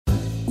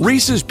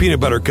Reese's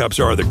Peanut Butter Cups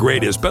are the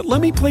greatest, but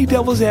let me play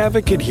devil's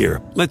advocate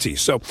here. Let's see.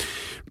 So,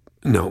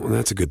 no,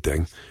 that's a good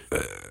thing.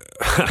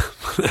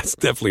 That's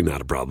definitely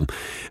not a problem.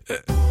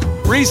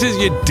 Reese's,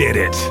 you did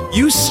it.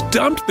 You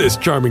stumped this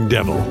charming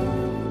devil.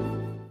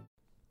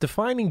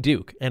 Defining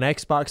Duke, an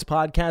Xbox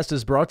podcast,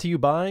 is brought to you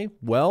by,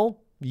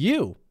 well,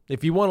 you.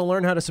 If you want to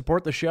learn how to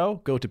support the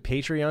show, go to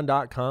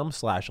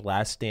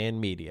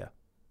patreon.com/laststandmedia.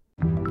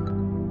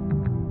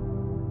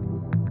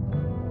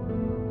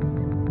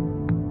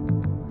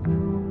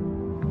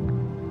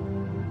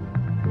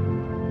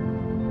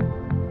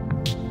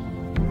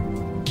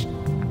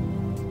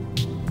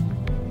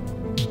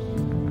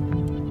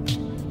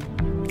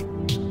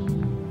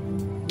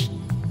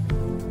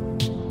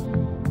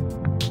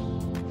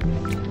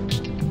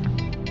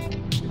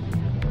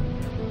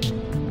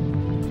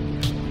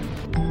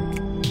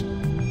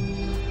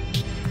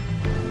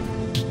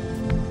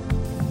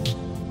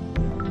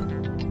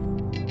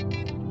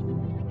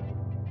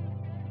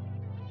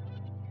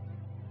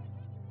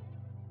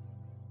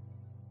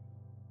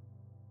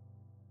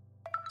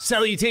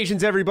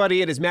 Salutations,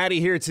 everybody. It is Maddie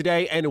here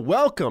today, and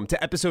welcome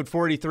to episode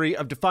 43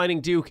 of Defining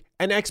Duke,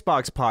 an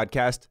Xbox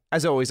podcast.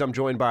 As always, I'm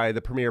joined by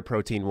the premier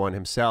Protein One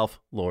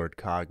himself, Lord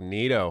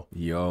Cognito.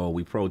 Yo,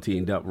 we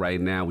proteined up right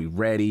now. We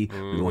ready.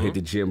 We're going to hit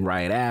the gym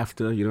right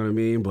after, you know what I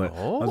mean? But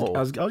I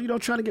was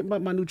trying to get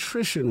my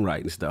nutrition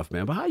right and stuff,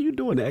 man. But how you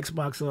doing? The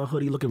Xbox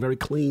hoodie looking very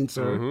clean,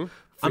 sir.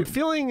 I'm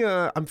feeling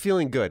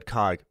good,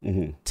 Cog.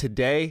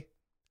 Today,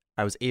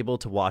 I was able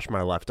to wash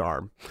my left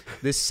arm.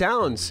 This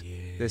sounds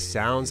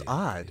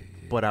odd,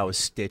 but I was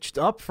stitched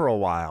up for a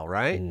while,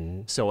 right?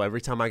 So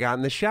every time I got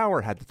in the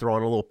shower, I had to throw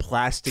on a little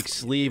plastic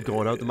sleeve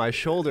going up to my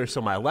shoulder.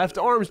 So my left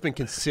arm's been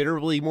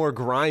considerably more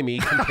grimy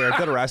compared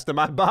to the rest of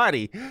my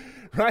body,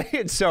 right?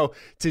 And so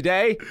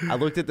today I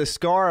looked at the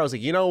scar. I was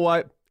like, you know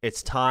what?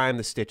 It's time.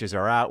 The stitches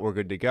are out. We're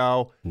good to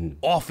go.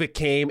 Off it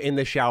came. In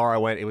the shower I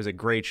went. It was a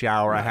great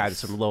shower. Nice. I had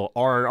some little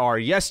R&R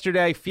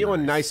yesterday,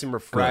 feeling nice and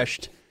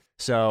refreshed. Good.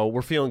 So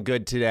we're feeling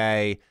good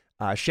today.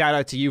 Shout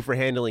out to you for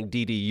handling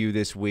DDU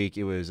this week.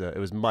 It was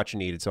much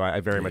needed. So I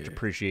very much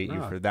appreciate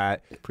you for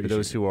that. For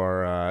those who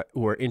are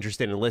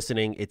interested in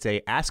listening, it's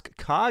a Ask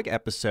Cog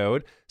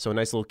episode. So a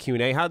nice little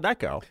Q&A. How'd that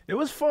go? It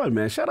was fun,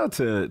 man. Shout out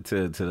to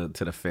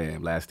the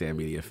fam, Last Stand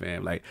Media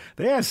fam. Like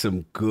they had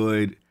some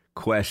good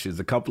questions,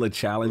 a couple of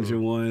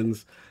challenging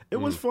ones. It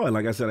was fun.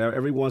 Like I said,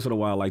 every once in a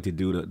while I like to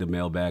do the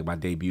mailbag. My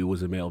debut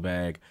was a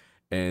mailbag.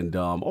 And,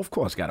 of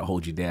course, got to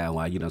hold you down.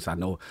 Like, so I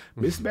know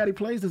Mr. Matty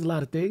Plays does a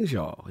lot of things,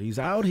 y'all. He's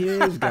out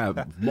here. He's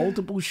got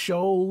multiple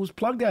shows.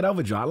 Plug that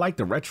other joint. I like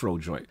the retro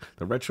joint.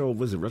 The retro,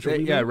 was it Retro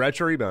Rebound? Yeah,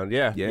 Retro Rebound.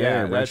 Yeah,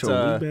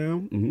 Retro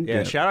Rebound.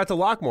 Yeah, shout out to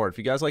Lockmore. If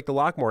you guys like the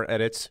Lockmore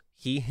edits,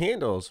 he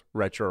handles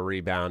Retro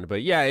Rebound.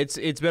 But, yeah, it's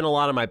been a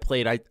lot on my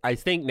plate. I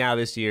think now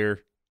this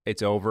year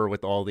it's over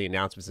with all the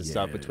announcements and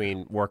stuff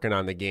between working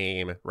on the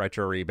game,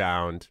 Retro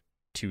Rebound,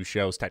 2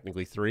 shows,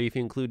 technically 3 if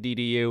you include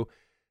DDU.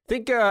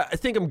 I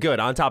think I'm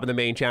good on top of the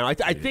main channel.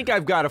 I think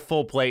I've got a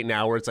full plate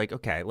now where it's like,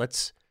 okay,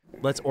 let's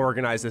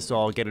organize this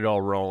all, get it all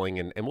rolling,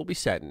 and we'll be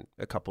set in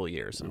a couple of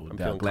years. I'm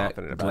feeling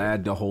confident about it.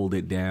 Glad to hold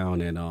it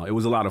down, and it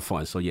was a lot of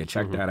fun. So, yeah,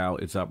 check that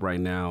out. It's up right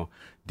now.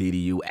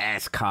 DDU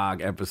Ask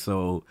Cog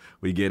episode.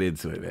 We get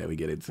into it, man. We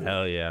get into it.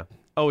 Hell yeah.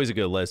 Always a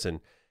good listen.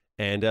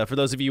 And for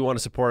those of you who want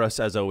to support us,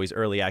 as always,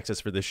 early access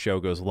for this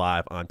show goes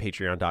live on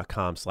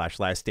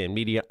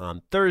patreon.com/laststandmedia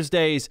on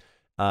Thursdays.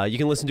 You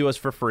can listen to us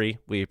for free.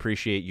 We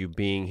appreciate you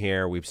being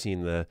here. We've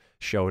seen the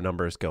show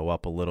numbers go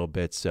up a little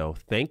bit, so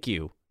thank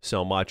you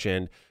so much.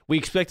 And we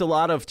expect a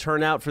lot of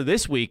turnout for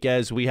this week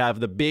as we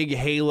have the big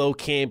Halo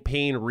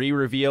campaign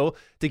re-reveal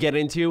to get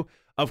into.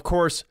 Of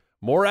course,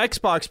 more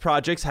Xbox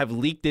projects have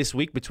leaked this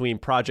week between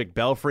Project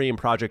Belfry and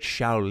Project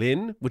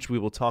Shaolin, which we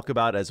will talk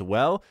about as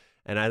well.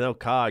 And I know,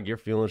 Cog, you're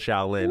feeling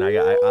Shaolin.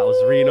 I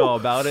was reading all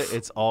about it.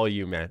 It's all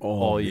you, man.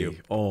 All you.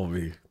 All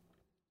me.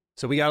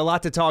 So we got a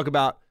lot to talk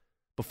about.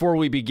 Before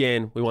we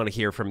begin, we want to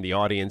hear from the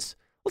audience.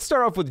 Let's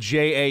start off with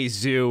J.A.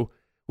 Zoo,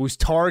 who's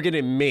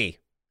targeting me.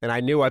 And I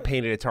knew I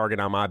painted a target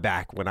on my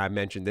back when I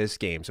mentioned this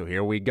game, so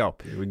here we go.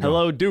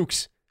 Hello,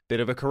 Dukes. Bit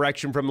of a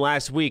correction from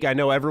last week. I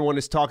know everyone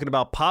is talking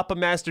about Papa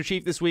Master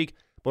Chief this week,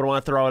 but I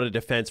want to throw out a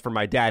defense for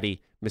my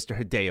daddy, Mr.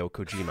 Hideo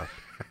Kojima.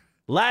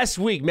 Last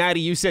week,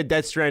 Maddie, you said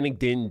Death Stranding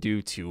didn't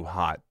do too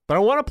hot. But I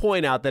want to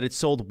point out that it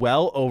sold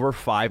well over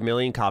 5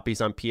 million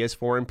copies on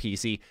PS4 and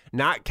PC,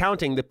 not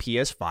counting the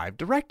PS5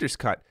 Director's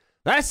Cut.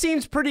 That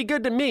seems pretty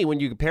good to me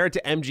when you compare it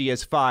to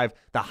MGS5,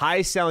 the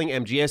highest-selling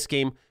MGS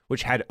game,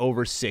 which had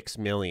over 6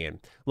 million.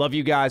 Love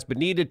you guys, but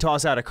need to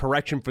toss out a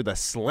correction for the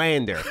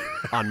slander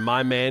on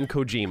my man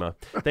Kojima.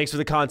 Thanks for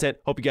the content.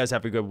 Hope you guys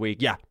have a good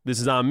week. Yeah, this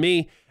is on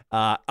me.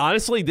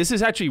 Honestly, this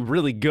is actually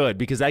really good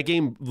because that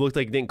game looked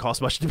like it didn't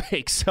cost much to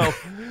make. So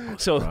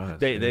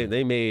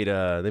they made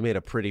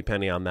a pretty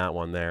penny on that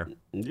one there.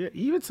 Yeah,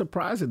 even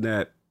surprising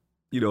that,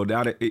 now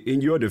that in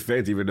your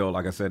defense, even though,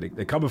 like I said,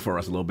 they're coming for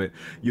us a little bit,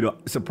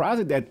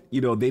 surprising that, they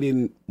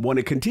didn't want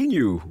to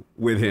continue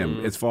with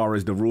him as far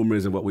as the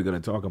rumors and what we're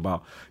going to talk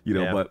about,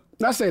 but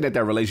not saying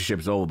that relationship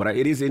is over, but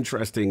it is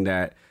interesting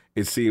that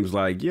it seems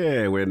like,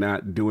 yeah, we're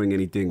not doing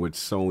anything with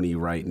Sony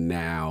right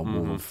now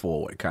moving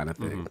forward kind of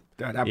thing.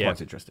 That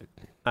part's interesting.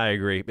 I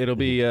agree. It'll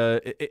be,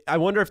 I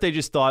wonder if they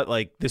just thought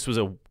like this was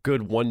a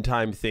good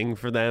one-time thing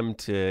for them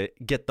to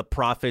get the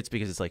profits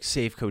because it's like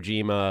save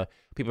Kojima.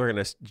 People are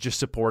going to just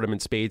support him in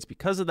spades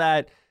because of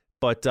that.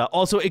 But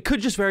also, it could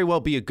just very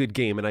well be a good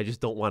game, and I just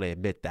don't want to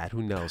admit that.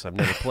 Who knows? I've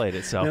never played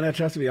it, so. No,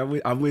 trust me,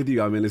 I'm with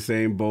you. I'm in the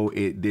same boat.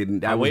 It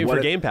didn't. I'm waiting for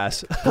Game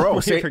Pass.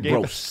 Bro,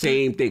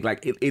 same thing.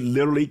 Like, it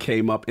literally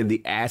came up in the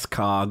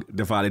AskCog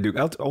Divided Duke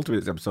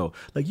Ultimate episode.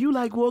 Like, you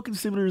like walking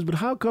simulators, but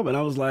how come? And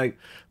I was like,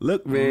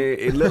 look, man,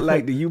 it looked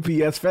like the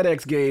UPS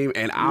FedEx game,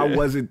 and I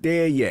wasn't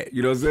there yet.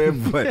 You know what I'm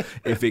saying? But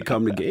if it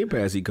come to Game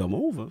Pass, he come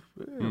over.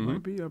 Yeah,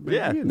 might be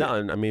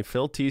no, I mean,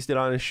 Phil teased it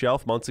on his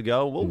shelf months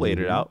ago. We'll wait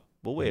it out.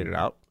 We'll wait it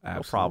out.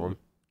 Absolutely. No problem.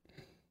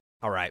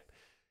 All right.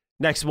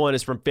 Next one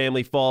is from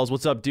Family Falls.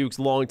 What's up, Dukes?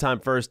 Long time,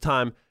 first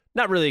time.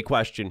 Not really a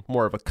question,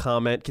 more of a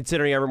comment.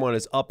 Considering everyone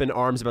is up in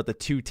arms about the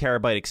 2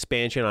 terabyte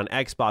expansion on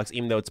Xbox,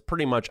 even though it's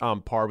pretty much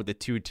on par with the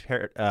 2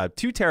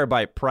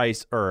 terabyte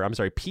price,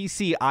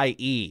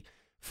 PCIe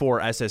for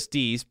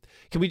SSDs,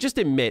 can we just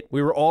admit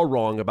we were all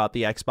wrong about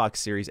the Xbox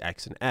Series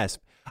X and S?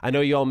 I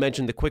know you all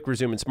mentioned the quick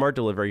resume and smart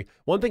delivery.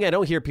 One thing I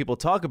don't hear people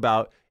talk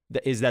about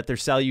is that their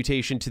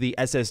salutation to the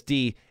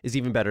SSD is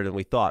even better than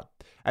we thought.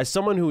 As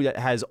someone who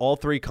has all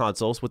 3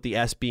 consoles, with the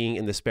S being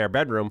in the spare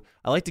bedroom,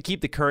 I like to keep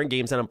the current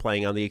games that I'm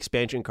playing on the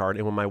expansion card,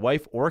 and when my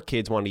wife or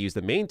kids want to use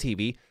the main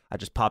TV, I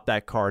just pop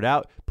that card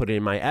out, put it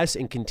in my S,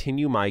 and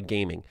continue my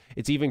gaming.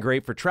 It's even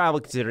great for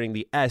travel, considering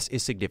the S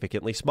is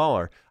significantly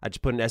smaller. I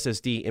just put an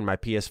SSD in my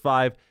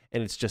PS5,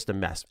 and it's just a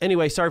mess.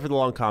 Anyway, sorry for the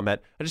long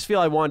comment. I just feel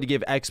I wanted to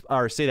give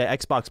say that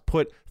Xbox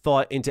put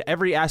thought into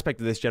every aspect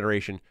of this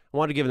generation. I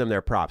wanted to give them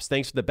their props.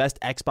 Thanks for the best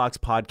Xbox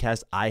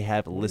podcast I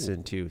have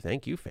listened to.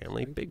 Thank you,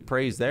 family. Big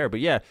praise there.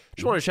 But yeah,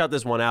 just want to shout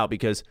this one out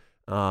because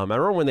I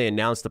remember when they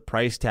announced the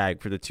price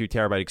tag for the 2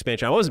 terabyte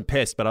expansion. I wasn't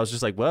pissed, but I was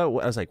just like,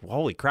 well, I was like,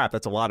 holy crap,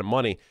 that's a lot of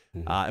money.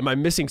 Am I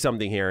missing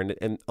something here?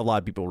 And a lot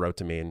of people wrote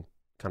to me and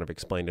kind of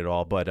explained it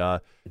all. But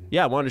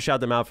yeah, I wanted to shout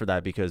them out for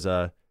that because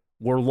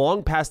we're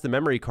long past the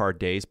memory card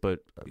days, but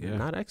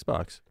not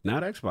Xbox.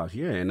 Not Xbox,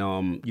 yeah. And,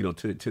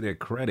 to their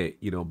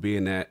credit,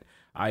 being that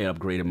I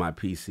upgraded my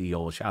PC,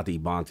 shout out to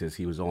Ebontis,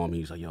 he was on me.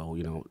 He was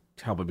like,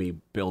 helping me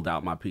build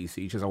out my PC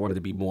because I wanted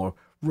to be more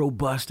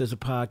robust as a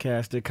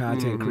podcaster,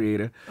 content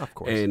creator. Of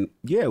course. And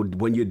yeah,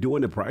 when you're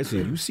doing the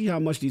pricing, you see how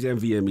much these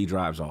NVMe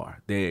drives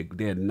are.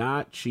 They're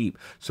not cheap.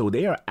 So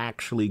they are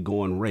actually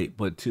going rate.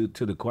 But to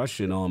the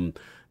question,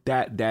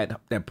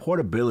 that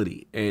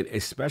portability, and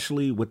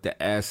especially with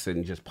the S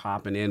and just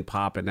popping in,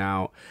 popping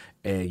out.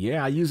 And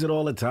yeah, I use it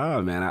all the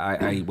time, man.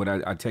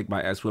 I take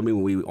my S with me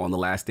when we on the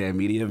Last Stand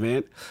Media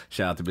event.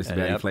 Shout out to Mr.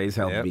 Barry Plays,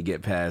 helping me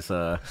get past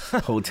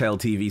hotel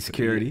TV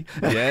security.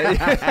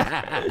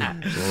 A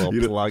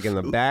little plug in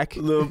the back.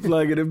 Little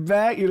plug in the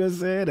back, you know what I'm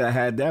saying? I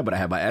had that, but I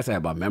had my S, I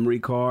had my memory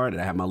card,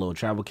 and I had my little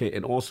travel kit.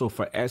 And also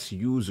for S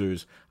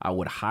users, I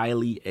would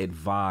highly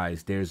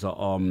advise there's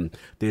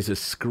a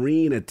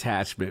screen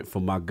attachment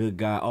for my good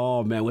guy.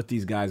 Oh man, what's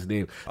these guys'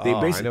 name? They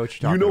basically, I know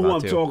what you're talking about. You know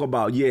what I'm talking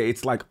about. Yeah,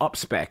 it's like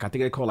UpSpec. I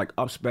think they call it like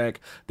UpSpec.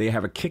 They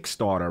have a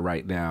Kickstarter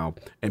right now,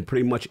 and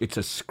pretty much it's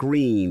a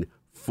screen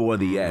for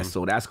the S.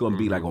 So that's going to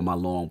be like on my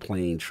long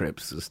plane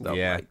trips and stuff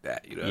like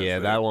that. You know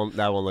that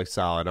one looks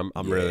solid. I'm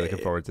really looking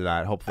forward to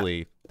that.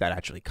 Hopefully that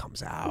actually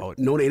comes out.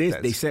 No, it is.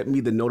 They sent me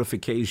the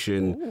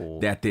notification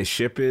that they're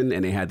shipping,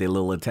 and they had their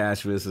little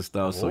attachments and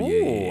stuff. So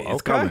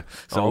it's coming.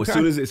 So as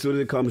soon as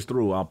it comes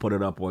through, I'll put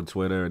it up on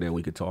Twitter, and then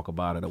we could talk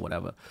about it or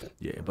whatever.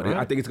 Yeah, but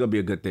I think it's going to be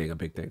a good thing, a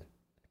big thing.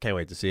 Can't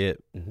wait to see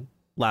it.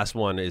 Last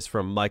one is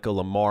from Michael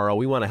Lamaro.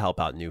 We want to help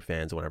out new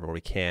fans whenever we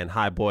can.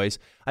 Hi, boys.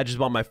 I just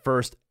bought my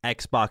first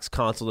Xbox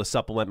console to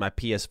supplement my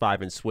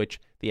PS5 and Switch,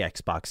 the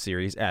Xbox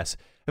Series S.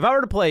 If I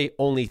were to play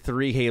only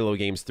 3 Halo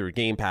games through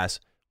Game Pass,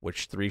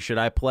 which 3 should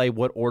I play?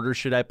 What order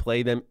should I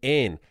play them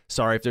in?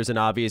 Sorry if there's an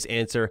obvious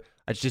answer.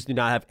 I just do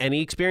not have any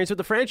experience with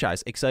the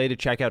franchise. Excited to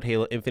check out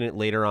Halo Infinite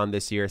later on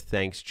this year.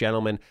 Thanks,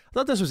 gentlemen. I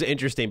thought this was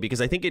interesting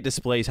because I think it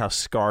displays how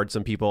scarred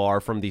some people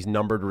are from these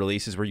numbered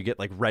releases where you get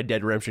like Red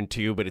Dead Redemption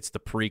 2, but it's the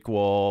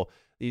prequel.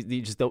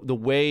 Just the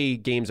way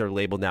games are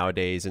labeled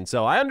nowadays. And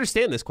so I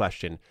understand this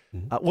question.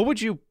 What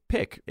would you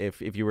pick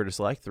if you were to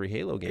select 3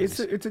 Halo games?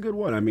 It's a good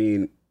one. I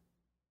mean,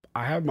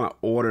 I have my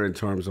order in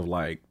terms of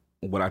like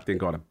what I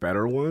think are the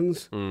better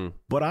ones,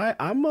 but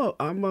I'm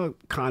a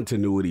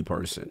continuity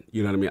person.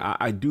 You know what I mean?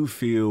 I do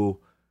feel,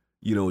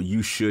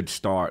 you should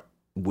start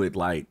with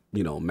like,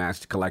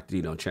 Master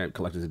Collector, Champ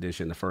Collector's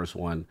Edition, the first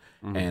one,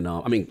 and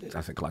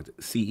I said Collector,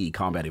 CE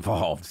Combat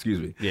Evolved,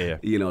 excuse me. Yeah.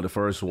 The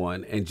first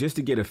one, and just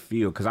to get a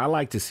feel, because I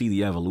like to see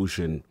the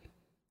evolution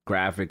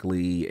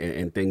graphically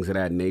and things of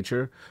that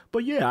nature.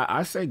 But yeah,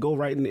 I say go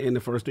right in the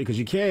first 3 because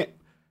you can't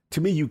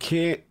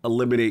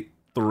eliminate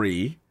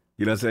 3.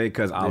 You know what I'm saying?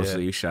 Because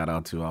obviously, shout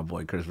out to our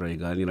boy Chris Ray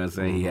Gunn. You know what I'm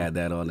saying? He had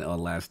that on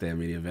Last Stand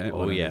Media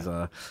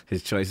event.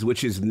 His choices,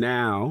 which is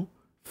now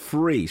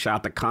free. Shout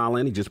out to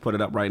Colin. He just put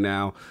it up right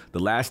now. The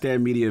Last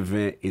Stand Media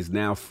event is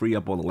now free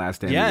up on the Last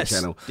Stand Media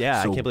channel.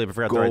 Yeah, so I can't believe I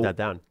forgot to write that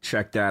down.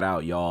 Check that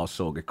out, y'all.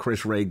 So the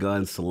Chris Ray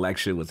Gunn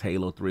selection was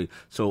Halo 3.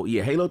 So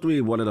yeah, Halo 3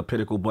 is one of the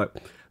pinnacle,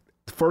 but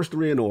the first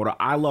 3 in order.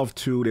 I love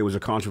 2. There was a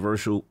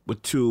controversial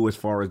with 2 as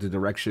far as the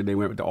direction they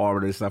went with the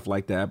Orbiter and stuff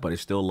like that, but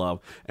it's still love.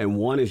 And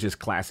 1 is just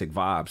classic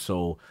vibes.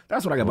 So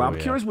that's what I got. But I'm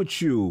curious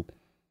with you,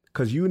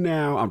 because you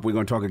now, we're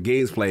going to talk a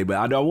games play,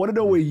 but I want to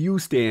know where you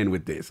stand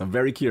with this. I'm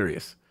very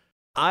curious.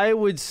 I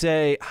would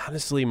say,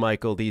 honestly,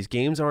 Michael, these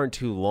games aren't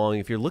too long.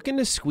 If you're looking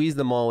to squeeze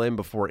them all in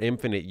before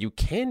Infinite, you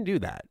can do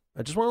that.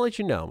 I just want to let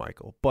you know,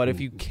 Michael. But if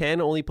you can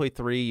only play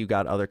 3, you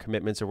got other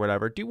commitments or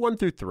whatever, do 1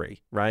 through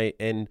 3, right?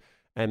 And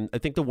I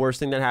think the worst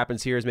thing that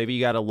happens here is maybe you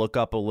got to look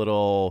up a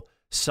little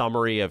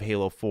summary of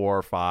Halo 4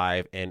 or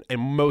 5, and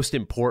most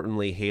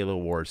importantly, Halo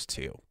Wars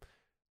 2.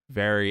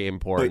 Very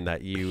important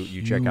that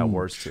you check out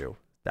Wars 2.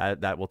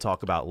 That we'll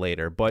talk about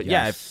later. But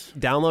yes.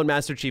 Download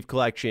Master Chief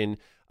Collection.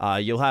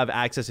 You'll have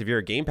access, if you're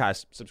a Game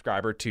Pass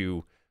subscriber,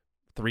 to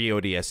 3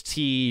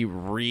 ODST,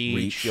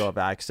 Reach. You'll have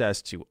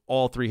access to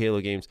all 3 Halo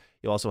games.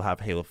 You'll also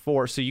have Halo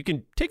 4. So you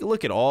can take a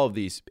look at all of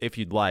these if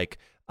you'd like.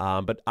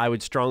 But I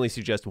would strongly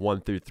suggest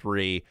 1 through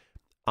 3.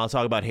 I'll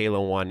talk about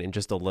Halo 1 in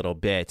just a little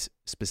bit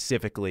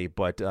specifically,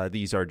 but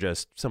these are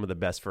just some of the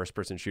best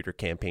first-person shooter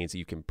campaigns that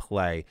you can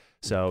play.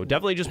 So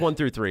definitely just 1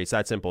 through 3. It's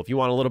that simple. If you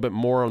want a little bit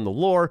more on the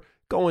lore,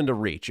 go into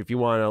Reach. If you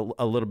want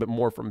a little bit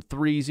more from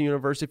 3's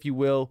universe, if you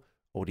will,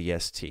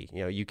 ODST.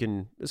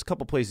 There's a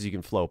couple places you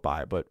can float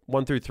by, but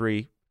 1 through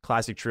 3,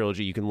 classic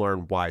trilogy, you can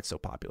learn why it's so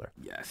popular.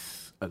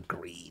 Yes,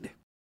 agreed.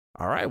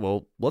 All right,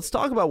 well, let's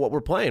talk about what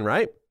we're playing,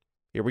 right?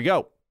 Here we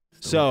go.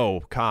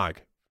 So, Cog,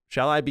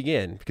 shall I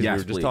begin? Because we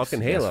were just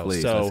talking Halo. Yes,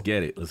 please. So,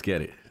 Let's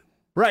get it.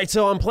 Right,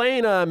 so I'm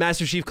playing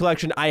Master Chief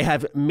Collection. I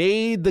have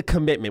made the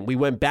commitment. We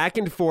went back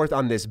and forth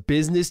on this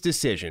business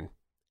decision,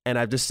 and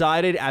I've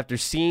decided after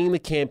seeing the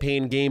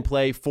campaign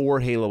gameplay for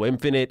Halo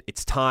Infinite,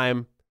 it's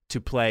time to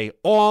play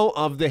all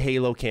of the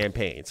Halo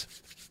campaigns.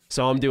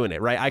 So I'm doing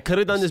it, right? I could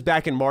have done this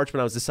back in March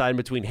when I was deciding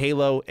between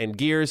Halo and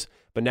Gears,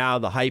 but now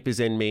the hype is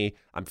in me.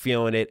 I'm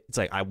feeling it. It's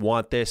like, I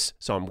want this,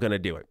 so I'm going to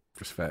do it.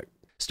 Respect.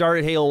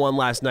 Started Halo 1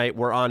 last night.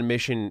 We're on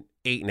mission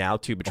 8 now,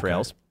 2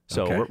 Betrayals. Okay.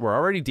 So we're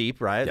already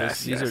deep, right?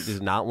 Yes, These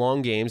are not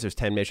long games. There's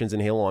 10 missions in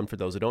Halo 1 for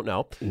those who don't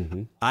know.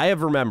 Mm-hmm. I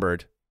have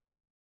remembered,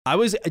 I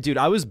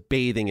was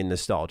bathing in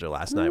nostalgia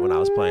last night when I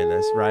was playing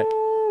this, right?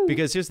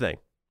 Because here's the thing.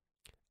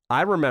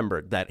 I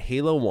remembered that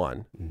Halo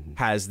 1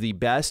 has the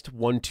best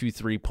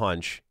 1-2-3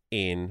 punch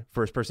in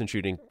first-person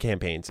shooting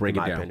campaigns, in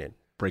my opinion.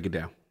 Break it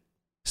down.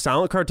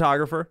 Silent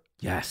Cartographer.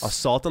 Yes.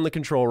 Assault on the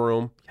Control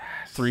Room.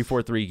 Yes.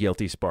 343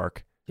 Guilty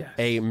Spark. Yes.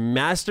 A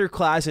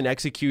masterclass in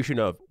execution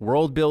of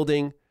world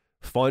building,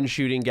 fun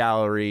shooting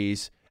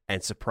galleries,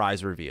 and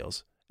surprise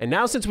reveals. And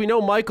now, since we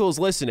know Michael's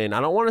listening, I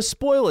don't want to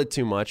spoil it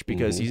too much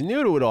because he's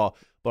new to it all,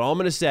 but all I'm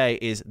going to say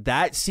is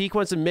that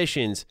sequence of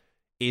missions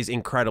is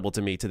incredible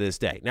to me to this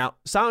day. Now,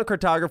 Silent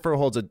Cartographer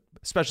holds a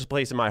special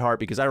place in my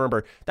heart because I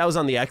remember that was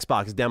on the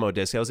Xbox demo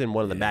disc. I was in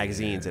one of the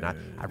magazines, and I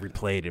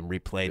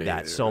replayed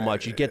that so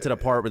much. You get to the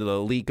part where the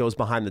elite goes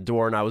behind the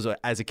door, and I was,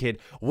 as a kid,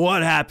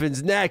 what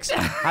happens next?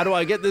 How do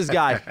I get this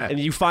guy? And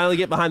you finally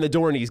get behind the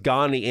door, and he's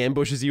gone, and he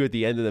ambushes you at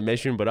the end of the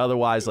mission. But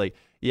otherwise,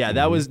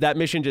 that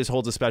mission just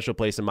holds a special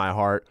place in my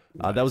heart.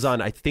 That was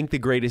on, I think, the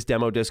greatest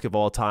demo disc of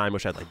all time,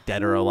 which had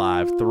Dead or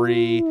Alive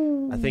 3.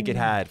 I think it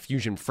had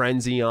Fusion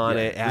Frenzy on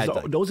it.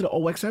 Those are the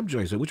OXM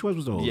joints. Which ones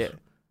was those?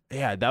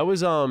 Yeah, that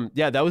was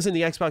that was in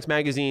the Xbox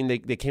magazine.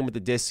 They came with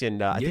the disc,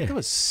 and I think it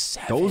was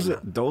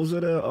 7. Those are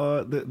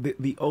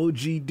the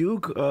OG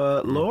Duke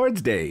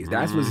Lords days.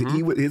 That's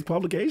his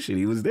publication.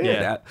 He was there.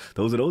 Yeah.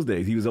 Those are those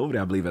days. He was over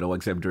there, I believe, at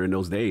OXM during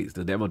those days.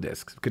 The demo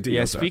discs. Continue.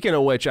 Yeah. Speaking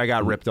of which, I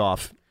got ripped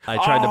off. I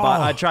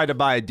tried to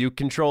buy a Duke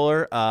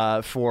controller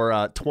for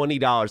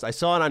 $20. I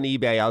saw it on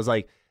eBay. I was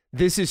like,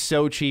 this is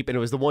so cheap, and it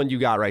was the one you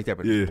got right there,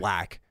 but it was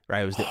black.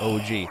 Right, it was the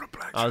OG.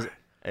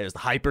 It was the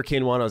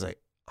Hyperkin one. I was like,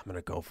 I'm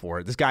gonna go for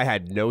it. This guy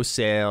had no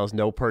sales,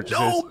 no purchases.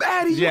 No,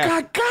 Maddie, you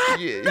got got.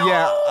 No.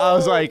 Yeah, I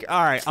was like,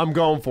 all right, I'm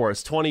going for it.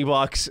 It's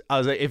 $20. I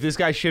was like, if this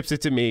guy ships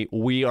it to me,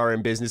 we are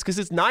in business because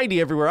it's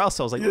 90 everywhere else.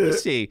 So I was like, let me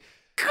see.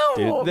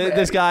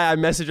 This guy, I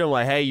messaged him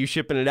like, hey, you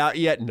shipping it out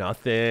yet?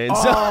 Nothing.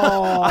 So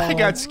I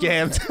got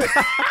scammed.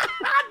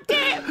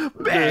 Damn,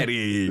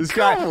 Maddie. This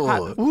guy,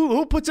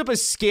 who puts up a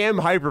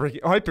scam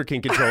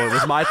Hyperkin controller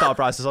was my thought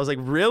process. I was like,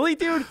 really,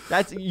 dude?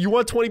 You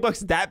want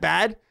 $20 that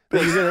bad?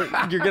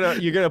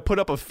 You're gonna put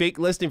up a fake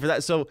listing for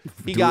that. So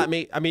he got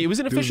me. I mean, it was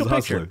an official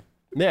picture. Hustling.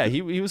 Yeah,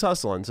 he was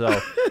hustling. So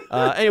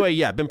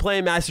anyway, been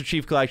playing Master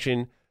Chief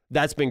Collection.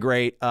 That's been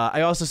great.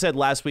 I also said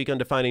last week on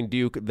Defining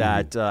Duke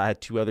that I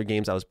had 2 other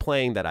games I was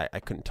playing that I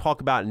couldn't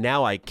talk about.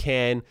 Now I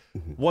can.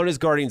 One is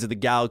Guardians of the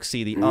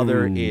Galaxy. The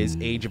other is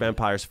Age of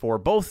Empires 4.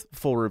 Both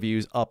full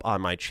reviews up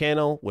on my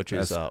channel, which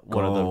is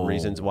one of the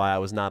reasons why I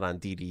was not on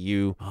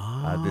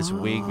DDU this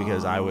week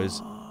because I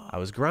was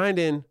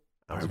grinding.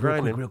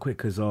 Real quick,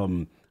 because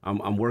I'm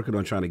working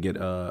on trying to get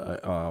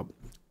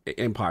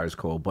Empire's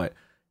Code, but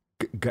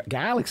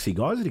Galaxy,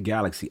 Guardians of the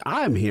Galaxy,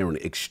 I am hearing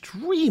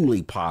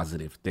extremely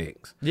positive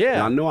things. Yeah.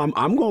 And I know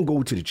I'm going to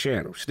go to the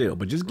channel still,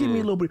 but just give me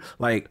a little bit,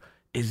 like,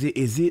 is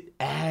it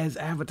as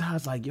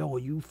advertised? Like, yo, are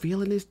you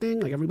feeling this thing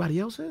like everybody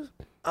else is?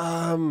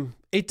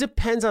 It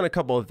depends on a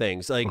couple of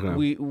things. Like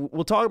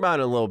we'll talk about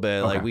it in a little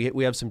bit. Like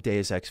we have some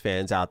Deus Ex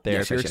fans out there.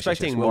 Yes, if you're yes,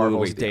 expecting yes.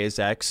 Marvel's Wait. Deus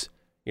Ex,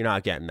 you're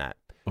not getting that.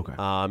 Okay.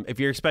 If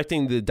you're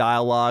expecting the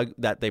dialogue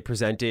that they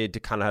presented to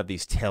kind of have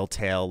these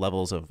telltale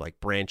levels of like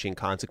branching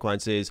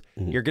consequences,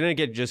 you're gonna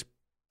get just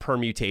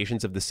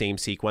permutations of the same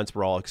sequence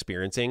we're all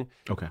experiencing.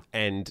 Okay.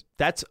 And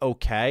that's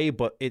okay,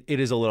 but it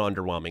is a little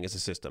underwhelming as a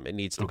system. It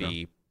needs to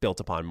be built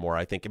upon more,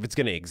 I think, if it's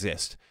going to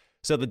exist.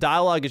 So the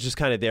dialogue is just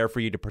kind of there for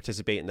you to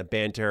participate in the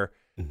banter.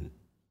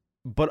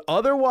 But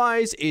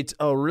otherwise, it's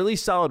a really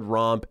solid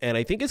romp, and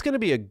I think it's going to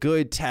be a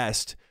good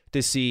test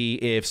to see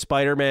if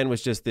Spider-Man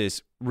was just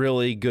this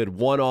really good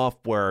one-off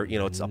where, you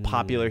know, it's a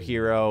popular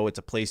hero, it's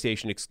a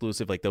PlayStation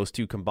exclusive, like those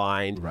two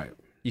combined. Right.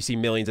 You see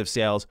millions of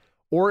sales.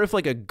 Or if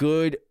like a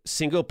good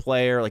single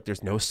player, like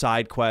there's no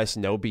side quests,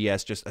 no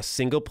BS, just a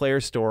single player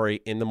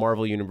story in the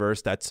Marvel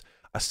universe that's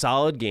a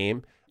solid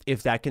game,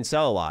 if that can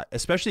sell a lot.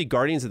 Especially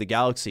Guardians of the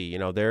Galaxy, you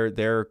know,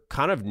 they're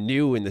kind of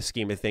new in the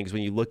scheme of things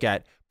when you look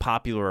at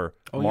popular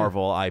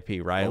Marvel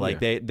IP, right? Like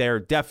they're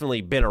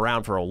definitely been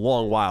around for a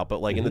long while,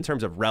 but like in the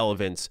terms of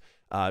relevance,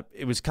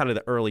 it was kind of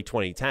the early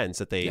 2010s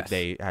that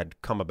they had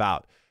come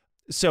about.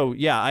 So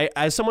yeah, I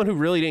as someone who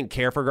really didn't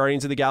care for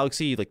Guardians of the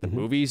Galaxy, like the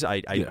movies,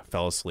 I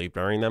fell asleep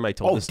during them. I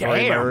told the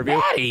story in my review.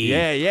 Matty.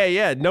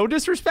 Yeah. No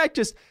disrespect,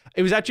 just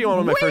it was actually one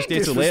of my first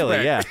dates with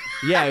Layla.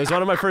 Yeah, it was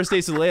one of my first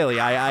dates with Layla.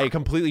 I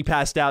completely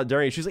passed out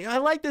during. She was like, I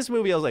like this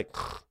movie. I was like,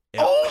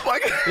 yeah. Oh my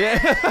God.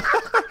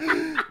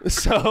 Yeah.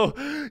 So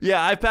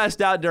yeah, I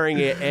passed out during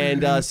it,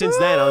 and since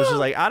then I was just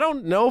like, I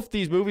don't know if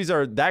these movies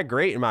are that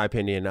great in my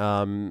opinion.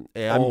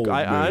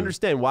 I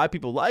understand why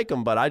people like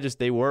them, but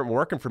they weren't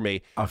working for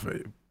me. I feel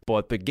you.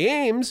 But the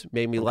games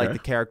made me like the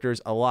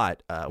characters a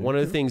lot. One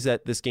of the things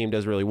that this game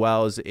does really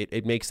well is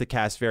it makes the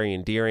cast very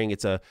endearing.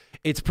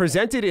 It's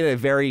presented in a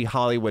very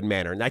Hollywood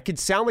manner. And that could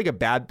sound like a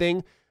bad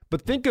thing,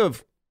 but think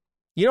of,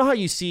 you know how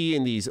you see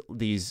in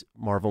these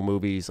Marvel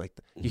movies, like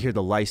you hear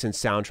the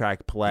licensed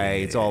soundtrack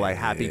play. It's all like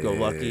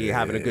happy-go-lucky,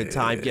 having a good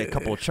time, get a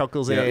couple of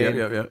chuckles in.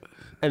 Yeah.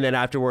 And then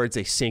afterwards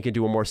they sink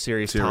into a more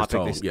serious topic.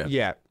 Tone,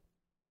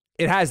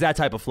 It has that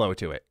type of flow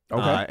to it.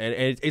 Okay.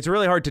 And it's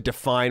really hard to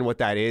define what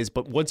that is,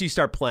 but once you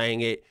start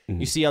playing it,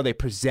 you see how they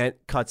present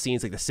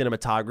cutscenes, like the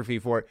cinematography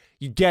for it,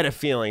 you get a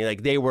feeling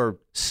like they were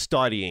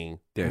studying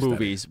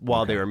movies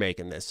while they were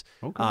making this.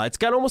 Okay. It's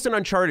got almost an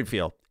Uncharted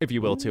feel, if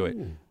you will, to it.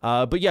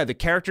 But yeah, the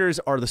characters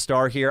are the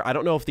star here. I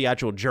don't know if the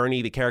actual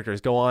journey the characters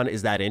go on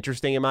is that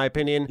interesting, in my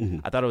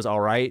opinion. I thought it was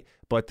all right,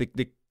 but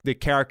the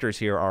characters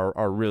here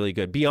are really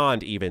good,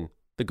 beyond even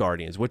the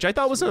Guardians, which I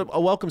thought was a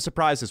welcome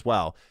surprise as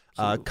well.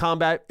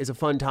 Combat is a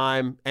fun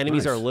time.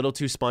 Enemies are a little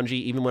too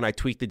spongy. Even when I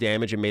tweaked the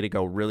damage and made it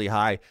go really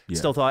high,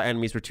 still thought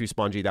enemies were too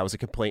spongy. That was a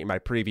complaint in my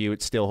preview.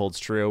 It still holds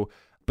true.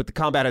 But the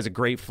combat has a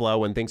great flow.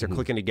 When things are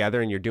clicking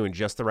together and you're doing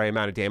just the right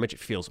amount of damage, it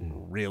feels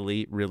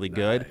really, really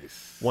good.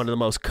 One of the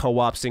most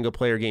co-op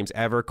single-player games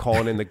ever,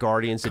 calling in the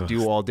Guardians to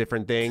do all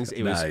different things.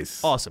 It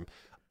was awesome.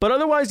 But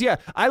otherwise, yeah,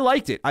 I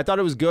liked it. I thought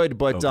it was good,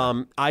 but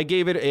I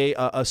gave it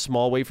a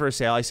small wait for a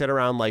sale. I said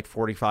around like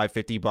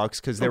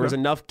 $45-50 because there was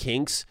enough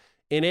kinks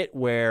in it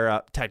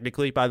where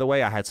technically, by the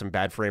way, I had some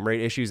bad frame rate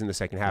issues in the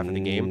second half of the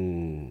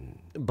game.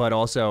 But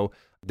also,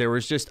 there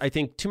was just, I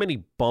think, too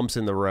many bumps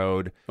in the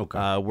road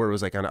where it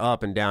was like an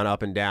up and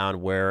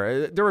down,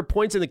 where there were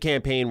points in the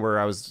campaign where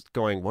I was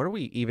going, what are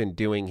we even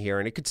doing here?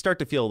 And it could start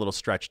to feel a little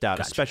stretched out,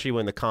 especially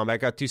when the combat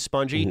got too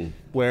spongy,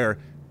 where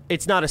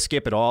it's not a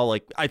skip at all.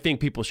 Like, I think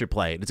people should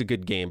play it. It's a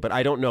good game, but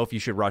I don't know if you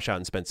should rush out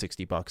and spend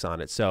 $60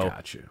 on it. So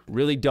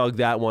really dug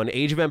that one.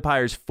 Age of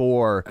Empires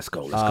 4. Let's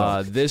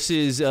go. This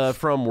is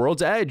from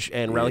World's Edge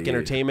and Relic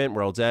Entertainment.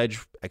 World's Edge,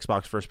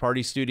 Xbox first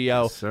party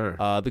studio. Yes,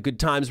 sir. The good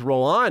times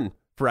roll on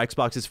for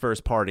Xbox's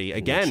first party.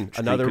 Again,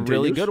 another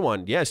really good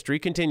one. Yeah,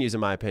 streak continues in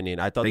my opinion.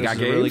 I thought this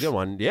was a really good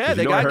one. Yeah,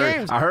 they got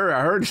games. I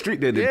heard the streak.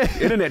 The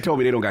internet told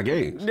me they don't got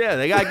games. Yeah,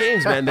 they got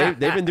games, man. They've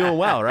been doing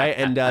well, right?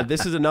 And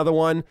this is another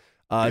one.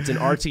 It's an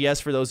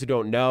RTS for those who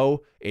don't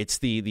know. It's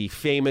the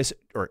famous,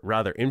 or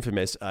rather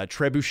infamous,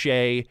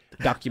 Trebuchet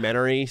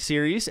documentary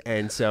series.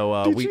 And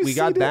so we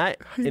got that.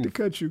 I hate to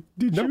cut you.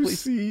 Did you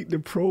see the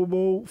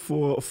promo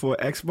for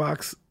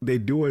Xbox? They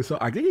doing so.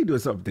 I think they're doing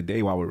something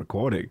today while we're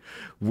recording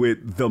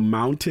with the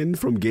Mountain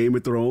from Game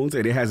of Thrones,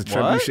 and it has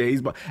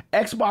trebuchets. But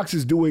Xbox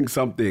is doing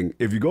something.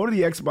 If you go to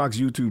the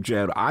Xbox YouTube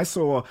channel, I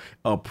saw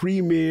a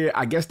premiere.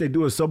 I guess they're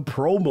doing some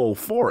promo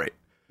for it.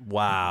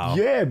 Wow.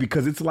 Yeah,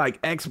 because it's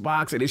like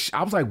Xbox, and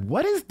I was like,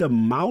 what is the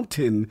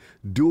Mountain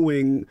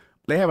doing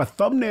They have a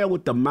thumbnail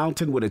with the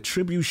mountain with a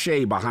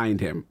trebuchet behind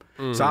him.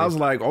 So I was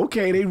like,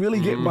 okay, they really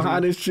getting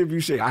behind this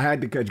trebuchet. I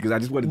had to catch because I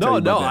just wanted to tell you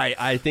about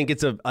that. I think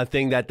it's a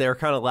thing that they're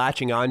kind of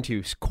latching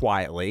onto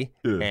quietly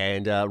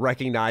and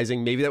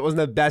recognizing maybe that wasn't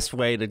the best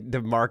way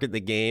to market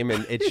the game,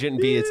 and it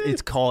shouldn't be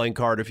its calling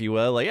card, if you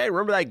will. Like, hey,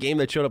 remember that game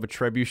that showed up a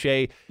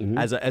trebuchet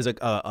as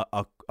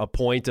a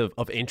point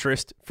of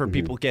interest for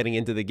people getting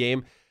into the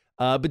game?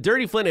 But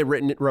Dirty Flint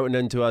had wrote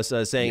into us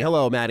saying,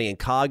 hello, Maddie and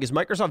Cog. Is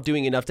Microsoft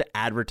doing enough to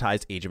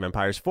advertise Age of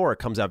Empires 4? It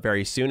comes out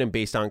very soon, and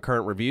based on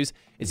current reviews,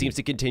 it seems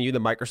to continue the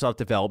Microsoft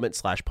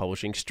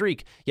development/publishing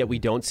streak, yet we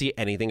don't see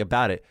anything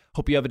about it.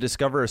 Hope you ever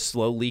discover a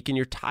slow leak in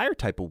your tire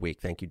type of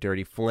week. Thank you,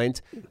 Dirty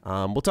Flint.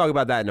 We'll talk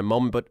about that in a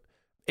moment, but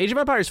Age of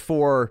Empires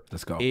 4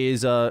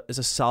 is a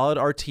solid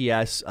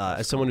RTS.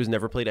 As someone who's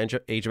never played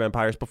Age of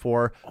Empires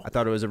before, I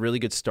thought it was a really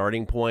good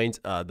starting point.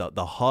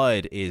 The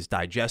HUD is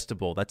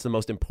digestible. That's the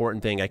most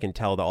important thing I can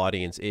tell the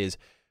audience is,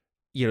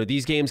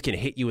 these games can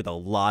hit you with a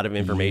lot of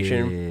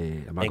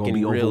information and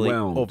can really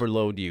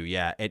overload you.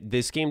 Yeah,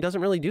 this game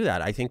doesn't really do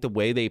that. I think the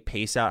way they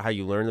pace out how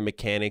you learn the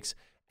mechanics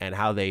and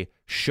how they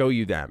show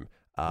you them,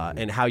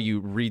 and how you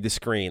read the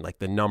screen, like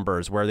the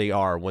numbers, where they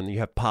are, when you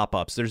have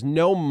pop-ups. There's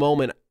no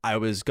moment I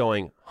was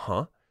going,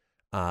 huh?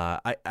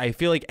 I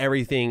feel like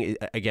everything,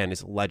 again,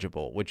 is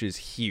legible, which is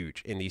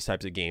huge in these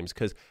types of games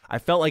because I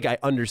felt like I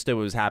understood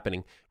what was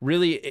happening.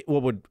 Really,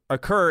 what would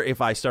occur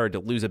if I started to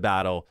lose a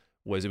battle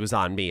was it was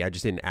on me. I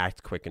just didn't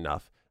act quick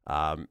enough.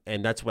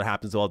 And that's what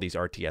happens to all these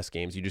RTS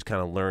games. You just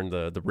kind of learn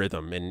the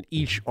rhythm. And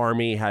each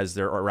army has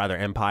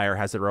empire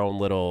has their own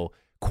little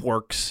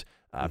quirks.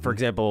 For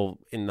example,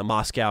 in the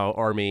Moscow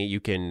army, you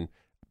can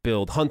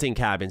build hunting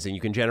cabins and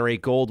you can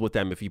generate gold with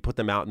them if you put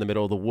them out in the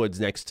middle of the woods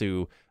next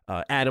to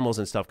animals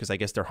and stuff, because I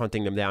guess they're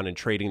hunting them down and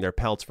trading their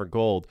pelts for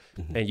gold.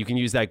 And you can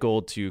use that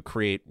gold to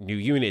create new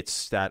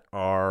units that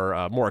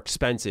are more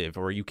expensive,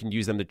 or you can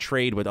use them to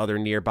trade with other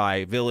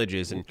nearby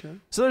villages. And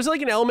so there's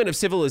like an element of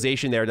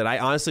civilization there that I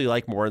honestly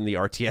like more in the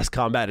RTS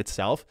combat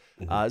itself,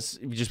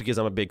 just because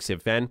I'm a big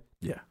Civ fan.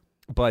 Yeah.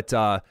 But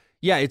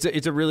yeah,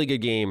 it's a really good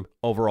game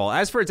overall.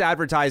 As for its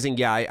advertising,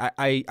 yeah,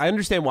 I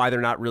understand why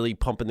they're not really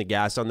pumping the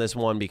gas on this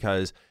one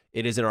because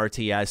it is an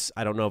RTS.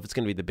 I don't know if it's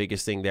going to be the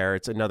biggest thing there.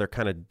 It's another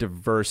kind of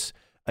diverse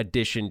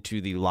addition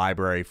to the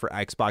library for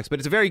Xbox, but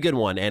it's a very good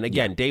one. And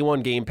again, day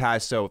one Game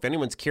Pass. So if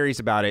anyone's curious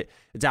about it,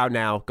 it's out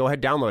now. Go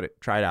ahead, download it,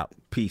 try it out.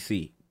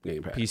 PC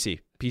Game Pass. PC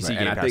right.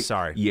 Game Pass.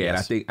 Sorry. Yeah,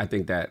 yes. And I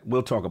think that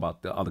we'll talk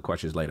about the other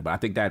questions later, but I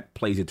think that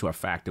plays into a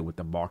factor with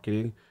the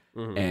marketing.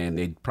 And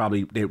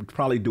they're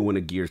probably doing a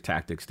Gears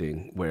Tactics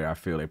thing where I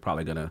feel they're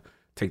probably gonna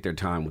take their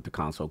time with the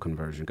console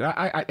conversion. Cause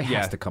it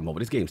has to come over.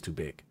 This game's too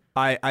big.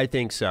 I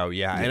think so,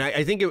 yeah. And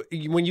I think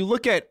when you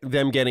look at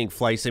them getting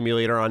Flight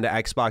Simulator onto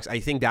Xbox, I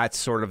think that's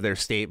sort of their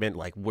statement.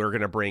 Like, we're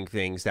gonna bring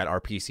things that are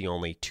PC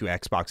only to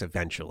Xbox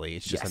eventually.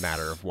 It's just a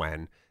matter of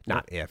when,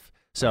 not if.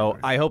 So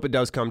I hope it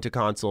does come to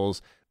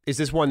consoles. Is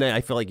this one that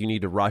I feel like you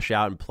need to rush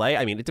out and play?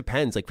 I mean, it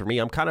depends. Like, for me,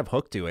 I'm kind of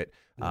hooked to it.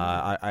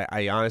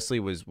 I honestly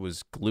was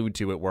glued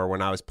to it, where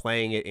when I was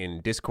playing it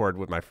in Discord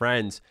with my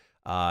friends,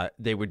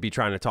 they would be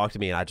trying to talk to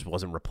me and I just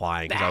wasn't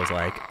replying because I was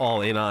like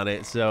all in on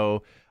it.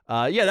 So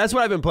yeah, that's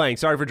what I've been playing.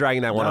 Sorry for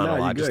dragging that one on a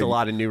lot. Just a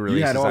lot of new releases.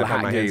 You had all the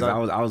hot my games. I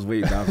was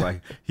waiting. I was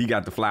like, he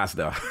got the fly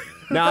stuff.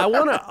 Now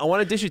I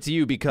wanna dish it to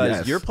you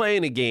because you're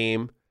playing a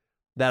game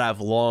that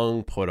I've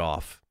long put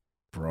off,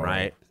 bro.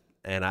 Right?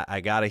 And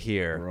I gotta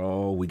hear,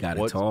 bro. We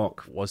gotta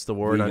talk. What's the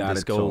word on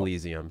Disco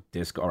Elysium?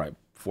 All right.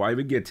 Before I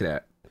even get to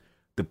that,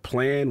 the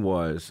plan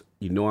was,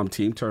 I'm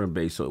team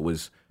turn-based, so it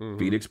was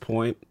Phoenix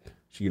Point.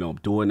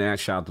 Doing that.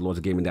 Shout out to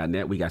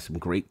LordsOfGaming.net. We got some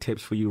great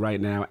tips for you right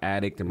now.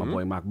 Addict and my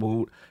boy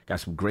Mahmoud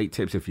got some great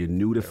tips. If you're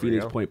new to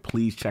Phoenix Point,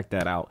 please check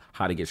that out,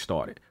 how to get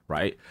started,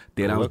 right?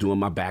 Then I was doing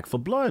my Back for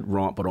Blood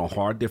romp, but on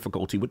hard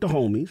difficulty with the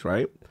homies,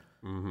 right?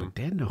 But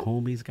then the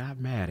homies got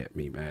mad at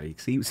me, man.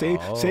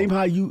 Same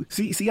how you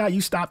see how you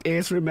stopped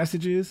answering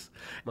messages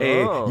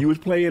and you was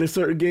playing a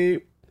certain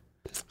game.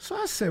 So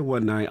I said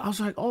one night, I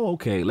was like, oh,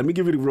 okay, let me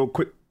give you a real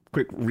quick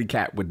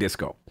recap with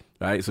Disco,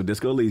 right? So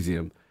Disco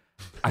Elysium,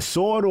 I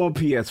saw it on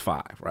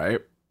PS5, right?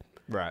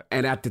 Right.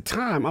 And at the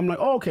time, I'm like,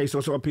 oh, okay, so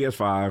it's on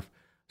PS5.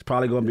 It's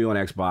probably going to be on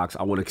Xbox.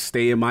 I want to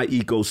stay in my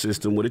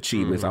ecosystem with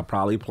achievements. I'll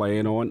probably play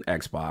it on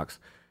Xbox.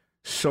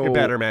 So you're a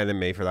better man than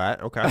me for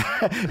that. Okay.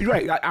 You're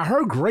right. I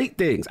heard great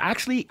things.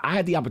 Actually, I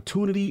had the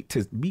opportunity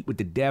to meet with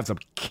the devs. I'm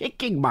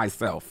kicking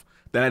myself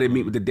that I didn't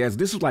meet with the devs.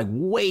 This was like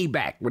way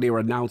back when they were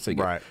announcing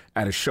it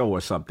at a show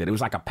or something. It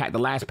was like the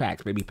last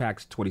PAX, maybe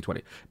PAX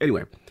 2020.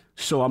 Anyway,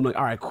 so I'm like,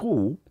 all right,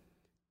 cool.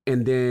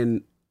 And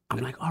then I'm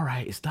like, all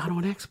right, it's not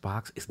on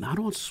Xbox. It's not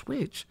on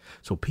Switch.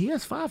 So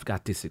PS5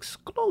 got this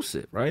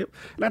exclusive, right?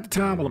 And at the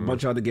time, a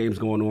bunch of other games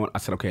going on. I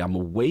said, okay, I'm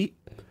going to wait.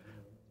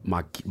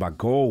 My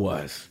goal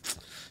was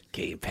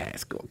Game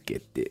Pass gonna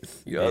get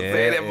this. You know what I'm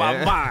saying? In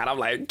my mind, I'm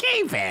like,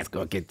 Game Pass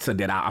gonna get. So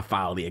then I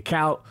follow the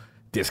account,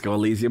 Disco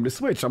Elysium to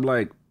Switch. I'm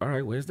like, all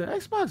right, where's the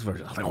Xbox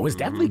version? I was like, oh, it's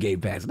definitely Game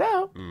Pass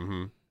now.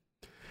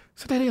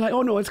 So then they're like,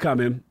 oh no, it's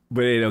coming,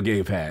 but it ain't no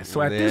Game Pass.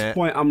 So at this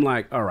point, I'm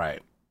like, all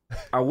right,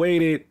 I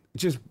waited.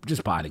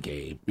 just buy the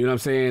game. You know what I'm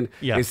saying?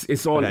 Yeah.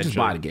 It's on. Just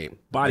buy the game.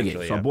 Buy the game.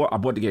 So yeah. I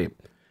bought the game.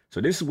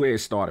 So this is where it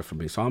started for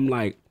me. So I'm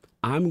like,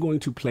 I'm going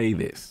to play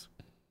this.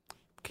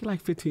 Get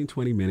like 15,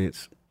 20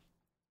 minutes.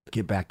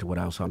 Get back to what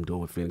else I'm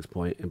doing with Phoenix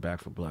Point and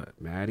Back for Blood.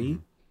 Maddie,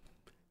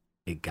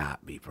 it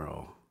got me,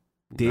 bro.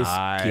 This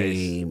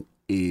game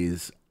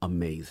is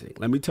amazing.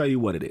 Let me tell you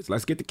what it is.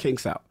 Let's get the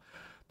kinks out.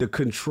 The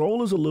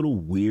controller's a little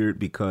weird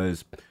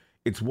because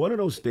it's one of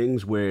those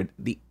things where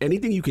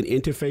anything you can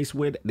interface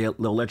with, they'll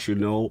let you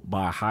know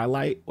by a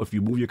highlight, or if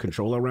you move your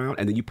controller around,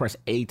 and then you press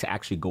A to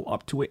actually go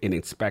up to it and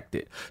inspect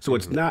it. So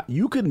it's not,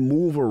 you can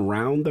move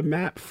around the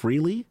map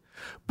freely,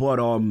 but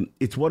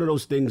it's one of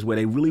those things where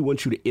they really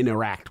want you to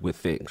interact with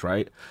things,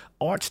 right?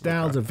 Art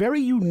style is a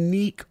very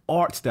unique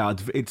art style.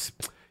 It's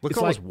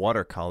almost like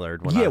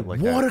watercolored. Yeah,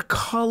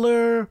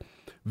 watercolor.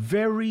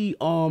 Very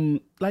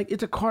like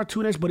it's a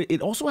cartoonish, but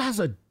it also has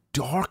a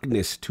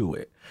darkness to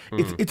it.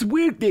 It's a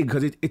weird thing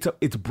because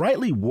it's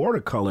brightly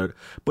watercolored,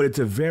 but it's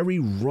a very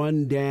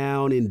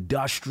rundown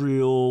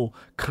industrial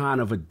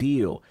kind of a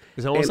deal.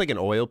 It's almost like an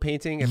oil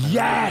painting.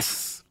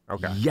 Yes.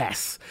 Okay.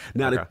 Yes.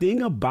 Now the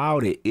thing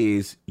about it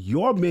is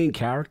your main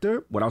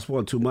character, without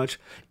spoiling too much,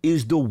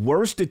 is the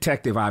worst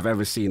detective I've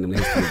ever seen in the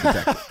history of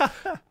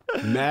detective.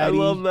 Maddie, I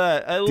love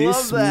that.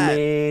 This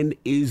man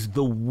is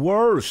the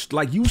worst.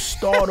 Like, you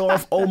start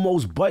off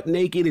almost butt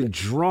naked and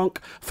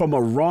drunk from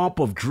a romp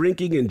of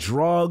drinking and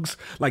drugs.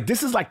 Like,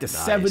 this is like the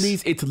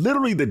 70s. It's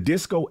literally the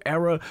disco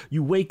era.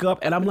 You wake up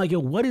and I'm like, yo,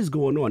 what is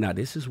going on? Now,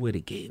 this is where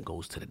the game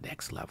goes to the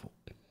next level.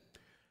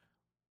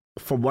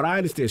 From what I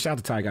understand, shout out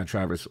to Ty Guy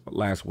Travis,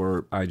 last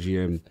word,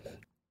 IGN.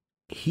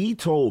 He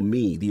told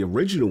me the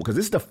original, because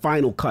this is the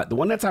final cut. The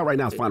one that's out right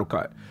now is final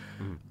cut.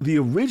 The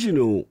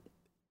original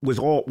was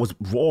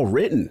all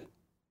written.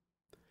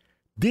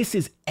 This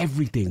is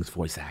everything's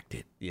voice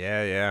acted.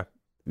 Yeah.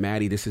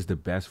 Maddie, this is the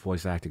best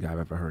voice acting I've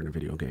ever heard in a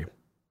video game.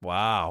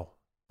 Wow.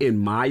 In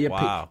my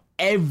opinion,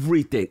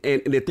 everything.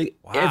 And the thing,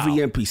 every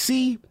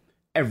NPC,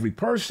 every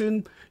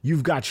person,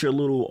 you've got your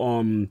little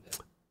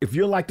if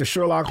you're like the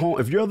Sherlock Holmes,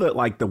 if you're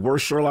the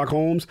worst Sherlock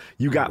Holmes,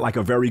 you got like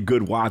a very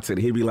good Watson.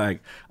 He'd be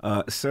like,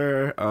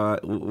 sir,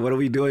 what are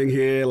we doing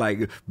here?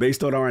 Like,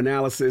 based on our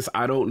analysis,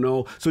 I don't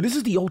know. So this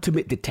is the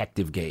ultimate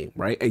detective game,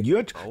 right? And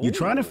you're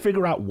trying to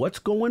figure out what's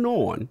going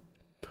on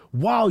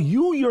while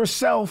you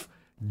yourself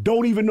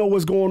don't even know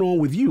what's going on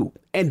with you.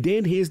 And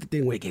then here's the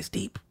thing where it gets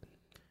deep.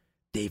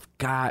 They've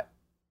got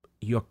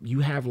you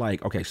have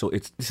like, okay, so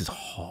this is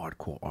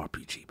hardcore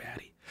RPG,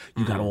 Maddie.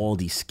 You got all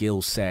these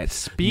skill sets.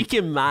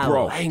 Speaking my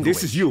language.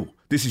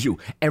 This is you.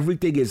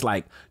 Everything is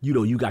like,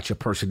 you got your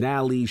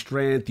personality,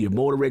 strength, your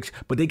motorics,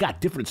 but they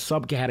got different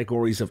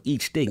subcategories of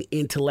each thing.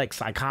 Intellect,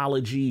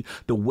 psychology,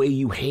 the way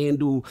you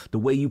handle, the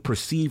way you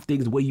perceive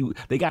things,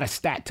 they got a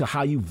stat to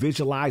how you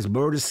visualize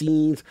murder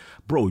scenes.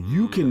 Bro,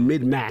 you can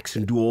min-max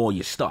and do all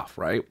your stuff,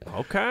 right?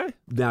 Okay.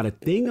 Now, the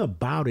thing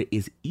about it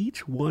is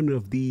each one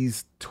of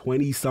these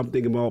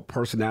 20-something about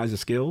personalities and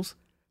skills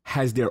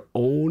has their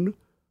own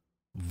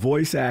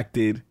voice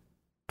acted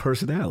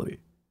personality.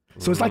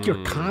 So it's like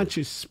your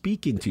conscious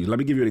speaking to you. Let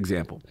me give you an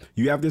example.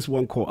 You have this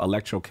one called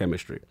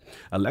electrochemistry.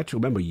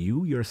 Remember,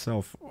 you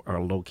yourself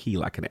are low key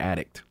like an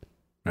addict,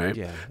 right?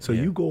 Yeah. So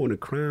you go on a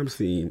crime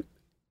scene.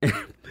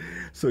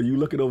 So you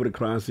looking over the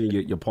crime scene,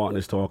 your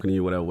partner's talking to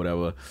you,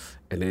 whatever.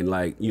 And then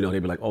they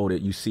be like, oh,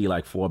 you see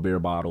like 4 beer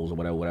bottles or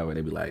whatever.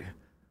 They be like,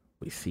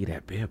 we see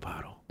that beer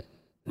bottle.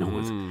 No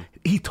one's.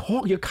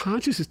 Your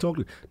conscious is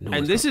talking.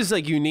 And this is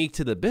like unique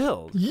to the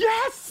build.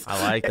 Yes,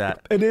 I like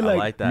that. And then I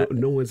like that.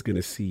 No one's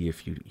gonna see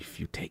if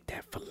you take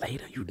that for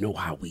later. You know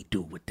how we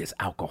do with this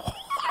alcohol.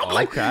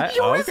 This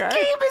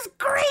game is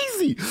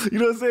crazy. You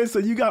know what I'm saying? So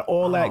you got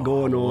all that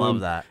going on. I love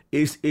that.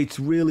 It's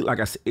really, like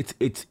I said,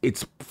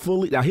 it's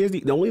fully. Now here's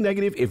the only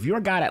negative. If you're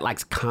a guy that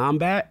likes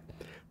combat,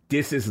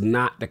 this is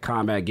not the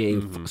combat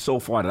game so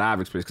far that I've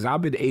experienced, because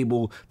I've been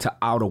able to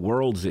Outer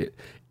Worlds it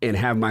and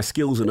have my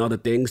skills and other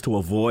things to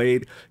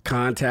avoid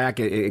contact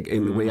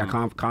and the way I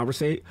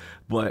conversate.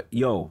 But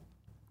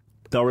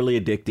thoroughly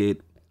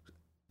addicted,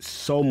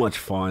 so much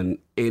fun,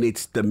 and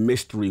it's the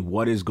mystery,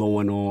 what is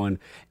going on,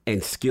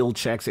 and skill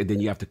checks, and then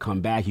you have to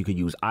come back. You can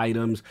use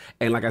items,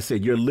 and like I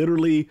said, you're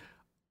literally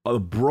a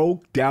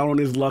broke, down on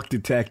his luck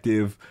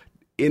detective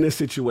in a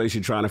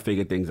situation trying to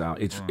figure things out.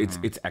 It's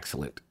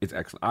excellent. It's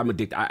excellent. I'm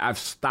addicted. I've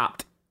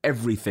stopped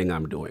everything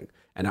I'm doing,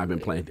 and I've been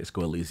playing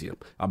Disco Elysium.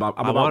 I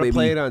want to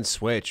play it on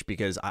Switch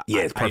because I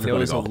know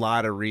there's a go.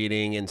 lot of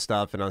reading and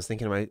stuff, and I was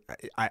thinking,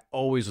 I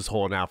always was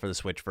holding out for the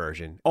Switch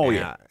version. Oh, and,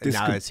 yeah.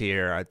 Now it's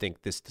here, I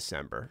think this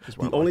December.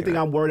 The only thing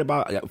I'm worried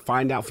about,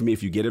 find out for me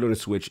if you get it on the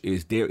Switch,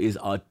 is there is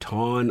a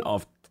ton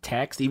of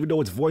text. Even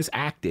though it's voice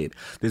acted,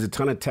 there's a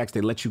ton of text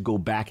that lets you go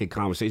back in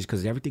conversation,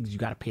 because everything, you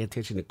got to pay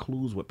attention to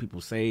clues, what people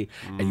say,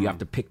 and you have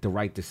to pick the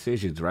right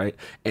decisions, right?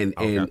 And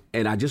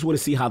I just want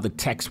to see how the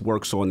text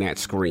works on that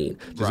screen.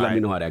 Just let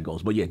me know how that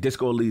goes. But yeah,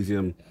 Disco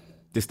Elysium,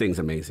 this thing's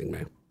amazing,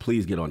 man.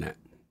 Please get on that.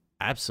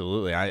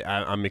 Absolutely.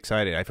 I'm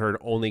excited. I've heard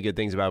only good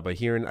things about it, but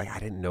hearing, I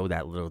didn't know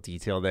that little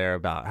detail there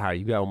about how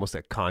you got almost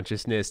a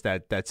consciousness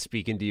that's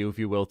speaking to you, if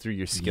you will, through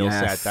your skill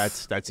set.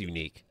 That's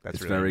unique. That's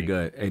it's really very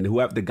unique. good. And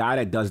whoever the guy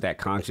that does that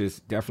conscious,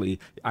 definitely,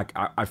 I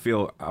don't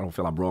feel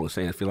I'm wrong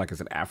saying, I feel like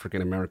it's an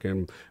African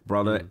American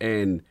brother,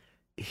 and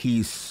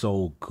he's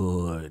so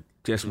good.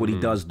 Just when he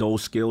does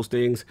those skills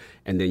things,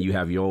 and then you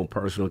have your own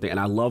personal thing. And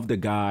I love the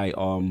guy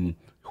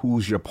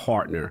who's your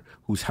partner,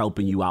 who's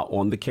helping you out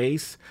on the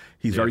case.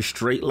 He's very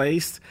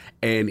straight-laced,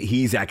 and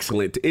he's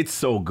excellent. It's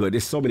so good.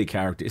 There's so many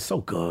characters. It's so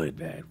good,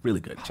 man.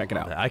 Really good. Check it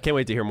out. I can't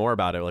wait to hear more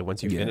about it, like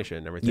once you finish it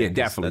and everything. Yeah,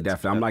 definitely.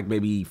 I'm like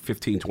maybe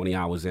 15, 20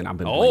 hours in. I've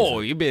been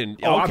blazing. You've been,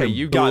 okay,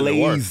 you've gotten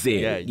to work.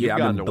 Yeah,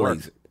 I've been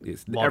blazing.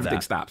 Everything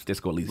that. stops.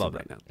 Disco Elysium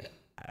right now.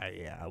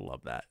 Yeah, I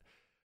love that.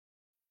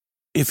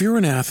 If you're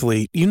an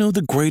athlete, you know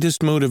the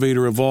greatest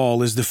motivator of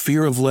all is the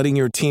fear of letting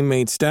your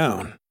teammates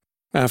down.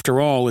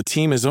 After all, a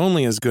team is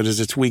only as good as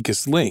its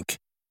weakest link.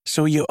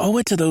 So you owe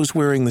it to those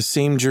wearing the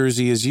same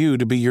jersey as you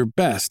to be your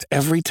best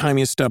every time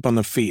you step on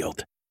the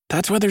field.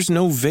 That's why there's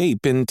no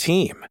vape in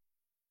team.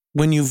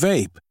 When you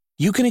vape,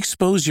 you can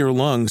expose your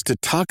lungs to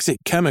toxic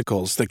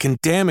chemicals that can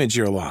damage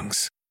your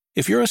lungs.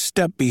 If you're a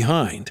step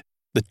behind,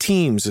 the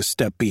team's a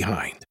step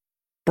behind.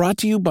 Brought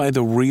to you by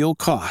The Real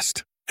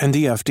Cost and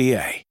the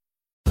FDA.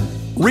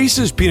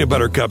 Reese's peanut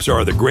butter cups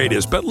are the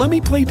greatest, but let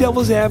me play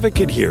devil's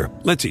advocate here.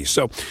 Let's see.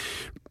 So,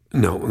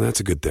 no, that's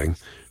a good thing.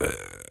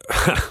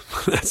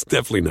 That's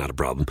definitely not a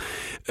problem.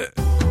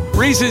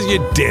 Reese's, you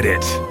did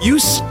it. You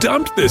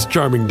stumped this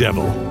charming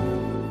devil.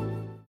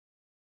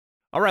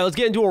 All right, let's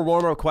get into our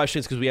warm-up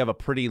questions because we have a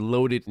pretty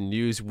loaded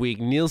news week.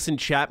 Nielsen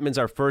Chapman's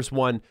our first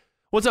one.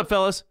 What's up,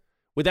 fellas?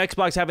 With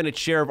Xbox having its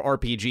share of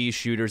RPGs,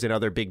 shooters, and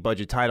other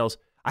big-budget titles,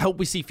 I hope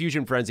we see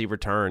Fusion Frenzy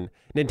return.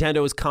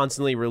 Nintendo is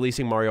constantly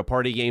releasing Mario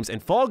Party games,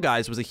 and Fall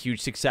Guys was a huge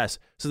success,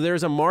 so there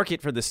is a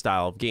market for this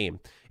style of game.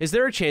 Is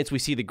there a chance we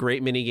see the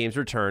great mini-games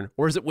return,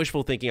 or is it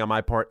wishful thinking on my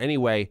part?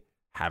 Anyway,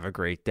 have a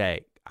great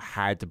day. I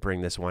had to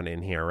bring this one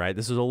in here, right?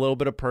 This was a little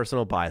bit of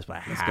personal bias, but I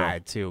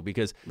had to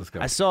because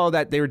I saw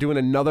that they were doing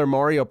another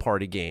Mario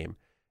Party game,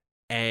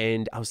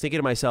 and I was thinking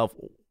to myself,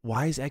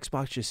 why is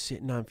Xbox just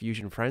sitting on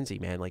Fusion Frenzy,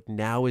 man? Like,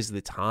 now is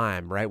the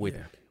time, right?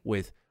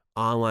 With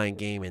online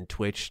gaming,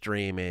 Twitch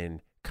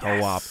streaming,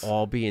 co-op,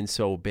 all being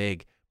so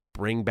big,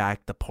 bring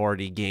back the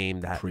party game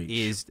that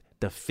is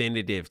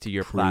definitive to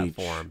your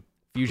platform.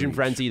 Fusion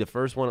Frenzy, the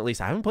first one at least.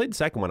 I haven't played the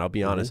second one, I'll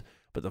be honest,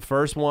 but the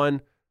first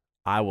one,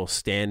 I will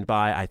stand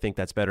by. I think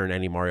that's better than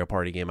any Mario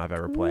Party game I've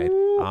ever played.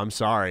 I'm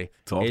sorry.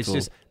 It's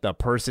just the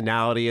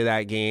personality of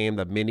that game.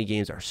 The mini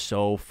games are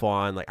so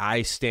fun. Like,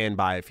 I stand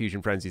by it.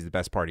 Fusion Frenzy is the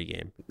best party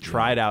game.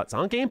 Try it out. It's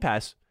on Game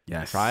Pass.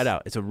 Yes. Try it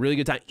out. It's a really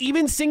good time.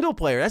 Even single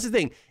player. That's the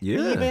thing.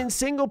 Yeah. Even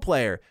single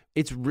player.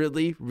 It's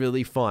really,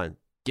 really fun.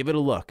 Give it a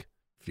look.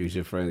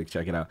 Fusion Frenzy,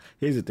 check it out.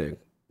 Here's the thing.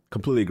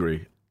 Completely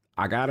agree.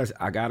 I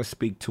gotta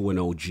speak to an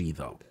OG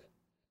though.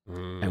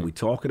 And we're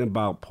talking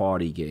about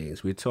party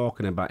games. We're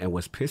talking about, and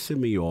what's pissing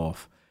me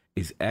off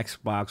is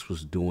Xbox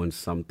was doing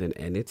something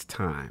in its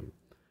time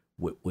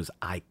what was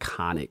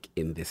iconic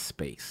in this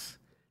space.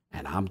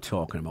 And I'm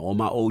talking about, all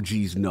my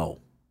OGs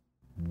know,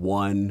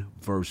 1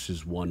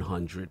 versus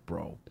 100,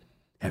 bro.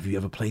 Have you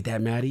ever played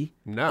that, Maddie?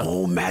 No.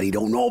 Oh, Maddie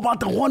don't know about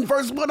the 1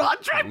 versus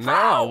 100, bro.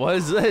 No, what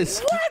is this?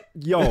 What?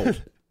 Yo,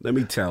 let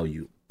me tell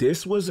you.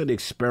 This was an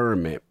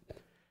experiment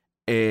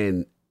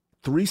in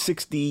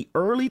 360,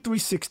 early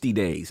 360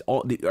 days,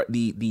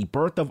 the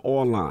birth of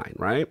online,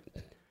 right?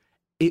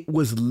 It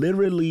was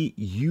literally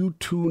you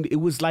tuned. It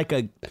was like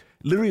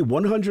literally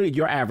 100 of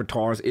your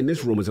avatars in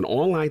this room is an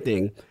online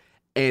thing.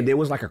 And there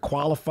was like a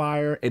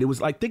qualifier, and it was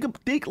like,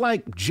 think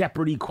like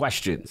Jeopardy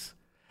questions.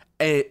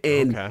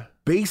 And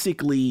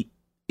basically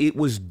it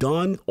was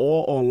done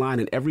all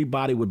online, and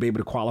everybody would be able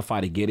to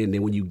qualify to get in.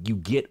 Then when you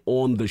get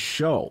on the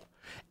show,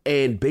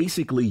 and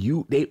basically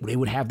they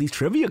would have these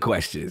trivia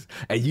questions,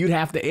 and you'd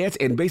have to answer.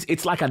 And basically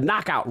it's like a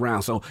knockout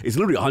round. So it's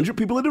literally 100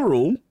 people in the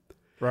room.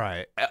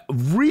 Right.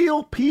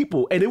 Real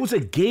people. And it was a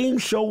game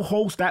show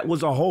host that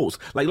was a host.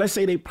 Like, let's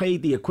say they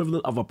played the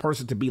equivalent of a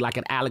person to be like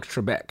an Alex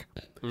Trebek.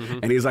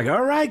 And he's like,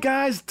 all right,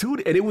 guys, tune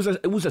in. And it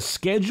was a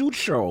scheduled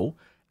show.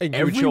 And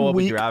you would show up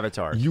with your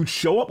avatar. You'd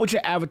show up with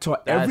your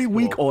avatar every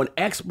week on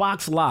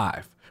Xbox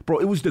Live. Bro,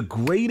 it was the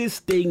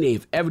greatest thing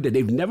they've ever done.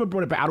 They've never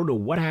brought it back. I don't know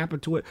what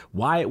happened to it,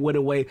 why it went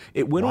away.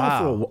 It went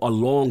on for a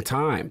long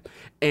time.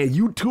 And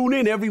you tune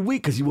in every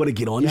week because you want to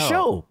get on the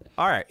show.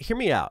 All right, hear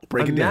me out.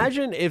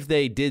 Imagine if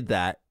they did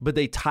that, but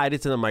they tied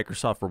it to the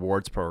Microsoft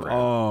Rewards program.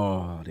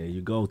 Oh, there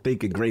you go.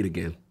 Thinking great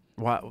again.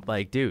 Wow,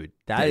 like, dude,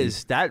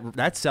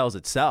 that sells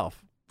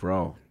itself.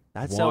 Bro.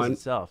 That sells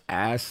itself.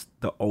 Ask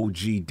the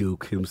OG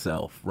Duke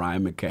himself,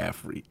 Ryan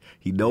McCaffrey.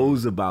 He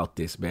knows about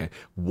this, man.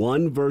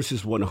 1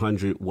 versus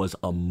 100 was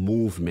a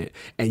movement,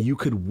 and you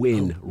could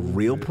win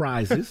real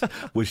prizes,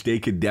 which they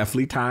could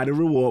definitely tie to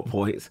reward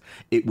points.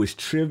 It was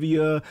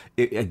trivia.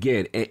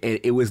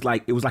 It was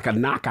like a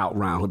knockout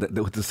round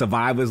with the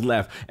survivors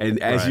left. And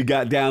as you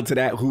got down to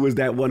that, who was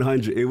that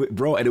 100?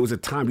 And it was a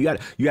time you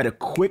had to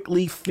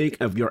quickly think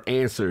of your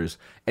answers.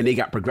 and they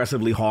got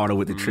progressively harder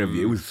with the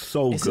trivia. It was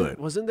so good.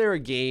 Wasn't there a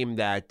game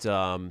that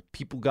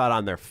people got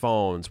on their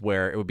phones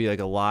where it would be like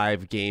a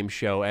live game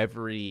show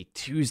every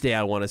Tuesday,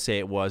 I want to say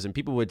it was, and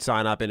people would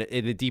sign up, and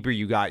the deeper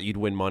you got, you'd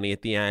win money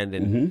at the end,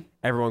 and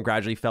everyone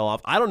gradually fell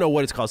off. I don't know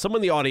what it's called. Someone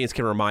in the audience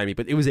can remind me,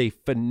 but it was a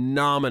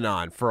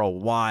phenomenon for a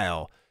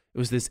while. It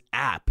was this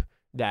app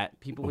that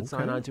people would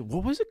sign on to.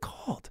 What was it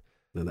called?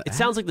 It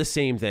sounds like the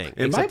same thing,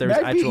 except there's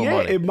actual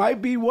money. It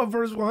might be 1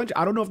 versus 100.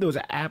 I don't know if there was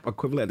an app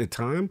equivalent at the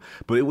time,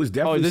 but it was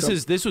definitely.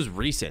 This was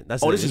recent. You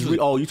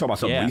talking about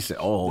something recent?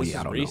 Oh, this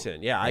I don't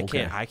recent. know. Yeah, I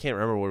can't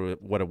remember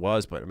what it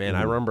was, but man,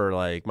 I remember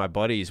like my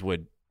buddies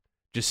would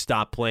just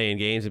stop playing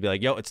games and be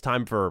like, "Yo, it's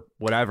time for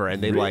whatever,"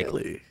 and they'd like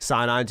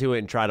sign on to it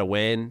and try to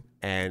win,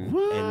 and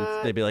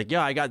they'd be like,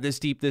 "Yeah, I got this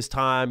deep this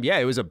time." Yeah,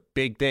 it was a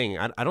big thing.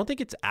 I don't think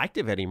it's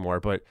active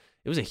anymore, but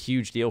it was a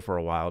huge deal for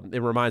a while.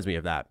 It reminds me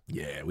of that.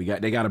 Yeah,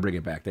 they got to bring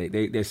it back.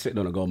 They're sitting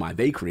on a gold mine.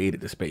 They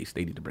created the space.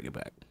 They need to bring it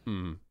back.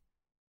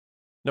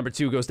 Number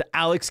 2 goes to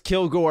Alex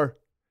Kilgore.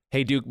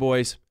 Hey, Duke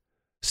boys.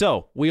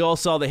 So we all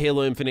saw the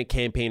Halo Infinite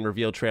campaign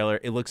reveal trailer.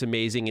 It looks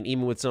amazing, and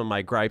even with some of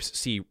my gripes,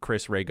 see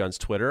Chris Raygun's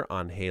Twitter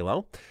on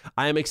Halo.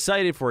 I am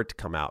excited for it to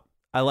come out.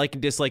 I like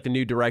and dislike the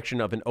new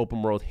direction of an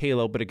open world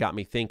Halo, but it got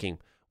me thinking,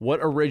 what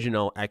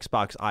original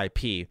Xbox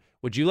IP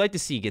would you like to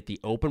see get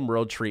the open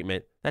world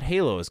treatment that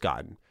Halo has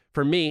gotten?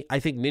 For me, I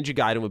think Ninja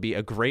Gaiden would be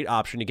a great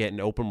option to get an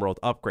open world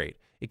upgrade.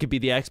 It could be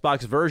the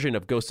Xbox version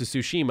of Ghost of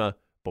Tsushima,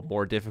 but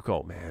more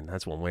difficult. Man,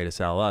 that's one way to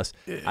sell us.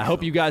 I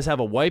hope you guys have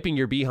a wiping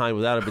your behind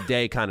without a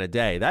bidet kind of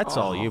day. That's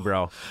all you,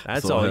 bro.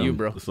 That's all you,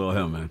 bro. That's all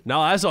him, man. No,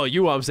 that's all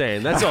you, I'm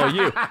saying. That's all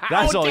you.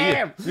 That's all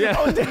damn. you. Yeah.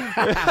 Oh, damn.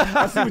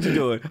 I see what you're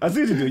doing.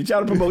 You're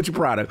trying to promote your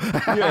product.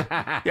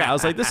 Yeah, I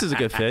was like, this is a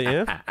good fit,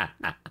 yeah?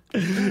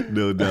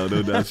 No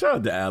doubt. Shout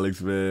out to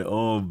Alex,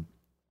 man.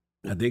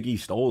 I think he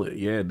stole it.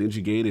 Yeah,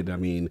 Ninja Gaiden. I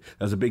mean,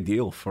 that's a big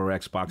deal for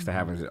Xbox to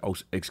have an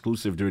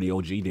exclusive during the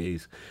OG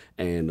days.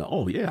 And,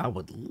 I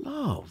would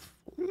love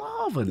a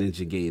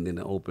Ninja Gaiden in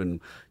the open,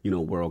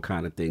 world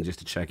kind of thing just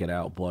to check it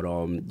out. But,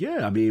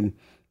 I mean,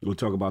 we'll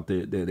talk about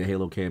the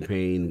Halo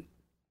campaign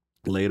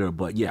later.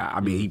 But, yeah, I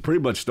mean, he pretty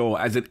much stole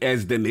as the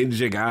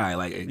Ninja guy.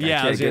 Like,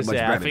 yeah, I was going to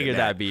say, I figured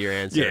that'd be your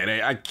answer.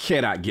 Yeah, I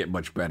cannot get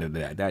much better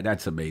than that.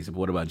 That's amazing.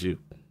 What about you?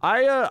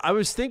 I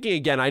was thinking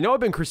again, I know I've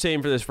been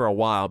crusading for this for a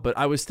while, but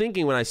I was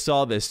thinking when I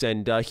saw this,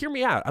 and hear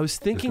me out, I was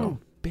thinking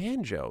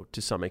Banjo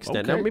to some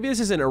extent. Okay. Now, maybe this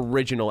is an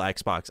original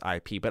Xbox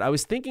IP, but I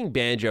was thinking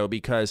Banjo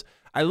because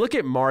I look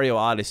at Mario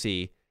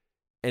Odyssey,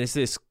 and it's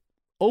this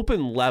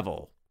open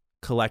level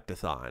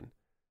collectathon.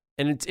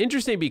 And it's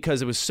interesting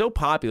because it was so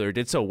popular, it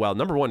did so well.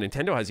 Number one,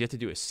 Nintendo has yet to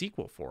do a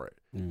sequel for it.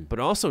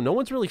 But also, no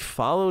one's really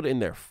followed in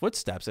their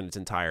footsteps in its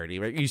entirety.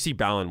 Right? You see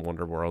Balan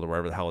Wonderworld or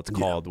whatever the hell it's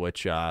called,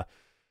 which...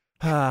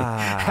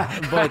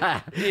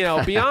 but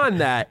beyond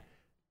that,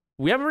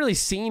 we haven't really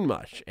seen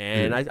much,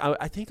 and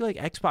I think like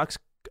Xbox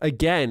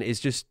again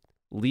is just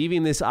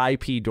leaving this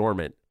IP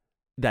dormant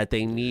that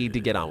they need to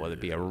get on, whether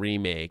it be a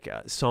remake,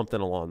 something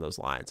along those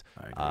lines.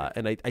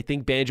 And I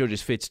think Banjo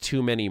just fits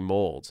too many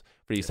molds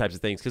for these types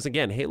of things. Because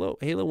again, Halo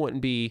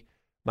wouldn't be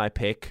my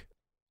pick.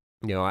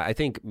 I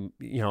think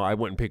I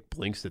wouldn't pick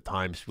Blinks the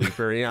Time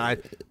Sweeper.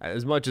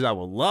 As much as I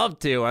would love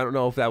to, I don't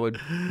know if that would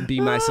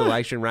be my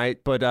selection,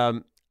 right? But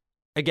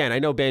again, I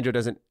know Banjo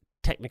doesn't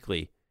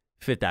technically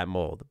fit that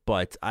mold,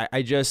 but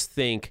I just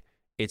think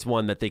it's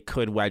one that they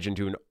could wedge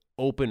into an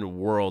open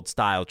world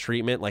style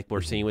treatment like we're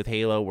seeing with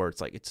Halo, where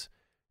it's like it's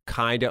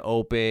kind of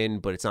open,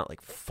 but it's not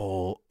like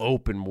full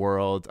open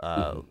world,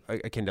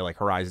 akin to like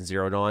Horizon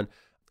Zero Dawn,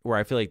 where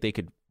I feel like they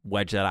could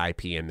wedge that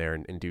IP in there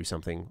and do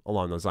something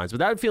along those lines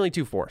without feeling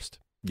too forced.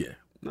 Yeah.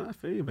 No, I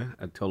feel you, man.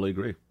 I totally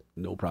agree.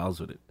 No problems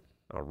with it.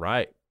 All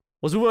right.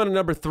 Let's move on to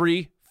number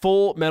 3.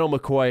 Full Metal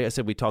McCoy. I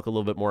said we talk a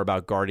little bit more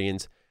about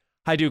Guardians.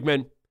 Hi,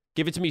 Dukeman.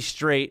 Give it to me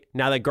straight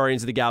now that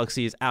Guardians of the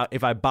Galaxy is out.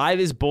 If I buy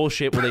this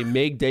bullshit when they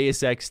make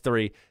Deus Ex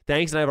 3,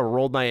 thanks, and I have a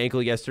rolled my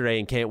ankle yesterday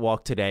and can't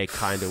walk today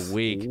kind of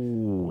week.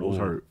 Ooh, those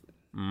hurt.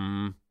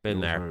 Been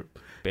Those there. hurt.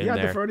 Been I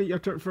there.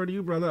 defer to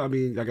you, brother. I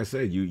mean, like I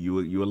said, you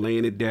were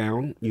laying it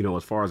down.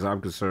 As far as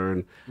I'm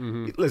concerned,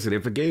 listen,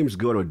 if a game's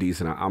good or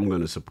decent, I'm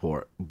going to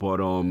support.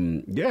 But I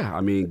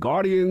mean,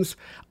 Guardians.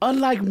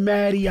 Unlike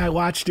Maddie, I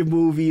watched the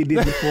movie and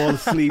didn't fall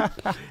asleep.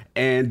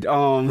 And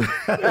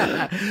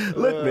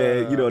look,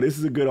 man, this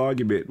is a good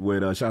argument.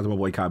 When shout out to my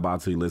boy Kai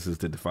Batsu, he listens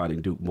to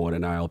Defining Duke more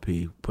than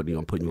ILP, putting you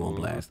on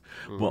blast.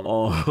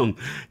 But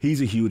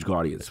he's a huge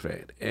Guardians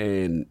fan,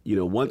 and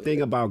one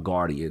thing about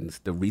Guardians,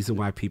 the reason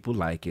why people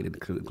like it,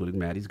 including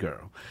Maddie's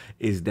girl,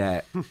 is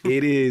that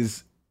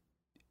it's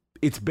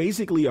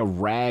basically a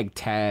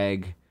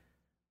ragtag.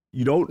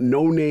 You don't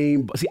know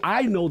name. See,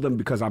 I know them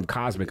because I'm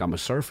Cosmic. I'm a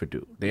surfer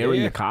dude. They're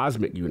in the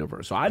Cosmic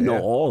universe, so I know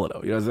all of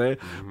them. You know what I'm saying?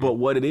 But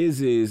what it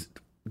is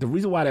the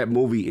reason why that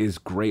movie is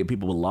great and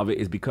people will love it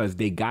is because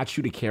they got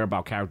you to care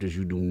about characters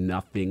you do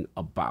nothing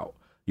about.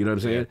 You know what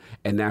I'm saying?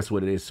 And that's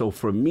what it is. So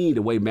for me,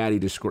 the way Maddie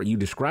you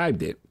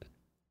described it,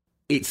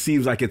 it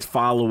seems like it's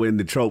following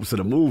the tropes of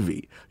the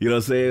movie. You know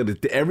what I'm saying?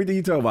 Everything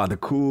you talk about, the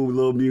cool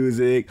little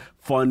music,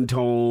 fun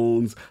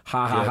tones,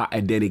 ha,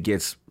 and then it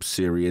gets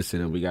serious,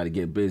 and then we got to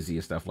get busy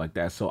and stuff like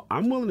that. So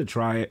I'm willing to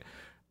try it.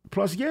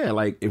 Plus, yeah,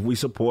 like if we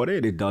support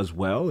it, it does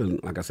well.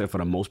 And like I said, for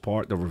the most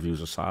part, the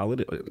reviews are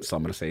solid.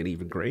 Some are saying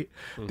even great.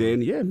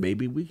 Then, yeah,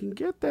 maybe we can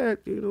get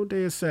that,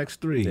 Deus Ex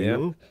 3, you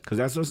know?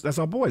 Because that's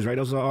our boys, right?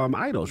 Those are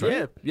idols,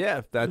 right?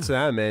 Yeah, that's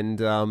them.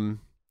 And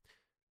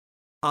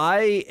I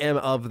am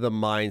of the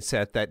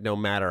mindset that no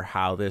matter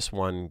how this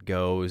one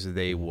goes,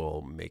 they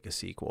will make a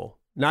sequel.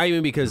 Not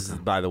even because,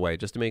 by the way,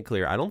 just to make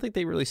clear, I don't think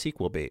they really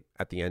sequel bait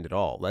at the end at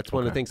all. That's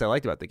one of the things I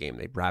liked about the game.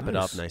 They wrap it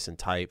up nice and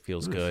tight,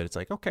 feels good. It's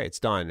like, okay, it's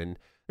done. And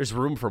there's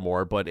room for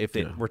more, but if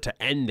it were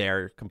to end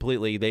there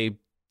completely, they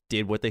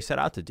did what they set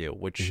out to do,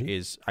 which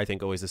is, I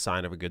think, always a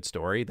sign of a good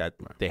story, that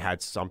they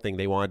had something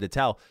they wanted to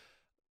tell.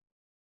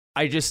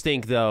 I just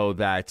think, though,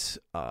 that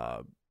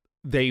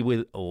they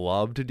would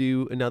love to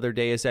do another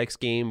Deus Ex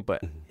game,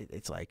 but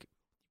it's like,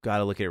 got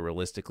to look at it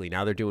realistically.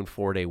 Now they're doing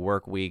 4-day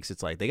work weeks.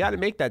 It's like they got to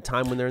make that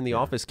time when they're in the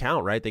office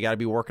count, right? They got to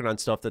be working on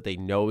stuff that they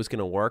know is going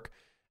to work.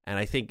 And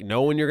I think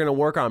knowing you're going to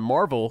work on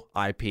Marvel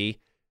IP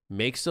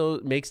makes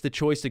the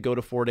choice to go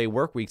to 4-day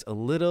work weeks a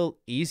little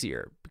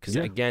easier, because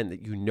again,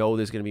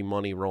 there's going to be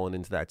money rolling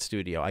into that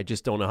studio. I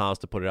just don't know how else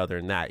to put it other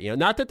than that.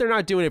 Not that they're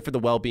not doing it for the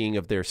well-being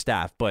of their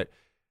staff, but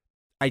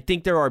I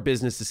think there are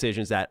business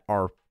decisions that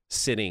are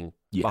sitting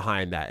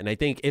behind that. And I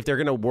think if they're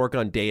going to work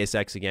on Deus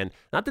Ex again,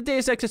 not that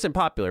Deus Ex isn't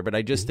popular, but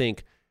I just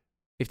think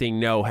if they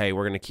know, hey,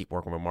 we're going to keep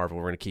working with Marvel,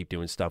 we're going to keep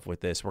doing stuff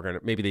with this,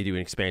 maybe they do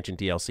an expansion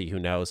DLC, who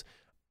knows,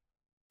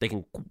 they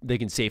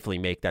can safely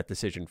make that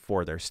decision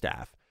for their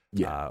staff.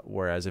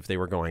 Whereas if they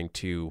were going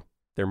to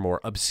their more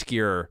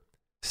obscure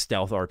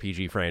stealth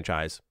RPG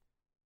franchise,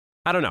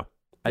 I don't know.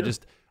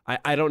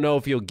 I don't know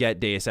if you'll get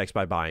Deus Ex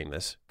by buying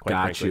this.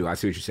 Got you. I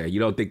see what you're saying.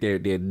 You don't think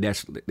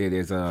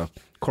there's a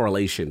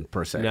correlation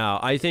per se? No,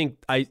 I think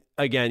what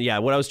I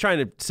was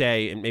trying to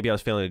say, and maybe I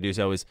was failing to do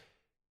so, is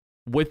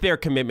with their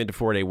commitment to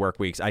 4-day work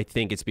weeks, I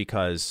think it's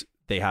because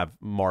they have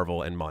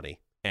Marvel and money,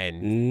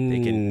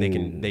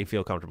 and they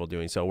feel comfortable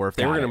doing so. Where if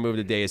they were going to move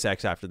to Deus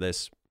Ex after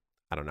this,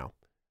 I don't know.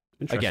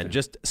 Again,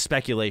 just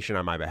speculation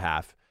on my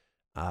behalf.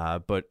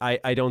 But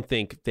I don't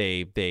think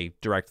they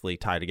directly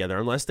tie together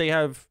unless they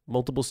have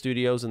multiple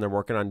studios and they're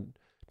working on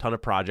a ton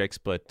of projects.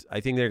 But I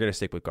think they're going to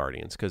stick with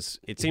Guardians because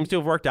it seems to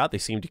have worked out. They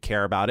seem to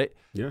care about it.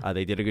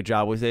 They did a good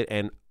job with it.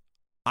 And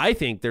I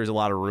think there's a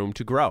lot of room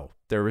to grow.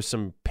 There was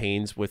some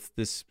pains with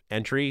this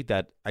entry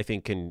that I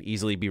think can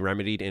easily be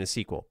remedied in a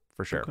sequel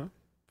for sure. Okay.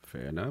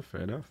 Fair enough.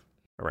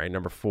 All right.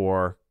 Number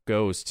 4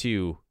 goes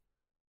to,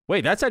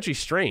 wait, that's actually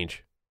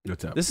strange.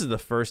 What's up? This is the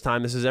first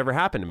time this has ever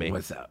happened to me.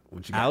 What's up?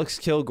 What you got? Alex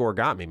Kilgore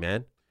got me,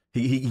 man.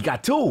 He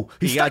got 2.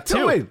 He got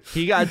 2.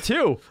 He got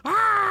 2.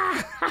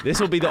 This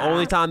will be the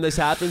only time this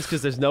happens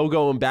because there's no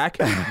going back.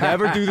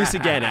 Never do this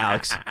again,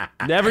 Alex.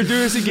 Never do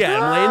this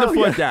again. I'm laying the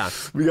foot down.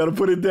 We got to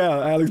put it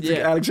down.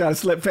 Alex tried to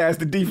slip past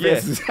the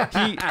defenses.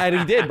 And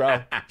he did,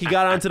 bro. He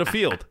got onto the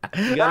field.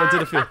 He ran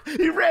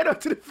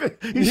up to the field.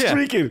 He's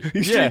streaking.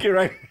 He's streaking,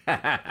 right? All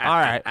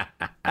right.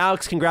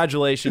 Alex,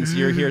 congratulations.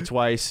 You're here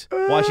twice.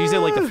 Watch, he's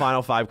in like the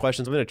final 5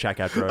 questions. I'm going to check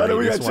after I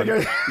read this one.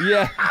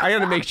 I got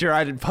to make sure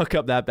I didn't fuck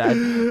up that bad.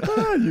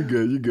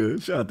 You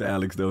good. Shout out to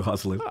Alex, though,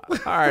 hustling. All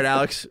right,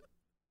 Alex.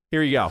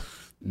 Here you go.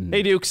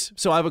 Hey, Dukes.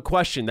 So I have a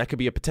question that could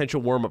be a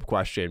potential warm-up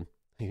question.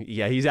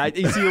 Yeah, he's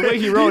the way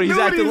he wrote it.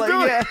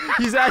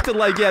 He's acting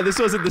like this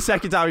wasn't the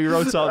second time he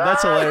wrote something.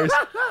 That's hilarious.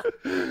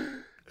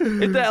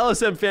 If the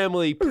LSM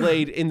family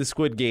played in the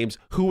Squid Games,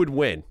 who would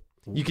win?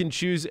 You can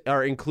choose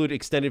or include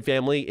extended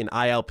family in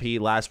ILP,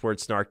 Last Word,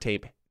 Snark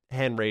Tape,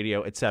 Hand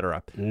Radio,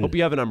 etc. Hope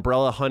you have an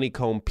umbrella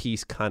honeycomb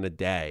piece kind of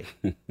day.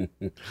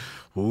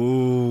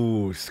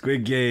 Ooh,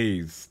 Squid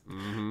Games.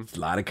 It's a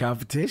lot of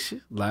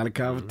competition.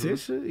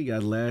 You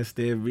got Last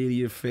Stand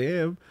Media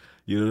fam.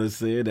 You know what I'm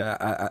saying?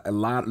 A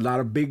lot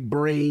of big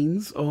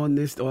brains on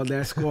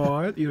that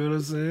squad. You know what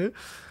I'm saying?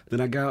 Then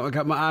I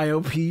got my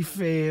IOP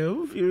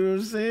fam. You know what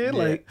I'm saying?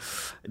 Like,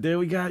 then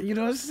we got, you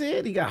know what I'm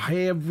saying? You got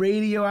Ham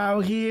Radio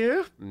out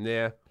here.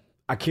 Yeah.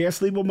 I can't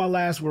sleep on my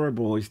Last Word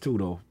boys too,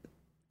 though.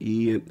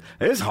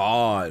 It's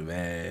hard,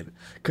 man,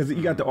 because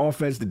you got the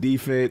offense, the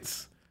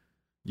defense.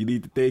 You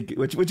need to think.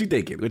 What you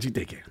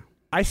thinking?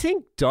 I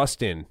think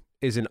Dustin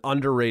is an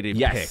underrated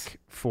pick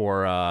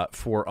for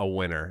a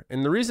winner,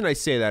 and the reason I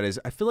say that is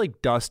I feel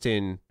like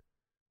Dustin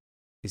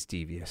is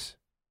devious.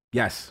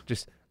 Yes,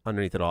 just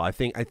underneath it all. I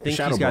think he's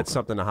Shadow got Broker.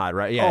 something to hide,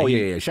 right? Yeah.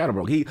 Yeah. Shadow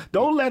Broker. He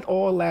don't let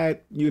all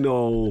that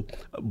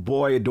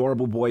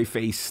adorable boy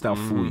face stuff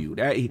fool you.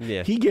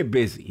 He get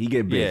busy.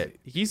 Yeah,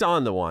 he's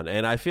on the one,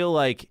 and I feel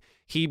like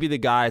he'd be the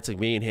guy. It's like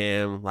me and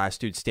him,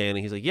 last dude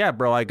standing. He's like, yeah,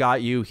 bro, I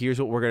got you. Here's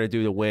what we're going to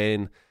do to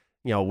win.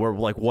 We're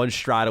like one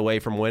stride away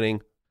from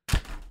winning.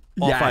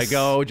 Off I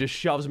go, just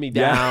shoves me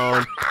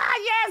down.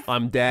 Yes.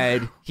 I'm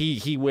dead.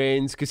 He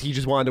wins because he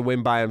just wanted to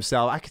win by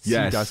himself. I could see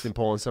Dustin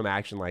pulling some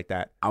action like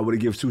that. I would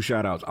have give 2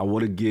 shout outs. I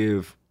would have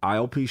give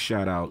ILP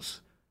shout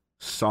outs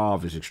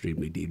Solve is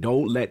extremely deep.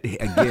 Don't let,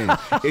 again,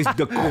 it's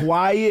the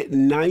quiet,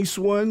 nice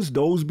ones.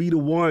 Those be the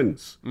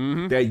ones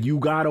that you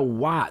got to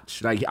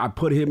watch. Like, I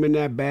put him in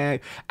that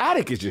bag.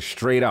 Attic is just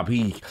straight up.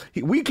 We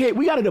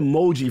got an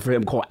emoji for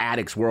him called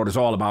Attic's World. It's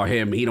all about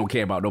him. He don't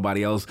care about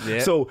nobody else.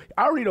 Yep. So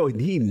I already know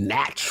he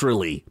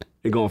naturally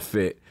is going to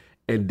fit.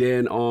 And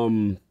then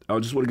I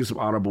just want to get some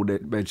honorable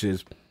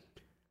mentions.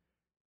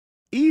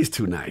 He's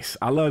too nice.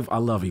 I love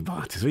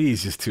Ebontis.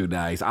 He's just too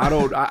nice.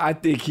 I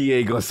think he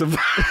ain't gonna survive.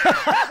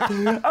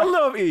 I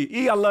love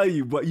E. I love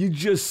you, but you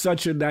just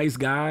such a nice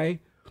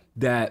guy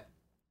that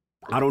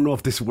I don't know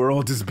if this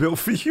world is built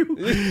for you.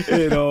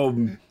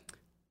 And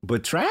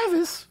but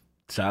Travis,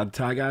 shout out to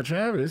Ty Guy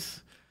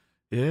Travis.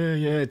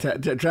 Yeah.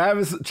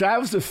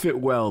 Travis to fit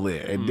well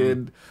there. And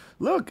then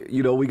look,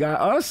 we got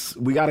us.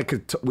 We got to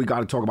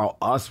talk about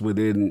us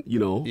within,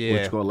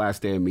 what's called Last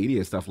Stand Media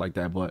and stuff like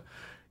that. But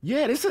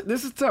yeah, this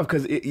is tough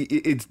because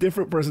it's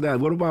different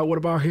personality. What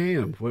about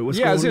him? What's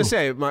I was gonna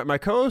say my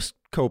co-host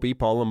Kobe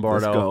Paul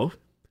Lombardo, let's go.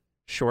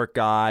 Short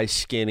guy,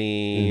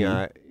 skinny,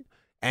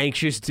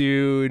 anxious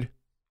dude.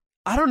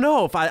 I don't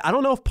know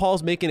if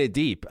Paul's making it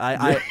deep.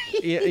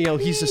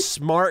 He's a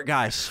smart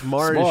guy,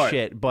 smart as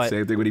shit. But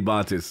same thing with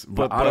Ebontis.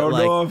 But I don't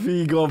know if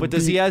he go. But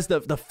does he has the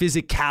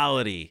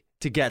physicality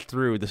to get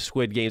through the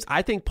Squid Games?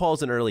 I think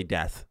Paul's an early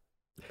death.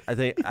 I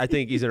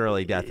think he's an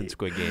early death in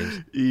Squid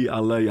Games. I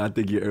love you. I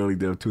think you're early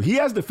death too. He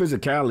has the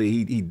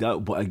physicality. He does,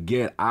 but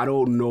again, I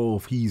don't know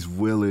if he's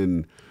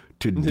willing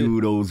to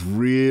do those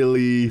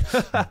really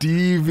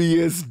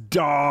devious,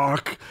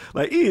 dark.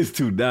 Like, he is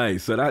too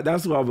nice. So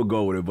that's what I'm gonna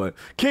go with it. But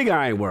King,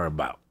 I ain't worried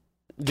about.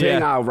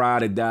 King, I'll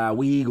ride or die.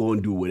 We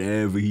gonna do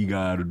whatever he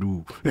gotta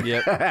do.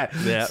 Yep.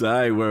 So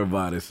I ain't worried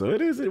about it. So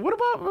it is. What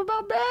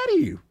about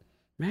Maddie?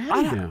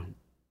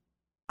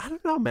 I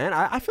don't know, man.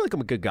 I feel like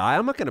I'm a good guy.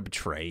 I'm not going to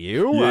betray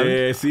you.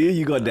 Yeah, see,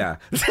 you going to die.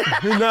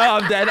 No,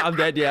 I'm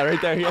dead. Yeah, right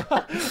there.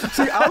 Yeah.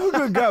 See, I'm a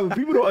good guy, but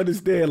people don't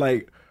understand,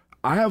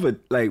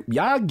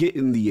 y'all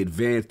getting the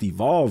advanced,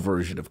 evolved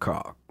version of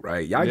Cog,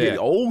 right? Y'all get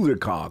older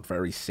Cog,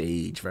 very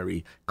sage,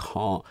 very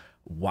calm.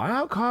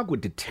 Wild Cog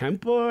with the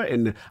temper,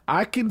 and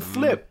I can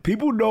flip.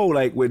 People know,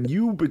 when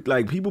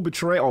people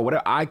betray or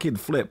whatever, I can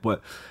flip,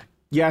 but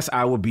yes,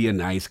 I would be a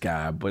nice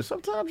guy, but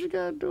sometimes you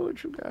gotta do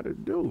what you gotta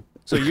do.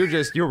 So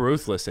you're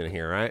ruthless in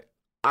here, right?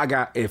 I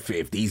got if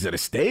these are the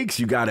stakes,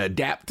 you gotta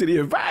adapt to the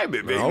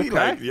environment, baby.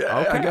 Okay.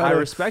 I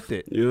respect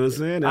it. You know what I'm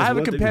saying? I have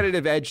a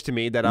competitive edge to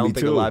me that I don't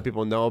think a lot of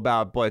people know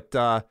about, but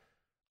I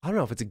don't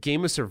know if it's a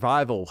game of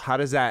survival. How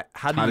do you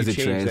change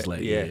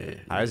translate? Yeah.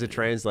 How does it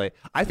translate?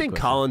 I think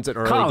Colin's an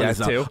early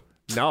death too.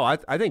 No, I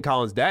think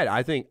Colin's dead.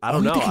 I don't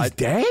know. You think he's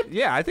dead?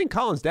 Yeah, I think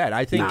Colin's dead.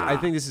 I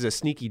think this is a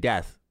sneaky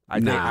death.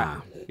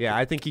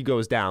 I think he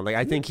goes down.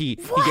 I think he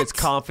gets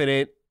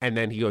confident and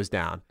then he goes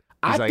down.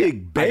 I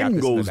think Ben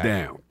goes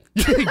down.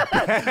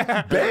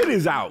 Ben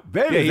is out.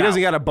 He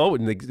doesn't got a boat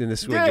in the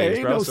Squid Games,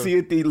 bro. See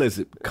it.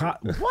 Listen,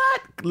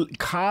 what?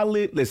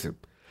 Colin, listen.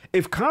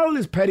 If Colin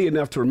is petty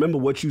enough to remember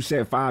what you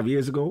said 5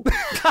 years ago,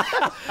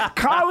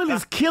 Colin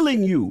is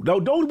killing you. No,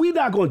 we're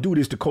not going to do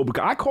this to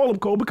Cobra. I call him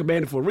Cobra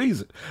Commander for a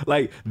reason.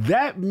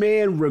 That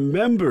man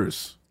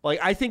remembers.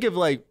 I think of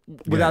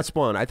without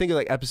spoiling, I think of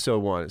episode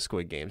 1 of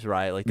Squid Games,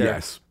 right?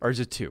 Yes. Or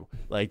is it 2?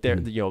 They're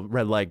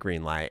red light,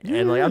 green light,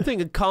 and I'm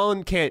thinking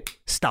Colin can't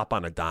stop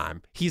on a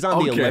dime. He's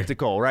on the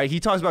elliptical, right? He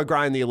talks about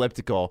grinding the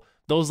elliptical.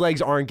 Those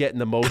legs aren't getting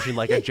the motion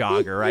like a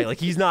jogger, right?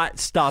 He's not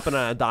stopping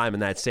on a dime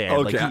in that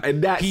sand.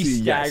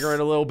 He's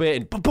staggering a a little bit,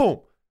 and boom, boom.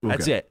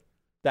 That's it.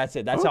 That's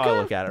how I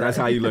look at it. That's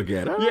right? how you look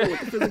at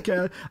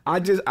it.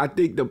 I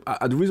think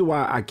the reason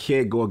why I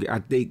can't go. I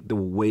think the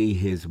way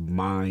his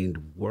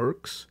mind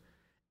works.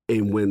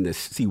 And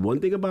one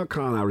thing about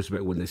Colin I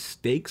respect, when the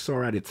stakes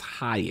are at its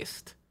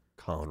highest,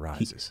 Colin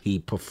rises. He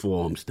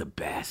performs the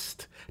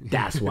best.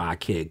 That's why I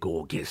can't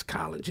go against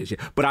Colin just yet.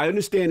 But I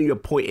understand your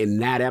point in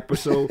that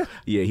episode.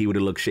 Yeah, he would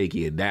have looked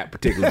shaky in that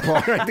particular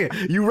part right there.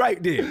 You're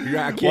right there.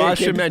 I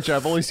should mention,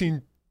 I've only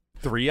seen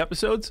 3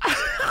 episodes.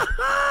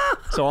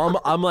 So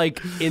I'm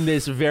in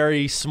this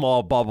very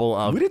small bubble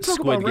of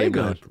Squid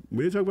Game.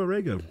 We didn't talk about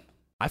Ray Gun.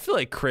 I feel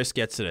like Chris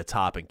gets to the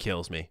top and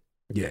kills me.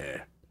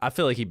 Yeah. I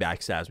feel like he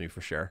backstabs me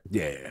for sure.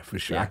 Yeah, for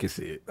sure. Yeah. I can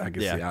see it. I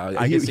can see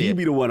it. He'd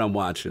be the one I'm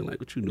watching.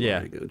 What you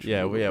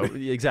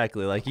doing?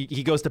 Exactly.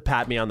 He goes to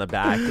pat me on the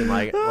back and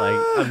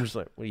I'm just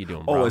what are you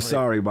doing, bro? Oh,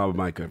 sorry, Baba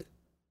Micah.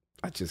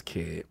 I just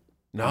can't.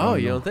 No,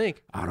 you don't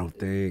think? I don't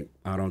think.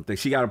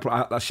 She got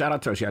a shout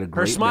out to her. She had a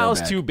great Her smile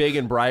is too big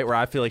and bright where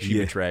I feel like she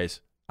betrays.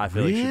 I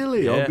feel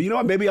really? Like you know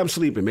what? Maybe I'm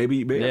sleeping.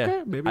 Maybe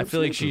I feel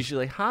like she's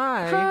like,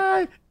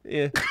 hi.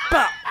 Yeah.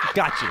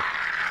 Got you.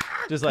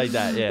 Just like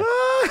that, yeah.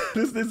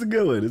 This is a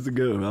good one. It's a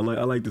good one.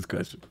 I like this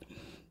question.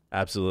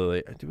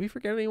 Absolutely. Did we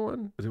forget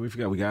anyone? Did we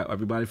forget? We got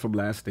everybody from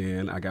Last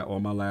Stand. I got All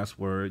My Last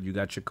Word. You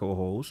got your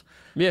co-host.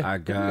 Yeah. I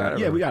got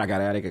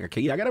Attic.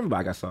 I got everybody.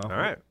 I got Saul. All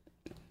right.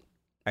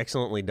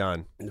 Excellently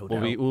done. No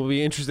doubt. We'll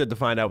be interested to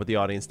find out what the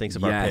audience thinks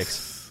of our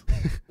picks.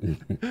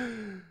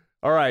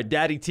 All right,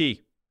 Daddy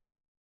T.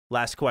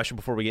 Last question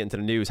before we get into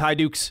the news. Hi,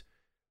 Dukes.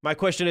 My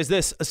question is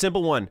this, a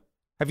simple one.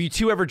 Have you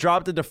two ever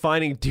dropped a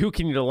defining Duke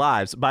in your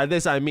lives? By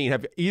this, I mean,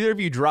 have either of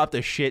you dropped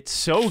a shit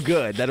so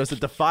good that it was a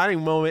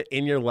defining moment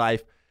in your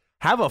life?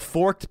 Have a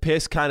forked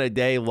piss kind of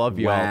day. Love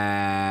y'all.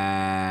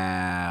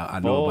 Wow. I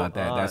know about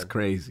that. That's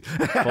crazy.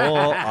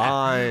 Full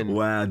on.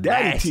 Wow.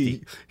 Daddy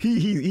Nasty. T,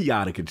 he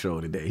out of control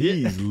today.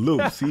 He's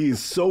loose. He is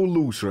so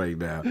loose right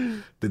now.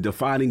 The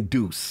defining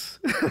deuce.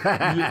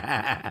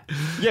 Yeah,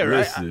 right.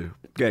 Listen.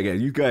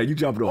 You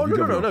jump it off.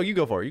 No. You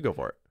go for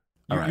it.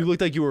 You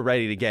looked like you were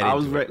ready to get I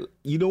was into it. ready.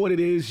 You know what it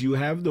is? You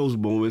have those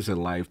moments in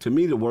life. To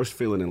me, the worst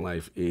feeling in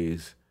life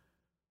is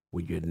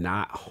when you're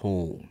not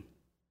home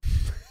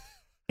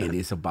and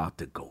it's about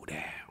to go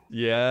down.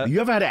 Yeah.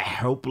 You ever had a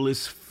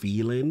helpless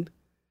feeling?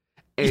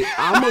 And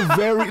I'm a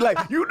very,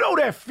 you know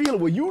that feeling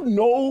where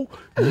you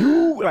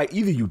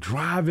either you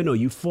driving or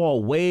you fall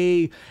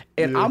away.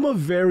 And I'm a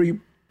very,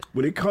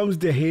 when it comes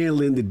to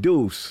handling the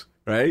deuce,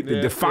 right? The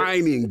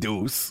defining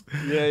deuce.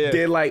 Yeah.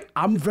 They're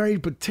I'm very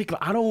particular.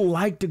 I don't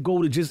like to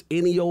go to just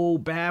any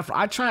old bathroom.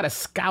 I try to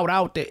scout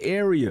out the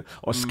area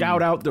or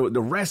scout out the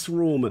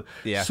restroom.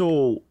 Yeah.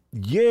 So,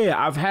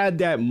 I've had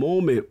that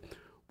moment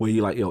where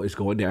you're like, yo, it's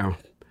going down.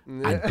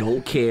 I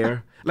don't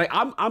care.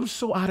 I'm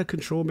so out of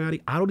control,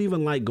 Maddie. I don't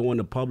even like going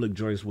to public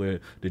joints where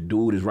the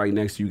dude is right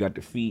next to you, got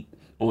the feet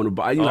on the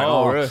body.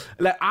 Really?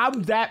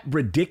 I'm that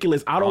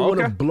ridiculous. I don't want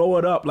to blow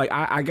it up.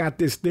 I got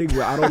this thing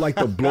where I don't like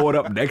to blow it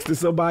up next to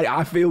somebody.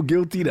 I feel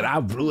guilty that I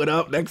blew it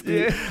up next to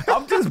you.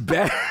 I'm just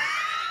bad.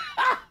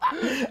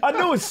 I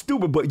know it's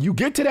stupid, but you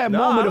get to that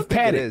moment of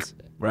panic,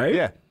 right?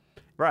 Yeah,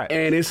 right.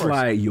 And it's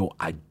like, yo,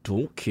 I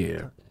don't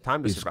care.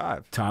 Time to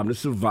survive. Time to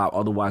survive.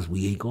 Otherwise,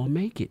 we ain't gonna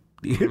make it.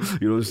 You know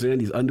what I'm saying?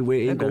 These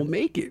underwear ain't gonna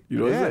make it. You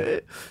know what I'm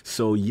saying?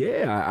 So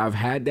I've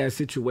had that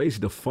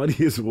situation. The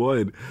funniest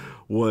one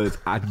was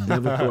I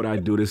never thought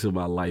I'd do this in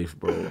my life,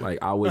 bro.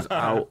 I was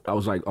out. I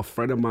was a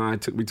friend of mine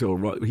took me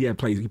to he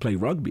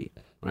played rugby,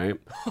 right?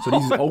 So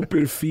this is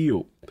open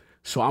field.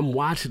 So I'm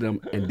watching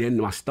him, and then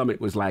my stomach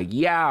was like,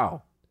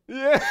 yow.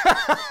 Yeah.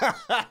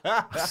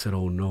 I said,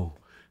 oh no,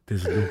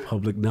 there's no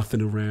public,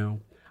 nothing around.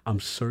 I'm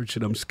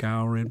searching, I'm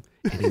scouring,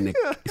 and in the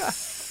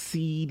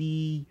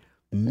seedy,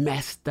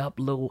 messed up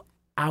little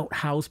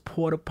outhouse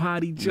porta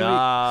potty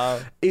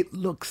joint. It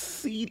looks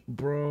seedy,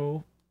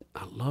 bro.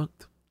 I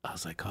looked. I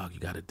was like, you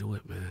got to do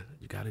it, man.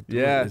 You got to do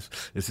it.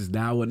 This is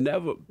now or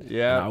never.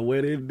 Yeah. And I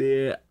went in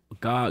there.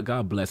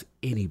 God bless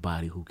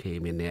anybody who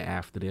came in there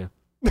after there.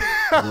 Bro,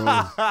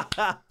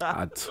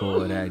 I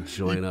tore that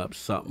joint up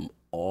something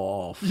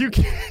off. You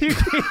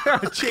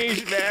can't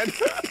change, man.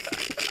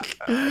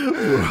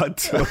 Bro, I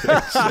tore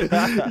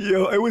that shit.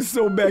 Yo, it was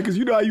so bad because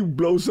you know how you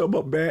blow something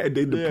up bad and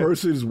then the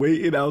person's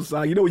waiting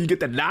outside. You know when you get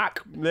the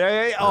knock?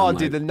 Oh,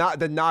 dude,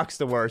 the knock's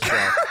the worst,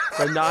 bro.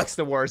 The knock's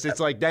the worst. It's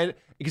like then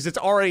because it's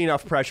already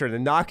enough pressure. The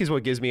knock is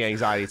what gives me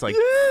anxiety. It's like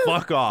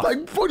fuck off.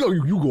 Fuck no,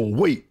 you gonna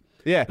wait.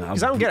 Yeah,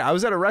 because I don't get it. I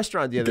was at a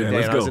restaurant the other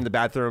day and I was in the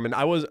bathroom and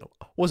I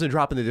wasn't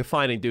dropping the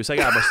defining deuce. I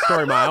got my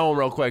story of my own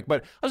real quick,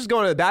 but I was just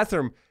going to the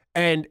bathroom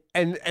and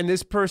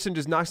this person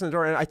just knocks on the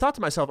door and I thought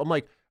to myself, I'm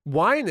like,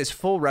 why in this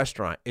full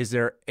restaurant is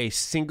there a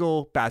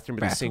single bathroom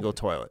with a single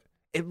toilet?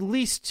 At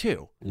least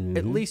two. Mm-hmm.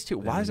 At least two.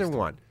 Why is there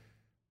one?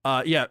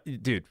 Yeah,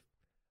 dude.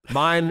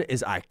 Mine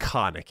is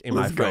iconic in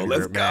my friend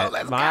group.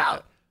 Let's go.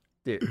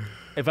 Dude,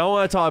 if I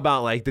want to talk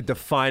about like the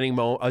defining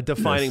moment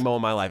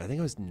in my life, I think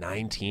I was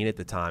 19 at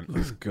the time.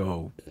 Let's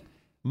go.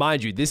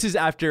 Mind you, this is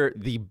after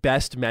the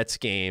best Mets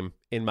game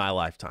in my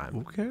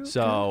lifetime. Okay.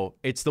 So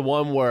it's the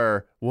one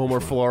where Wilmer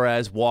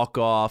Flores walk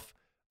off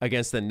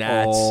against the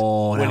Nats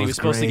when he was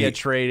supposed to get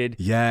traded.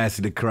 Yes,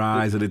 the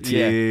cries of the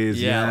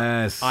tears.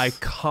 Yeah. Yes.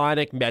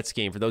 Iconic Mets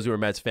game. For those who are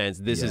Mets fans,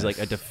 this is like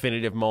a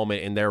definitive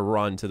moment in their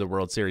run to the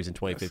World Series in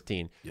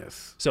 2015.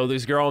 Yes. So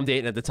this girl I'm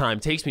dating at the time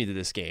takes me to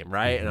this game,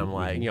 right? And I'm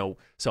like,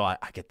 so I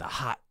get the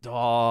hot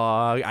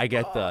dog. I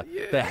get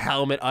the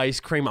helmet ice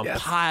cream. I'm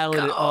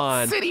piling it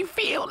on. City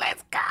Field,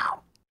 let's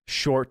go.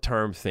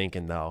 Short-term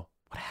thinking, though.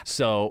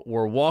 So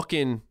we're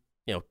walking,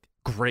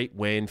 great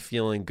wind,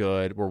 feeling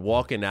good. We're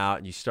walking out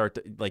and you start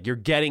to, you're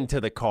getting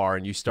to the car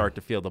and you start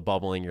to feel the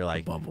bubbling. You're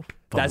like, bubble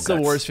that's guts. The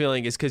worst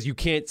feeling is because you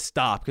can't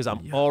stop because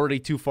I'm already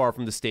too far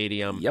from the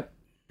stadium. Yep.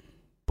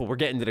 But we're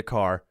getting to the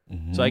car.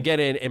 Mm-hmm. So I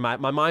get in and my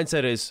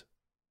mindset is,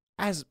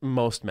 as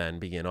most men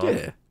begin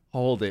on,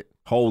 hold it.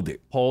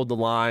 Hold the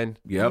line.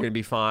 Yep. You're going to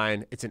be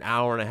fine. It's an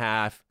hour and a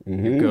half.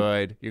 Mm-hmm. You're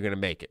good. You're going to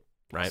make it.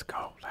 Right?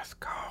 Let's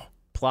go.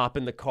 Plop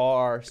in the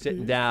car,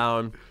 sitting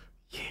down.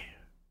 Yeah.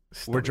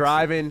 We're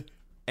driving.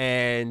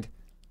 And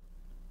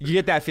you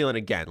get that feeling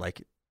again,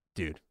 like,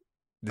 dude,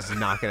 this is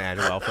not going to end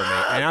well for me.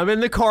 And I'm in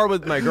the car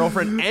with my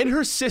girlfriend and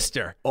her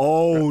sister.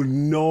 Oh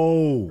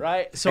no!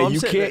 Right? So and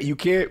you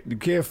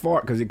can't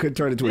fart because it could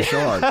turn into a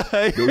shard.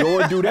 You don't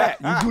want to do that.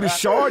 You do the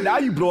shard, now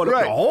you blow it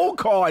up the whole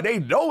car. And they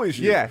know it's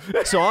you. Yeah.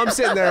 So I'm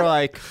sitting there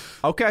like,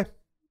 okay,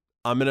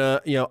 I'm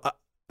gonna,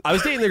 I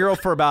was dating the girl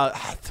for about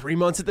 3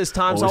 months at this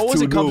time, so I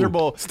wasn't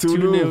comfortable. It's too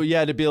new.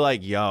 Yeah, to be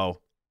like,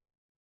 yo,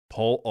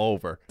 pull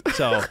over.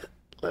 So.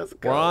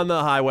 We're on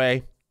the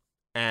highway.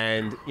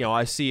 And,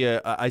 I see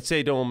I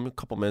say to him a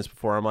couple minutes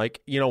before, I'm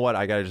like, you know what?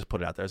 I got to just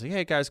put it out there. I was like,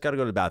 hey, guys, got to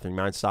go to the bathroom.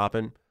 Mind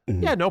stopping?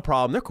 Mm-hmm. Yeah, no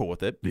problem. They're cool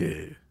with it.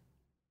 Yeah.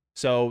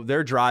 So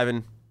they're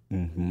driving,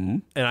 Mm-hmm.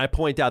 and I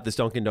point out this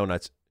Dunkin'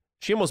 Donuts.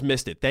 She almost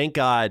missed it. Thank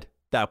God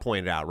that I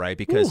pointed out, right?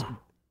 Because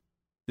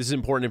this is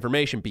important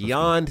information.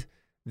 Beyond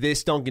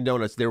this Dunkin'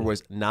 Donuts, there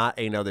was not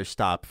another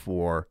stop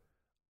for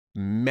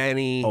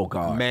many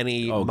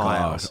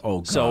miles. Oh,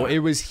 God. So it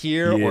was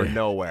here or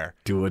nowhere.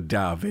 Do or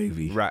die,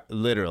 baby. Right,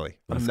 literally.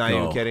 Let's I'm not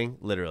even go. kidding.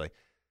 Literally.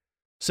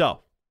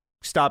 So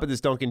stop at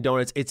this Dunkin'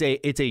 Donuts. It's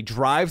a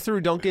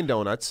drive-through Dunkin'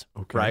 Donuts,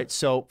 Okay. right?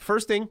 So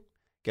first thing,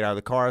 get out of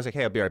the car. I was like,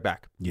 hey, I'll be right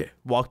back. Yeah.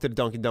 Walk to the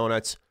Dunkin'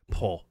 Donuts,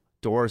 pull.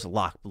 Doors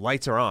locked.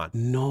 Lights are on.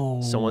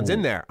 No. Someone's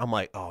in there. I'm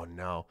like, oh,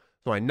 no.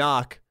 So I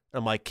knock.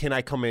 I'm like, can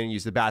I come in and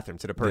use the bathroom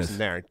to the person Yes.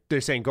 there?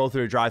 They're saying go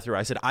through the drive-through.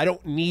 I said, I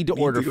don't need to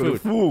order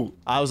food.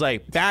 I was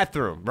like,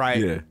 bathroom, right?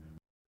 Yeah.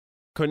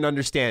 Couldn't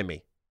understand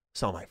me.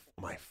 So I'm like,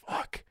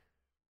 fuck.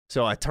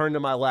 So I turn to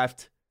my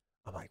left.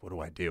 I'm like, what do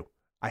I do?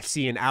 I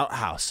see an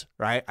outhouse,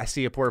 right? I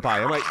see a porta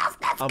potty.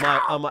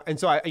 I'm like, and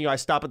so I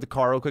stop at the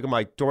car real quick. I'm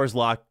like, door's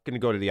locked. Gonna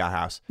go to the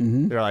outhouse.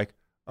 Mm-hmm. They're like,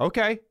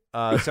 okay,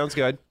 sounds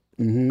good.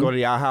 Mm-hmm. Go to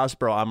the outhouse,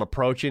 bro. I'm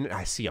approaching.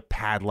 I see a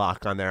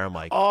padlock on there. I'm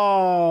like,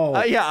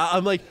 Oh. yeah.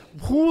 I'm like,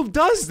 who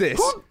does this?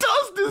 Who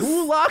does this?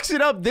 Who locks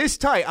it up this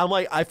tight? I'm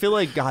like, I feel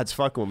like God's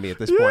fucking with me at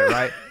this point,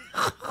 right?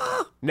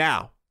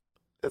 Now,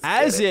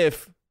 as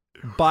if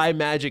by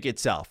magic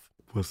itself,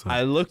 What's up?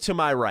 I look to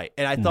my right,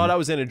 and I thought I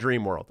was in a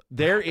dream world.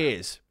 There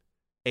is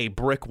a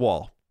brick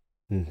wall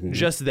Mhm.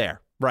 just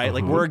there, right?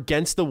 Like we're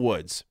against the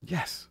woods.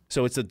 Yes.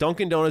 So it's the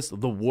Dunkin' Donuts,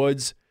 the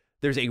woods.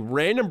 There's a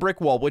random brick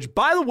wall, which,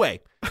 by the way,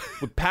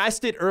 we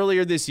passed it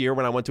earlier this year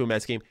when I went to a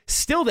Mets game.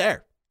 Still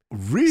there.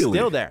 Really?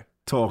 Still there.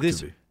 Talk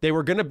to me. They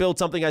were going to build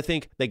something, I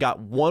think. They got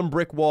one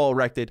brick wall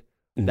erected.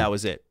 That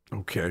was it.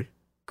 Okay.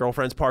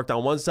 Girlfriend's parked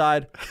on one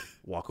side.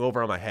 Walk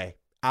over. I'm like, hey,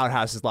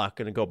 outhouse is locked.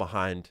 Going to go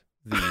behind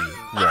the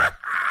wall.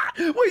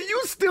 Wait,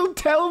 you still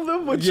tell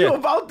them what you're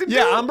about to do?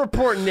 Yeah, I'm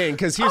reporting in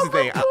because here's the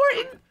thing.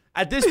 Reporting.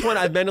 At this point,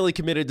 I've mentally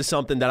committed to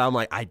something that I'm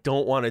like, I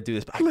don't want to do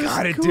this, but I Let's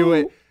gotta go. do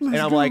it. Let's And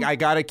I'm go. like, I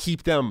gotta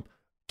keep them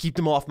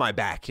off my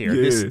back here.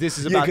 Yeah. This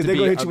is about to because they're be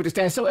gonna hit you with the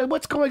status. So, hey,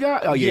 what's going on?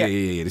 Oh yeah,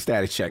 the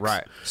status checks.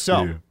 right.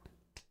 So, Yeah.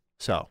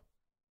 so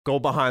go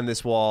behind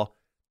this wall.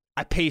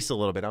 I pace a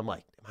little bit. I'm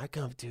like, am I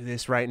gonna do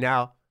this right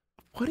now?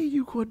 What are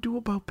you gonna do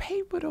about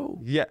paper though?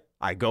 Yeah,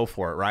 I go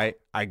for it. Right,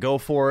 I go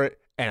for it.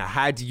 And I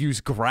had to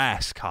use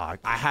grass, Cog.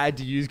 I had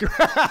to use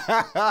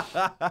grass.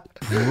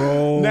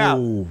 Bro.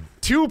 Now,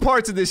 two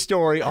parts of this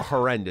story are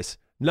horrendous.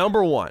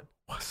 Number one,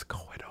 What's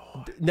going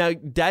on? now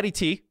Daddy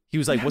T, he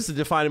was like, what's the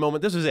defining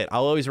moment? This was it.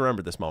 I'll always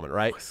remember this moment,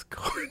 right? What's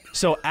going on?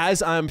 So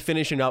as I'm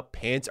finishing up,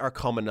 pants are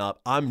coming up.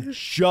 I'm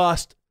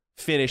just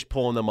finished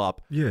pulling them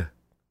up. Yeah.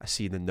 I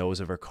see the nose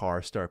of her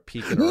car start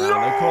peeking around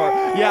the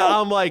car. Yeah,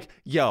 I'm like,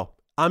 yo,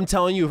 I'm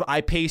telling you, if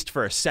I paced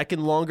for a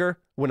second longer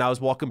when I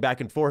was walking back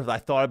and forth, if I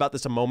thought about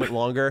this a moment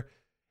longer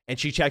and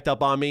she checked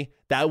up on me,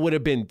 that would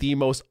have been the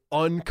most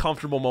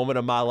uncomfortable moment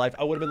of my life.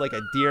 I would have been like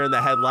a deer in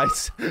the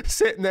headlights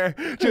sitting there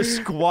just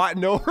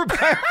squatting over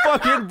by a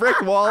fucking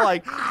brick wall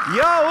like,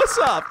 yo, what's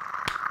up?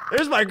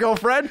 There's my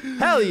girlfriend.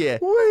 Hell yeah.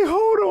 Wait,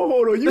 hold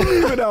on. You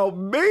leaving out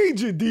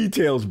major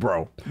details,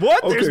 bro.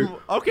 What? Okay,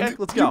 Okay,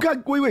 let's go. You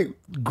got wait.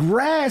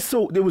 Grass.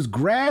 So there was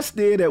grass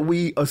there that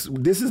we.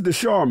 This is the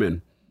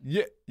Charmin.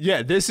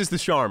 Yeah, this is the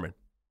Charmin.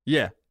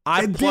 Yeah.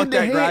 I And plucked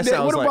then that grass out.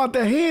 I was what like, about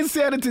the hand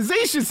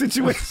sanitization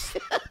situation?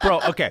 bro,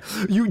 okay.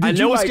 Did I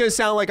know you it's like- going to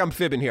sound like I'm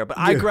fibbing here, but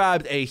I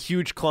grabbed a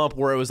huge clump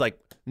where it was like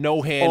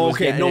no hand was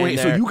Okay, getting no in hand.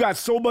 So there. you got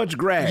so much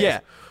grass. Yeah.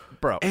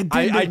 Bro, And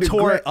then I the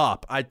tore it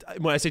up.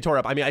 When I say tore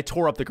up, I mean I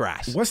tore up the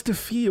grass. What's the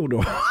feel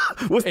though?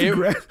 What's the It-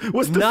 grass?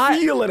 What's the not,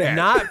 feel of that?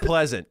 Not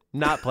pleasant.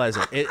 Not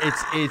pleasant.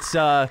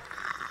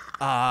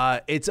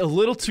 It's a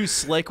little too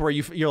slick where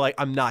you're like,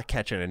 I'm not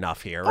catching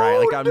enough here, right? Oh,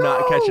 like I'm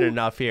not no. catching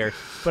enough here.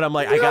 But I'm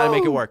like, I gotta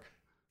make it No. work.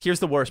 Here's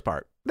the worst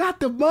part. Not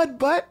the mud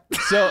butt.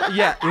 So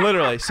yeah,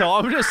 literally. So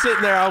I'm just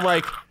sitting there. I'm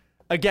like,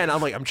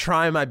 I'm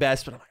trying my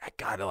best, but I'm like, I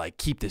gotta like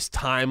keep this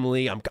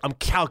timely. I'm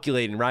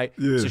calculating, right?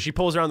 Yeah. So she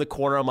pulls around the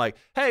corner. I'm like,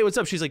 hey, what's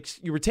up? She's like,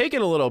 you were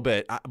taking a little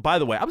bit. By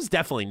the way, I was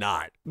definitely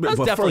not. I was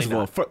But definitely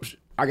first of all,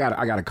 I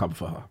got to cover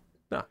for her.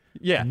 no.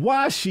 Yeah.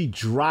 Why is she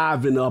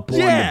driving up on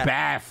Yeah. the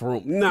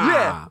bathroom?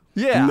 Nah.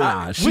 Yeah.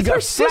 Nah. She With got her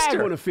a flag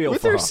sister. on the field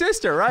With for her her.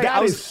 sister, right? That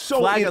I was is so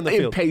flag on the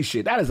field.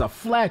 impatient. That is a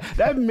flag.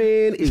 That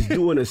man is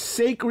doing a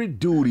sacred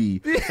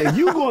duty, and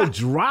you gonna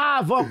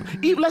drive up.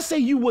 Even, let's say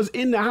you was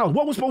in the house.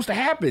 What was supposed to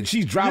happen?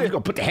 She's driving. You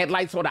gonna put the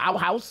headlights on the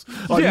outhouse?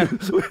 Or Yeah.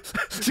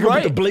 she gonna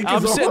put the blinkers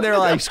I'm on? sitting there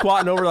like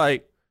squatting over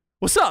like,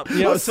 what's up?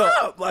 You know, What's so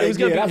up? Like, it was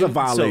gonna yeah, be, that's a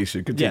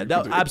violation. Continue, yeah, that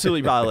continue.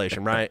 absolutely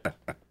violation, right?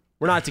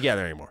 We're not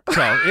together anymore. So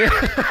yeah.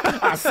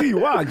 I see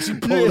why. She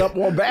pulled up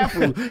on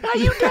bathroom. Are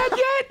you done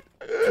yet?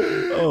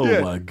 Oh Yeah.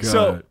 my god.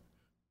 So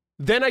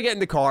then I get in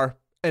the car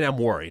and I'm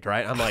worried,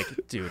 right? I'm like,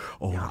 dude,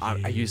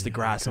 I use the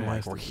grass. I'm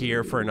like, we're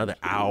here for another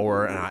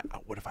hour, and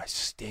what if I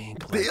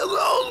stink? Like,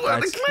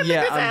 I'm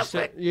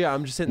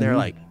I'm just sitting there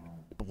like,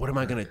 what am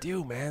I going to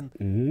do, man?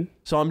 Mm-hmm.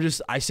 So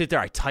I sit there,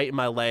 I tighten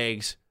my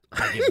legs.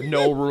 I give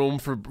no room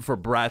for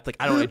breath. Like,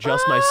 I don't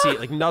adjust my seat.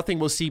 Like, nothing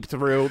will seep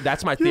through.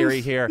 That's my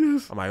theory here.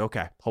 Yes. I'm like,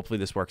 okay, hopefully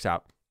this works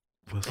out.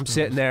 I'm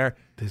sitting there.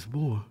 There's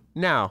more.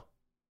 Now,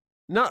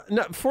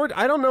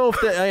 I don't know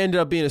if I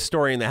ended up being a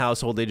story in the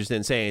household. They just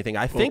didn't say anything.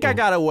 I think I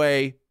got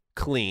away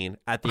clean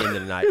at the end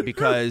of the night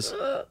because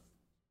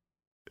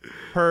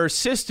her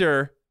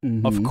sister,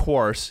 of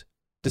course,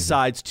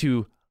 decides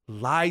to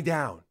lie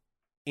down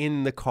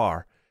in the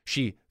car.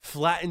 She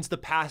flattens the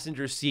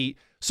passenger seat.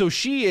 So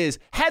she is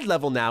head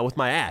level now with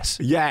my ass.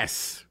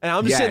 Yes. And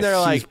I'm just sitting there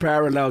like. She's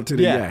parallel to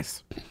the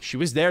yes. She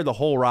was there the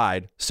whole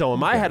ride. So in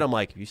my head, I'm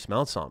like, you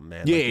smelled something,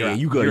 man. Yeah, like,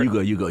 you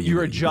good.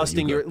 You're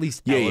adjusting. You're at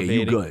least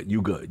elevating.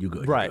 You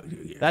good. Right.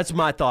 Yeah. That's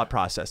my thought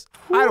process.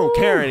 I don't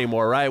care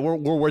anymore, right?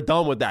 We're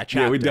done with that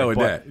chapter. Yeah, we're done with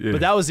that. Yeah.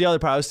 But that was the other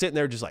part. I was sitting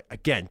there just like,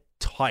 again,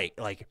 tight.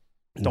 Like,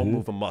 don't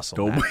move a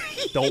muscle.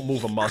 Don't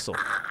move a muscle.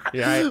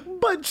 Yeah.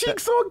 Butt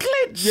cheeks on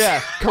clench.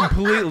 Yeah,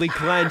 completely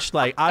clenched.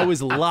 Like, I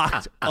was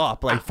locked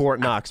up like Fort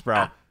Knox,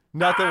 bro.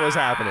 Nothing was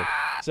happening.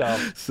 So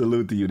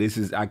salute to you.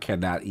 I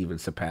cannot even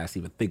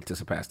think to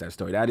surpass that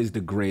story. That is the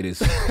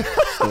greatest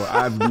story.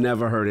 I've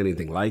never heard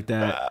anything like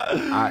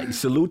that.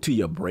 Salute to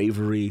your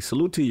bravery.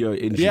 Salute to your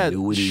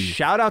ingenuity. Yeah,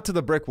 shout out to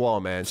the brick wall,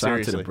 man. Shout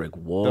Seriously. out to the brick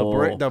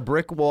wall. The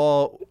brick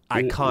wall,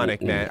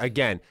 iconic, man.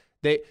 Again,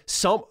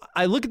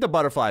 I look at the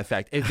butterfly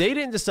effect. If they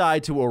didn't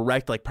decide to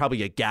erect like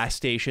probably a gas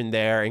station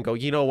there and go,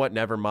 you know what,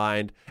 never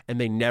mind. And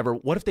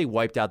what if they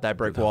wiped out that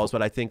brick wall is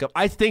what I think of.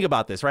 I think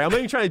about this, right? I'm not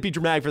even trying to be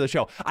dramatic for the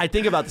show. I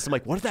think about this. I'm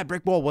like, what if that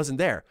brick wall wasn't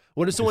there?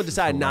 What if someone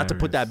decided not to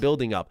put that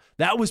building up?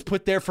 That was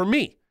put there for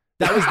me.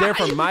 That was there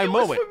for my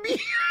moment. For me.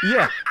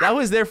 Yeah, that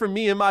was there for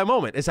me in my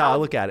moment. Is how I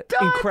look at it.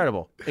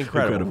 Incredible.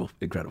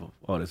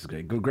 Oh, this is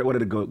great. Great. One of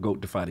the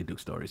GOAT Defining Duke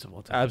stories of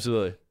all time.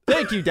 Absolutely.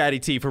 Thank you, Daddy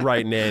T, for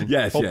writing in.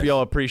 Yes. Hope you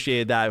all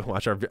appreciate that.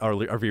 Watch our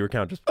viewer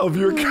count. What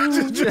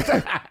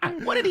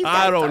did he say?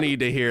 I don't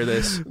need to hear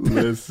this.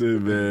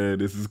 Listen, man,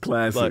 this is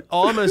classic. Look,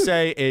 all I'm going to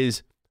say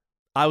is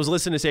I was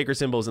listening to Sacred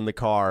Symbols in the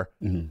car.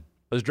 Mm-hmm.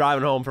 I was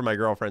driving home from my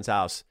girlfriend's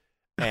house,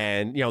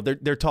 and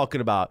they're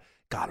talking about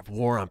God of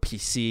War on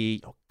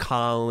PC.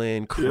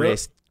 Colin,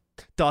 Chris,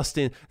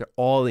 Dustin, they're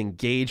all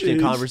engaged in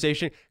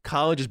conversation.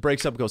 Colin just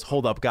breaks up and goes,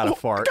 "Hold up, gotta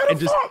fart," and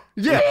just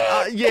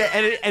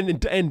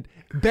and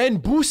Ben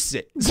boosts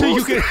it so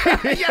you can.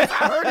 Yes,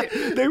 I heard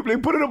it. They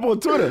put it up on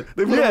Twitter.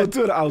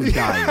 I was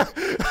dying.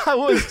 I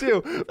was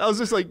too. I was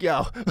just like,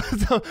 yo.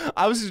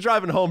 I was just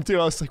driving home too.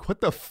 I was like, what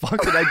the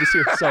fuck did I just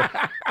hear? So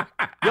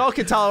y'all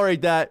can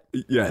tolerate that.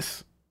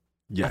 Yes.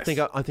 I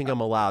think I'm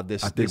allowed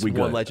this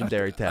one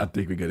legendary tab. I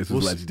think we good. This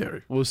is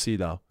legendary. We'll see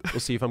though. We'll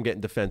see if I'm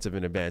getting defensive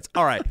in advance.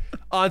 All right,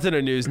 on to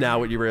the news now.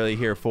 What you're really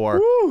here for?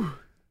 Woo.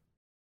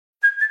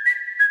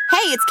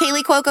 Hey, it's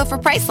Kaylee Cuoco for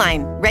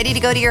Priceline. Ready to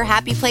go to your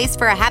happy place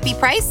for a happy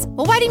price?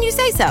 Well, why didn't you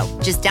say so?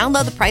 Just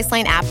download the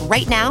Priceline app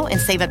right now and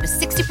save up to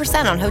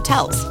 60% on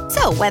hotels.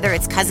 So whether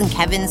it's Cousin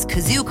Kevin's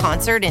Kazoo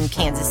Concert in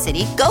Kansas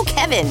City, go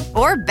Kevin,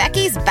 or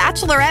Becky's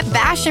Bachelorette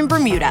Bash in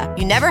Bermuda,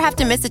 you never have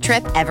to miss a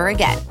trip ever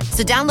again.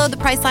 So download the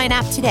Priceline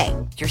app today.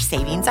 Your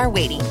savings are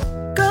waiting.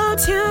 Go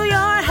to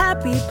your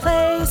happy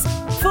place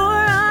for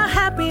a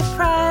happy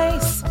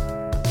price.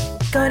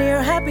 Go to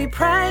your happy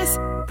price,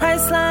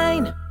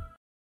 Priceline.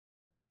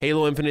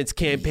 Halo Infinite's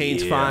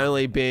campaign's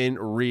finally been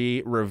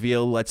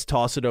revealed. Let's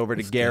toss it over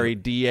to Gary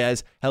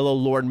Diaz. Hello,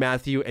 Lord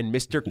Matthew, and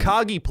Mr.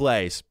 Coggy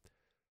Plays.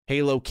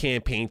 Halo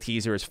campaign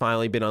teaser has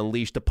finally been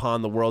unleashed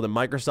upon the world, and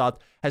Microsoft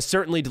has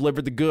certainly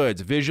delivered the goods,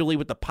 visually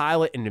with the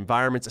pilot and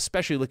environments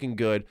especially looking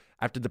good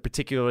after the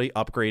particularly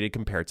upgraded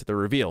compared to the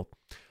reveal.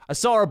 I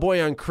saw our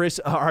boy Chris,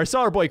 the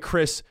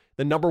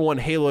 #1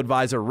 Halo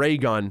advisor,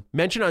 Raygun,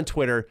 mention on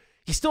Twitter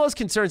he still has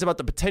concerns about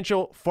the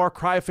potential Far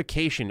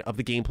Cry-ification of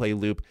the gameplay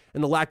loop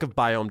and the lack of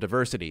biome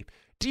diversity.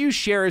 Do you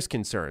share his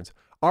concerns?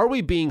 Are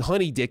we being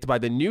honey-dicked by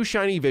the new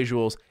shiny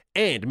visuals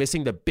and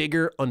missing the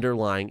bigger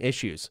underlying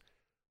issues?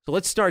 So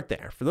let's start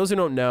there. For those who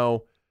don't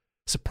know,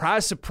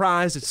 surprise,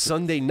 surprise, it's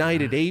Sunday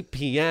night at 8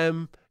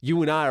 p.m.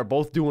 You and I are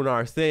both doing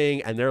our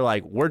thing, and they're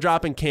like, we're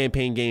dropping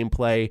campaign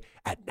gameplay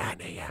at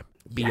 9 a.m.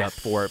 Be up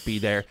for it, be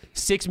there.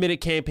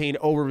 6-minute campaign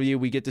overview.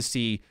 We get to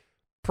see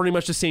pretty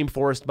much the same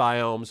forest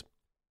biomes,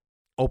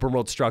 open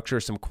world structure,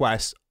 some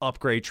quests,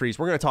 upgrade trees.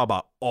 We're going to talk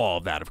about all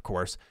of that, of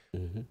course.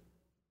 Mm-hmm.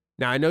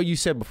 Now, I know you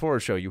said before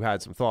the show you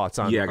had some thoughts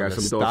on, I got the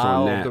some style thoughts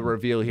on that. Of the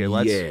reveal here.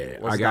 Let's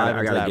dive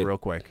into that real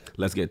quick.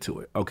 Let's get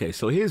to it. Okay,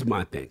 so here's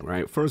my thing,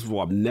 right? First of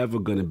all, I'm never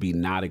going to be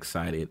not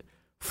excited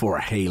for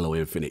a Halo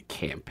Infinite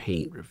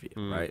campaign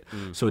reveal, right?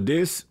 So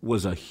this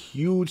was a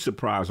huge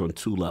surprise on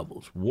 2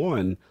 levels.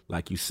 One,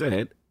 like you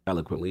said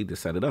eloquently to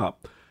set it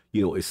up,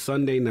 it's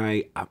Sunday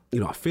night. I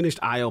finished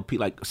ILP.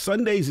 Like,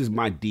 Sundays is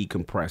my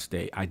decompress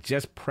day. I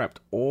just prepped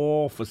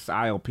all for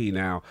ILP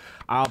now.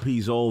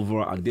 ILP's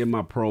over. I did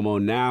my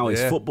promo. Now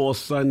it's football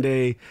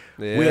Sunday.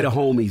 Yeah. Where the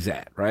homies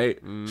at, right?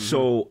 Mm-hmm.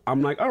 So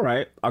I'm like, all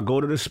right, I'll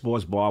go to the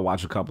sports bar,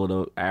 watch a couple of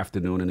the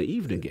afternoon and the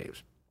evening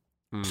games.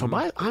 Mm-hmm.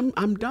 So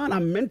I'm done.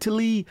 I'm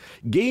mentally,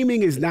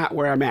 gaming is not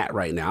where I'm at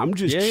right now. I'm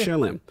just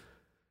chilling.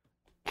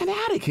 And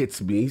Attic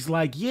hits me. He's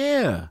like,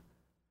 yeah,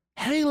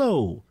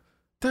 Halo.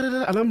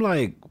 Da-da-da. And I'm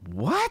like,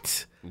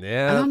 what?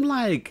 Yeah. And I'm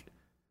like,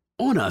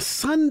 on a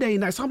Sunday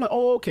night. So I'm like,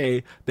 oh,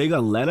 okay. They're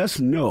going to let us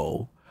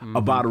know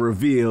about a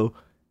reveal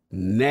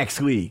next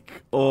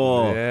week.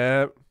 Or,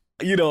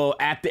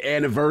 at the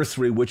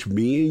anniversary, which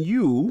me and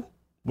you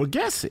were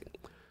guessing.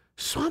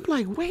 So I'm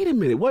like, wait a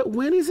minute.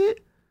 When is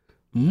it?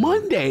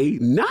 Monday,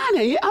 9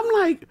 a.m. I'm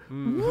like,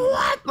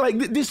 what? Like,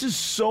 this is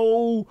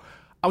so...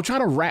 I was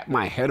trying to wrap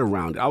my head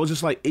around it. I was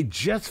just like, it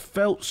just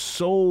felt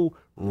so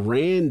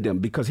random.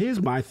 Because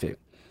here's my thing.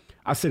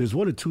 I said, there's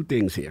one of two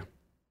things here.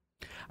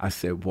 I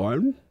said,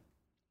 one,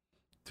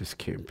 this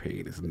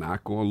campaign is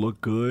not going to look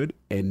good.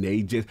 And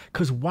they just...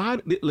 Because why...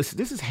 Listen,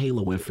 this is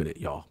Halo Infinite,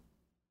 y'all.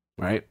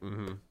 Right?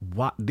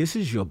 Why, this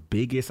is your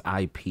biggest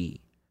IP.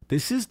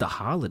 This is the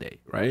holiday,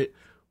 right?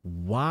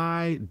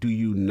 Why do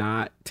you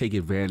not take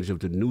advantage of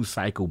the news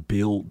cycle,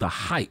 build the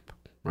hype,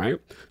 right?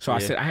 So I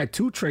said, I had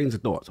two trains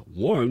of thoughts.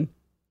 One,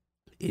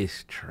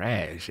 it's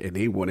trash, and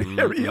they want to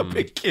hurry up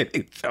and get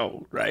it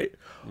told, right?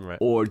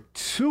 Or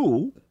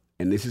two,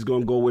 and this is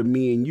going to go with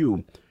me and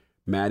you,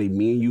 Maddie,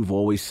 me and you've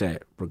always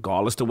said,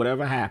 regardless of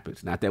whatever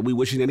happens, not that we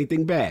wishing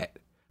anything bad,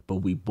 but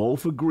we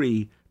both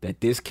agree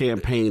that this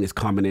campaign is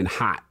coming in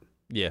hot.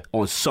 Yeah.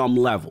 On some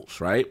levels,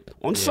 right?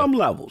 On some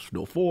levels.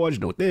 No Forge,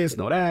 no this,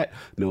 no that,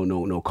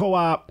 no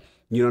co-op.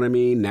 You know what I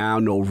mean? Now,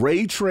 no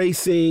ray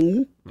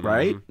tracing,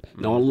 right?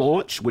 No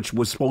launch, which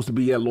was supposed to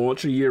be at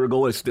launch a year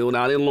ago. It's still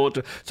not in launch.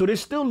 So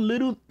there's still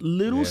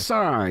little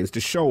signs to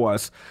show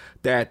us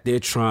that they're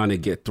trying to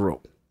get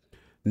through.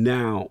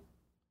 Now,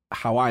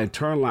 how I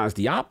internalized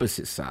the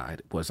opposite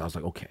side was I was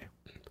like, okay,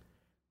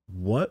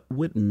 what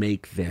would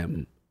make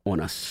them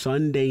on a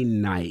Sunday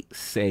night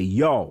say,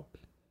 yo,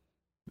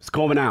 it's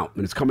coming out,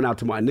 and it's coming out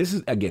tomorrow. And this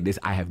is, again,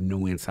 I have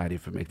no inside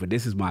information, but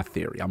this is my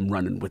theory. I'm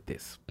running with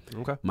this.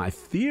 Okay. My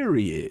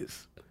theory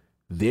is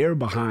they're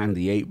behind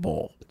the 8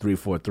 ball,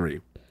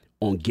 343,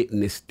 on getting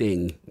this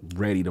thing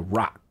ready to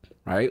rock,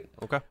 right?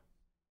 Okay.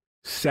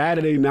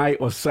 Saturday night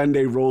or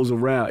Sunday rolls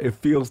around, it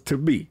feels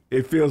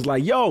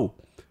like, yo,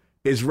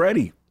 it's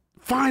ready.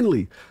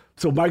 Finally.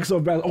 So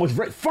Microsoft, it's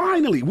ready.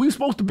 Finally. We were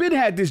supposed to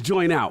had this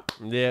joint out.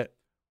 Yeah.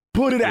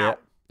 Put it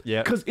out.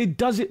 Yeah. Because it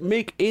doesn't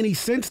make any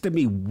sense to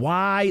me.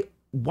 Why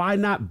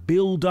not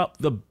build up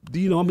the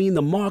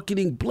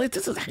marketing blitz?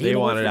 This is Halo. They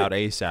want it out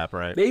ASAP,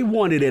 right? They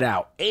wanted it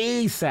out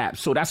ASAP.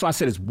 So that's why I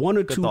said it's one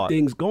or two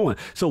things going.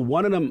 So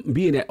one of them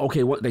being that,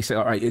 okay, what they say,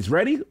 all right, it's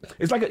ready.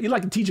 It's like you're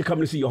like a teacher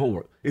coming to see your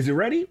homework. Is it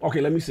ready? Okay,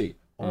 let me see.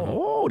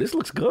 Oh, this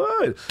looks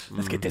good.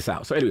 Let's get this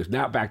out. So anyways,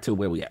 now back to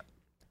where we at.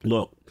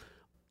 Look,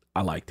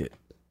 I liked it.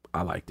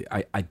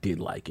 I did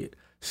like it.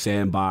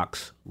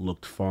 Sandbox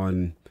looked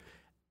fun.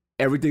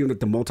 Everything that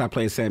the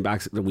multiplayer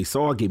sandbox that we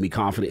saw gave me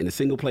confidence in the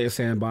single player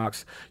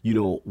sandbox. You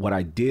know, what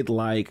I did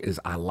like is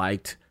I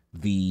liked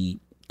the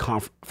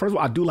first of all,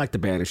 I do like the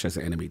Banish as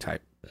an enemy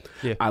type.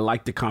 Yeah. I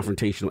like the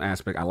confrontational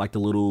aspect. I like the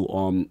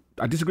little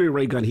I disagree with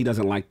Ray Gunn. He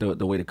doesn't like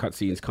the way the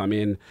cutscenes come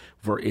in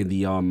the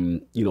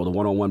the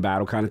one-on-one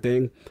battle kind of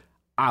thing.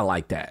 I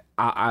like that.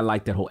 I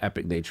like that whole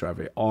epic nature of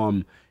it.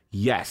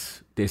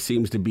 Yes, there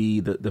seems to be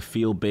the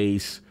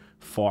field-based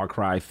Far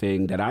Cry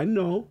thing that I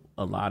know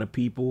a lot of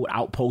people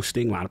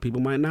outposting, a lot of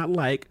people might not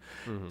like.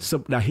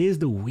 So now here's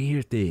the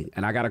weird thing,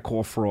 and I got to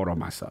call fraud on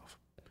myself.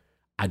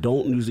 I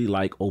don't usually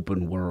like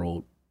open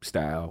world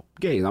style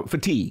games. I'm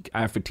fatigue.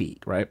 I have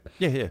fatigue, right?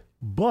 Yeah.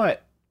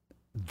 But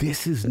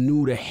this is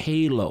new to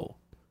Halo.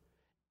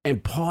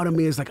 And part of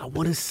me is like, I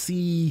want to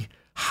see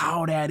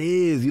how that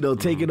is,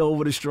 taking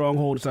over the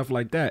stronghold and stuff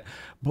like that.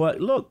 But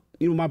look,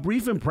 my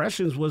brief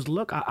impressions was,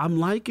 look, I'm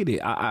liking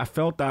it. I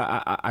felt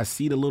I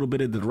see a little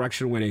bit of the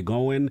direction where they're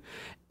going.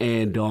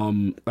 And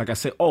like I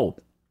said,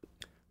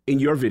 in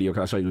your video,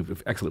 because I saw you an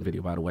excellent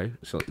video, by the way.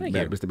 So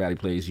Mr. Batty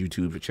Plays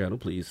YouTube channel.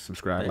 Please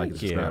subscribe, like, and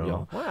subscribe,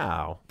 y'all.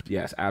 Wow.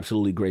 Yes,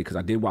 absolutely great, because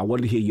I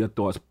wanted to hear your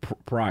thoughts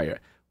prior.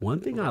 One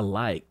thing I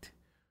liked,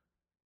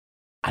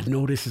 I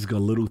know this is a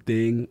little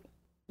thing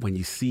when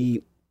you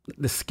see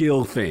the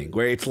skill thing,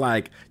 where it's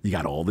like you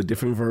got all the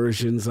different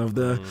versions of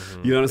the,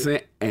 you know what I'm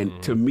saying?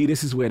 And to me,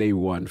 this is where they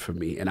won for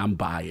me, and I'm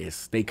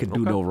biased. They could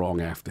do no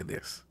wrong after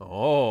this.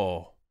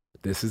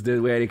 This is the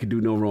way they could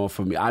do no wrong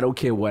for me. I don't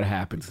care what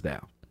happens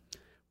now.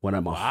 One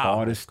of my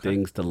hardest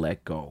things to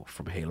let go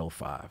from Halo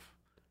 5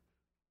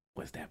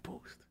 was that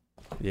boost.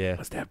 Yeah.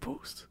 Was that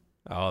boost.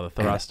 Oh, the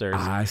thrusters.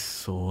 And I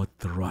saw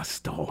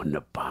thruster on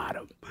the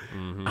bottom.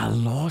 I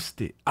lost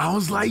it. I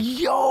was like,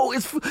 yo,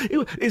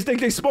 it's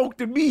like they spoke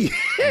to me.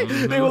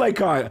 They were like,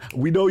 Carl,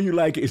 we know you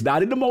like it. It's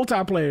not in the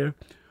multiplayer,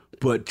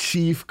 but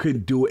Chief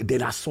could do it.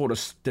 Then I saw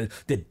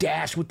the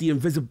dash with the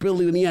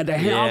invisibility and he had the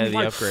hand.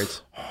 Yeah, the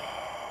upgrades.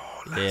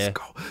 Let's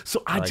go.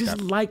 So I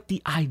just like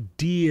the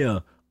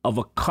idea of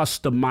a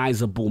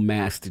customizable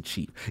Master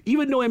Chief,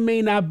 even though it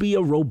may not be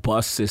a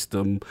robust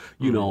system,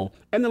 you know.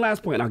 And the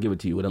last point, I'll give it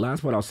to you. The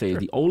last point I'll say is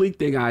the only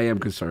thing I am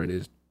concerned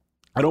is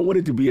I don't want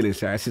it to be an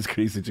Assassin's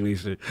Creed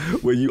situation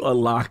where you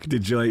unlock the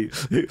joint,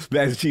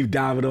 Master Chief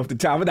diving off the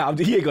top.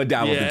 He ain't gonna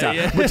dive off the top.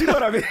 But you know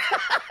what I mean?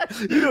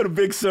 You know, the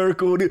big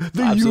circle, the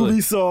Absolutely.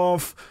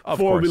 Ubisoft Of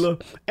formula.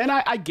 And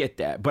I get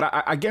that. But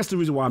I guess the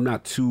reason why I'm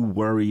not too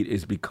worried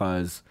is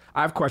because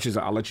I have questions.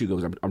 I'll let you go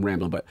because I'm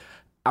rambling. But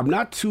I'm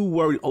not too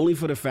worried only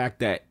for the fact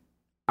that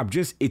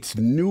it's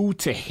new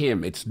to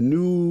him. It's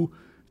new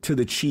to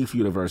the Chief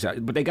universe.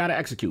 But they got to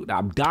execute. Now,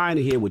 I'm dying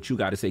to hear what you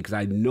got to say because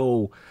I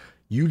know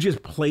you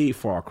just played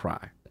Far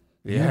Cry.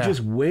 Yeah. You just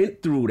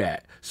went through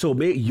that. So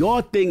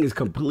your thing is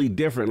completely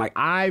different. Like,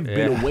 I've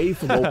been away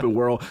from open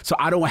world, so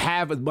I don't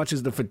have as much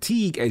as the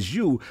fatigue as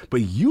you, but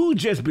you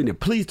just been there.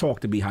 Please talk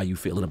to me how you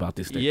feeling about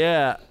this thing.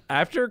 Yeah,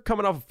 after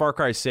coming off of Far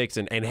Cry 6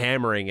 and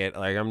hammering it,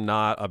 like, I'm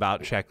not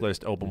about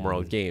checklist open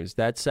world games.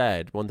 That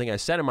said, one thing I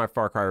said in my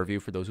Far Cry review,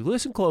 for those who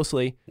listen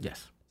closely,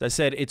 Yes. I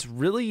said it's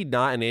really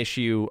not an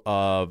issue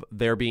of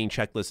there being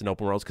checklists in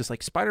open worlds, because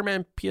like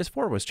Spider-Man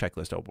PS4 was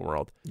checklist open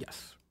world.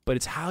 Yes. But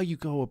it's how you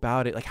go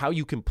about it, like how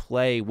you can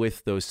play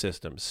with those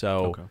systems.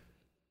 So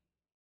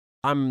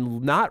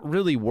I'm not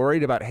really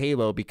worried about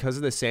Halo because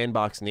of the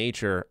sandbox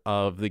nature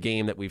of the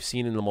game that we've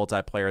seen in the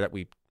multiplayer, that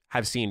we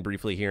have seen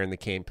briefly here in the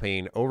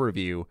campaign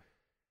overview.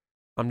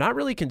 I'm not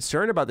really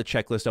concerned about the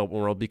checklist open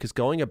world because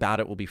going about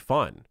it will be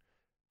fun.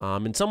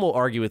 And some will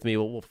argue with me,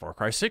 well, Far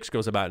Cry 6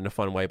 goes about it in a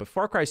fun way, but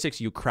Far Cry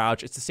 6, you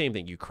crouch. It's the same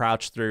thing. You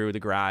crouch through the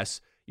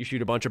grass. You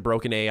shoot a bunch of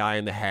broken AI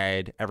in the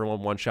head.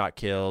 Everyone one-shot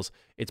kills.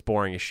 It's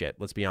boring as shit,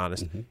 let's be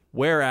honest.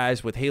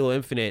 Whereas with Halo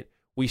Infinite,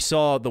 we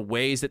saw the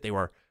ways that they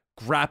were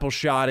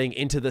grapple-shotting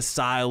into the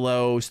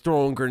silos,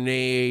 throwing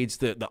grenades,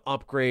 the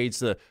upgrades,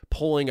 the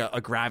pulling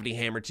a gravity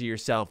hammer to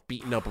yourself,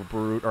 beating up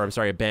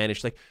a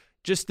Banished. Like,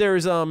 just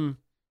there's a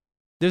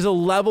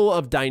level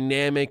of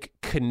dynamic,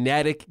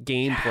 kinetic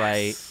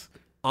gameplay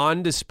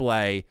on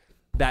display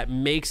that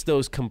makes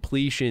those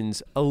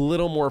completions a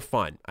little more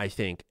fun, I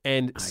think,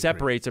 and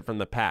separates it from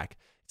the pack.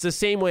 It's the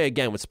same way,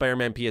 again, with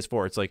Spider-Man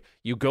PS4. It's like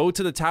you go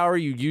to the tower,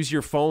 you use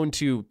your phone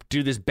to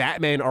do this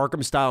Batman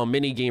Arkham-style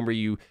minigame where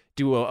you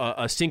do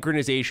a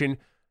synchronization,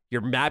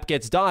 your map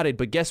gets dotted,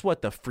 but guess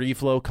what? The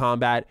free-flow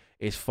combat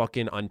is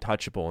fucking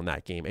untouchable in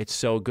that game. It's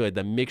so good.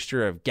 The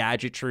mixture of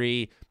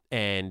gadgetry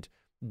and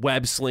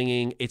web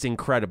slinging, it's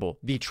incredible.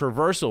 The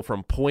traversal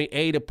from point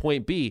A to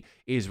point B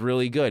is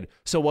really good.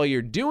 So while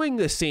you're doing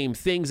the same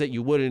things that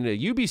you would in a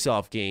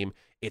Ubisoft game,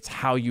 it's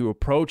how you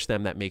approach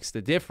them that makes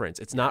the difference.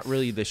 It's not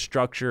really the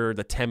structure,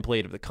 the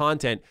template of the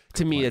content.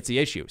 To me, that's the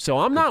issue. So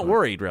I'm not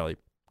worried, really.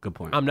 Good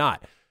point. I'm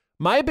not.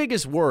 My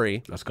biggest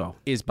worry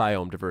is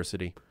biome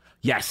diversity.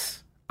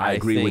 Yes, I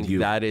agree with you.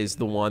 That is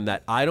the one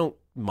that I don't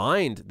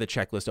mind the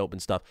checklist open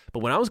stuff. But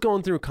when I was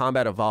going through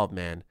Combat Evolved,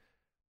 man,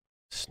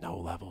 snow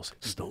levels.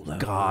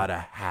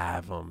 Gotta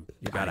have them.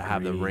 You gotta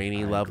have the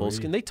rainy levels.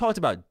 And they talked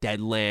about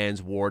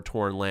Deadlands,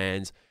 war-torn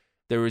lands.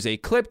 There was a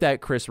clip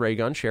that Chris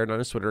Raygun shared on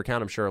his Twitter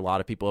account. I'm sure a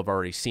lot of people have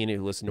already seen it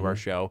who listen to our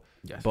show.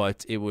 Yes.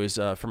 But it was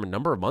from a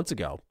number of months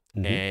ago.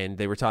 And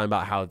they were talking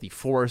about how the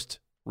forest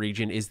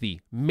region is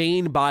the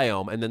main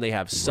biome, and then they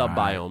have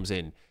sub-biomes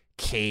in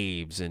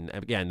caves. And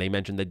again, they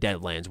mentioned the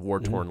Deadlands,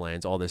 war-torn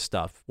lands, all this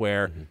stuff,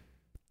 where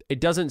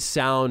it doesn't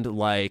sound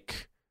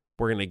like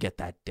we're going to get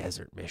that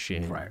desert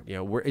mission. Right. You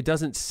know, it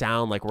doesn't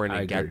sound like we're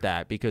going to get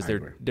that because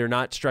they're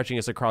not stretching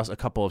us across a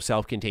couple of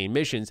self-contained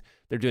missions.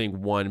 They're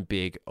doing one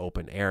big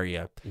open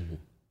area.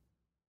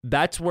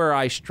 That's where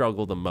I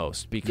struggle the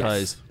most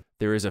because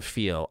there is a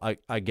feel.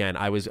 Again,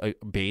 I was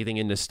bathing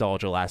in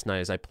nostalgia last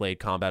night as I played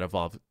Combat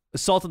Evolved.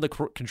 Assault in the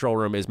Control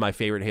Room is my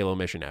favorite Halo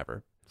mission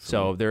ever.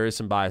 So there is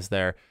some bias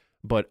there.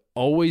 But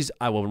always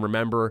I will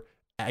remember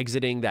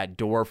exiting that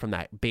door from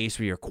that base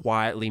where you're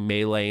quietly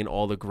meleeing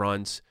all the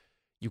grunts.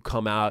 You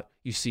come out,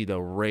 you see the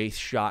Wraith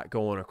shot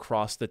going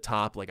across the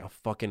top like a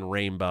fucking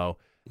rainbow.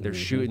 They're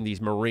shooting these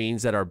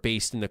Marines that are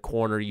based in the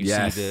corner. You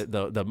see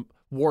the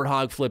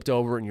Warthog flipped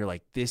over, and you're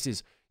like, this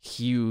is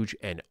huge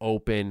and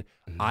open.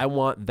 I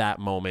want that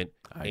moment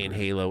in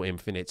Halo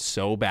Infinite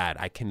so bad.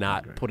 I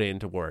cannot put it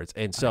into words.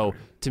 And so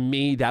to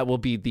me, that will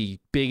be the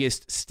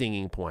biggest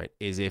stinging point,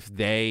 is if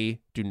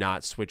they do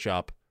not switch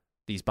up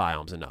these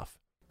biomes enough.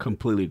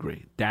 Completely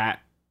agree.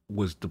 That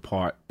was the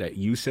part that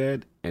you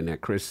said and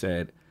that Chris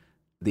said.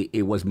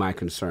 It was my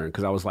concern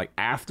because I was like,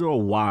 after a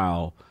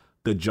while,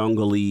 the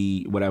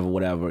jungle-y,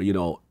 whatever,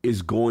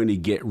 is going to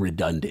get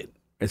redundant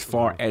as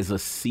far as a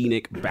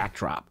scenic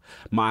backdrop.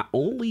 My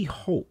only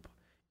hope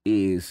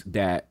is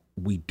that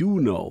we do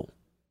know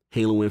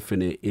Halo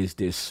Infinite is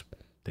this,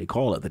 they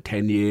call it the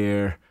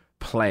 10-year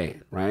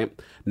plan, right?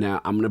 Now,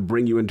 I'm going to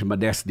bring you into my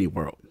Destiny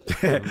world.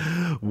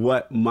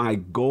 What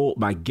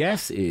my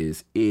guess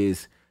is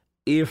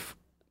if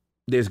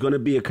there's going to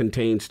be a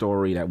contained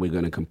story that we're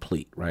going to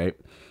complete, right?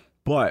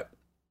 But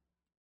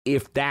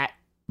if that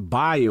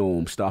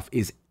biome stuff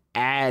is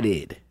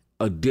added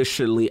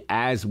additionally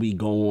as we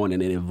go on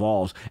and it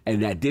evolves,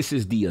 and that this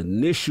is the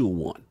initial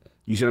one,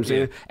 you see what I'm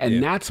saying?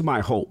 And that's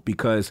my hope,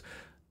 because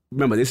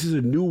remember, this is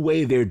a new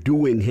way they're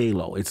doing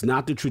Halo. It's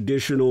not the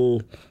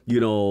traditional,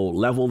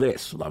 level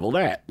this, level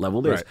that,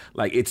 level this. Right.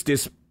 Like, it's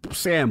this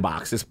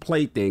sandbox, this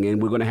play thing,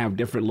 and we're going to have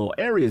different little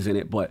areas in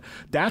it. But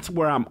that's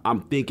where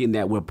I'm thinking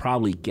that we'll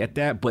probably get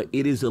that. But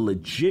it is a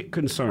legit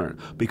concern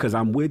because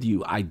I'm with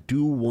you. I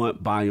do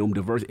want biome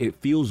diversity. It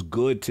feels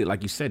good to,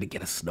 like you said, to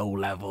get a snow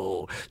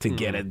level, to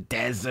get a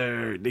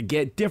desert, to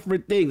get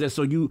different things. And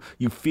so you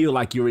feel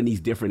like you're in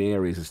these different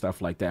areas and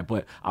stuff like that.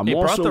 But it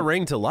also brought the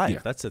ring to life.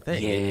 Yeah. That's the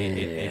thing. Yeah.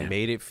 It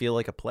made it feel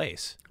like a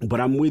place. But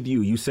I'm with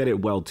you. You said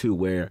it well, too,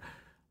 where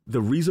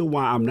the reason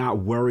why I'm not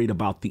worried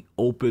about the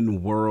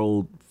open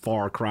world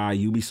Far Cry,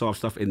 Ubisoft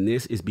stuff in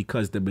this is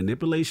because the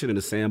manipulation in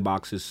the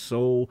sandbox is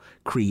so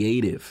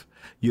creative.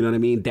 You know what I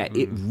mean? That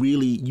it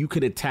really, you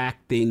could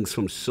attack things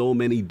from so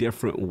many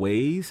different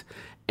ways,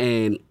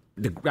 and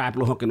the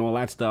grappling hook and all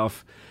that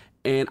stuff.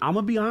 And I'm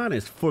going to be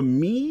honest, for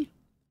me,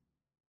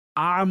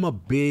 I'm a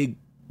big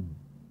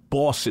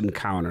boss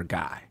encounter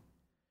guy.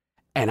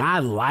 And I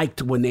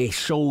liked when they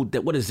showed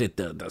that, what is it,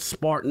 the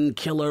Spartan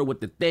killer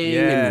with the thing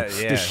and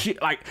the shit.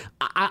 Like,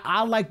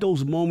 I like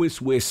those moments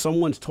where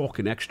someone's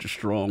talking extra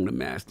strong to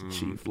Master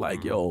Chief.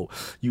 Like, yo,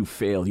 you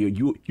failed.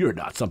 You're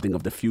not something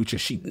of the future.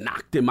 She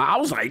knocked him out. I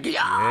was like,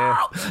 yo.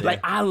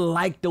 Like, I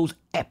like those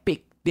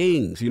epic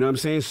things. You know what I'm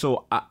saying?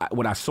 So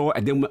when I saw,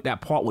 and then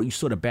that part where you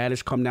saw the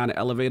baddest come down the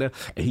elevator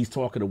and he's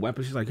talking to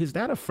weapons, she's like, is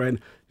that a friend?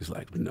 He's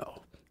like,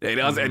 no.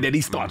 And then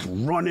he starts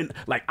running.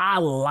 Like, I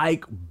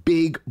like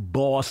big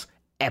boss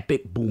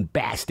epic,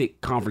 bombastic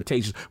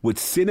confrontations with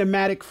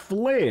cinematic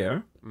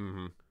flair,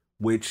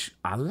 which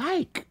I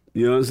like.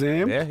 You know what I'm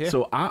saying? Yeah.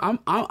 So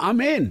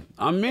I'm in.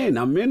 I'm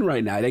in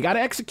right now. They got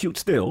to execute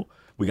still.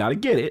 We got to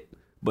get it.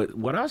 But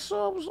what I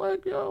saw was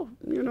like, yo,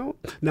 you know.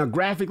 Now,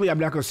 graphically, I'm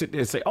not going to sit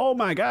there and say, oh,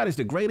 my God, it's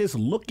the greatest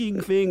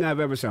looking thing I've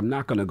ever seen. I'm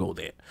not going to go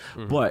there.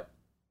 But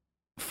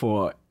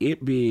for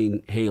it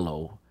being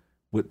Halo,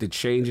 with the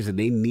changes that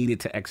they needed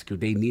to execute,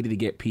 they needed to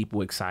get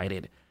people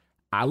excited.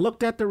 I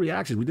looked at the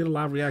reactions. We did a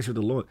live reaction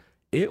with the Lord.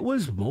 It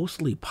was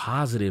mostly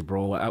positive,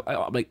 bro.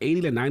 Like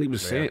 80 to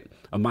 90%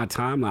 of my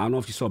timeline. I don't know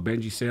if you saw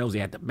Benji Sales. They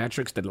had the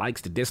metrics, the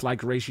likes to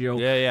dislike ratio.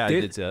 Yeah, I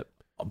did see that.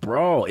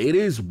 Bro, it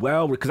is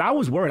well, because I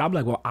was worried. I'm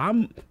like, well,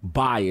 I'm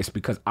biased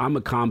because I'm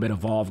a Combat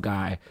Evolved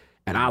guy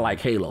and I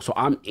like Halo. So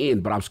I'm in.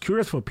 But I was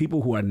curious for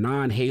people who are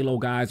non-Halo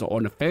guys or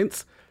on the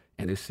fence.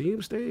 And it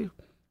seems they...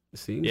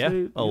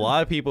 A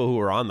lot of people who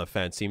are on the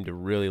fence seem to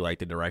really like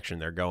the direction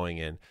they're going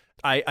in.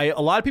 A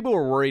lot of people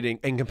were worried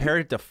and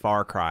compared it to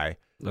Far Cry.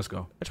 Let's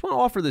go. I just want to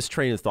offer this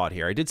train of thought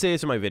here. I did say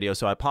this in my video,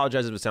 so I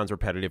apologize if it sounds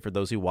repetitive for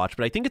those who watch,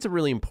 but I think it's a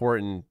really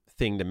important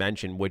thing to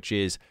mention, which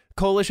is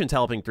Coalition's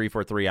helping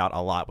 343 out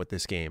a lot with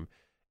this game.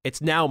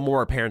 It's now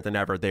more apparent than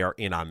ever they are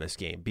in on this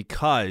game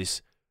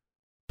because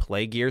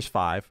play Gears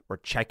 5 or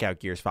check out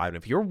Gears 5. And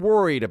if you're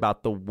worried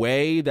about the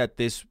way that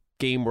this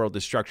game world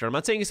is structured, I'm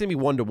not saying it's going to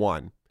be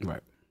 1-to-1.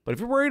 Right. But if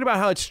you're worried about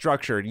how it's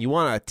structured, you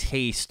want a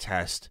taste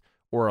test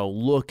or a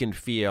look and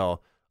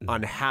feel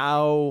on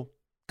how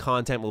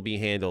content will be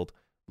handled,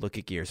 look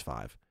at Gears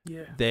 5.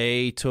 Yeah.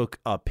 They took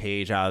a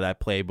page out of that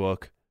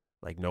playbook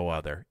like no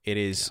other. It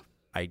is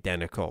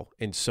identical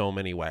in so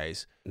many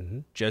ways.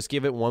 Just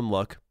give it one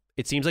look.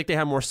 It seems like they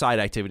have more side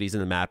activities in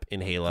the map in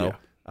Halo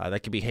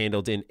that can be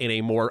handled in a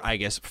more, I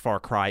guess,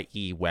 Far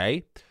Cry-y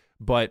way.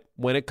 But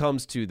when it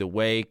comes to the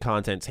way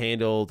content's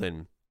handled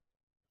and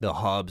the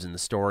hubs and the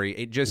story,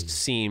 it just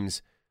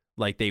seems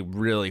like they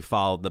really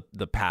followed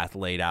the path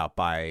laid out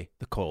by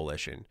the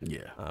Coalition.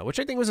 Which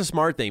I think was a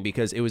smart thing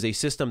because it was a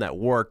system that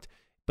worked,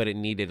 but it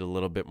needed a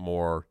little bit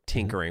more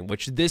tinkering,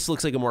 which this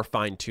looks like a more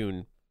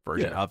fine-tuned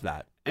version of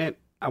that. And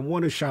I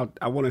want to shout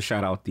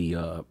out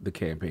the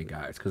campaign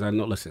guys because I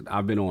know. Listen,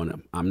 I've been on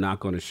them. I'm not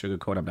going to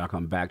sugarcoat. I'm not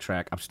going to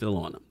backtrack. I'm still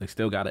on them. They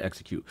still got to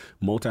execute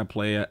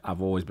multiplayer.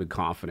 I've always been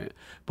confident,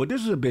 but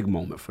this is a big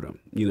moment for them.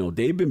 You know,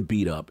 they've been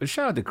beat up. And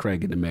shout out to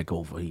Craig in the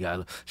makeover.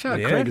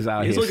 Craig is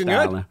out He's here looking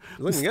styling. Good.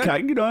 He's looking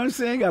good. You know what I'm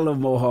saying? Got a little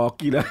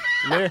mohawk. You know,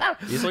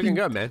 He's looking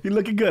good, man. He's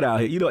looking good out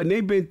here. You know, and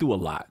they've been through a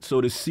lot.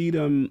 So to see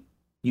them,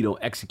 you know,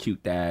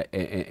 execute that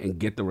and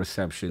get the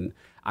reception,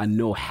 I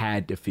know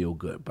had to feel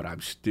good. But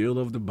I'm still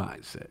of the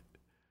mindset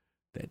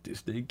that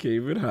this thing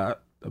came in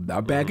hot. I'm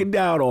not backing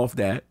down off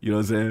that. You know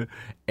what I'm saying?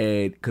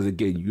 And because,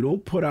 again, you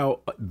don't put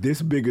out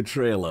this big a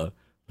trailer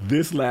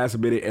this last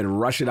minute and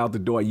rush it out the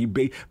door. You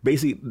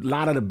basically, a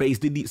lot of the base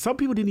some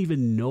people didn't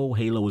even know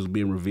Halo was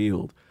being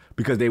revealed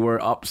because they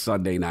were up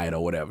Sunday night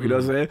or whatever. You know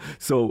what I'm saying?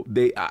 So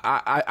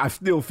I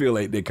still feel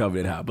like they're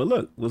coming in hot. But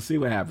look, we'll see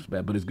what happens,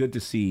 man. But it's good to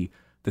see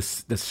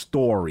the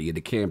story and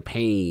the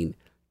campaign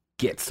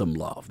get some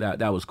love.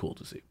 That was cool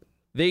to see.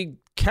 They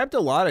kept a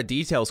lot of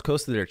details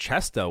close to their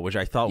chest, though, which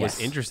I thought was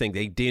interesting.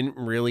 They didn't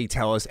really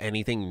tell us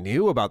anything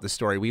new about the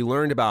story. We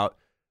learned about,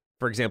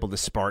 for example, the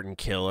Spartan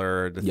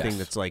killer, the thing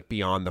that's like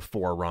beyond the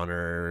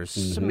Forerunners,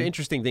 some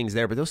interesting things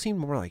there, but those seemed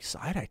more like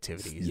side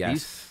activities.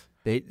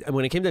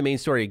 When it came to the main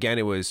story, again,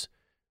 it was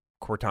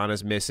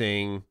Cortana's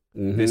missing.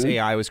 This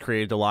AI was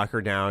created to lock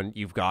her down.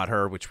 You've got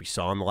her, which we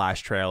saw in the last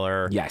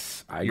trailer.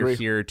 Yes, I You're agree.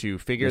 here to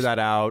figure that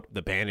out.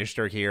 The Banished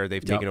are here.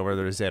 They've taken over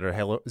the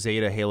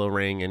Zeta Halo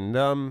ring,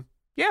 and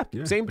Yeah,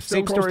 Yeah. same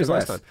Still close story as to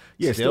last vest. time.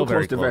 Yeah, still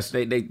very close to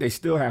vest. They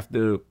still have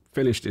to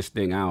finish this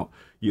thing out,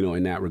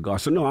 in that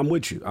regard. So no, I'm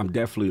with you. I'm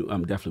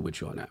definitely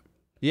with you on that.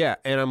 Yeah,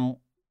 and I'm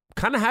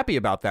kind of happy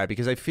about that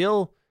because I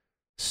feel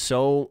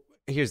so.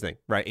 Here's the thing,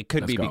 right? It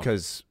could Let's be go.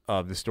 because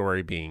of the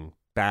story being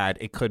bad.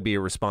 It could be a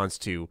response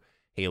to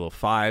Halo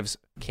 5's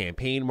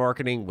campaign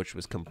marketing, which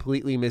was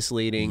completely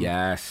misleading.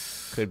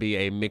 Yes. Could be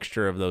a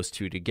mixture of those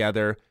two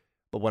together.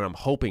 But what I'm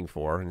hoping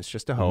for, and it's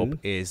just a hope,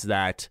 is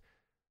that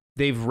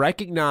they've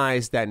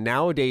recognized that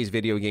nowadays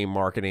video game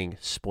marketing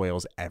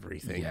spoils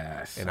everything.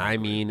 Yes. And I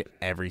mean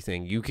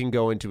everything. You can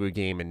go into a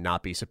game and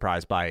not be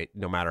surprised by it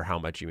no matter how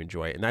much you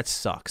enjoy it. And that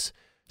sucks.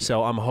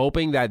 So I'm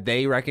hoping that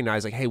they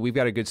recognize, like, hey, we've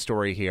got a good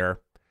story here.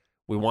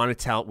 We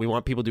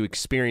want people to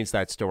experience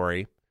that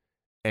story.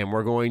 And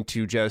we're going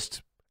to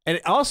just, and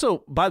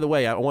also, by the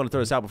way, I want to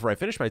throw this out before I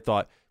finish my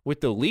thought.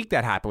 With the leak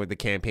that happened with the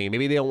campaign,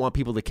 maybe they don't want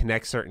people to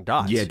connect certain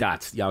dots. Yeah,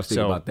 dots. Yeah, I was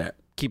thinking about that.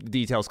 Keep the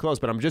details close,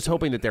 but I'm just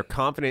hoping that they're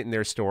confident in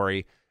their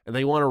story and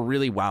they want to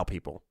really wow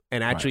people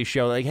and actually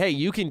show, like, hey,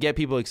 you can get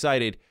people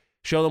excited,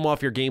 show them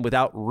off your game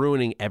without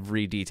ruining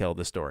every detail of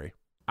the story.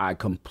 I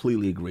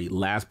completely agree.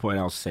 Last point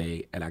I'll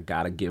say, and I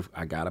gotta give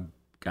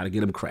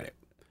them credit.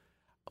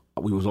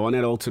 We was on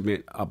that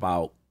Ultimate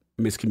about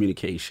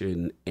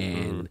miscommunication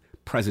and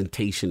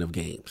presentation of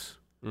games.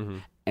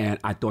 And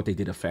I thought they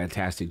did a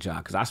fantastic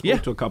job because I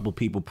spoke to a couple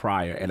people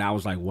prior, and I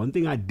was like, one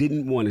thing I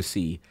didn't want to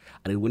see,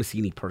 I didn't want to see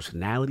any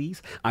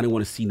personalities. I didn't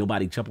want to see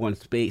nobody jump on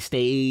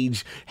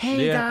stage.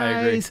 Hey,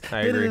 guys.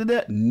 I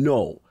agree.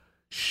 No.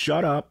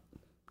 Shut up.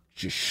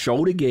 Just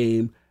show the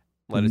game.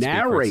 Let it speak for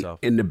narrate itself.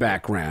 in the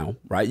background,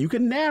 right? You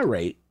can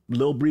narrate. A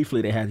little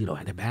briefly, they had,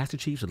 the Master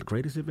Chief's the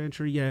greatest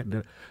adventure yet.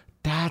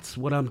 That's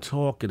what I'm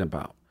talking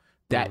about.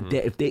 That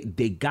if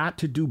they got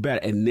to do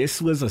better, and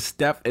this was a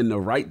step in the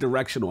right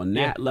direction on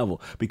that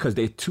level, because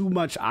they're too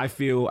much, I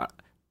feel,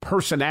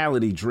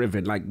 personality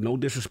driven. Like, no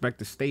disrespect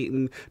to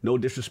Staten, no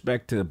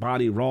disrespect to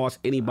Bonnie Ross,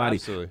 anybody.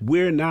 Absolutely.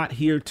 We're not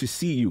here to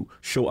see you.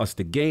 Show us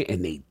the game,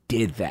 and they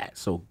did that.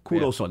 So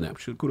kudos on them.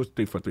 Kudos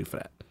 3 for 3 for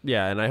that.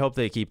 Yeah, and I hope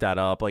they keep that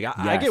up. Like,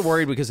 I get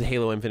worried because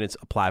Halo Infinite's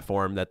a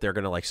platform that they're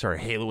gonna start a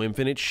Halo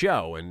Infinite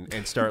show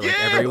and start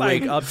every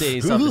week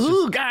updating stuff. It's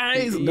just,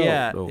 guys.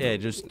 No.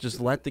 Just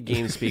let the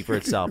game speak for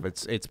itself.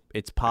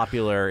 It's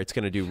popular. It's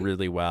gonna do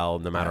really well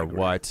no matter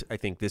what. I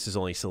think this has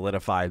only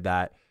solidified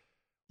that.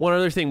 One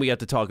other thing we have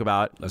to talk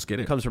about. Let's get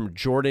it. Comes from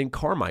Jordan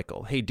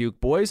Carmichael. Hey,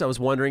 Duke boys, I was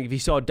wondering if you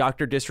saw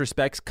Dr.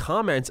 Disrespect's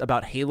comments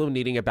about Halo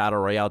needing a battle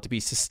royale to be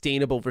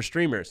sustainable for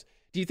streamers.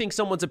 Do you think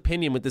someone's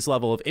opinion with this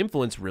level of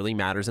influence really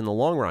matters in the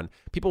long run?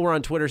 People were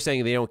on Twitter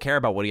saying they don't care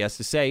about what he has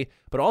to say,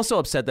 but also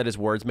upset that his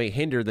words may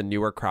hinder the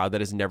newer crowd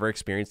that has never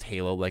experienced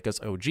Halo like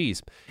us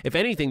OGs. If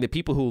anything, the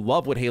people who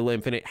love what Halo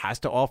Infinite has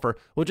to offer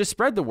will just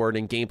spread the word,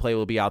 and gameplay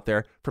will be out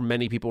there for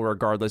many people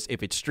regardless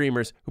if it's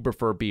streamers who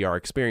prefer BR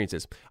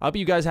experiences. I hope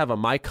you guys have a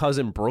my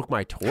cousin broke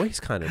my toys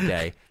kind of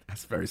day.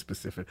 That's very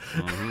specific.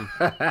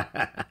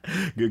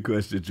 Good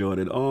question,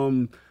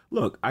 Jordan.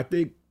 Look, I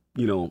think,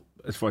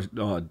 as far as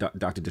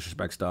Dr.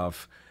 Disrespect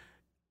stuff,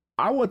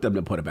 I want them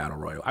to put a battle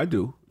royal. I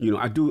do.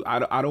 I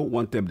don't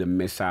want them to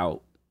miss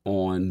out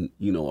on,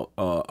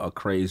 a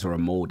craze or a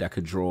mode that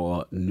could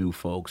draw new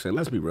folks. And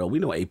let's be real, we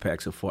know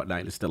Apex and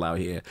Fortnite is still out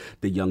here.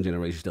 The young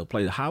generation still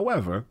plays.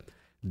 However,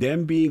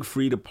 them being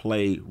free to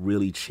play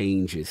really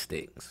changes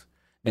things.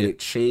 And it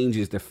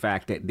changes the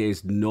fact that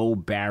there's no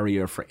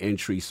barrier for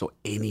entry, so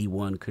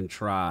anyone can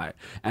try.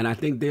 And I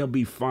think they'll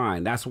be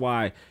fine. That's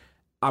why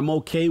I'm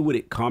okay with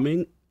it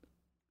coming,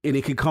 and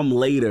it could come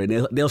later,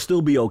 and they'll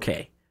still be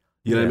okay.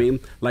 You know what I mean?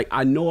 Like,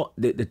 I know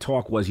that the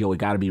talk was, it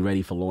got to be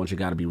ready for launch. It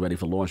got to be ready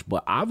for launch.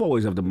 But I've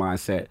always had the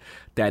mindset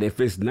that if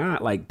it's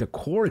not, like, the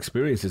core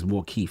experience is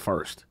more key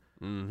first.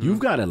 You've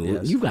got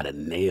to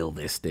nail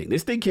this thing.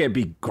 This thing can't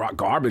be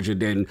garbage,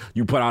 and then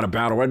you put out a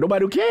battle royale.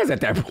 Nobody cares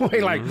at that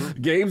point. Like,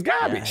 game's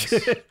garbage.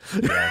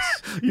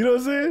 Yes. You know what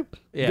I'm saying?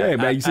 Yeah,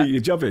 man. You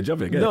jump in. Go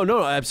ahead.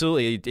 No,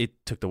 absolutely.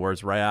 It took the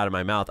words right out of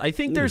my mouth. I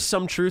think there's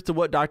some truth to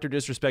what Dr.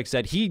 Disrespect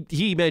said.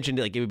 He mentioned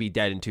like it would be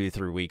dead in 2 to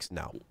 3 weeks.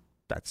 No,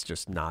 that's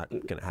just not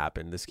going to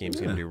happen. This game's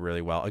going to do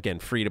really well. Again,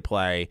 free to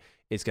play.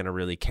 It's going to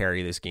really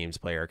carry this game's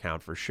player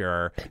account for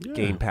sure. Yeah.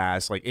 Game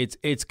Pass, like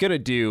it's going to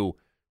do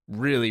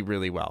really,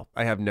 really well.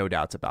 I have no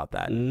doubts about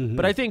that.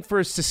 But I think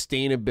for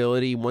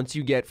sustainability, once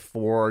you get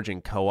Forge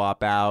and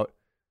co-op out,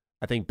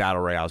 I think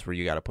Battle Royale is where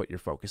you got to put your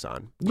focus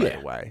on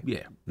right away.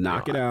 Yeah,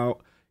 knock it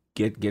out.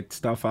 Get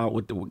stuff out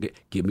with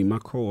give me my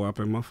co-op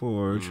and my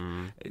Forge.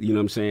 You know what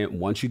I'm saying?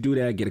 Once you do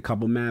that, get a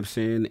couple maps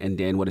in, and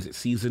then what is it,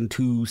 season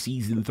 2,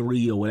 season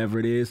 3, or whatever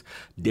it is,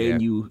 then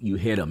you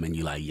hit them, and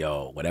you're like,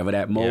 yo, whatever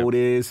that mode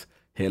is,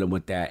 hit them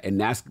with that. And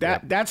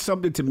that's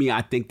something to me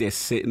I think they're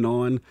sitting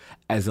on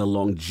as a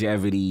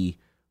longevity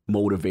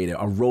motivator,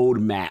 a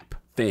roadmap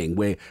thing,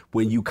 where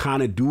when you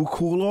kind of do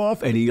cool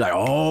off and you're like,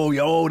 oh,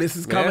 yo, this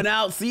is coming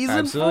out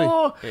season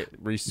 4,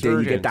 then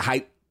you get the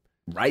hype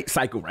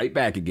cycle right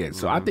back again.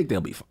 So I think they'll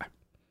be fine.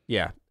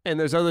 Yeah. And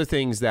there's other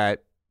things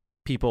that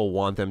people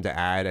want them to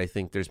add. I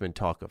think there's been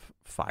talk of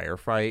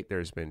Firefight.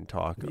 There's been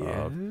talk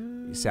of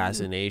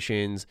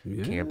assassinations,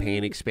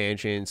 campaign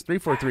expansions.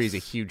 343 is a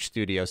huge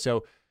studio.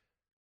 So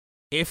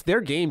if their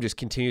game just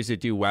continues to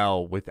do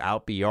well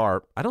without BR,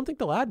 I don't think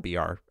they'll add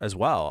BR as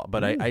well.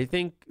 But I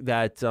think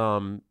that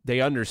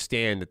they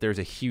understand that there's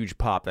a huge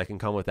pop that can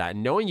come with that.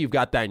 And knowing you've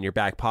got that in your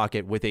back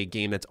pocket with a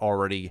game that's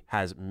already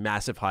has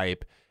massive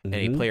hype and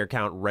a player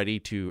count ready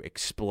to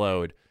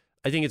explode,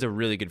 I think it's a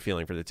really good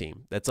feeling for the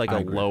team. That's like a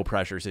low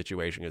pressure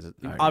situation because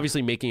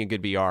obviously making a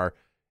good BR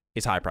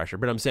is high pressure.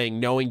 But I'm saying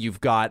knowing you've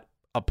got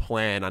a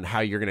plan on how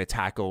you're going to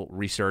tackle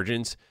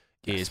Resurgence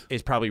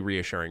is probably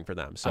reassuring for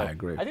them. So I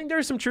agree. I think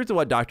there's some truth to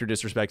what Dr.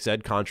 Disrespect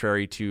said,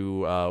 contrary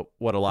to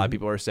what a lot of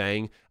people are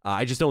saying.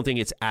 I just don't think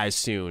it's as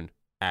soon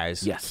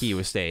as he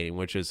was stating,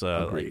 which is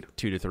like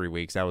 2 to 3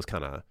 weeks. That was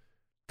kind of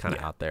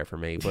out there for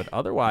me. But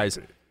otherwise,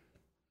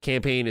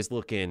 campaign is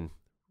looking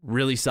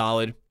really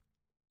solid.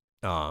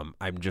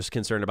 I'm just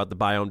concerned about the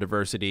biome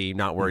diversity,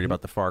 not worried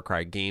about the Far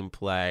Cry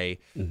gameplay.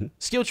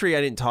 Skill tree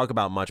I didn't talk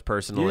about much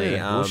personally.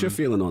 Yeah. What's your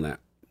feeling on that?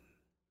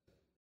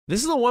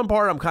 This is the one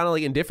part I'm kind of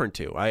like indifferent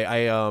to.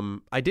 I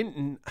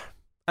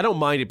don't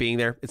mind it being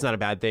there. It's not a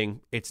bad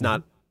thing. It's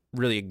not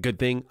really a good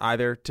thing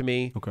either to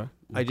me. Okay.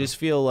 I just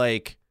feel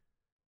like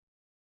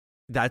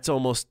that's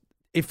almost,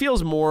 it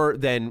feels more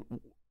than,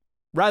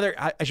 rather,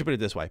 I should put it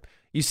this way.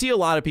 You see a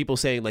lot of people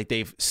saying like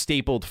they've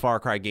stapled Far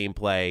Cry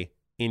gameplay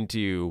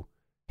into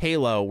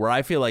Halo, where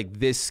I feel like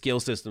this skill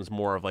system's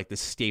more of like the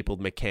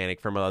stapled mechanic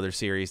from other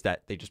series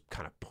that they just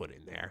kind of put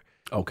in there.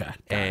 Okay.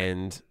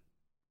 And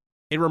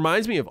it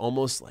reminds me of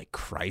almost like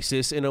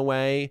Crysis in a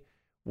way,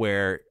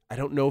 where I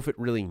don't know if it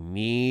really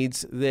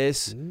needs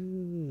this.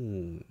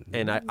 And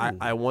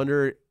I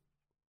wonder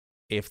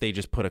if they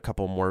just put a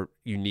couple more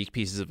unique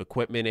pieces of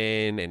equipment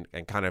in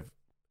and kind of,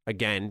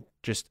 again,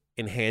 just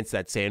enhance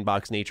that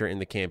sandbox nature in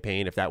the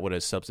campaign, if that would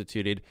have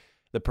substituted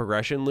the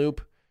progression loop.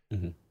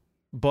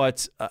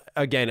 But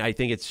again, I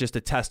think it's just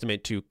a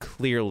testament to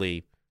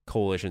clearly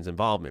Coalition's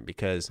involvement,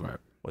 because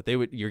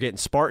you're getting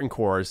Spartan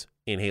cores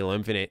in Halo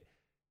Infinite,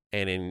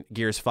 and in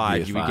Gears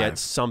 5, you would get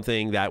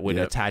something that would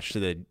attach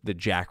to the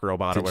Jack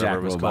robot or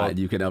whatever it was called.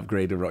 You can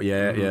upgrade the robot.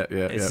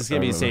 It's just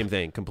going to be the same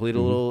thing. Complete a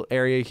little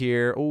area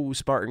here. Oh,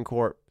 Spartan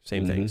core.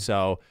 Same thing.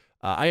 So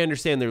I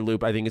understand their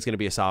loop. I think it's going to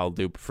be a solid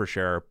loop for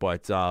sure.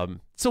 But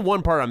it's the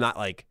one part I'm not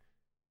like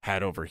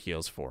head over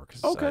heels for,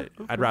 because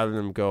I'd rather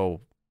them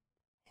go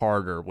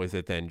harder with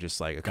it than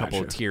just like a couple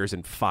of tiers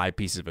and 5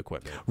 pieces of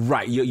equipment.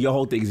 Right. Your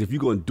whole thing is, if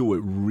you're going to do it,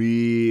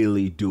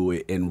 really do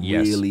it and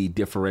really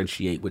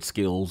differentiate with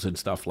skills and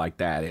stuff like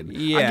that. And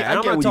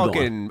I'm not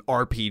talking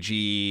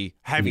RPG,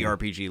 heavy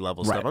RPG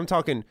level stuff. I'm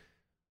talking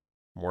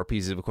more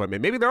pieces of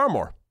equipment. Maybe there are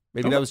more.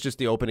 Maybe that was just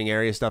the opening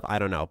area stuff. I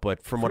don't know.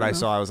 But from what I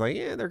saw, I was like,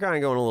 they're kind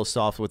of going a little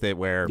soft with it,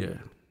 where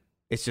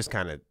it's just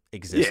kind of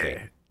existing.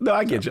 Yeah. No,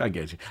 I get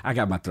you. I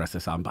got my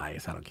thrusters. I'm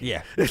biased. I don't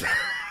care. Yeah.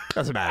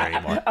 Doesn't matter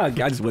anymore. I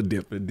just want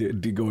to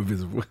go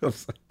invisible.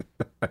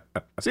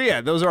 So yeah,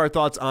 those are our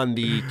thoughts on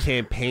the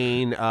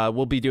campaign.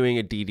 We'll be doing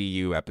a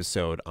DDU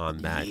episode on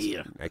that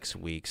next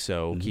week,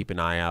 so keep an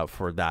eye out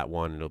for that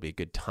one. It'll be a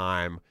good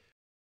time.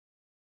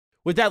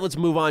 With that, let's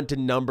move on to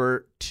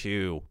number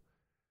 2.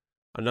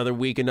 Another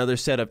week, another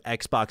set of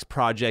Xbox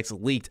projects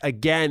leaked.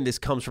 Again, this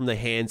comes from the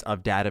hands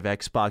of Dad of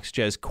Xbox,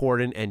 Jez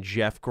Corden and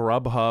Jeff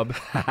Grubhub.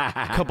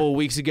 A couple of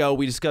weeks ago,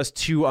 we discussed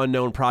 2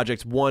 unknown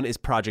projects. One is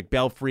Project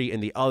Belfry,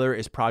 and the other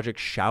is Project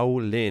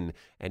Shaolin.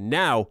 And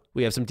now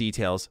we have some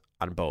details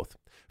on both.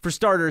 For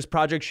starters,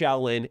 Project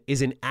Shaolin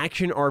is an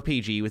action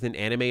RPG with an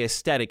anime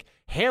aesthetic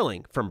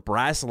hailing from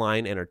Brass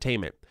Line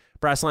Entertainment.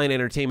 Brass Line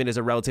Entertainment is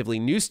a relatively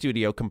new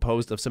studio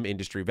composed of some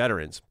industry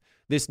veterans.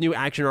 This new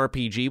action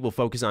RPG will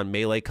focus on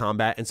melee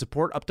combat and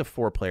support up to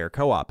 4-player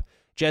co-op.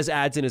 Jez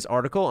adds in his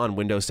article on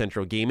Windows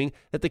Central Gaming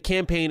that the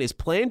campaign is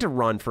planned to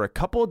run for a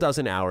couple of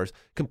dozen hours,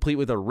 complete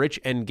with a rich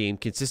endgame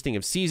consisting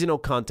of seasonal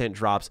content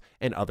drops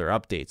and other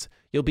updates.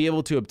 You'll be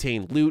able to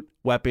obtain loot,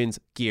 weapons,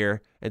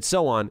 gear, and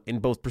so on in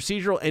both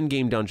procedural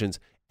endgame dungeons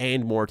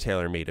and more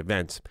tailor-made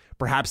events.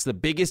 Perhaps the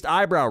biggest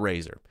eyebrow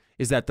raiser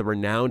is that the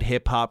renowned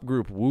hip-hop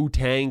group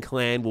Wu-Tang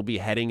Clan will be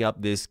heading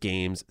up this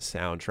game's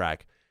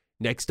soundtrack.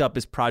 Next up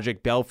is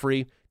Project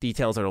Belfry.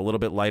 Details are a little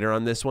bit lighter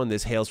on this one.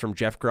 This hails from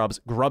Jeff Grubb's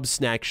Grub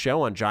Snack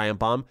Show on Giant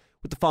Bomb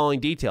with the following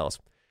details.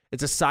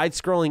 It's a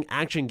side-scrolling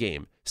action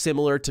game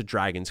similar to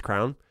Dragon's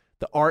Crown.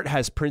 The art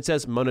has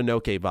Princess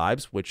Mononoke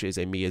vibes, which is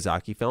a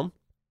Miyazaki film.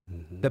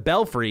 The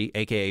Belfry,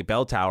 aka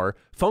Bell Tower,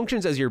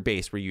 functions as your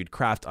base where you'd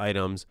craft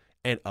items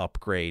and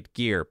upgrade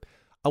gear.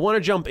 I want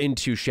to jump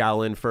into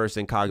Shaolin first,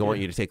 and Kag, I want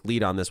you to take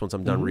lead on this once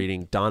I'm done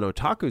reading Don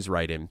Otaku's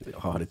write-in.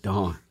 Oh, the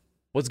Don.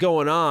 What's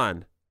going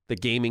on? The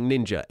gaming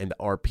ninja and the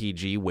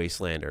RPG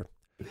wastelander.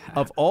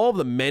 Of all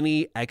the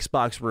many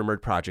Xbox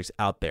rumored projects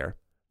out there,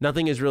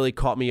 nothing has really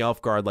caught me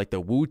off guard like the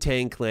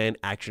Wu-Tang Clan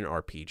action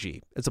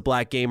RPG. As a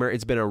black gamer,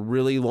 it's been a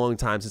really long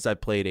time since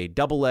I've played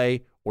a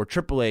AA or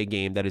AAA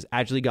game that has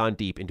actually gone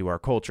deep into our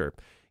culture.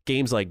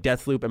 Games like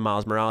Deathloop and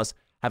Miles Morales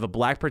have a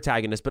black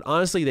protagonist, but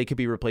honestly, they could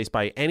be replaced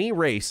by any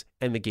race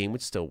and the game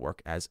would still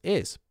work as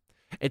is.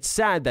 It's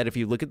sad that if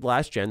you look at the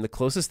last gen, the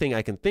closest thing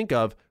I can think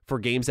of for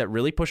games that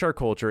really push our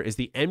culture is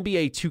the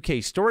NBA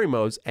 2K story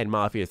modes and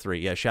Mafia 3.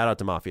 Yeah, shout out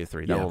to Mafia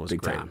 3. That one was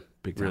big great. Time.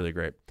 Big time. Really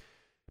great.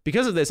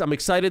 Because of this, I'm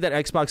excited that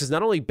Xbox has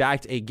not only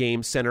backed a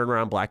game centered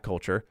around black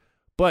culture,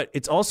 but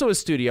it's also a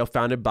studio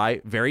founded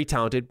by very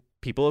talented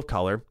people of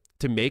color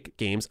to make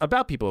games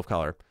about people of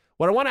color.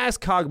 What I want to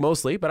ask Cog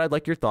mostly, but I'd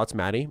like your thoughts,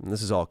 Maddie, and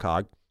this is all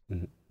Cog.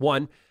 Mm-hmm.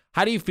 One,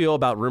 how do you feel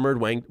about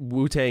rumored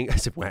Wu-Tang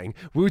Clan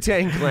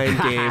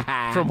game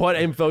from what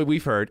info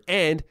we've heard?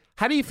 And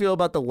how do you feel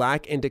about the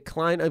lack and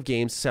decline of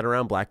games set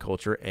around black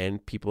culture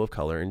and people of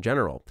color in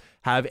general?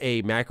 Have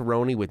a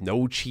macaroni with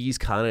no cheese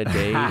kind of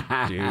day,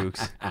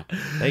 Dukes.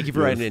 Thank you for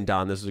writing in,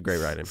 Don. This was a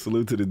great writing.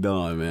 Salute to the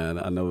Don, man.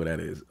 I know what that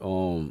is.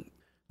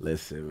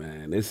 Listen,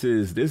 man, this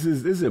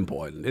is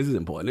important. This is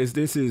important.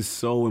 This is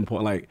so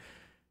important. Like,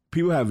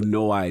 people have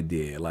no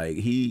idea. Like,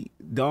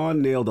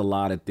 Don nailed a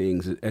lot of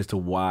things as to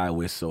why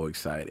we're so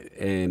excited.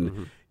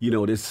 And,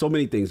 there's so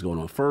many things going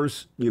on.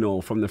 First,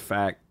 from the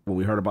fact when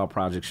we heard about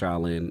Project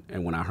Shaolin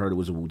and when I heard it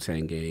was a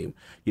Wu-Tang game,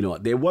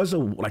 there was a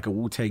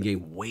Wu-Tang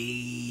game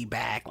way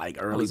back, like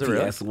early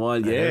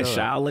PS1. Really? Yeah,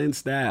 Shaolin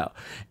style.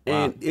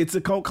 And it's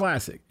a cult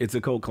classic.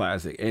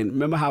 And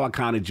remember how I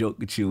kind of joked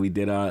with you? We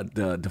did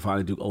the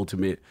Defiant Duke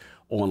Ultimate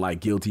on like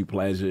Guilty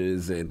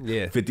Pleasures and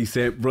 50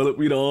 Cent, Blood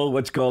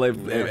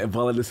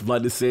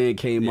the Sin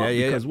came up.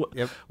 Because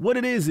what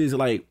it is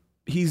like,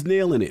 he's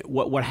nailing it.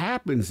 What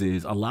happens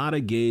is a lot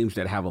of games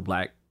that have a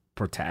black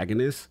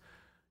protagonist,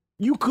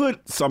 you could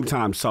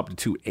sometimes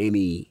substitute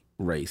any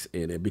race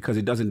in it because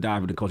it doesn't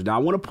dive into culture. Now, I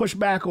want to push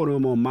back on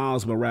him on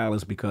Miles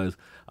Morales because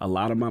a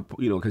lot of my,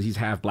 because he's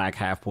half black,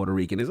 half Puerto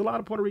Rican. There's a lot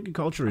of Puerto Rican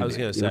culture in there. I was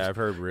going to say, I've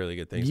heard really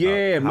good things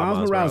about how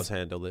Miles Morales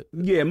handled it.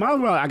 Yeah, Miles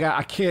Morales,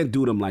 I can't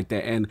do them like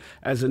that. And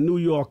as a New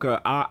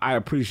Yorker, I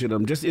appreciate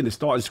them just in the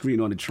starting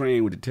screen on the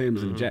train with the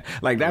Timbs and the Jack.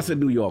 Like, that's a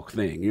New York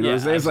thing. You know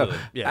what I'm saying? So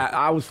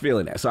I was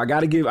feeling that. So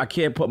I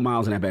can't put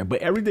Miles in that bag.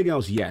 But everything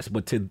else, yes.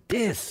 But to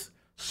this,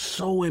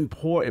 so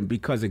important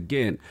because,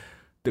 again,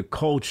 the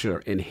culture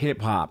in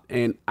hip hop.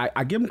 And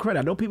I give them credit.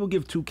 I know people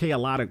give 2K a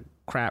lot of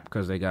crap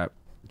because they got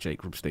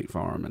Jake from State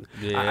Farm. And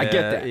I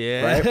get that.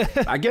 Yeah.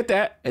 Right? I get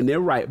that. And they're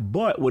right.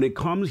 But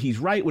he's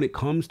right when it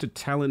comes to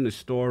telling the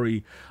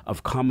story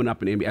of coming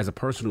up in the NBA as a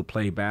person who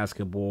played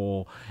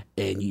basketball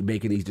and you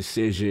making these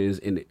decisions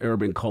in the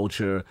urban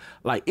culture.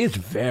 Like, it's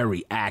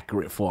very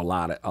accurate for a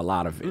lot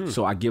of it.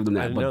 So I give them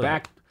that. But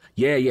back.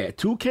 Yeah.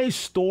 2K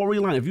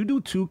storyline. If you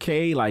do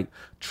 2K, like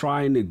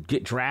trying to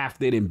get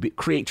drafted and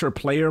create your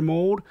player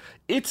mode,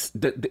 it's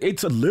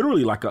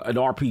literally like an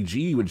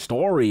RPG with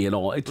story and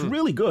all. It's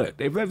really good.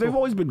 They've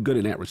always been good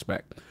in that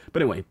respect.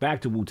 But anyway,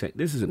 back to Wu-Tang.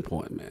 This is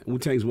important, man.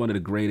 Wu-Tang's one of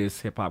the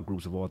greatest hip hop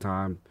groups of all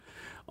time.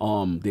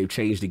 They've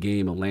changed the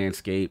game, the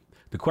landscape.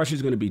 The question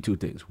is going to be two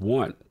things.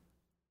 One,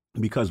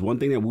 because one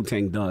thing that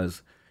Wu-Tang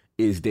does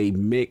is they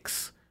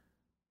mix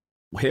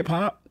hip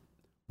hop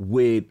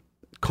with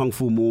kung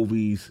fu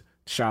movies,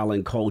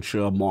 Shaolin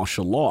culture,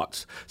 martial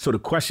arts. So the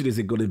question is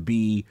it going to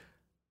be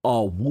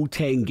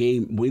Wu-Tang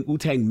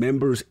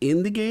members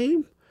in the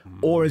game?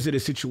 Or is it a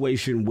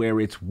situation where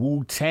it's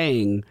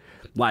Wu-Tang,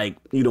 like,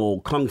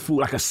 kung fu,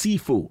 like a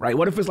Sifu, right?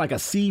 What if it's like a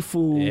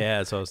Sifu? Yeah,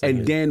 that's what I was thinking.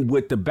 And then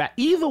with the back.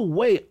 Either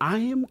way, I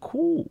am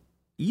cool.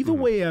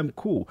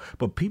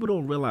 But people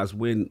don't realize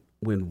when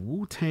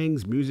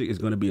Wu-Tang's music is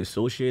going to be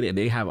associated and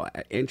they have an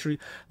entry,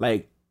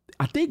 like,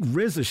 I think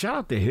RZA, shout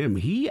out to him.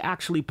 He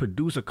actually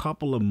produced a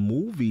couple of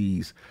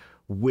movies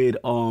with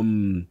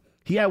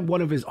he had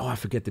one of his, I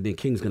forget the name.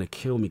 King's gonna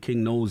kill me.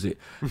 King knows it.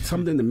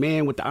 Something, the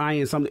man with the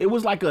iron, something. It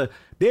was like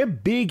they're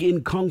big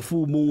in kung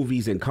fu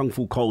movies and kung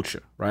fu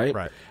culture, right?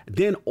 Right.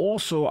 Then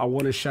also I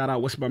want to shout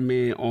out, what's my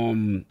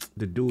man,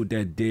 the dude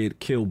that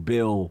did Kill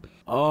Bill.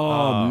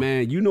 Oh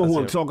man, you know who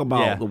I'm talking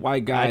about. Yeah. The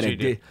white guy that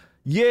did.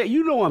 Yeah,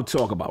 you know what I'm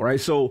talking about, right?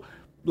 So,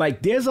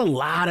 like, there's a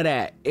lot of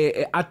that.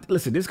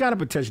 Listen, this got a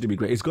potential to be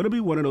great. It's going to be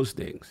one of those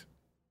things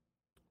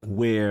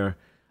where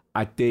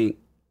I think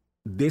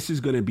this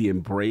is going to be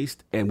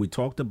embraced. And we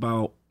talked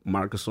about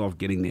Microsoft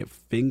getting their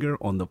finger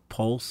on the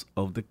pulse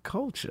of the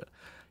culture.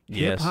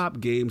 Yes. Hip-hop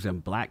games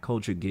and black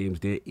culture games,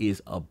 there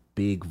is a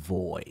big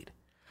void.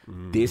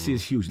 This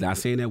is huge. Not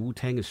saying that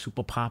Wu-Tang is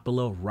super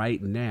popular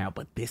right now,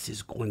 but this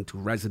is going to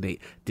resonate.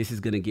 This is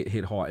going to get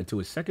hit hard. And to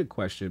his second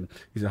question,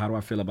 he said, how do I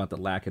feel about the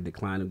lack and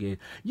decline of game?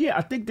 Yeah,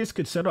 I think this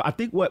could settle. I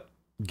think what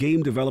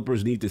game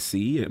developers need to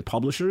see and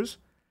publishers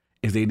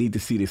is they need to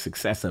see the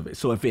success of it.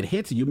 So if it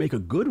hits, you make a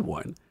good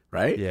one,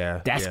 right?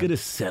 Yeah. That's going to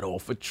set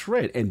off a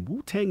trend. And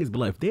Wu-Tang is,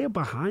 if they're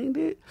behind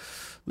it,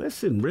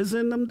 listen, RZA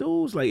and them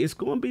dudes, like, it's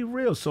going to be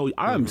real. So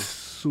I'm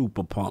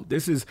super pumped.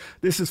 This is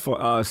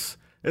for us.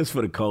 It's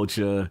for the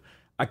culture.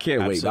 I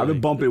can't wait. I've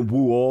been bumping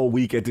Wu all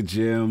week at the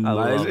gym. I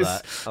love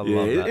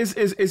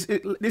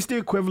that. It's the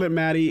equivalent,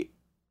 Maddie.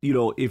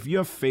 If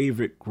your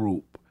favorite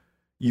group,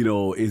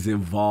 is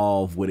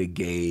involved with a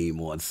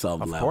game on some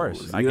level. Of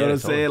course. You know what I'm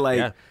saying?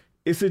 Like,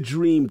 it's a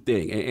dream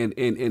thing.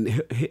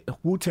 And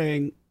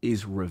Wu-Tang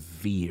is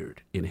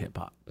revered in hip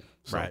hop.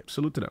 So, right.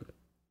 Salute to them.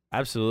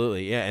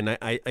 Absolutely. Yeah. And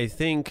I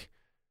think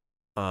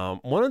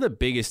One of the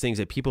biggest things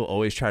that people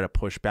always try to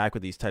push back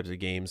with these types of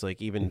games,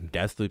 like even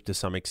Deathloop to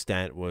some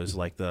extent, was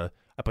like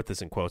I put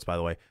this in quotes, by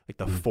the way, like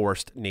the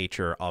forced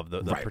nature of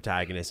the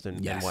protagonist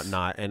and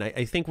whatnot. And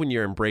I think when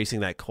you're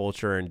embracing that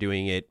culture and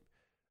doing it,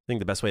 I think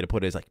the best way to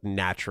put it is like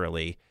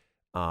naturally,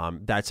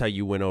 that's how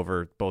you win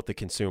over both the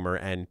consumer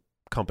and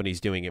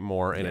companies doing it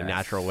more in a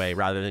natural way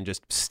rather than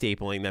just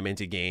stapling them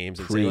into games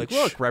and saying like,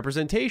 look,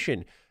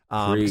 representation.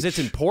 Because it's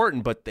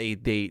important, but they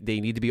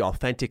need to be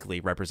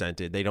authentically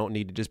represented. They don't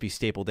need to just be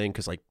stapled in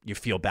because like you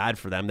feel bad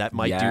for them. That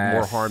might do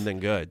more harm than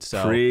good.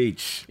 So I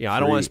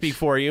don't want to speak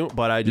for you,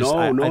 but I think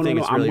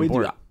it's really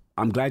important.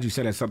 I'm glad you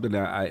said that's something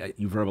that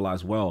you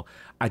verbalized well.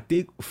 I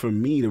think for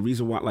me, the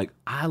reason why, like,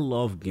 I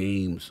love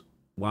games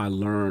where I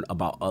learn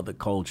about other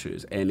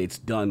cultures and it's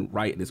done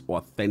right and it's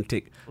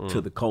authentic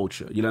to the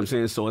culture. You know what I'm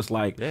saying? So it's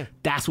like,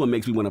 that's what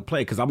makes me want to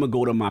play, because I'm going to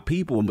go to my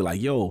people and be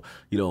like, yo,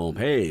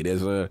 hey,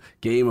 there's a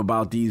game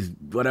about these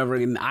whatever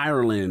in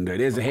Ireland. Or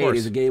there's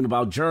a game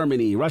about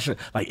Germany, Russia.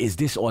 Like, is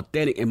this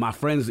authentic? And my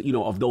friends,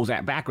 of those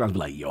backgrounds be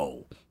like,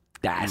 yo,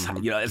 that's how,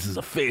 this is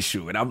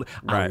official. And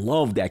I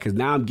love that, because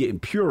now I'm getting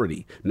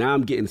purity. Now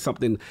I'm getting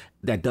something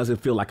that doesn't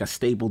feel like a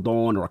stapled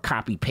on or a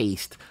copy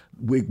paste.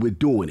 We're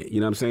doing it. You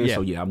know what I'm saying? Yeah.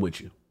 So I'm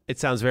with you. It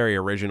sounds very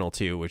original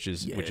too, which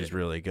is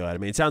really good. I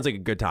mean, it sounds like a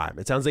good time.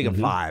 It sounds like a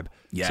vibe.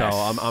 Yes. So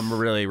I'm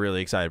really,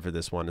 really excited for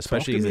this one,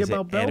 especially as it's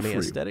an anime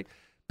aesthetic.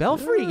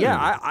 Belfry,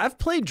 I've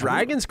played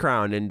Dragon's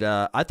Crown, and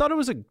I thought it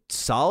was a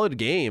solid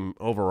game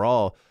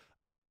overall.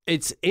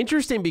 It's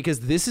interesting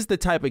because this is the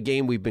type of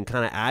game we've been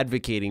kind of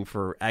advocating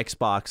for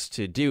Xbox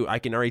to do. I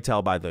can already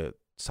tell by the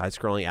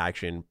side-scrolling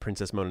action,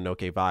 Princess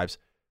Mononoke vibes.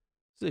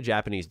 It's a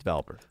Japanese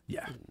developer.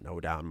 Yeah. No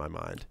doubt in my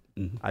mind.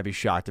 Mm-hmm. I'd be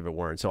shocked if it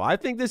weren't. So I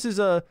think this is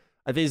a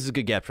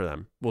good get for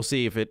them. We'll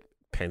see if it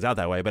pans out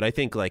that way. But I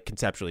think, like,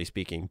 conceptually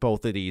speaking,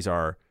 both of these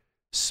are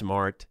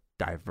smart,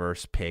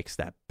 diverse picks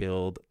that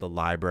build the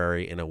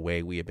library in a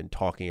way we have been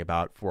talking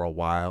about for a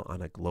while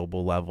on a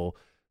global level.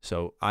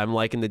 So I'm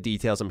liking the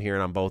details I'm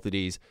hearing on both of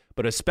these,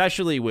 but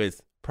especially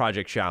with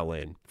Project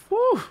Shaolin.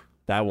 Whew,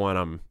 that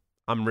one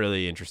I'm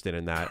really interested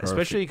in that,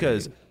 especially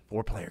because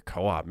 4-player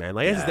co-op, man.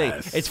 Like, that's the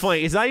thing. It's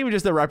funny. It's not even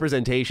just the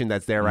representation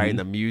that's there, right? And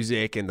the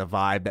music and the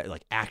vibe, that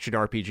like action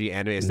RPG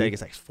anime aesthetic.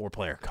 It's like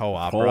 4-player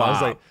co-op. Bro. I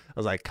was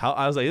like,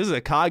 this is a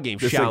COD game.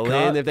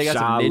 Shaolin. If they got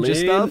some ninja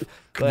stuff,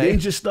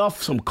 ninja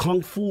stuff, some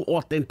kung fu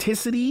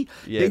authenticity.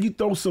 Then you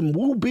throw some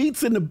woo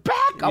beats in the back.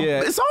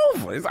 It's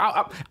over.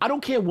 I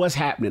don't care what's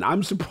happening.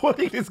 I'm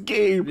supporting this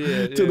game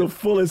to the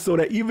fullest, so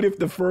that even if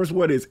the first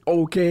one is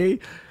okay,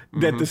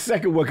 that the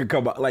second one could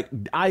come out. Like,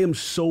 I am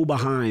so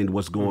behind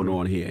what's going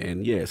on here.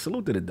 And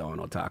salute to the Dawn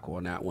Otaku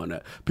on that one.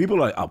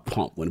 People are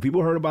pumped. When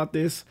people heard about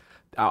this,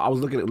 I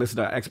was listening to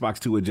Xbox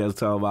 2 and just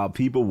tell about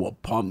people were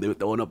pumped. They were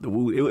throwing up the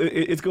woo.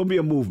 It's going to be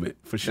a movement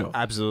for sure. No,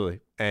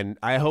 absolutely. And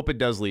I hope it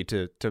does lead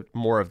to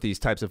more of these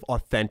types of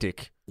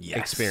authentic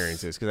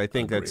experiences, because I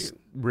think that's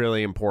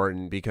really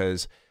important,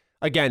 because,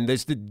 again,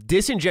 there's the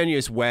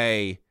disingenuous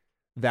way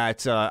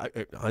that,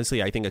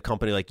 honestly, I think a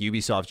company like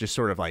Ubisoft just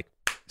sort of like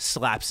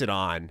slaps it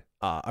on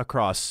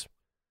across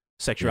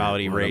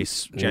sexuality,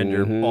 race,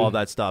 gender, all of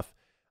that stuff.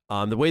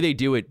 The way they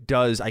do it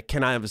does, I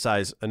cannot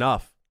emphasize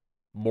enough,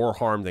 more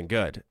harm than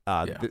good.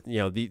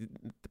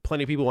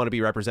 Plenty of people want to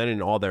be represented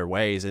in all their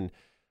ways, and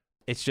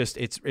it's just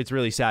it's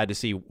really sad to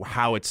see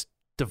how it's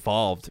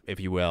devolved, if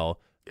you will.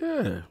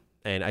 Yeah.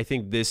 And I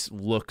think this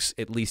looks,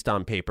 at least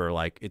on paper,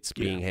 like it's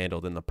being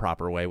handled in the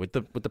proper way with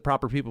the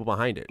proper people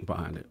behind it.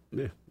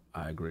 Yeah,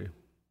 I agree.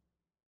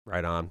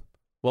 Right on.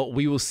 Well,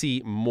 we will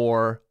see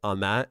more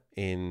on that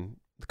in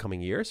the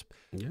coming years.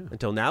 Yeah.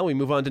 Until now, we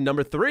move on to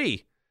number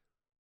 3.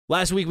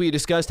 Last week, we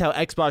discussed how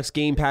Xbox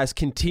Game Pass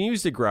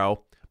continues to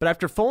grow, but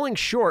after falling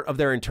short of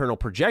their internal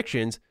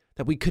projections,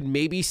 that we could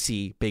maybe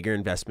see bigger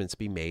investments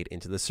be made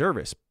into the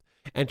service.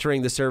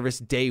 Entering the service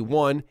day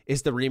one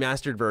is the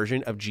remastered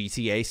version of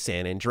GTA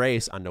San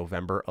Andreas on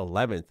November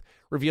 11th.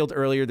 Revealed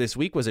earlier this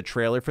week was a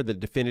trailer for the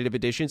definitive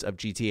editions of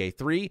GTA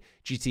 3,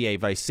 GTA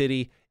Vice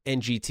City,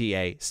 and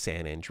GTA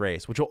San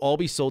Andreas, which will all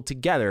be sold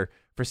together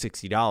for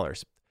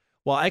 $60.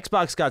 While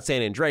Xbox got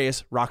San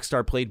Andreas,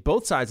 Rockstar played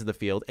both sides of the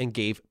field and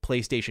gave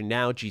PlayStation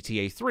Now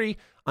GTA 3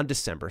 on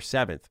December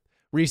 7th.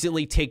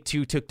 Recently,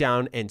 Take-Two took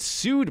down and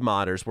sued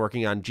modders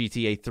working on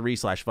GTA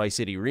 3/Vice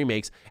City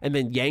remakes, and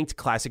then yanked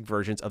classic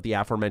versions of the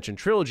aforementioned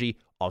trilogy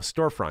off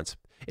storefronts.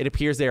 It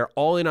appears they are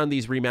all in on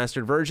these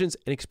remastered versions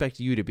and expect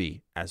you to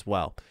be as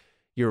well.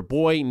 Your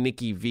boy,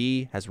 Nikki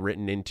V, has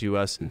written into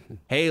us,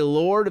 hey,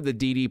 Lord of the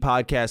DD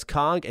Podcast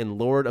Cog and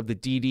Lord of the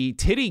DD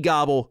Titty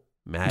Gobble,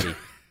 Maddie.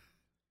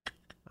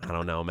 I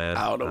don't know, man.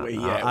 I don't know where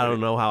yet. I don't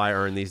know how I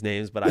earn these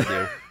names, but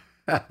I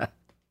do.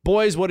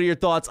 Boys, what are your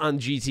thoughts on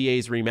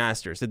GTA's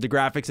remasters? Did the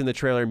graphics in the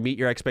trailer meet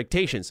your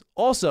expectations?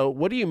 Also,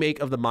 what do you make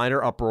of the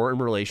minor uproar in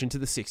relation to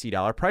the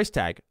 $60 price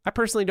tag? I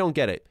personally don't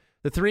get it.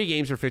 The 3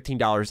 games are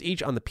 $15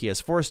 each on the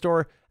PS4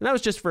 store, and that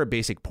was just for a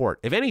basic port.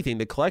 If anything,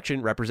 the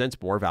collection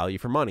represents more value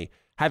for money.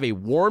 have a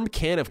warm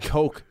can of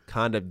Coke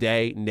kind of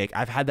day, Nick.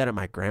 I've had that at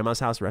my grandma's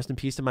house. Rest in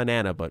peace to my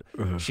Nana, but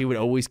she would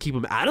always keep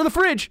them out of the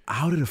fridge.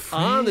 Out of the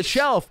fridge? On the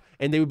shelf.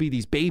 And they would be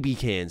these baby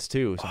cans,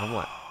 too. So I'm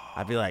like,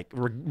 I'd be like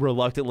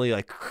reluctantly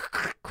like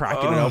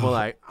cracking it open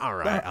like, all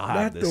right, I'll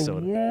have this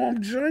soda.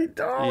 Warm joint,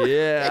 dog.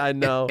 Yeah, I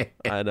know.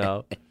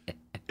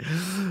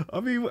 I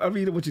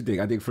mean, what you think?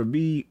 I think for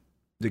me,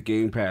 the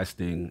Game Pass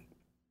thing,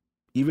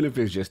 even if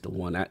it's just the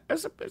one,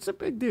 it's a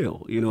big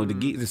deal. You know,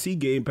 to see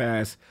Game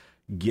Pass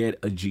get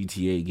a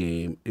GTA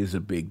game is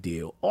a big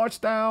deal. Art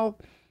style,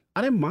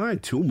 I didn't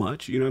mind too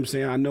much. You know what I'm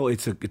saying? I know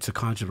it's a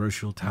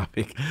controversial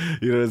topic.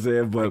 You know what I'm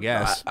saying? But I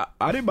guess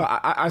I didn't.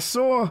 I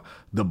saw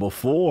the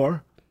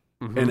before.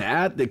 And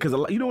after, because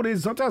you know what it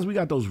is, sometimes we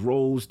got those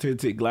rose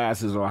tinted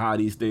glasses or how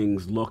these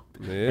things look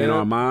in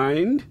our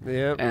mind.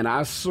 Yep. And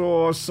I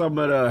saw some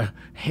of the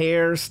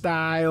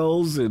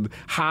hairstyles and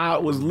how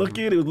it was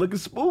looking. It was looking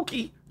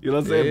spooky. You know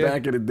what I'm saying?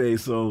 Back in the day.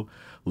 So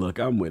look,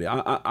 I'm with it.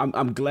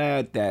 I'm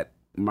glad that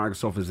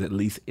Microsoft is at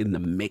least in the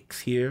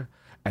mix here.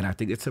 And I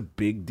think it's a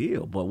big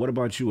deal. But what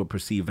about you, a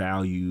perceived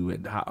value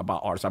and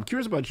about art style? I'm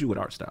curious about you with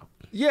art style.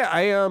 Yeah,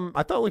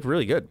 I thought it looked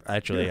really good,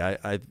 actually. Yeah.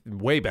 I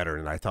way better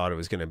than I thought it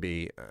was going to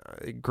be.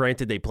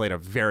 Granted, they played a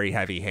very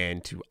heavy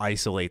hand to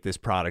isolate this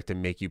product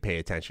and make you pay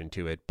attention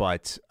to it.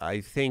 But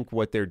I think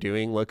what they're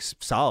doing looks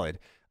solid,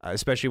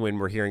 especially when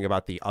we're hearing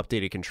about the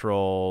updated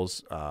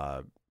controls,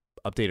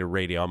 updated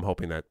radio. I'm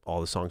hoping that all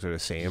the songs are the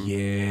same.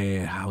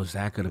 Yeah, how is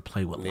that going to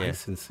play with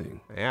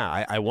licensing?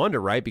 Yeah, I wonder,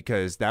 right?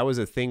 Because that was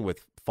a thing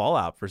with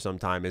Fallout for some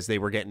time, is they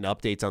were getting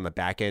updates on the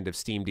back end of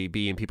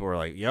SteamDB, and people were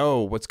like,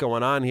 yo, what's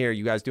going on here?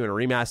 You guys doing a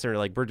remaster?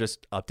 Like, we're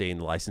just updating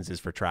the licenses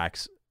for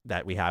tracks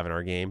that we have in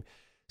our game.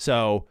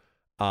 So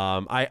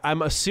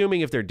I'm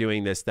assuming if they're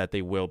doing this, that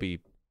they will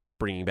be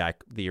bringing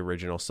back the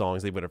original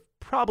songs. They would have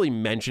probably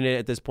mentioned it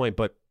at this point,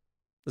 but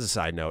as a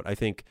side note, I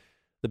think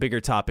the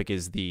bigger topic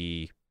is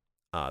the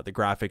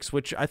graphics,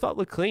 which I thought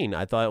looked clean.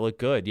 I thought it looked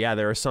good. Yeah,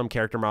 there are some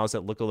character models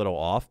that look a little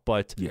off,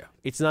 but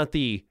it's not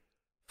the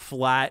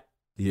flat,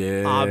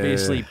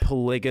 obviously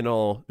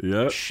polygonal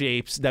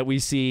shapes that we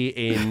see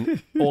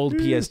in old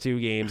PS2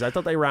 games. I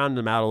thought they rounded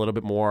them out a little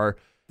bit more,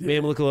 made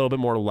them look a little bit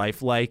more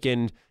lifelike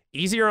and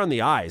easier on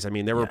the eyes. I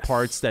mean, there were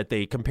parts that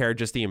they compared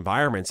just the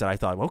environments that I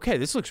thought, okay,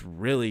 this looks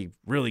really,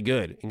 really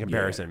good in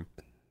comparison.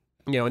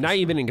 You know, not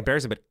even in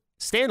comparison, but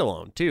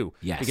standalone too.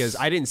 Yes. Because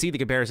I didn't see the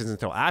comparisons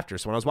until after.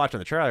 So when I was watching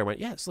the trailer, I went,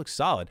 yeah, this looks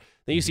solid.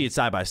 Then you see it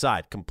side by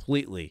side,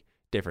 completely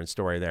different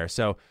story there.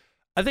 So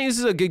I think this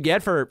is a good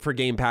get for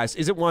Game Pass.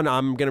 Is it one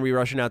I'm going to be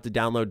rushing out to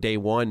download day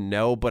one?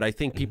 No, but I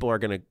think people are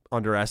going to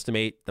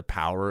underestimate the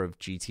power of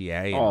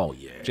GTA.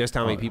 And just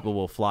how many people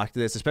will flock to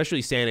this,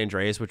 especially San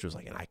Andreas, which was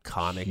like an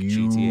iconic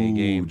GTA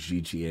game.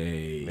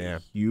 GTA. Yeah.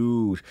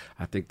 Huge.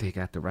 I think they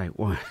got the right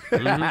one.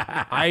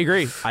 I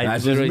agree. I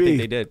literally think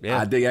they did. Yeah.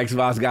 I think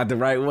Xbox got the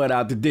right one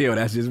out the deal.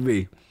 That's just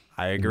me.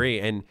 I agree.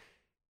 And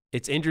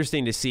it's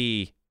interesting to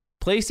see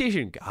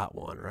PlayStation got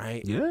one,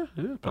 right? Yeah.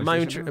 I'm not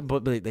even sure,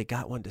 but they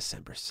got one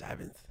December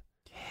 7th.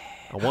 Yeah.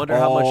 I wonder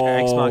how much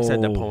Xbox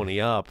had to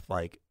pony up,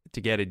 like, to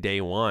get it day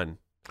one.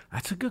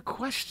 That's a good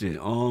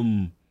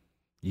question.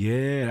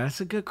 Yeah, that's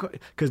a good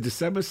question. Because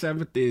December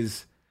 7th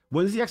is,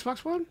 when is the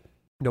Xbox one?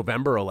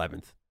 November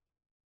 11th.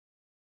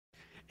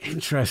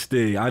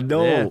 Interesting. I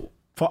know.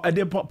 Yeah. And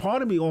then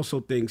part of me also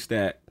thinks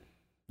that,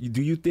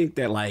 do you think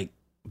that, like,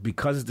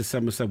 because it's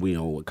December 7th, we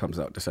know what comes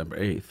out December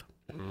 8th,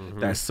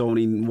 that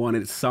Sony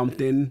wanted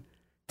something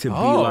to be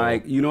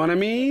like, you know what I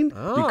mean?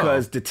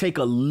 Because to take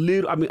a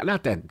little, I mean,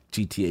 not that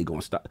GTA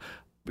going to stop.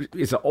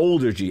 It's an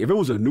older GTA. If it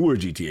was a newer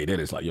GTA, then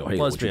it's like, yo, hey.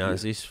 Let's be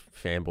honest, these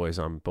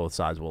fanboys on both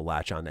sides will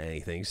latch on to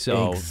anything.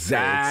 So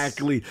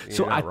exactly.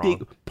 So I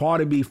think part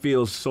of me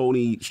feels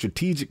Sony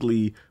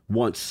strategically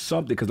wants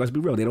something, because let's be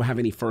real, they don't have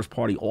any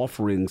first-party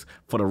offerings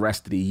for the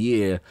rest of the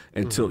year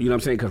until, you know what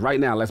I'm saying? Because right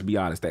now, let's be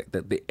honest,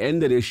 that the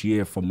end of this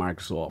year for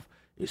Microsoft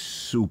is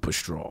super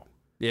strong.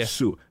 Yeah.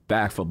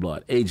 Back 4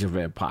 Blood, Age of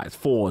Empires,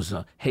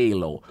 Forza,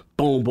 Halo,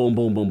 boom, boom,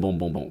 boom, boom, boom,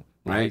 boom, boom.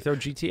 Right? Throw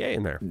GTA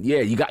in there.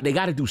 Yeah, they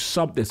got to do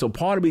something. So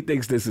part of me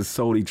thinks this is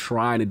Sony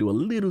trying to do a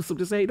little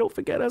something. Say, hey, don't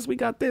forget us. We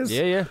got this.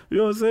 Yeah. You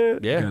know what I'm saying?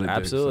 Yeah,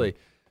 absolutely.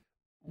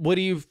 What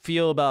do you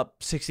feel about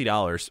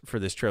 $60 for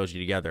this trilogy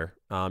together?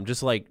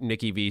 Just like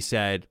Nikki V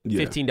said,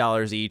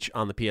 $15 each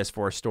on the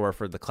PS4 store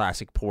for the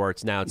classic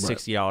ports. Now it's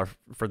 $60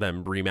 for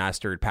them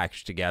remastered,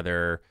 packaged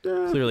together.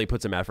 Clearly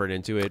put some effort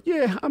into it.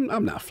 Yeah,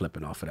 I'm not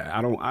flipping off of that.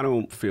 I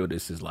don't feel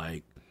this is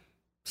like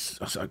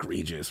so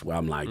egregious where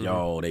I'm like,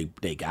 yo,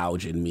 they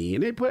gouging me,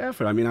 and they put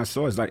effort. I mean, I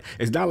saw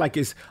it's not like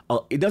it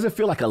doesn't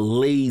feel like a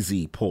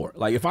lazy port.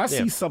 Like if I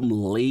see something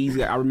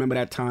lazy, I remember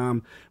that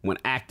time when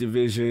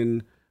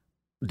Activision,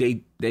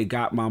 they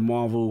got my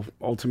Marvel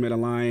Ultimate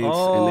Alliance.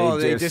 Oh,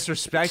 and they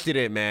disrespected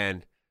it,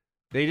 man.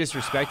 They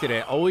disrespected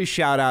it. Always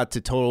shout out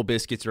to Total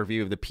Biscuit's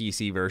review of the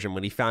PC version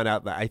when he found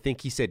out that, I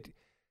think he said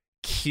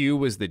Q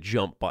was the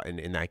jump button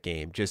in that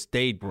game. Just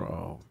they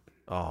ruined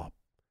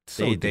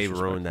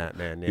that,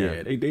 man.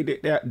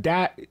 Yeah,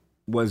 that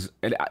was,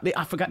 and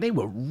I forgot, they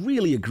were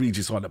really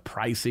egregious on the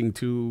pricing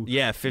too.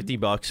 Yeah,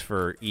 $50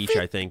 for each,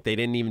 I think. They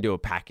didn't even do a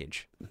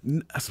package.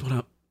 That's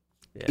what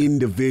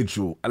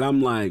individual. And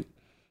I'm like,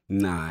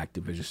 nah,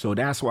 Activision. So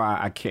that's why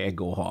I can't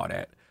go hard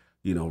at,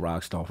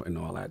 Rockstar and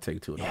all that.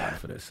 Take-Two and all that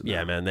for this.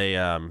 Yeah, man,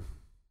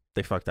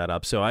 they fucked that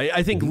up. So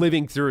I think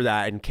living through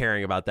that and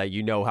caring about that,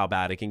 how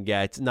bad it can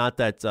get. Not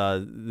that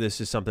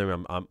this is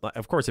something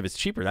of course, if it's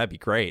cheaper, that'd be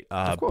great.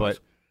 But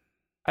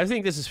I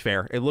think this is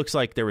fair. It looks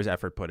like there was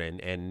effort put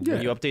in, and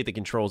when you update the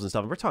controls and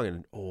stuff, we're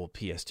talking old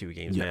PS2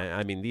 games, man.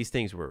 I mean, these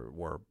things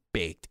were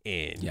baked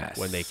in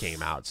when they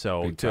came out.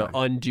 So to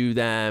undo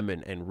them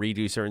and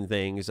redo certain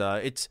things,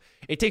 it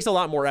takes a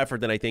lot more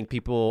effort than I think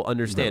people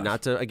understand.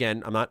 Not to,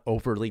 again, I'm not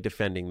overly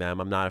defending them.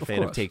 I'm not a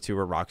fan of Take-Two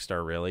or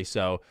Rockstar, really.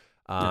 So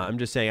I'm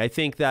just saying, I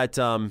think that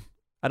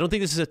I don't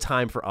think this is a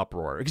time for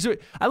uproar. Because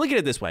I look at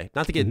it this way,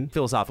 not to get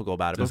philosophical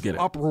about it, but if we're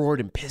uproared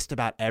and pissed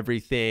about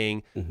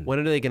everything, when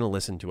are they going to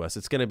listen to us?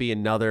 It's going to be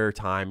another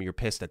time you're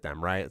pissed at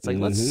them, right? It's like,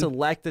 let's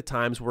select the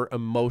times we're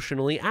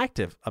emotionally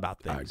active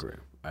about things.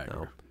 I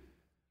agree.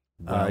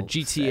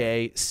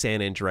 GTA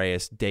San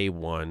Andreas Day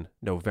 1,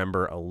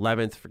 November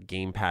 11th for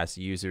Game Pass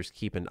users.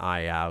 Keep an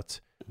eye out.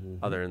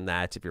 Other than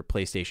that, if you're a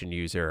PlayStation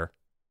user,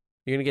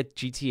 you're going to get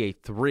GTA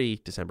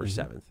 3 December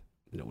 7th.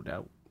 No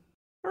doubt.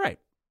 All right.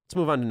 Let's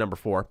move on to number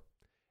 4.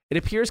 It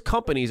appears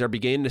companies are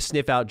beginning to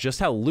sniff out just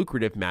how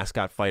lucrative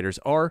mascot fighters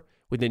are,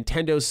 with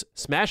Nintendo's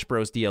Smash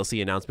Bros.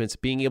 DLC announcements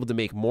being able to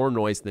make more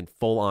noise than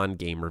full-on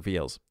game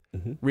reveals.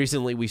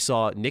 Recently, we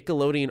saw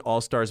Nickelodeon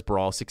All-Stars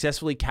Brawl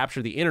successfully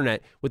capture the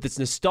internet with its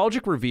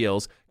nostalgic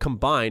reveals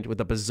combined with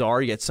a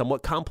bizarre yet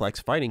somewhat complex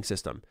fighting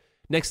system.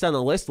 Next on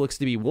the list looks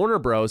to be Warner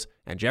Bros.,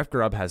 and Jeff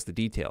Grubb has the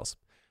details.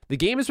 The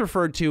game is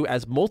referred to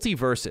as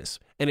Multiversus,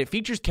 and it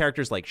features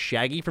characters like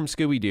Shaggy from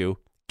Scooby-Doo,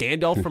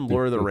 Gandalf from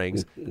Lord of the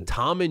Rings,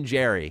 Tom and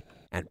Jerry,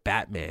 and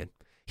Batman.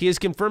 He has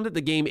confirmed that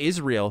the game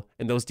is real,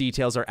 and those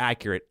details are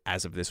accurate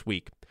as of this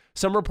week.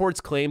 Some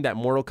reports claim that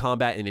Mortal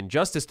Kombat and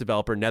Injustice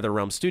developer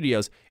NetherRealm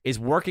Studios is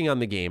working on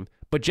the game,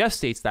 but Jeff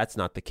states that's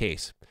not the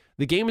case.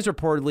 The game is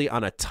reportedly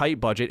on a tight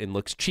budget and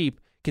looks cheap,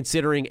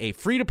 considering a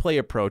free-to-play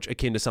approach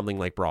akin to something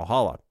like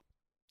Brawlhalla.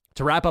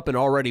 To wrap up an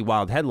already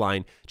wild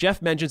headline,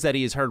 Jeff mentions that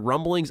he has heard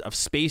rumblings of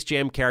Space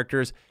Jam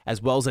characters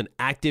as well as an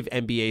active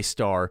NBA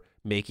star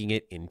making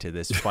it into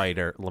this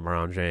fighter,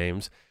 LeBron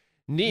James.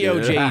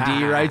 Neo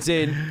JD writes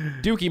in,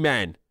 Dookie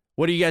Men,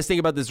 what do you guys think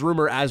about this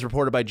rumor as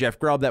reported by Jeff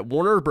Grubb that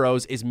Warner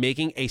Bros. Is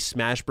making a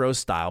Smash Bros.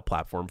 Style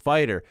platform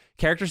fighter?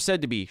 Characters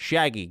said to be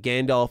Shaggy,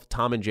 Gandalf,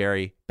 Tom and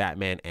Jerry,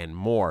 Batman, and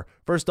more.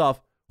 First off,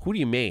 who do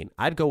you mean?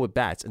 I'd go with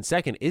Bats. And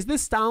second, is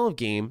this style of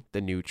game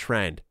the new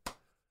trend?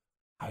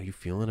 How are you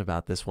feeling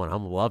about this one?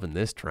 I'm loving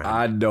this trend.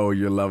 I know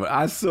you're loving it.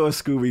 I saw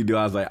Scooby-Doo.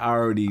 I was like, I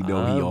already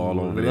know he all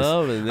over this.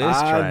 Loving this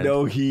trend. I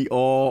know he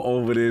all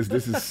over this.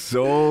 This is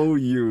so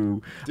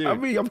you. Dude. I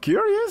mean, I'm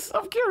curious.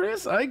 I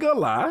ain't gonna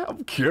lie.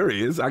 I'm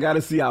curious. I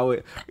gotta see how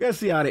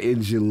the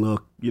engine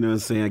look. You know what I'm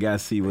saying? I gotta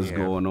see what's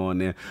going on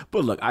there.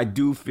 But look, I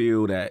do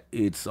feel that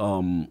it's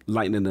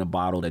lightning in a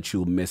bottle that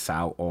you'll miss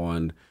out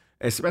on,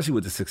 especially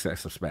with the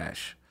success of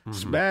Smash.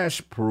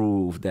 Smash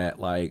proved that,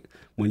 like,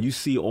 when you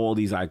see all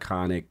these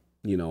iconic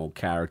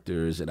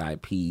characters and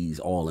IPs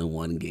all in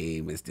one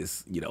game, it's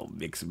this,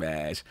 mixed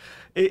match.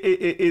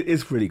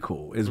 It's pretty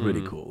cool. It's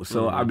pretty cool.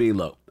 So, I mean,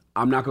 look,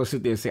 I'm not going to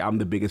sit there and say I'm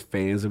the biggest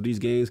fans of these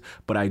games,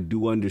 but I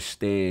do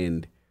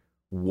understand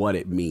what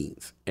it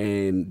means.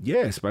 And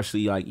yeah,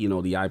 especially like,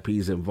 the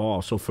IPs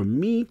involved. So for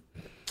me,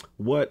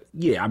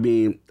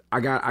 I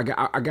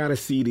gotta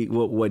see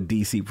what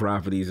DC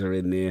properties are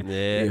in there.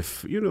 Yeah.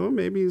 If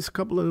maybe it's a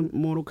couple of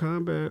Mortal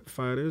Kombat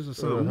fighters or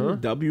something,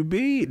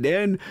 WB,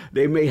 then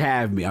they may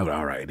have me. I'm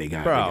all right. They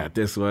got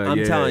this one.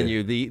 I'm telling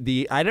you,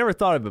 the I never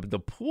thought of it, but the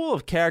pool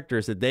of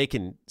characters that they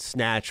can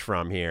snatch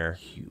from here,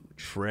 huge,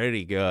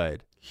 pretty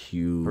good.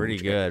 Huge, pretty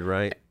good,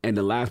 right? And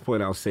the last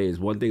point I'll say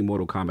is one thing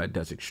Mortal Kombat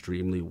does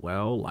extremely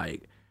well,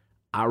 like.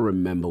 I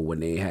remember when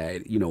they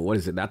had, what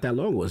is it? Not that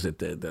long was it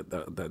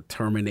the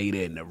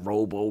Terminator and the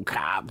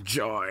RoboCop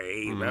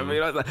joint? I mean,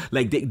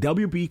 like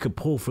WB could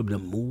pull from the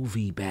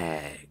movie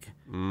bag.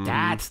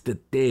 That's the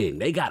thing.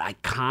 They got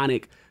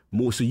iconic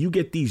moves, so you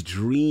get these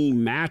dream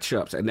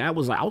matchups, and that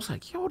was like I was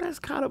like, yo, that's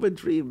kind of a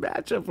dream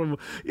matchup from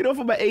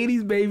from my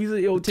 '80s babies.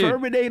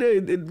 Terminator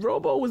and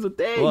Robo was a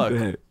thing.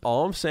 Look,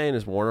 all I'm saying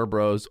is Warner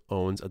Bros.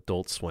 Owns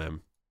Adult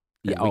Swim.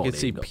 Yeah, we could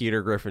see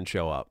Peter Griffin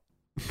show up,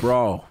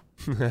 bro.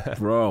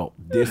 Bro,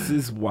 this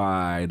is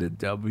why the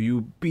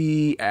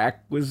WB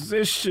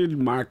acquisition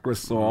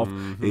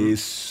Microsoft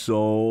is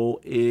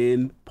so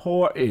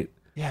important.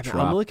 Yeah, but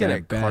I'm looking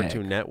at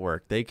Cartoon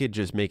Network. They could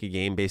just make a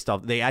game based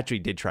off. They actually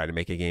did try to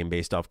make a game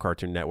based off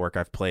Cartoon Network.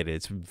 I've played it.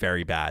 It's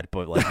very bad.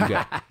 But like you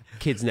got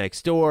Kids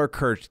Next Door,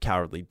 Courage the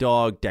Cowardly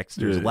Dog,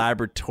 Dexter's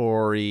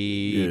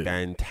Laboratory,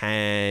 Ben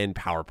 10,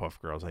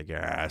 Powerpuff Girls, I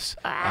guess,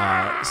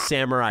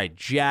 Samurai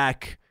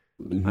Jack.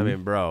 I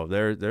mean, bro,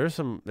 there's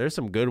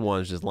some good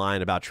ones just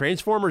lying about.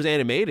 Transformers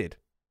Animated.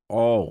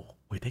 Oh,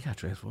 wait, they got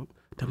Transformers?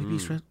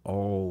 WB's Transformers?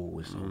 Oh,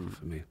 it's over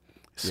for me.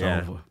 It's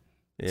over.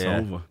 It's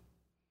over.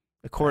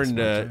 According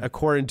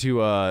to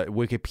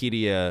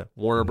Wikipedia,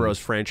 Warner Bros.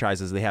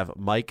 Franchises, they have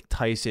Mike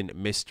Tyson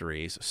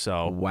Mysteries.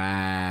 So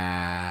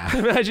wow.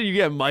 Imagine you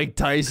get Mike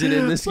Tyson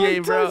in this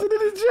game, bro. Tyson in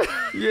the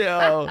gym.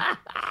 Yeah.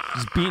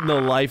 Just beating the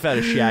life out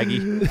of Shaggy.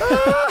 Yo,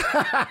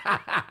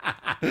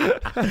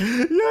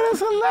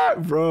 that's a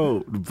lot,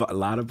 bro. A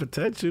lot of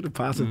potential. The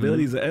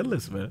possibilities are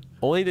endless, man.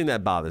 Only thing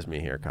that bothers me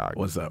here, Cog.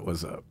 What's up?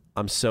 What's up?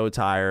 I'm so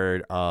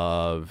tired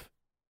of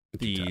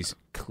these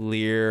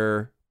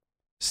clear,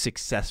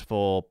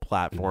 successful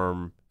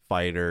platform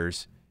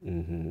fighters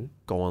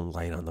going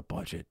light on the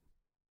budget.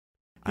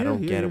 I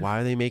don't get it. Why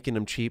are they making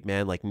them cheap,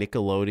 man? Like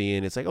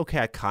Nickelodeon, it's like, okay,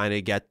 I kind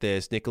of get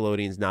this.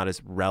 Nickelodeon's not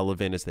as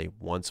relevant as they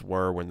once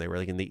were when they were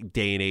like in the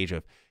day and age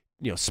of,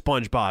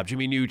 SpongeBob,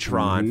 Jimmy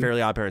Neutron,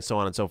 Fairly Odd Parents, so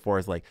on and so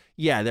forth. Like,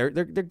 yeah, they're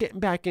getting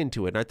back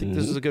into it, and I think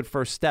this is a good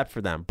first step for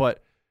them.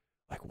 But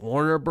like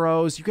Warner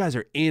Bros., you guys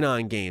are in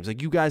on games.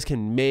 Like, you guys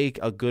can make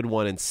a good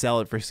one and sell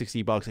it for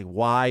 $60. Like,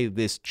 why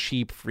this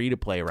cheap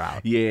free-to-play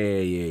route?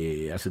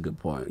 Yeah. That's a good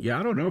point. Yeah,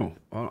 I don't know.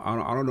 I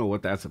don't know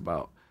what that's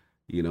about.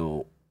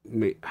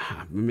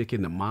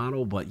 Making the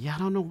model, but yeah, I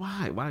don't know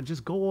why. Why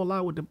just go all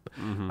out with the?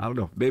 I don't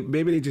know.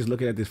 Maybe they just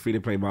looking at this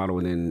free-to-play model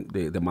and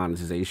then the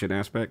monetization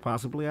aspect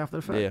possibly after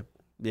the fact.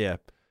 Yeah.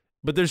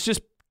 But there's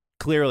just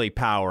clearly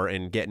power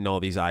in getting all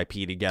these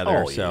IP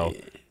together.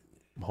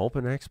 I'm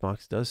hoping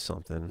Xbox does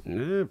something.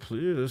 Yeah,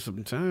 please.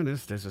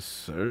 Sometimes there's a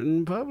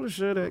certain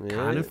publisher that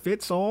kind of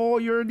fits all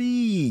your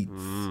needs.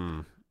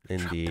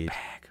 Indeed.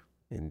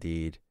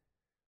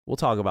 We'll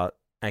talk about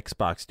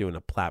Xbox doing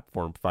a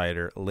platform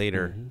fighter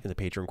later in the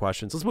Patreon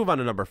questions. Let's move on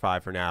to number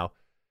 5 for now.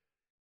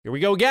 Here we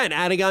go again.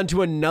 Adding on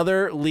to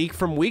another leak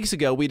from weeks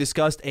ago, we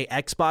discussed a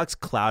Xbox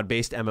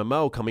cloud-based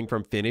MMO coming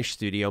from Finnish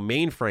studio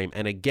Mainframe.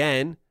 And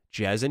again,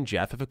 Jez and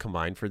Jeff have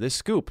combined for this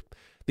scoop.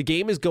 The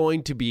game is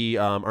going to be,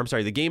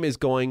 the game is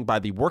going by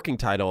the working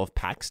title of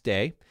PAX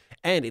Day,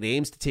 and it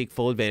aims to take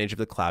full advantage of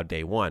the cloud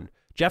day one.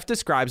 Jeff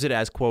describes it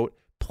as, quote,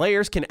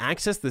 players can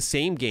access the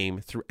same game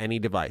through any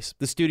device.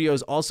 The studio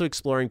is also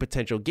exploring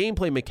potential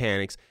gameplay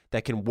mechanics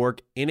that can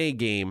work in a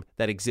game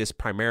that exists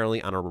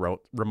primarily on a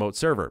remote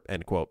server,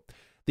 end quote.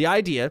 The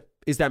idea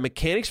is that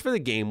mechanics for the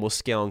game will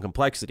scale in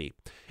complexity.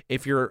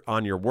 If you're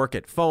on your work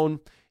at phone,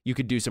 you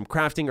could do some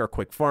crafting or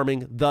quick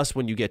farming. Thus,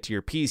 when you get to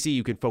your PC,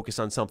 you can focus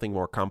on something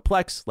more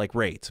complex like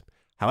raids.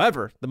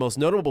 However, the most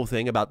notable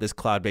thing about this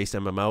cloud-based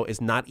MMO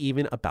is not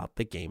even about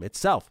the game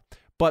itself,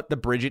 but the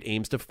bridge it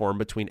aims to form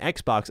between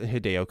Xbox and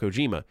Hideo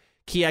Kojima.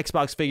 Key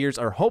Xbox figures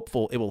are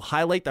hopeful it will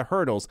highlight the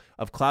hurdles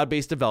of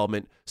cloud-based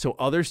development so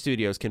other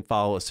studios can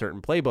follow a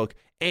certain playbook,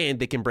 and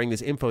they can bring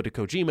this info to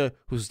Kojima,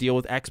 whose deal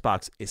with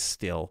Xbox is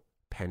still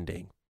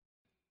pending.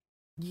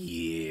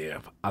 Yeah,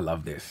 I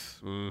love this.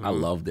 I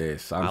love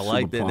this. I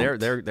like that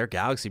they're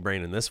Galaxy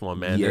Brain in this one,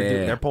 man. Yeah.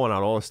 They're pulling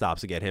out all the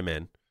stops to get him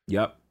in.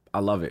 Yep, I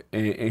love it.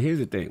 And here's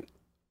the thing.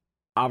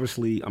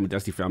 Obviously, I'm a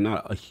Destiny fan. I'm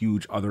not a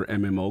huge other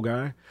MMO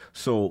guy.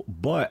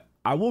 But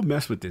I will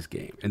mess with this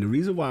game. And the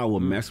reason why I will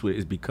mess with it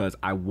is because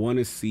I want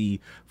to see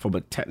from a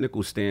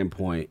technical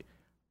standpoint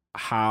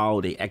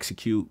how they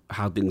execute,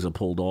 how things are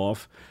pulled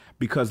off.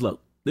 Because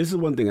look, this is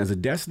one thing. As a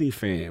Destiny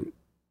fan,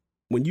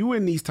 when you're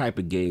in these type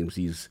of games,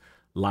 these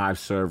live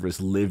service,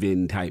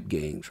 live-in type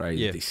games, right?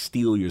 Yeah. They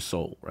steal your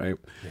soul, right?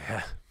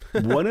 Yeah.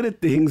 One of the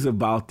things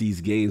about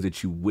these games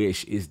that you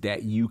wish is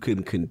that you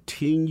can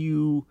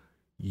continue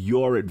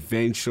your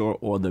adventure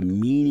or the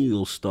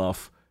menial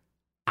stuff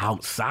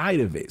outside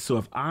of it. So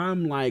if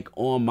I'm like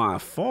on my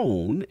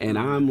phone and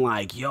I'm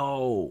like,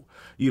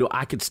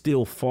 I could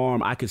still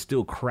farm, I could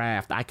still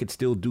craft, I could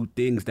still do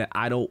things that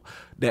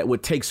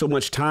would take so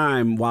much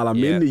time while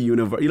I'm in the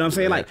universe. You know what I'm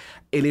saying? Like,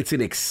 and it's an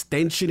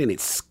extension and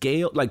it's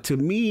scaled. Like, to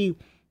me,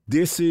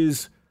 this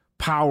is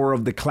power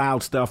of the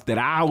cloud stuff that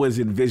I was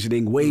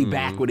envisioning way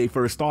back when they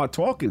first started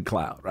talking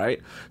cloud,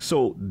 right?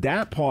 So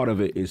that part of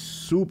it is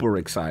super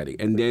exciting.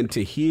 And then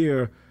to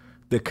hear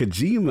the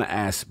Kojima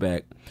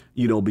aspect,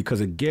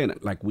 because again,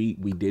 like we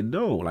did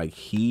know, like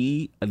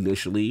he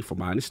initially, from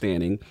my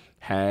understanding,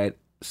 had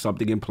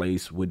something in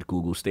place with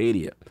Google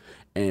Stadia.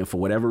 And for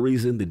whatever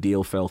reason, the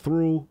deal fell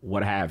through,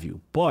 what have you.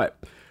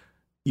 But,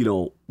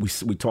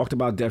 we talked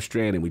about Death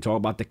Stranding. We talked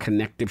about the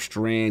Connective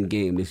Strand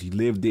game, this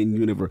lived-in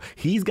universe.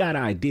 He's got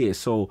ideas.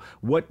 So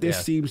what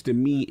this seems to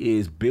me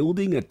is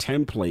building a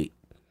template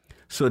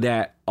so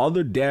that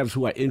other devs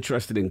who are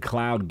interested in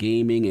cloud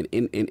gaming and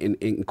in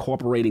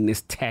incorporating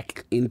this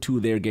tech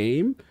into their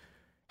game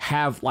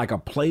have like a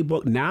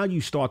playbook. Now you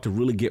start to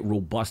really get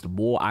robust,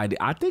 more idea.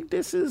 I think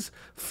this is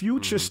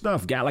future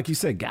stuff. Like you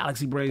said,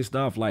 Galaxy Brain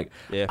stuff. Like,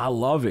 I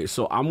love it.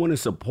 So I'm going to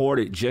support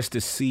it just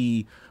to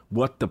see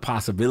what the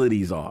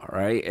possibilities are,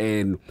 right?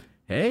 And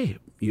hey,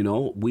 we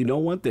know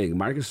one thing.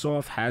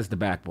 Microsoft has the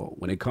backbone.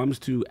 When it comes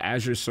to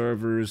Azure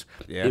servers,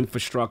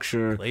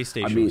 infrastructure.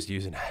 PlayStation was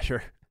using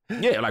Azure.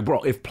 Yeah, like,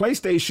 bro, if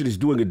PlayStation is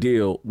doing a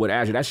deal with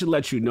Azure, that should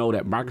let you know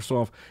that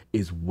Microsoft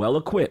is well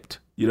equipped,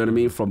 you know what I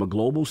mean, from a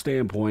global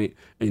standpoint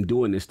in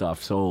doing this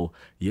stuff. So,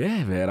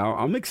 yeah, man,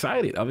 I'm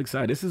excited.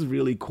 This is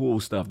really cool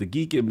stuff. The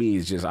geek in me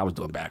is just, I was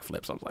doing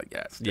backflips. I was like,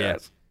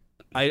 yes.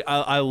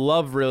 I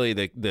love really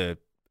the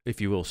if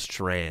you will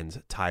strands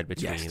tied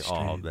between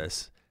all of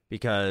this,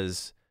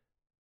 because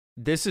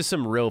this is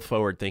some real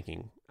forward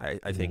thinking.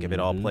 I think if it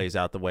all plays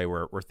out the way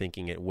we're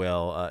thinking it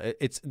will,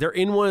 they're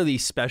in one of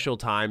these special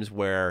times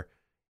where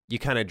you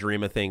kind of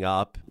dream a thing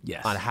up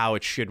on how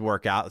it should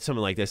work out.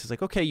 Something like this. It's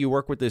like, okay, you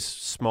work with this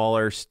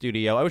smaller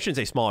studio. I shouldn't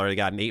say smaller. They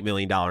got an $8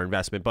 million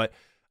investment, but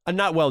a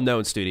not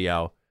well-known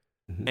studio.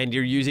 And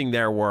you're using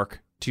their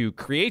work to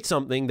create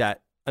something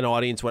that an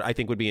audience I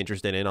think would be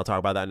interested in. I'll talk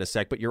about that in a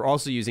sec. But you're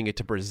also using it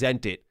to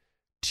present it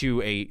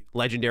to a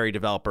legendary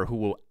developer who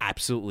will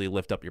absolutely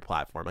lift up your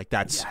platform. Like,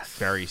 that's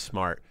very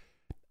smart.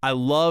 I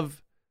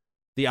love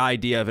the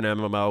idea of an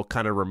MMO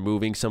kind of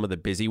removing some of the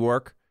busy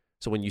work.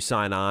 So when you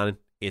sign on,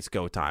 it's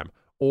go time.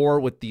 Or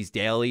with these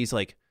dailies,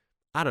 like,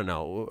 I don't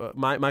know.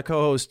 My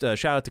co-host,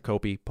 shout out to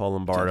Kopi, Paul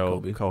Lombardo,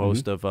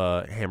 co-host of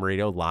Ham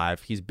Radio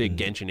Live. He's a big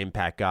Genshin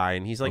Impact guy.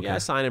 And he's like, yeah,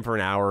 sign in for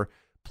an hour,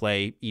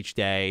 play each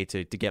day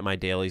to get my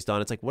dailies done.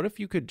 It's like, what if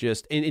you could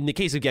just, in the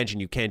case of Genshin,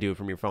 you can do it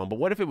from your phone. But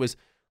what if it was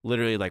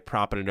literally like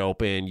propping it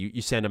open?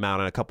 You send them out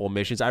on a couple of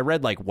missions. I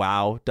read like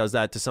WoW does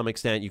that to some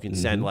extent. You can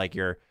send like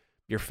your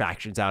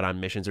factions out on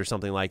missions or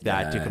something like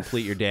that to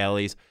complete your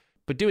dailies.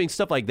 But doing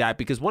stuff like that,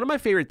 because one of my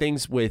favorite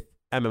things with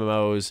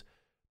MMOs,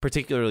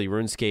 particularly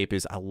RuneScape,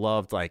 is I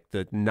loved like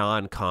the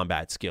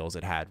non-combat skills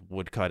it had: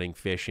 woodcutting,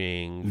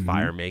 fishing,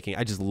 fire making.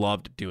 I just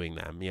loved doing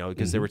them,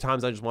 because there were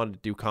times I just wanted to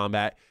do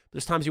combat.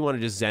 There's times you want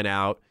to just zen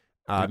out,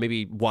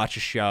 maybe watch a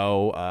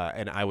show,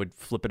 and I would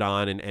flip it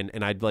on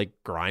and I'd like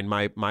grind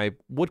my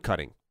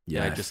woodcutting.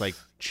 Yeah, I'd just like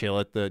chill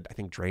at I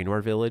think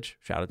Draenor Village.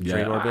 Shout out to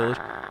Draenor Village.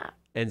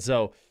 And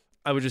so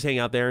I would just hang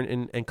out there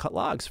and cut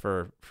logs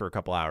for a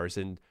couple hours,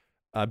 and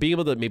being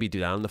able to maybe do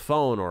that on the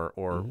phone or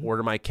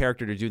order my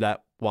character to do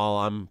that while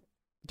I'm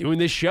doing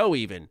this show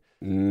even.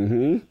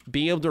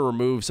 Being able to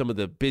remove some of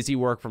the busy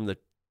work from the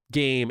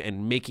game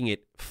and making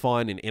it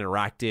fun and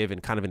interactive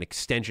and kind of an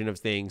extension of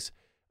things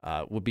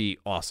would be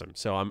awesome.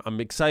 So I'm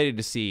excited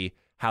to see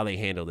how they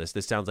handle this.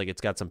 This sounds like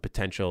it's got some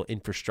potential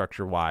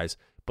infrastructure-wise,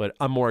 but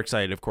I'm more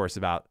excited, of course,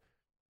 about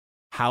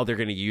how they're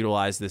going to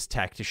utilize this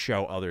tech to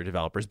show other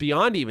developers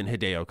beyond even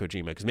Hideo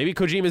Kojima, because maybe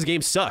Kojima's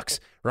game sucks,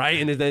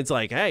 right? And then it's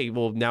like, hey,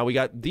 well, now we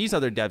got these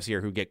other devs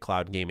here who get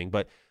cloud gaming,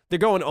 but they're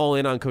going all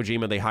in on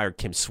Kojima. They hired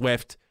Kim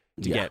Swift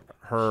to get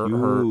her.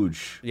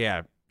 Huge.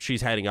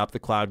 She's heading up the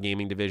cloud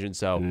gaming division.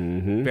 So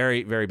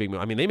very, very big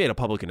move. I mean, they made a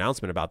public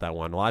announcement about that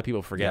one. A lot of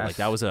people forget, like,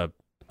 that was a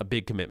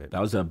big commitment.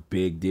 That was a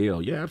big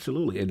deal. Yeah,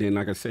 absolutely. And then,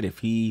 like I said,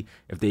 if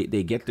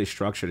they get this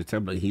structure, the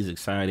template, he's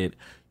excited.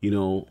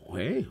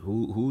 Hey,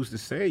 who's to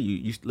say?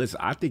 You listen.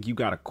 I think you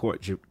got to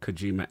court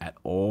Kojima at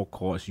all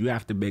costs. You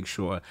have to make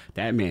sure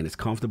that man is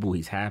comfortable,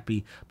 he's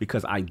happy,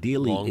 because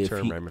ideally,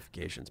 long-term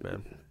ramifications,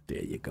 man.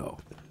 There you go.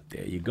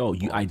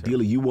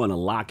 Ideally, you want to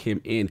lock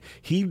him in.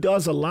 He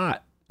does a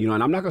lot, and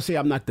I'm not gonna say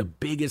I'm not the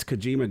biggest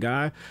Kojima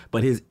guy,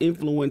 but his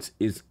influence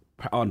is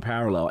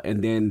unparalleled.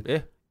 And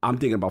then I'm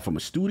thinking about, from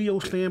a studio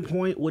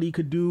standpoint, what he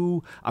could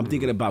do. I'm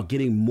thinking about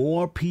getting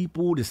more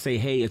people to say,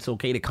 hey, it's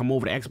okay to come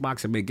over to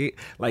Xbox and make it.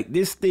 Like,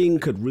 this thing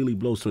could really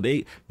blow. So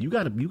you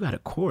got to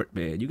court,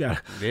 man. You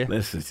got to,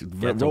 listen,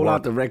 roll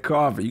out the red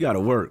carpet. You got to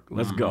work.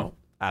 Let's go.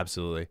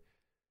 Absolutely.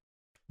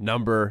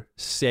 Number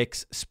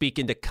 6,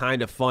 speaking to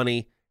kind of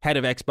funny, head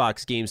of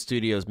Xbox Game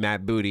Studios,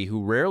 Matt Booty,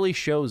 who rarely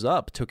shows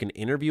up, took an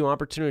interview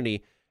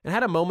opportunity and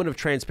had a moment of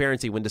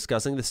transparency when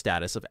discussing the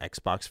status of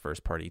Xbox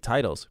first-party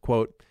titles.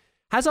 Quote,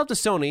 "Hats off to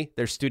Sony,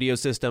 their studio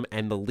system,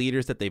 and the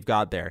leaders that they've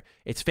got there.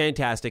 It's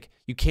fantastic.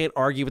 You can't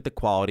argue with the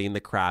quality and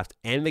the craft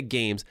and the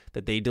games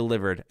that they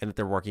delivered and that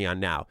they're working on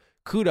now.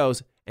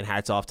 Kudos and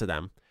hats off to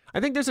them. I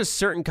think there's a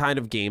certain kind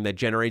of game that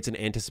generates an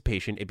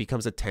anticipation. It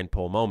becomes a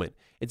tentpole moment.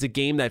 It's a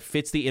game that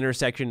fits the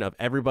intersection of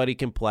everybody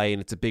can play,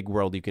 and it's a big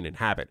world you can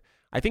inhabit.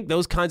 I think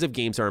those kinds of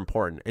games are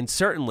important, and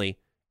certainly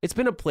it's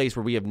been a place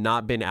where we have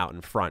not been out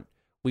in front.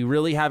 We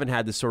really haven't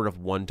had this sort of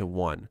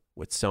one-to-one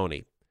with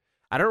Sony.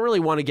 I don't really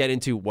want to get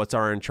into what's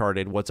our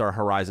Uncharted, what's our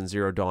Horizon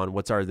Zero Dawn,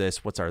 what's our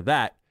this, what's our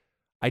that.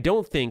 I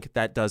don't think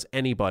that does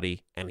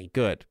anybody any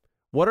good.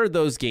 What are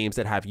those games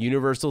that have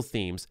universal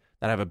themes,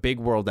 that have a big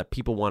world that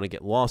people want to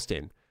get lost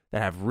in,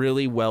 that have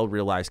really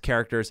well-realized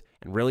characters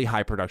and really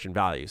high production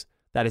values?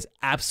 That is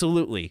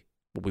absolutely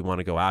what we want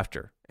to go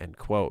after." End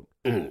quote.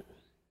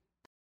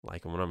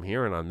 Like what I'm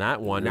hearing on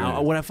that one.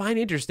 Now, what I find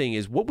interesting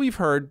is what we've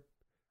heard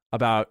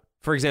about,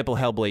 for example,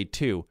 Hellblade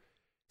 2.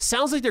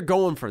 Sounds like they're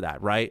going for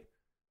that, right?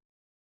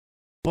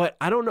 But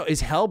I don't know.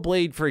 Is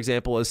Hellblade, for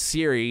example, a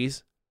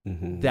series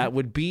that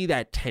would be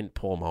that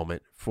tentpole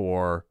moment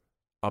for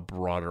a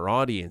broader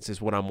audience,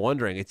 is what I'm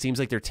wondering. It seems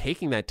like they're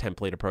taking that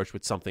template approach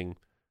with something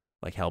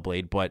like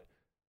Hellblade, but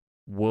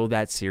will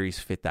that series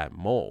fit that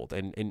mold?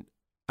 And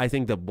I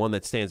think the one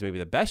that stands maybe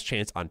the best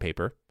chance on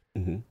paper,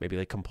 maybe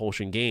like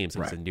Compulsion Games.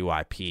 It's a new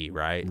IP,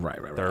 right? Right.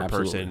 Third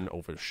person,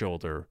 over the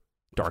shoulder,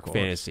 dark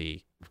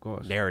fantasy, of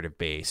course, narrative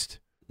based.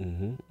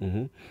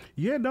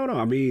 Yeah, no.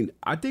 I mean,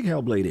 I think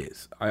Hellblade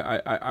is.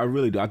 I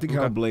really do. I think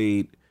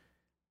Hellblade.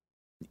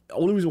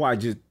 Only reason why I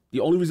just The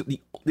only reason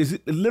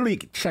it literally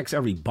checks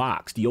every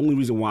box. The only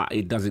reason why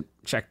it doesn't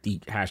check the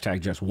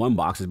hashtag just one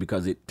box is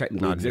because it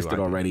technically existed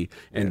already,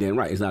 and then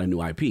it's not a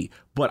new IP.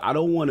 But I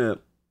don't want to,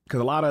 because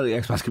a lot of the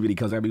Xbox community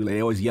comes at me,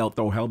 they always yell,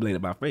 throw Hellblade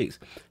in my face.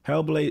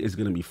 Hellblade is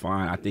going to be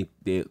fine. I think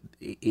that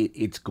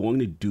it's going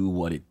to do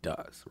what it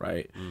does,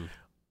 right?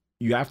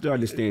 You have to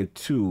understand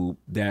too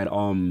that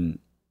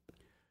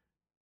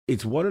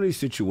it's one of these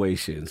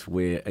situations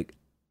where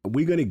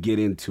we're going to get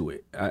into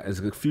it as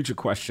a future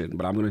question,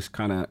 but I'm going to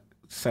kind of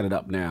set it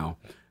up now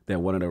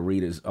that one of the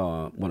readers,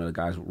 one of the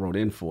guys wrote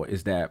in for,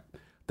 is that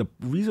the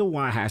reason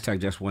why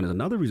hashtag just one is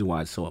another reason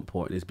why it's so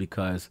important is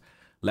because,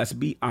 let's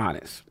be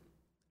honest,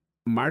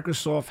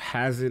 Microsoft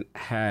hasn't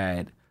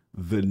had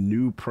the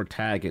new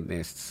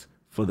protagonists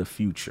for the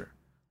future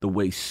the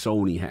way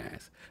Sony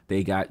has.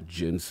 They got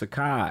Jin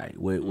Sakai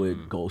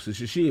with Ghost of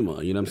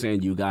Tsushima. You know what I'm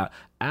saying? You got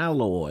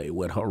Alloy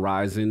with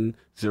Horizon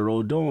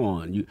Zero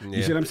Dawn. You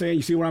see what I'm saying?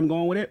 You see where I'm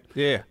going with it?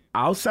 Yeah.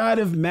 Outside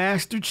of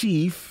Master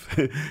Chief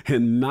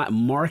and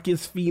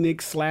Marcus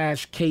Phoenix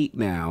 / Kate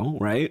now,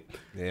 right?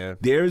 Yeah.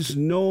 There's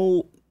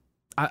no...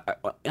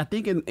 I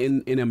think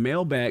in the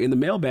mailbag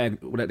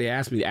that they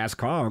asked me to ask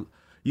Carl,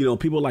 you know,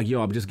 people are like,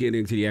 yo, I'm just getting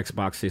into the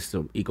Xbox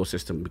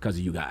ecosystem because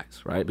of you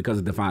guys, right? Because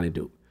of Defining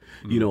Duke.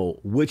 You know,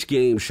 which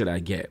game should I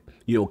get?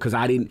 You know, because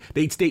I didn't,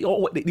 you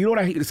know what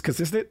I hate is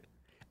consistent?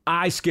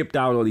 I skipped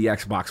out on the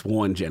Xbox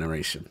One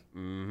generation.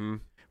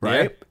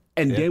 Right? Yeah.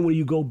 And then when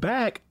you go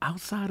back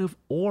outside of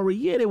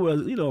Ori, there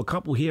was, you know, a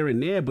couple here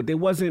and there, but they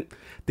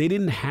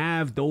didn't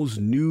have those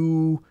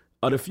new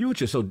of the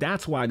future. So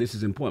that's why this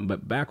is important.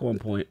 But back on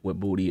point with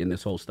Booty and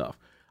this whole stuff.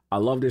 I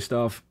love this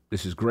stuff.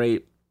 This is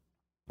great.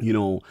 You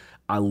know,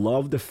 I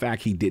love the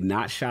fact he did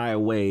not shy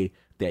away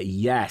that,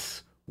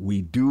 yes,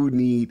 we do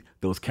need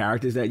those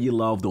characters that you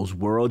love, those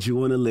worlds you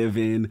want to live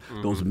in,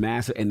 those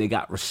massive, and they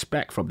got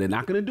respect from. They're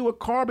not going to do a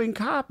carbon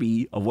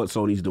copy of what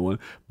Sony's doing,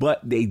 but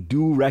they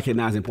do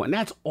recognize the importance.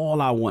 And that's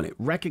all I wanted.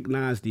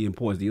 Recognize the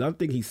importance. The other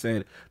thing he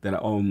said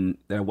that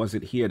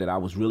wasn't here that I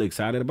was really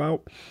excited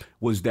about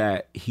was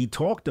that he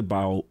talked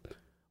about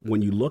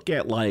when you look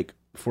at, like,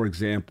 for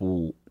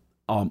example,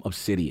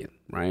 Obsidian,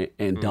 right,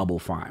 and Double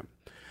Fine.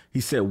 He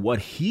said what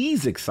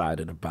he's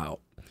excited about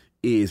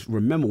is,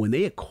 remember, when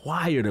they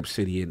acquired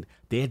Obsidian,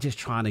 they're just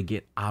trying to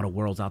get Outer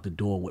Worlds out the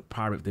door with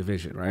Private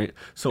Division, right?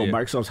 So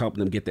Microsoft's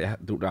helping them get that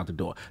out the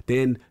door.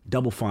 Then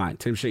Double Fine,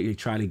 Tim Schafer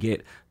trying to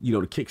get, you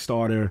know, the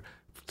Kickstarter,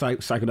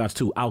 Psychonauts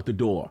 2 out the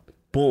door.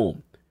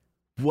 Boom.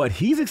 What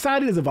he's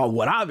excited is about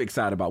what I'm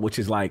excited about, which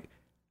is like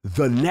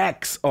the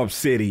next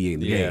Obsidian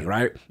game,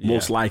 right?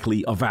 Most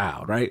likely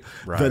Avowed, right?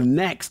 The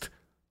next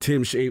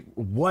Tim Schafer,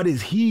 what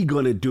is he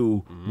going to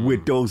do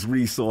with those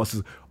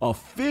resources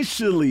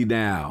officially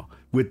now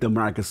with the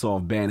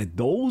Microsoft banner?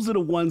 Those are the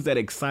ones that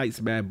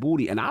excites Mad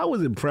Booty. And I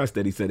was impressed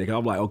that he said that.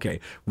 I'm like, okay,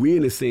 we're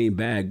in the same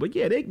bag. But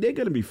yeah, they're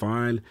going to be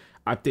fine.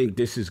 I think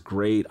this is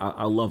great.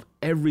 I love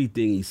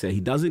everything he said. He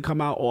doesn't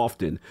come out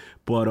often,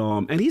 but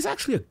and he's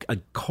actually a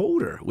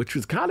coder, which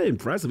was kind of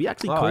impressive. He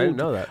actually coded. I didn't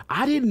know that.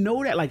 I didn't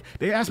know that. Like,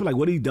 they asked me like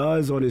what he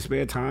does on his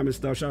spare time and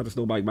stuff. Shout out to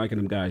Snowbike Mike and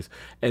them guys.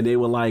 And they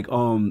were like,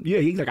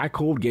 he's like, I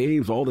code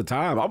games all the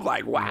time. I'm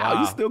like,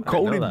 wow. You still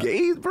coding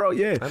games, bro?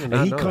 Yeah.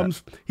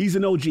 And he's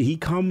an OG. He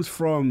comes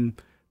from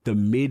the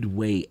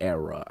Midway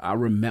era. I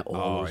remember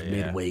all those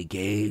Midway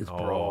games,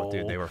 bro. Oh,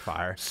 dude, they were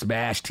fire.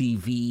 Smash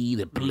TV,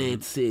 the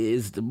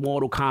Blitzes, the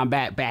Mortal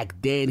Kombat back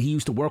then. He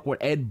used to work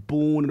with Ed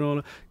Boon and all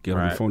that. Get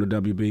on the phone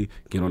to WB.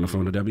 Get on the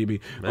phone to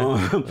WB.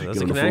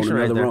 That's a connection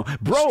right there.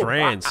 Bro,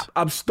 Strands.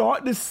 I'm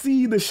starting to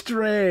see the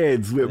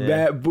strands with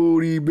Matt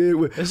Booty.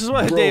 This is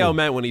what Hideo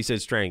meant when he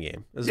said Strand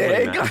Game. This is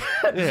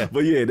what he meant.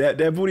 But yeah,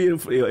 that Booty,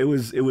 it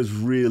was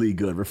really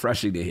good.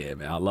 Refreshing to hear,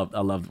 man. I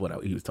loved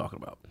what he was talking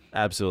about.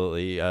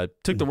 Absolutely.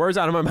 Took the words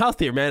out of my mouth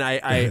here, man.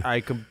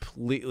 I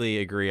completely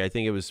agree. I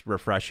think it was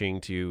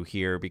refreshing to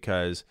hear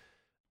because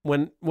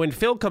when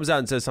Phil comes out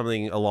and says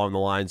something along the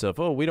lines of,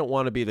 oh, we don't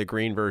want to be the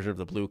green version of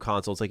the blue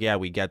console, it's like, yeah,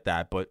 we get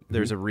that, but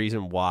there's a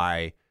reason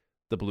why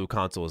the blue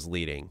console is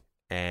leading,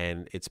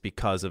 and it's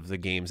because of the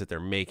games that they're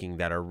making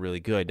that are really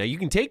good. Now, you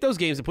can take those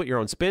games and put your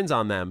own spins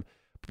on them.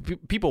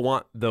 People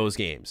want those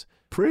games.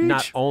 Preach.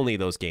 Not only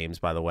those games,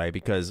 by the way,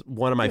 because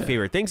one of my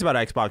favorite things about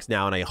Xbox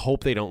now, and I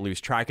hope they don't lose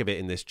track of it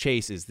in this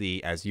chase, is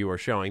as you are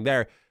showing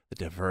there, the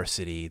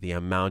diversity, the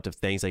amount of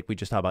things. Like we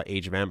just talked about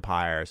Age of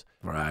Empires.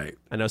 Right.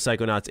 I know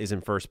Psychonauts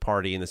isn't first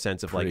party in the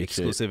sense of like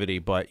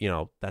exclusivity, but you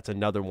know, that's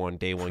another one,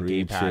 day one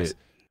Game Pass.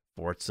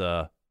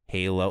 Forza,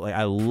 Halo. Like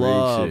I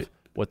love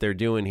what they're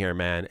doing here,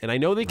 man. And I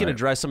know they can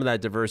address some of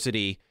that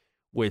diversity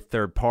with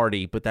third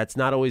party, but that's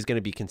not always going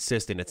to be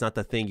consistent. It's not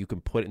the thing you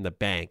can put in the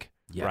bank,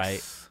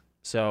 right?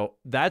 So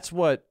that's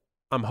what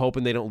I'm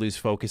hoping they don't lose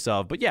focus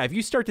of. But yeah, if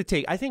you start to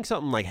take, I think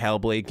something like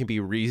Hellblade can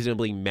be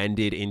reasonably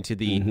mended into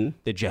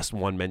the just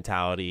one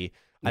mentality.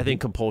 I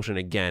think Compulsion,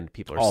 again,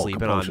 people are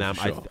sleeping on them.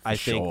 I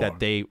think that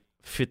they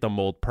fit the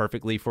mold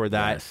perfectly for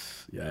that.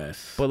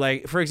 Yes. But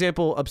like, for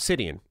example,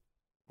 Obsidian.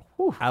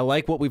 I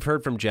like what we've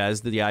heard from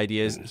Jez. The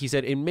idea is, he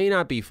said it may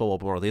not be full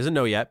open world. He doesn't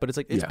know yet, but it's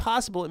like, it's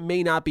possible it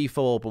may not be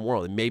full open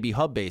world. It may be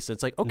hub-based.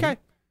 It's like, okay.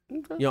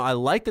 I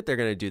like that they're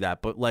going to do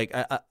that, but like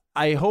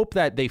I hope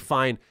that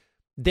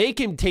they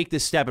can take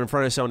this step in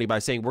front of Sony by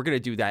saying we're going to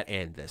do that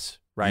and this,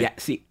 right? Yeah,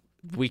 see,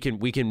 we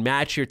can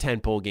match your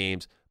tentpole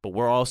games, but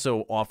we're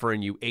also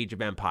offering you Age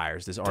of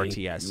Empires, this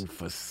RTS. Thank you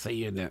for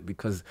saying that,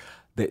 because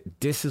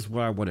this is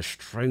where I want to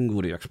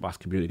strangle the Xbox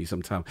community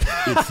sometimes.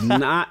 It's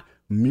not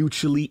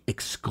mutually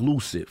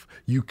exclusive.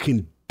 You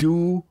can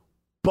do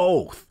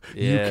both.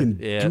 Yeah, you can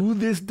do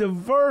this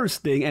diverse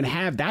thing and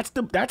have that's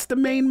the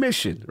main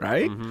mission,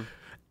 right? Mm-hmm.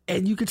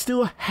 And you could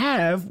still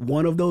have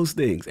one of those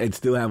things and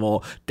still have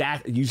all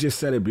that. You just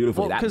said it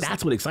beautifully. Well,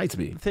 that's what excites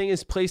me. The thing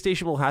is,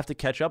 PlayStation will have to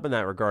catch up in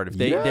that regard. If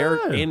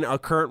they're in a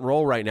current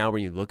role right now,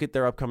 when you look at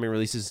their upcoming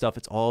releases and stuff,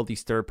 it's all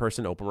these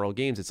third-person open-world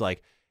games. It's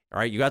like, all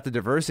right, you got the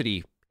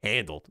diversity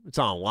handled. It's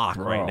on lock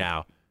right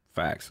now.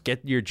 Facts.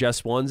 Get your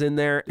Just Ones in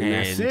there, and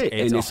that's it.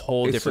 It's and a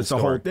whole different story.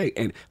 It's a whole thing.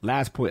 And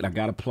last point, I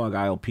got to plug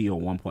ILP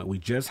on one point. We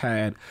just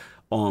had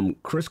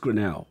Chris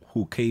Grinnell,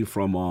 who came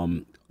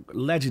from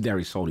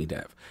legendary Sony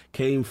dev,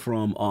 came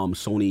from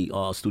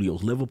Sony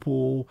Studios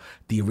Liverpool,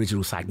 the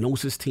original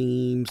Psygnosis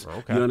teams.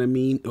 Okay. You know what I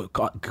mean?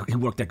 He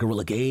worked at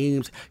Guerrilla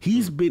Games.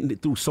 He's been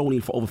through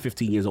Sony for over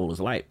 15 years of his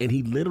life, and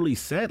he literally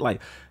said,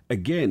 like,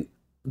 again,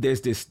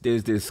 there's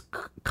this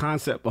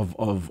concept of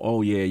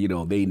oh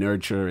yeah, they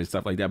nurture and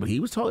stuff like that, but he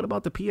was talking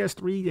about the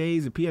PS3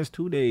 days and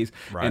PS2 days,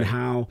 right, and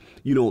how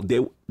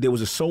there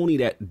was a Sony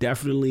that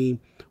definitely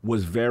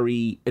was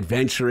very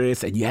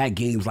adventurous, and you had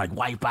games like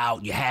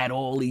Wipeout, you had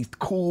all these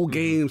cool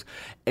games,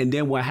 and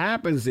then what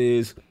happens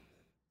is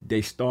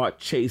they start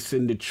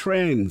chasing the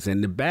trends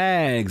and the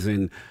bags,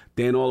 and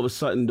then all of a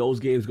sudden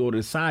those games go to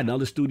the side and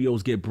other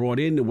studios get brought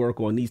in to work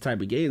on these type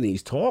of games. And he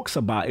talks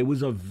about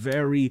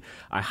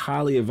I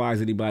highly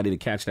advise anybody to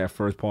catch that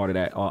first part of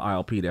that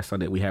ILP that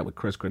Sunday we had with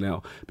Chris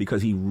Grinnell,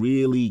 because he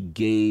really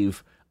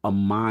gave a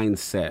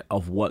mindset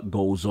of what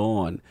goes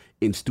on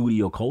in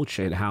studio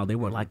culture and how they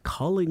were like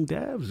culling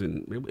devs,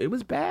 and it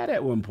was bad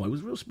at one point. It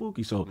was real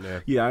spooky. So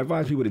yeah, I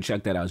advise people to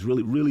check that out. It's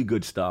really, really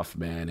good stuff,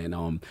 man.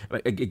 And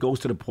it goes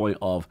to the point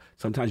of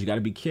sometimes you got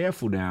to be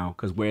careful now,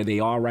 because where they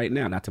are right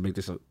now, not to make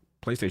this a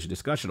PlayStation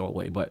discussion all the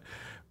way, but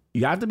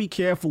you have to be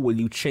careful when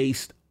you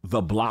chase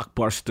the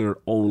blockbuster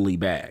only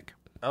bag.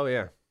 Oh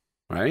yeah,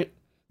 right?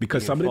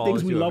 Because some of the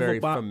things we love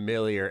about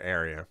familiar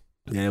area.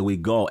 There we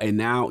go. And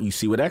now you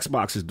see what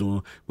Xbox is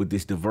doing with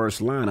this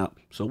diverse lineup.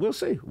 So we'll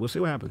see. We'll see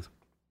what happens.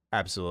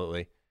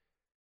 Absolutely.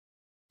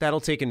 That'll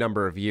take a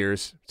number of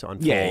years to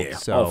unfold. Yeah.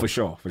 So for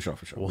sure.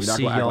 We'll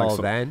see y'all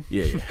then.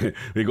 Yeah.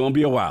 We're going to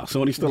be a while.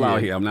 Sony's still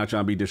out here. I'm not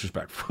trying to be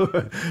disrespectful.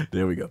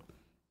 There we go.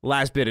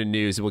 Last bit of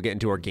news, and we'll get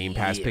into our Game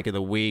Pass pick of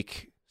the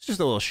week. It's just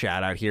a little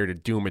shout out here to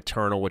Doom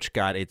Eternal, which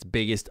got its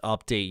biggest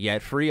update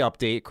yet. Free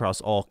update across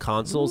all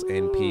consoles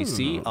and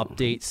PC.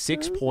 Update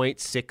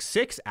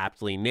 6.66,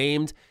 aptly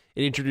named.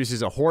 It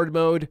introduces a horde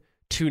mode,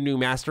 2 new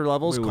master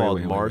levels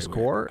called Mars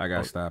Core. I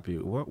gotta stop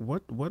you.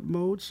 What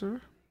mode, sir?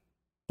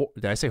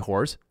 Did I say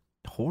whores?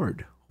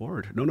 Horde.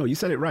 No, you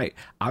said it right.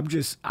 I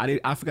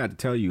forgot to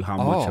tell you how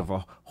much of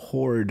a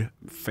Horde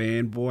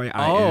fanboy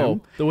I am.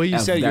 Oh, the way you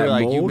said it, you're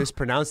like, you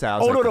mispronounced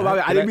that. No,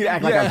 I didn't mean to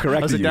act like I'm correcting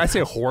I was like, you. did I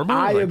say horde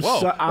mode?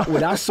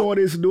 When I saw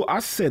this new, I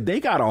said, they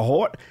got a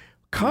Horde.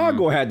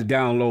 Cargo had to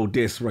download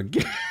this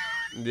again.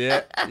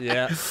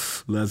 Yeah.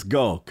 Let's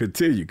go.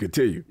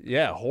 Continue.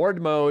 Yeah,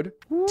 Horde mode,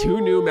 2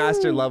 new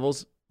master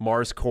levels,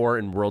 Mars Core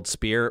and World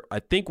Spear.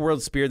 I think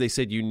World Spear, they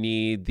said you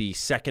need the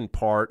second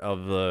part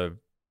of the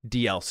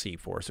DLC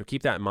for, so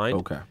keep that in mind.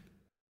 Okay.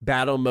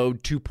 Battle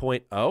mode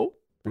 2.0.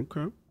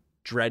 Okay.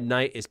 Dread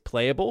Knight is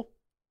playable.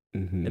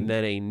 Mm-hmm. And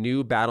then a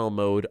new battle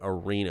mode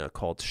arena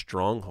called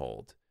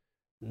Stronghold.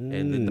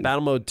 And the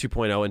battle mode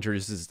 2.0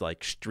 introduces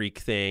like streak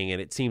thing,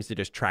 and it seems to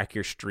just track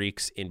your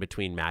streaks in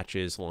between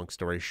matches, long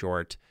story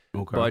short.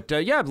 Okay. But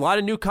a lot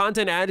of new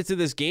content added to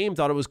this game.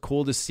 Thought it was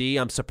cool to see.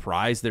 I'm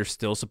surprised they're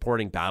still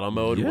supporting battle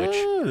mode, which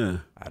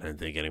I didn't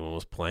think anyone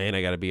was playing,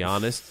 I got to be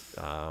honest.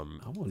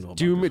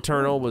 Doom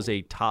Eternal was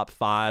a top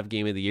 5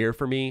 game of the year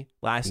for me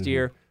last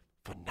year.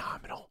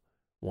 Phenomenal.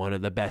 One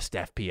of the best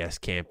FPS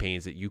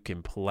campaigns that you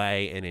can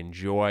play and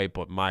enjoy.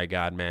 But my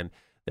God, man,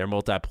 their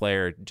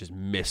multiplayer just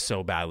missed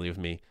so badly with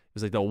me. It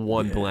was like the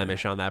one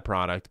blemish on that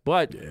product.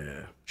 But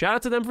shout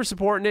out to them for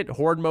supporting it.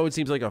 Horde mode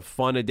seems like a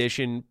fun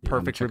addition.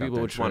 Perfect for people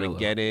who just want to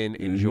get in,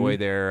 enjoy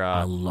their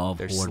I love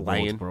their Horde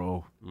slaying. modes,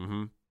 bro.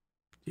 Mm-hmm.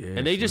 Yeah,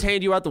 and they just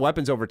hand you out the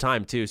weapons over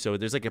time, too. So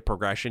there's like a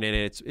progression in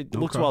it. It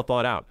looks well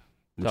thought out.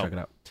 Check it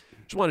out.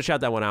 Just want to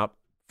shout that one out.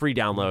 Free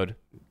download.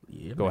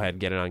 Go man. ahead and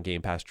get it on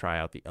Game Pass. Try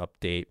out the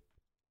update.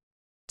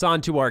 It's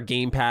on to our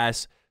Game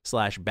Pass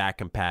 / back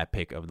compat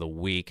pick of the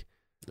week.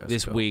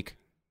 This week,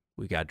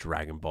 we got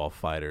Dragon Ball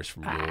FighterZ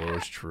from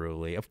yours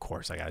truly. Of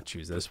course, I got to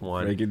choose this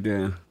one. Break it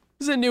down.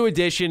 This is a new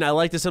edition. I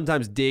like to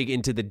sometimes dig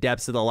into the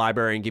depths of the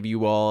library and give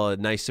you all a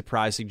nice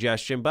surprise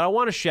suggestion, but I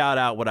want to shout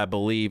out what I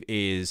believe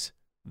is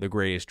the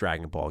greatest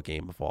Dragon Ball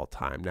game of all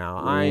time. Now,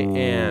 I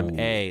am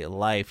a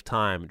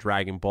lifetime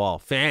Dragon Ball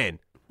fan.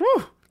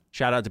 Woo!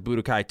 Shout out to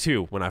Budokai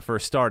 2 when I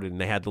first started,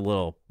 and they had the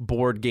little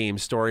board game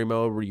story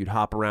mode where you'd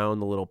hop around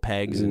the little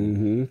pegs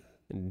and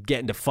and get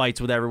into fights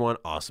with everyone.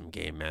 Awesome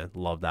game, man.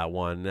 Love that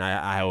one.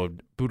 I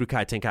would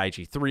Budokai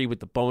Tenkaichi 3 with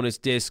the bonus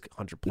disc,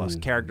 100-plus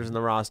characters in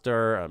the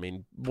roster. I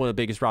mean, one of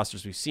the biggest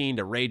rosters we've seen,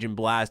 to Rage and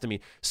Blast. I mean,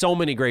 so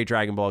many great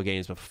Dragon Ball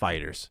games, but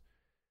Fighters.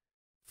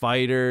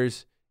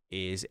 Fighters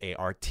is a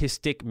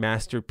artistic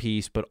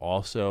masterpiece, but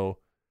also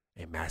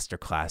a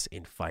masterclass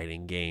in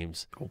fighting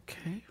games.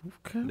 Okay.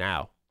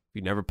 Now, if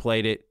you never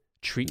played it,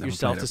 treat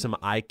yourself to some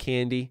eye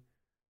candy.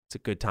 It's a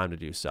good time to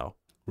do so.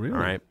 Really? All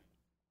right.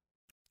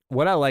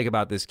 What I like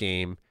about this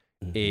game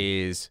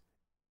is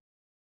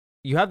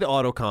you have the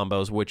auto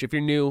combos, which if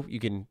you're new, you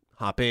can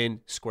hop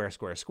in, square,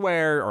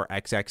 or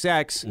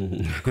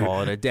XXX,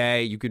 call it a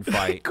day. You can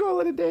fight.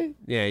 Call it a day.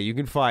 Yeah, you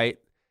can fight.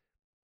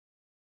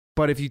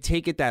 But if you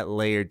take it that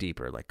layer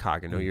deeper, like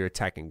Cog, I know you're a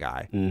Tekken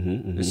guy.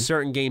 There's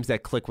certain games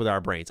that click with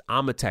our brains.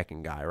 I'm a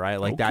Tekken guy, right?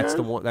 Like that's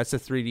the one. That's the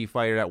 3D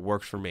fighter that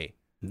works for me.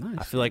 Nice.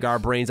 I feel like our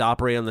brains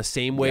operate on the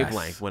same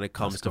wavelength when it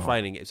comes to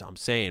fighting games. I'm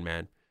saying,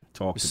 man.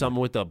 Some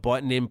with the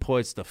button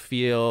inputs, the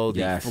feel,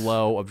 the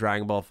flow of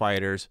Dragon Ball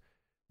Fighters,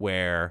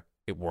 where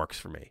it works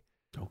for me.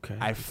 Okay.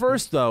 At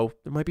first, though,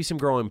 there might be some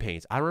growing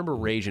pains. I remember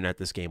raging at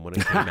this game when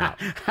it came out.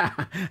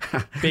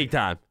 Big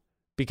time.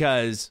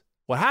 Because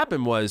what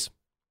happened was,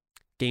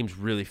 game's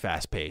really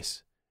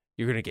fast-paced.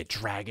 You're going to get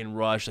Dragon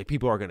Rush. Like,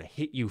 people are going to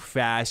hit you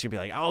fast. You'll be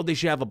like, oh, they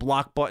should have a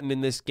block button in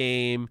this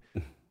game.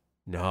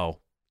 No.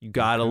 You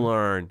got to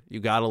learn. You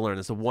got to learn.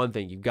 That's the one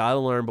thing. You got to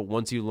learn, but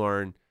once you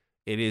learn,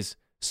 it is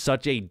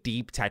such a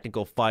deep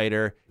technical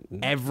fighter.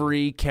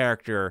 Every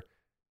character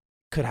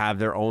could have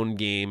their own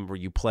game where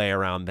you play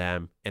around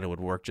them and it would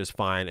work just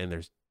fine. And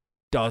there's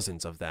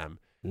dozens of them.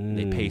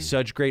 They pay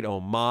such great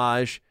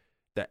homage.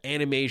 The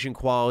animation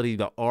quality,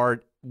 the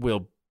art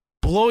will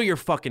blow your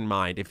fucking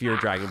mind if you're a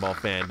Dragon Ball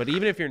fan. But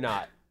even if you're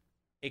not,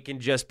 it can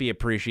just be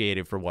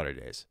appreciated for what it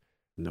is.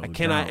 I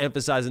cannot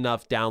emphasize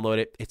enough. Download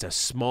it. It's a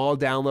small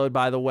download,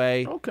 by the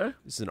way. Okay.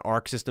 This is an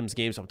Arc Systems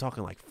game, so I'm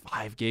talking like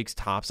 5 gigs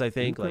tops, I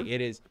think. Like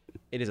it is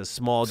a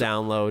small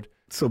download.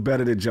 So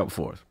better than Jump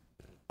Force.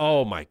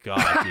 Oh my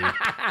god, dude.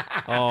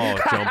 Oh,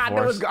 Jump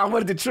Force. I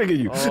wanted to trigger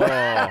you. Oh.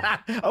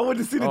 I wanted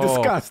to see the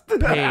disgust.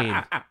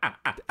 Pain.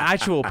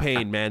 Actual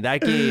pain, man.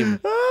 That game.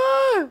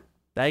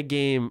 That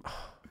game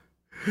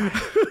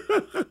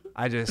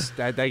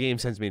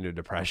sends me into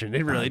depression.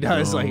 It really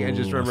does. Like I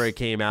just remember it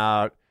came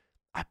out.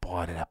 I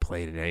bought it. I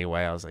played it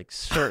anyway. I was like,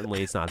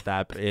 certainly it's not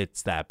that, but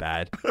it's that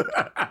bad.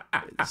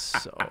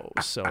 It's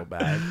so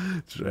bad.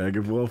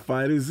 Dragon Ball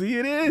FighterZ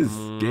it is.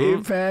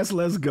 Game Pass,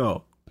 let's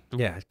go.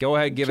 Yeah, go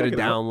ahead, give it a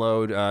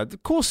download. The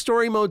cool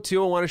story mode,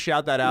 too. I want to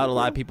shout that out. A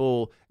lot of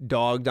people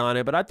dogged on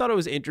it, but I thought it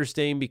was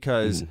interesting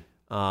because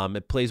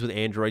it plays with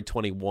Android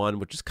 21,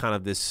 which is kind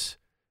of this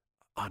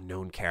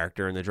unknown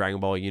character in the Dragon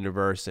Ball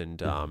universe,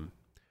 and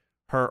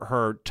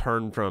her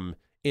turn from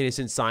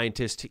innocent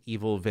scientist to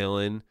evil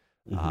villain.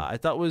 I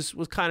thought was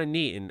kind of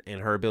neat,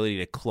 and her ability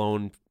to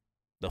clone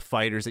the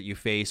fighters that you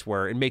face,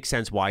 where it makes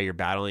sense why you're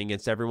battling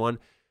against everyone.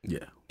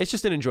 Yeah. It's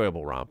just an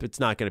enjoyable romp. It's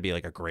not going to be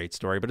like a great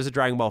story, but as a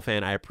Dragon Ball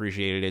fan, I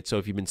appreciated it. So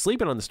if you've been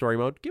sleeping on the story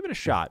mode, give it a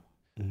shot.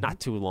 Not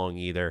too long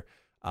either.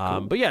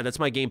 Cool. But yeah, that's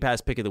my Game Pass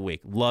pick of the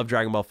week. Love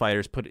Dragon Ball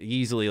FighterZ. Put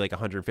easily like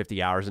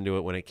 150 hours into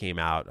it when it came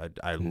out.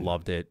 I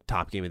loved it.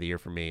 Top game of the year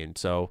for me. And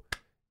so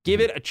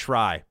give it a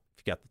try if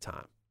you got the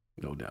time.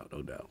 No doubt.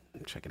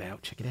 Check it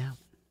out.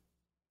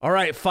 All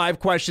right, 5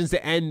 questions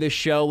to end the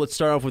show. Let's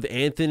start off with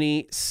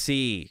Anthony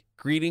C.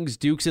 Greetings,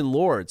 Dukes and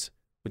Lords.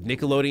 With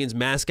Nickelodeon's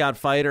mascot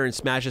fighter and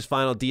Smash's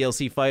final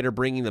DLC fighter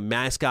bringing the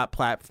mascot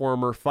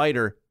platformer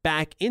fighter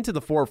back into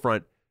the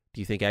forefront, do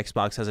you think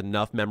Xbox has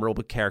enough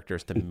memorable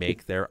characters to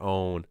make their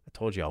own? I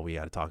told you all we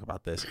got to talk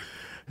about this.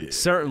 Yeah.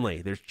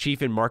 Certainly, there's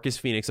Chief and Marcus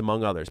Phoenix,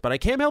 among others. But I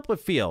can't help but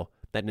feel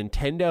that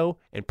Nintendo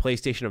and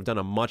PlayStation have done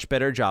a much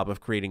better job of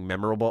creating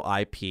memorable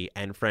IP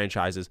and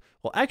franchises,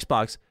 while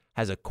Xbox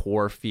has a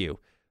core few.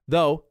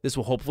 Though, this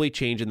will hopefully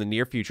change in the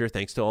near future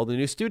thanks to all the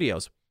new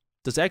studios.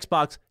 Does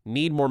Xbox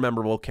need more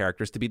memorable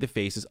characters to be the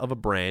faces of a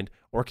brand,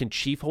 or can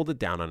Chief hold it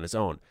down on his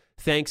own?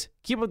 Thanks,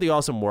 keep up the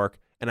awesome work,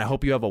 and I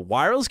hope you have a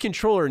wireless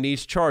controller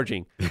needs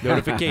charging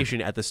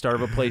notification at the start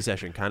of a play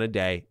session kind of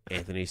day.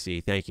 Anthony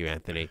C. Thank you,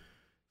 Anthony.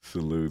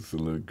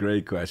 Salute.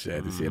 Great question,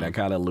 Anthony. And I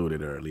kind of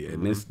alluded earlier.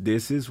 And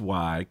this is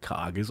why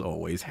COG is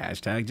always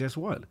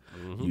 #just1.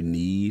 You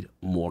need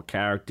more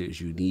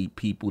characters. You need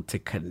people to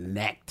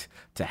connect,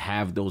 to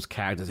have those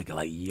characters that go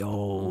like,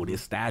 yo,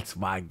 that's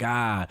my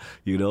guy.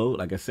 You know,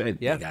 like I said,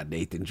 you got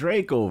Nathan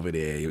Drake over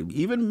there.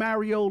 Even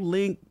Mario,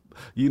 Link,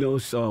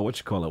 so what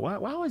you call it? Why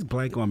I always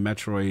blank on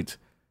Metroid?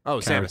 Oh,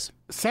 Samus.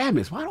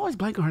 Samus. Why do I always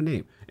blank on her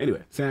name?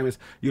 Anyway, Samus,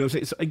 you know what I'm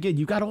saying? So again,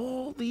 you got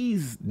all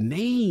these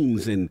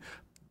names and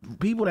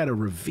people that are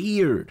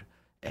revered.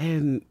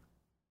 And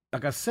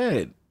like I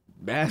said,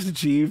 Master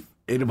Chief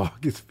and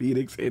Marcus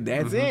Phoenix, and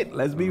that's it.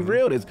 Let's be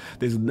real.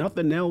 There's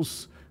nothing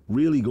else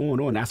really going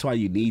on. That's why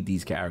you need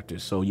these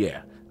characters. So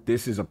yeah,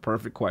 this is a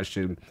perfect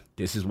question.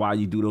 This is why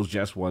you do those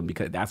just one,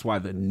 because that's why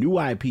the new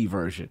IP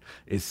version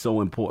is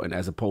so important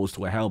as opposed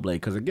to a Hellblade.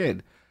 Because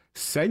again,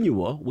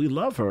 Senua, we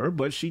love her,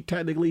 but she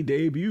technically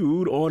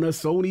debuted on a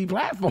Sony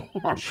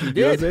platform. She You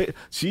know what I'm did. saying?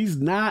 She's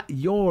not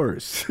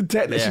yours.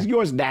 She's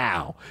yours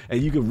now,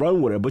 and you can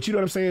run with her. But you know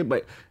what I'm saying?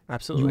 But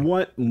Absolutely. you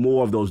want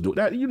more of those.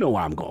 That you know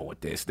where I'm going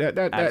with this. That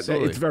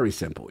Absolutely. it's very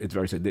simple. It's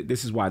very simple.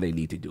 This is why they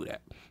need to do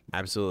that.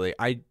 Absolutely.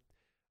 I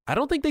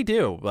don't think they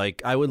do.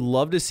 Like, I would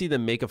love to see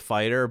them make a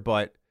fighter,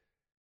 but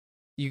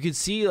you could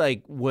see,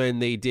 like, when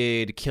they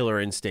did Killer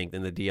Instinct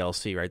in the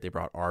DLC, right? They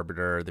brought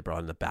Arbiter, they brought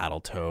in the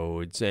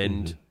Battletoads,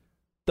 and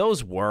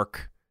those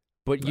work,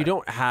 but you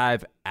don't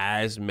have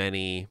as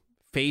many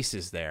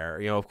faces there.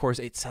 You know, of course,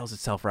 it sells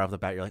itself right off the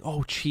bat. You're like,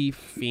 oh, Chief,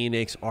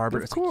 Phoenix, Arbiter.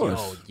 Of It's like, course.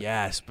 oh,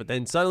 yes. But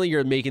then suddenly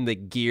you're making the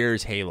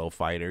Gears Halo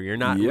fighter. You're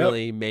not Yep.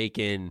 really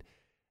making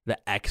the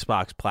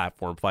Xbox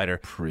platform fighter.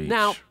 Preach.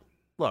 Now,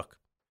 look,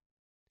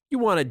 you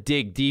want to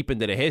dig deep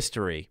into the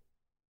history.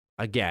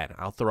 Again,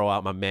 I'll throw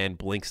out my man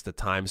Blinks the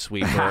Time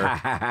Sweeper.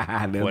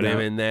 Put him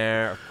in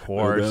there, of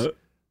course. doubt.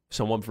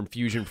 Someone from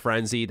Fusion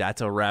Frenzy,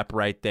 that's a rep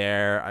right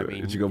there. I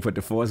mean, Did you go put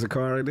the Forza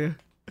car in there?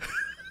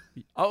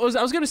 I was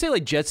going to say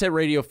like Jet Set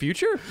Radio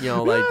Future, you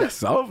know, like Yeah,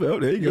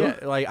 Seinfeld, there you go. yeah,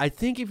 like I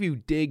think if you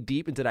dig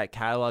deep into that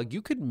catalog,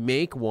 you could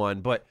make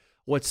one. But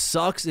what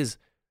sucks is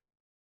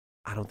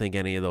I don't think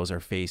any of those are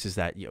faces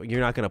that you're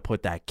not going to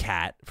put that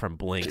cat from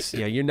Blinks.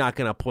 You're not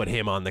going to put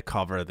him on the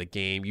cover of the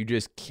game. You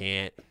just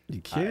can't.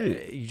 You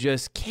can't. You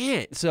just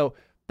can't. So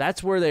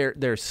that's where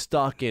they're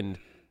stuck. And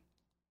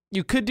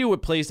you could do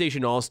what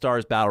PlayStation All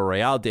Stars Battle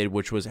Royale did,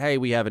 which was, hey,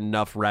 we have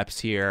enough reps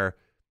here.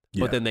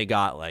 Yeah. But then they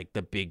got like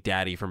the Big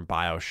Daddy from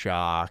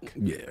BioShock.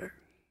 Yeah.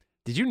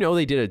 Did you know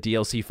they did a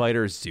DLC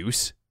fighter,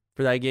 Zeus,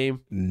 for that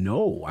game?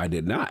 No, I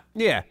did not.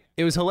 Yeah,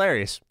 it was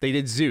hilarious. They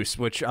did Zeus,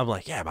 which I'm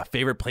like, yeah, my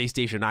favorite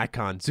PlayStation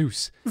icon,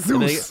 Zeus.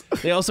 Zeus. And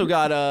they also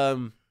got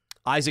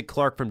Isaac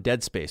Clarke from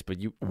Dead Space, but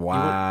you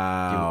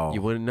Wow.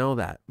 you wouldn't know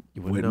that.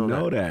 You wouldn't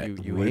know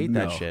that. You Wouldn't hate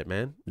that know. shit,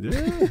 man.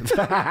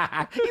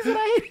 Yeah. He said,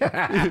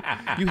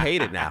 I You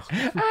hate it now.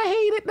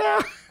 hate it now.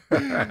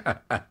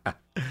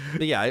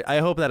 But yeah, I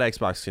hope that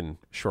Xbox can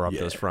shore up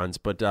those fronts.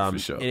 But for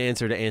sure. in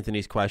answer to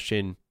Anthony's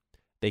question,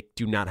 they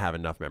do not have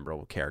enough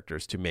memorable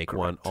characters to make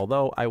one.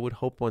 Although I would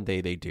hope one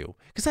day they do.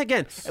 Because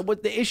again,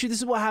 what the issue? This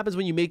is what happens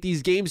when you make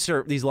these games,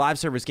 these live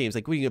service games.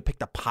 Like, you're gonna pick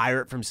the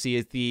pirate from Sea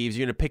of Thieves.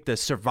 You're gonna pick the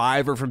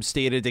survivor from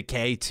State of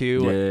Decay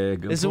too. Yeah,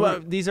 good This point. is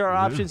what these are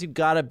options. You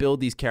got to build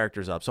these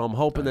characters up. So I'm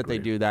hoping that they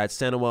do that.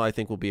 Senua, I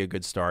think, will be a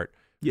good start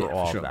Yeah, for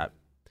all for sure. of that.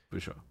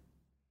 For sure.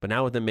 But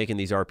now with them making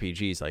these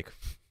RPGs, like,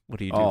 what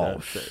do you do? Oh,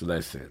 that?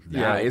 listen.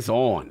 Yeah. Yeah, it's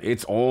on.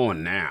 It's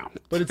on now.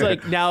 But it's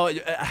like, now,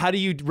 how do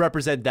you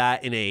represent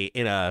that in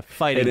a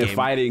fighting In a game?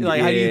 fighting-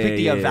 like, how do you pick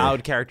the yeah.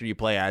 avowed character you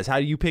play as? How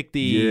do you pick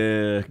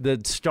the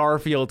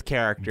Starfield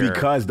character?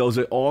 Because those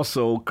are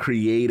also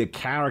create a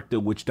character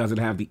which doesn't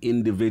have the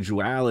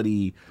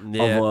individuality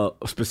of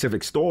a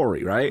specific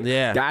story, right?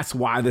 Yeah. That's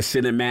why the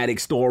cinematic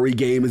story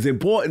game is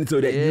important,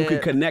 so that you can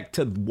connect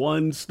to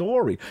one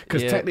story.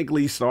 Because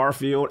technically,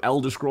 Starfield,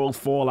 Elder Scrolls,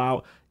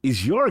 Fallout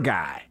is your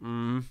guy.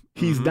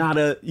 He's not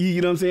a,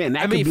 you know what I'm saying?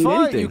 That I mean, could be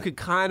Fallout, anything. you could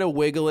kind of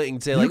wiggle it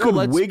and say, like, could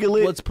let's wiggle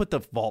it. let's put the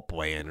Vault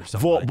Boy in or something.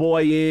 Vault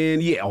Boy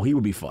in, yeah. Oh, he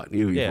would be fun.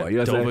 He would be Yeah, fun. You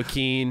know what I'm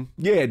saying? Dovahkiin.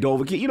 Yeah,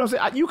 Dovahkiin. You know what I'm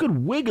saying? You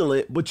could wiggle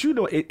it, but you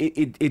know,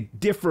 it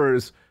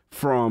differs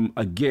from,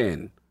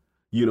 again,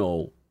 you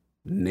know,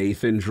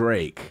 Nathan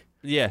Drake,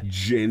 Yeah.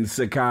 Jin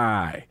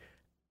Sakai,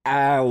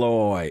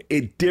 Alloy.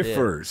 It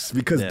differs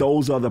because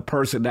those are the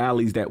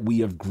personalities that we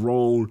have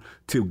grown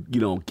to, you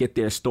know, get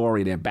their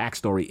story, their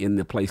backstory in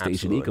the PlayStation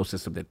Absolutely.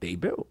 ecosystem that they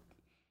built.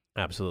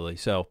 Absolutely.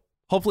 So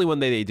hopefully one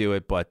day they do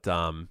it, but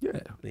Yeah.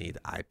 they need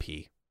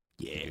IP.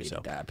 Yeah, do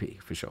so.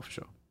 IP, for sure, for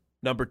sure.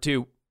 Number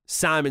 2,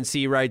 Simon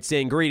C. writes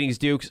in, greetings,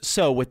 Dukes.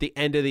 So with the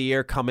end of the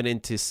year coming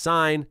into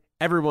sign,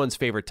 everyone's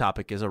favorite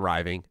topic is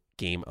arriving,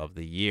 Game of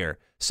the Year.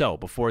 So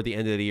before the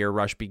end of the year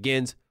rush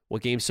begins,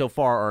 what games so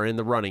far are in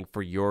the running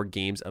for your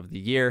Games of the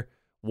Year?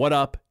 What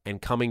up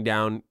and coming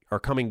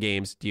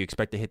games do you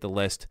expect to hit the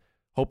list?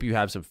 Hope you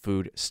have some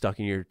food stuck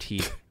in your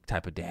teeth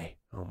type of day.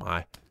 Oh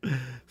my.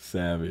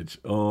 Savage.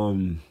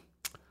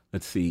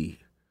 Let's see.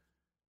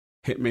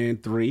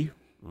 Hitman 3.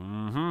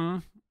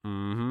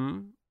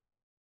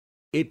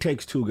 It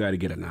Takes Two got to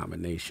get a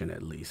nomination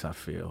at least, I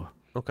feel.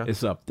 Okay.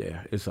 It's up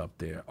there. It's up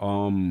there.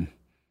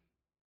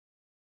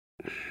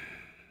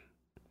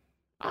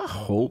 I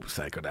hope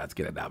Psychonauts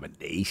get a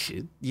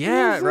nomination.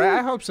 Yeah, right.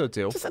 I hope so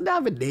too. Just a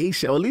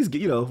nomination, or at least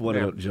get, you know,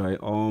 whatever. Joy. I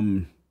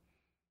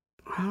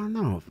don't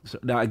know. So,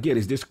 now again,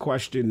 is this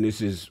question?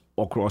 This is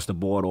across the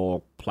board,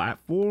 all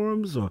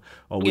platforms, or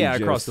we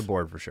across the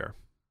board for sure.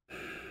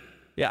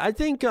 Yeah, I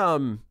think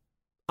I'm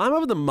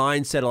of the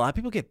mindset a lot of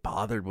people get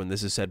bothered when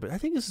this is said, but I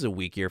think this is a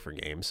weak year for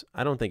games.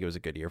 I don't think it was a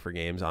good year for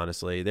games,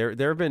 honestly. There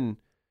have been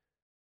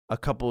a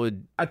couple of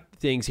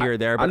things here or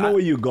there, but I know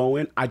where you're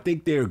going. I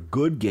think they're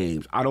good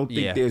games. I don't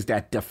think there's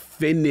that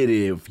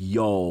definitive,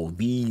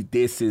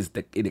 this is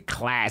in a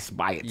class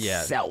by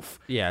itself.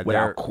 Yeah,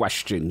 without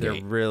question.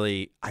 They're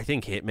really, I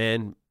think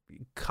Hitman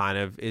kind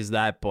of is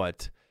that,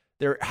 but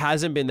there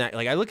hasn't been that.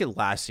 Like, I look at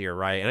last year,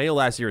 right? And I know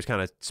last year was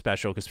kind of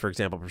special because, for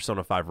example,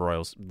 Persona 5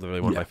 Royals,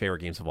 literally one of my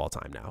favorite games of all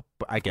time now.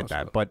 But I get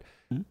that. But,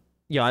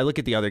 I look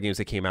at the other games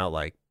that came out,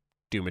 like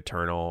Doom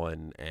Eternal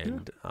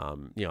and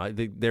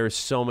there's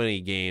so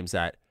many games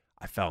that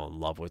I fell in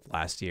love with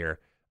last year.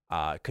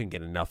 Couldn't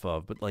get enough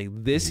of. But, like,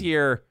 this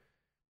year,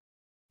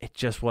 it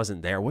just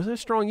wasn't there. It wasn't a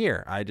strong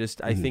year. I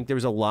think there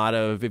was a lot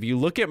of, if you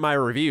look at my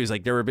reviews,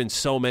 like there have been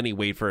so many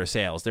wait for a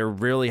sales. There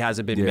really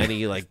hasn't been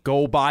many like,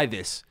 go buy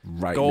this.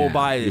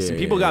 Buy this. And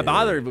people got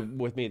bothered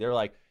with me. They're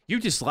like, you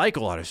just like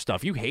a lot of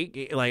stuff. You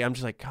hate, like, I'm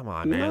just like, come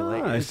on, man.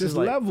 Like, it's just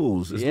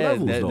levels. It's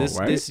levels though,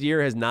 right? This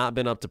year has not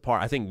been up to par.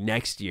 I think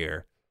next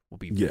year will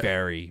be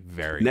very,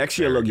 very next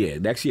year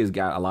next year's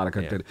got a lot of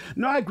content.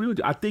 No, I agree with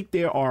you. I think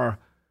there are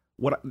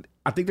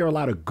a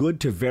lot of good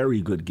to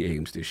very good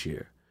games this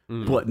year.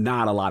 But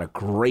not a lot of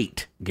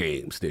great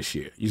games this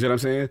year. You see what I'm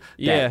saying?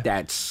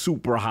 That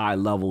super high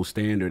level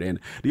standard. And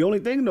the only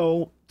thing,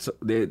 though, it's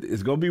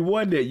going to be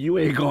one that you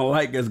ain't going to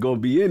like that's going to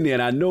be in there.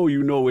 And I know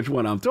you know which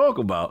one I'm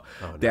talking about.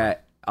 Oh, no.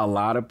 That a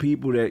lot of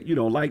people that you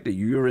don't like, that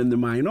you're in the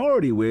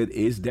minority with,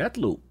 is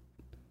Deathloop.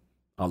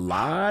 A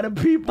lot of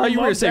people. Oh, you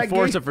were going to say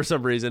Forza for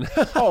some reason.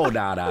 Oh,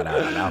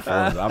 no,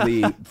 Forza. I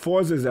mean,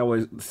 Forza's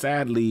always,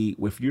 sadly,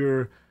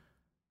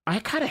 I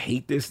kind of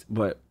hate this,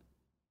 but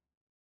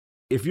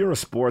if you're a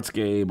sports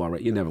game, all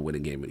right, you never win a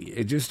game of the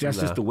year. That's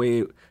just the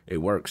way it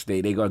works.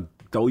 They gonna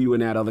throw you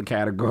in that other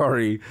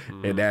category,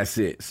 and that's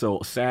it.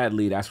 So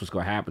sadly, that's what's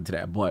gonna happen to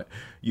that. But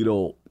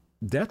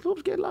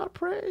Deathloop's getting a lot of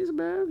praise,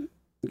 man.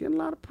 Getting a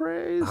lot of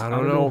praise. I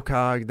don't know,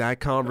 Cog. That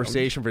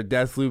conversation for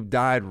Deathloop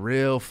died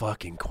real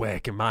fucking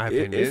quick, in my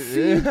opinion. It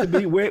seems to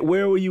be.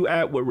 Where were you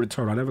at with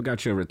Returnal? I never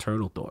got your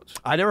Returnal thoughts.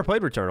 I never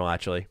played Returnal,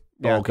 actually.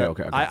 Yeah,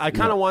 okay. I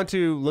kind of want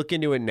to look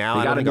into it now.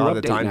 I don't have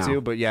the time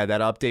to, but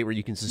that update where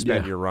you can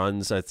suspend your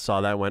runs, I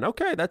saw that and went,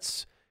 okay,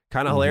 that's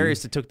kind of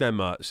hilarious. It took them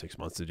 6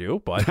 months to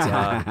do, but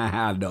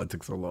I know it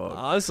took so long.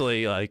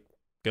 Honestly, like,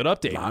 good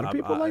update. A lot of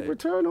people like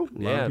Returnal.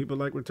 A lot of people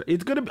like Returnal.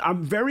 It's gonna.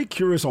 I'm very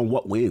curious on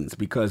what wins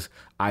because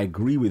I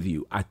agree with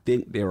you. I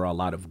think there are a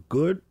lot of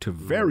good to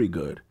very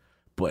good,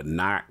 but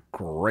not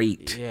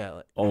great.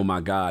 Yeah. Oh my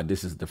God,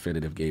 this is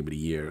definitive game of the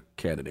year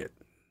candidate.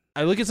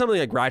 I look at something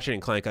like Ratchet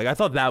and Clank. Like, I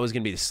thought that was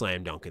going to be the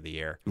slam dunk of the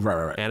year.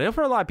 Right. And I know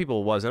for a lot of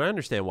people it was, and I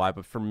understand why.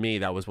 But for me,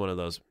 that was one of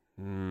those.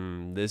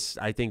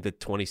 I think the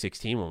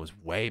 2016 one was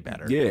way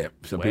better. Yeah.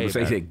 Some people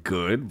say they're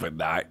good, but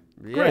not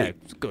great. Yeah,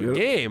 it's a good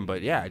game,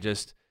 but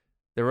just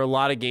there were a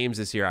lot of games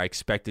this year I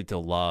expected to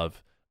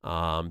love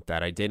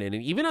that I didn't.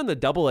 And even on the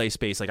AA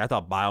space, like I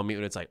thought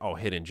Biomutant, it's like, oh,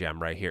 hidden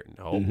gem right here.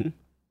 No,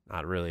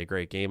 not really a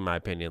great game in my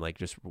opinion. Like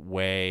just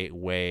way,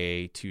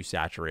 way too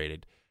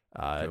saturated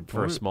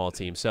for a small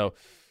team. So.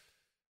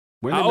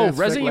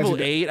 Resident Evil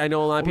 8, I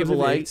know a lot of people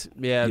liked.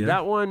 Yeah,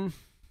 that one,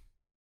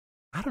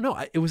 I don't know.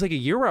 It was like a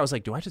year where I was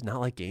like, do I just not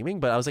like gaming?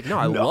 But I was like, no,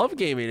 I love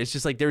gaming. It's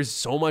just like there's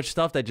so much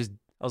stuff that just,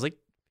 I was like,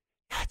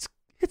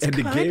 it's and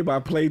the game I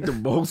played the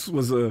most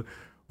was a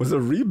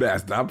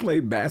remaster. I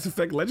played Mass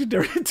Effect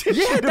Legendary Edition.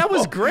 Yeah, that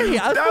was great.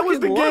 That was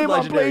the game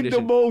I played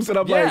the most, and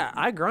I'm like, yeah,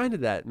 I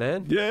grinded that,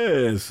 man.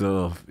 Yeah,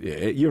 so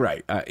you're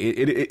right.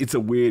 It's a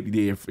weird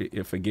year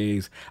for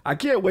games. I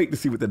can't wait to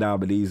see what the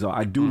nominees are.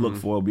 I do look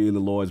forward. Being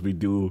the Lords, we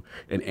do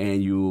an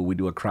annual. We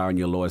do a Crown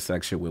Your Lord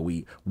section where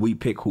we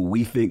pick who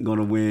we think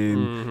gonna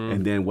win,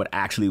 and then what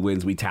actually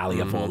wins, we tally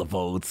up all the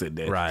votes, and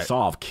then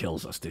Solve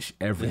kills us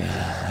every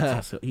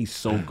year. He's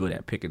so good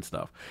at picking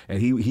stuff, and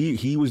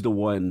he was the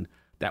one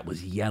that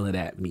was yelling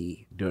at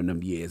me during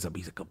them years.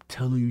 He's like, I'm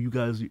telling you, you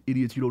guys are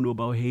idiots. You don't know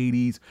about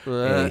Hades.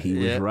 And he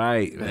was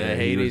right. Man.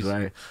 Hades, he was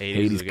right.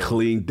 Hades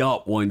cleaned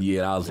up one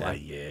year. I was like,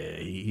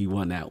 he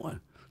won that one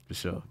for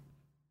sure.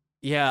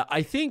 Yeah,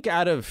 I think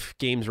out of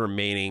games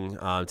remaining,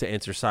 to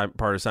answer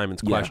part of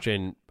Simon's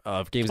question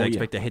of games I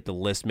expect to hit the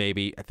list,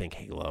 maybe I think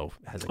Halo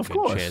has a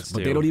good chance.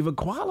 But they don't even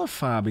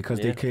qualify because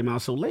they came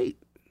out so late.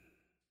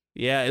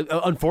 Yeah,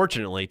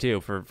 unfortunately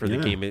too for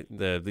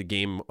the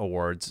game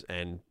awards,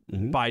 and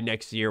by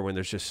next year when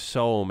there's just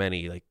so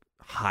many like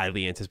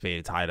highly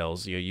anticipated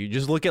titles, you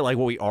just look at like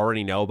what we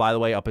already know. By the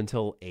way, up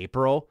until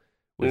April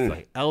with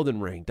like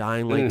Elden Ring,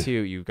 Dying Light 2,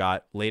 you've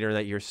got later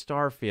that year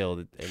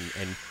Starfield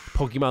and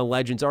Pokemon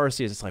Legends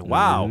Arceus. It's like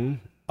wow.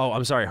 Oh,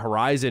 I'm sorry,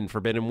 Horizon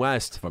Forbidden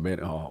West.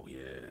 Oh yeah.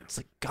 It's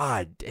like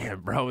God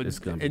damn, bro.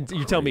 And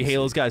you tell me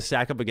Halo's got to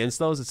stack up against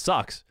those? It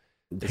sucks.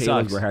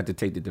 Halo's going to have to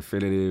take the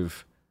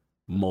definitive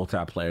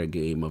multiplayer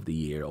game of the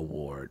year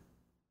award,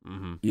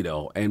 and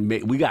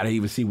we got to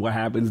even see what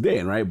happens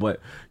then, right?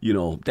 But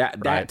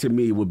that to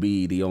me would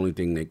be the only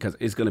thing that, because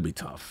it's going to be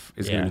tough.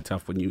 It's going to be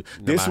tough when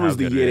this was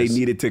the year they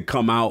needed to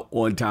come out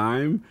on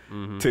time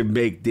to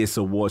make this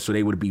award, so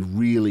they would be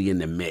really in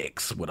the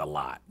mix with a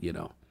lot,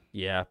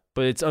 Yeah,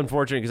 but it's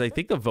unfortunate because I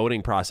think the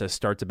voting process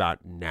starts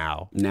about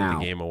now. For the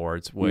Game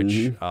Awards,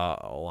 which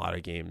a lot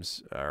of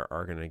games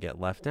are going to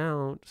get left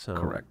out. So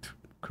correct.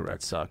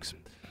 That sucks.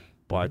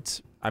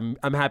 But I'm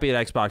happy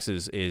that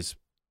Xbox is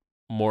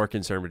more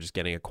concerned with just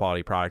getting a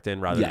quality product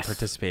in rather than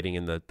participating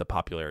in the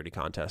popularity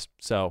contest.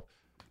 So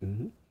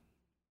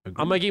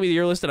On my Game of the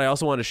Year list that I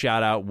also want to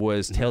shout out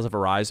was Tales of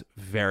Arise.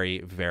 Very,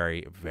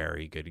 very,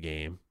 very good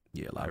game.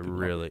 Yeah, I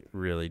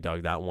really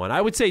dug that one. I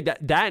would say that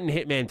and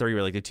Hitman 3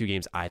 were like the two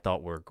games I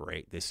thought were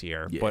great this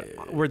year. Yeah.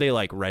 But were they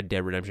like Red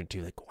Dead Redemption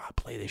 2? Like, wow,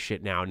 play this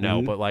shit now.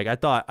 No, but like I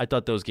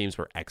thought those games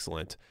were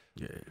excellent.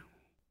 Yeah.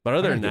 But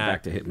other than that,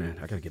 back to Hitman.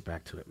 I gotta get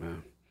back to it,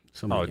 man.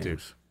 So many games.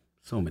 Dude.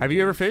 So many. Have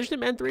you ever finished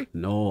Hitman 3?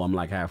 No, I'm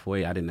like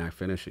halfway. I did not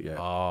finish it yet.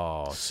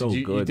 Oh, so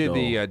you good. You did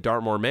though. the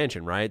Dartmoor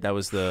Mansion, right? That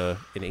was in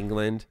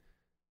England.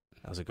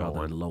 That was a good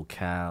one. The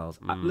locales.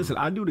 Listen,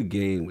 I knew the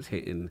game was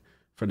hitting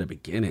from the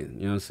beginning.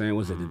 You know what I'm saying?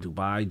 Was it the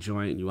Dubai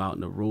joint? You out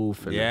in the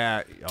roof? And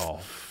yeah.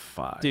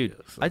 fire. Dude,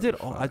 I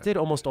did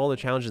almost all the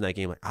challenges in that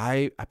game. Like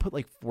I put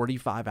like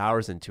 45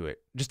 hours into it,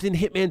 just in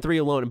Hitman 3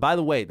 alone. And by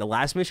the way, the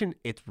last mission,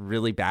 it's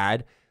really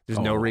bad. There's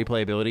no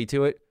replayability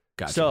to it.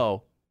 Gotcha.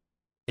 So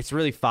it's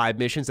really 5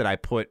 missions that I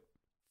put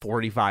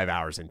 45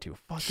 hours into.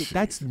 Fuck it,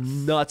 that's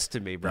nuts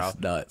to me, bro. That's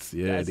nuts.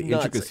 Yeah, That's the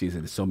nuts. intricacies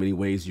and so many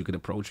ways you can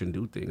approach and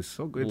do things.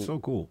 So good, so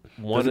cool.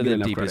 One Doesn't of get the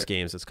enough deepest credit.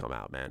 games that's come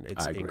out, man.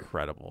 It's I agree.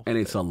 incredible. And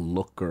it's a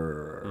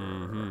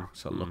looker.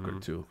 It's a looker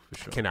too, for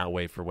sure. Cannot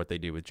wait for what they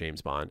do with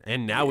James Bond.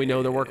 And now we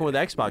know they're working with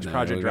Xbox, No,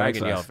 Project with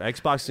Dragon. Yo, Xbox.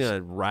 if Xbox is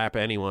going to wrap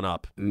anyone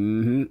up.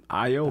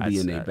 IO be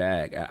in their That's-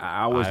 bag.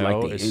 I always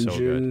IO like the is so good.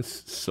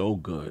 engines. So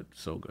good.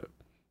 So good.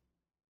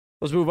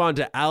 Let's move on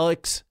to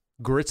Alex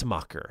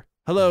Gritzmacher.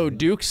 Hello,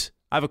 Dukes.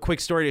 I have a quick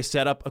story to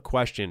set up a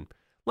question.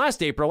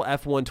 Last April,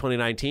 F1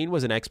 2019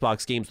 was an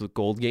Xbox Games with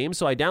Gold game,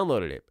 so I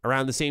downloaded it.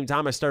 Around the same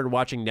time, I started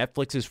watching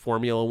Netflix's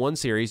Formula One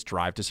series,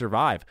 Drive to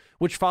Survive,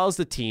 which follows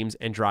the teams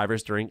and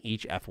drivers during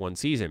each F1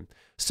 season.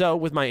 So,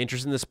 with my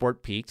interest in the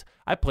sport peaked,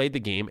 I played the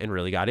game and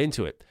really got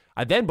into it.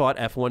 I then bought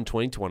F1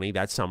 2020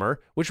 that summer,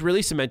 which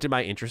really cemented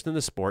my interest in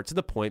the sport to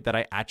the point that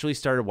I actually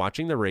started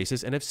watching the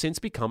races and have since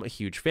become a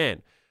huge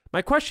fan.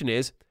 My question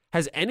is,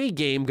 has any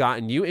game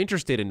gotten you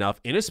interested enough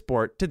in a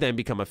sport to then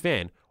become a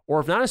fan? Or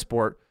if not a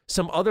sport,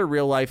 some other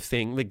real-life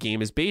thing the game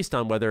is based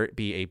on, whether it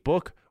be a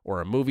book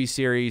or a movie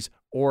series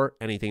or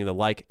anything of the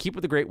like. Keep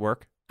up the great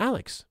work,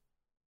 Alex.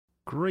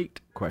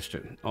 Great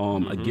question.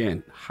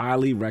 Again,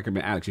 highly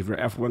recommend, Alex, if you're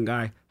an F1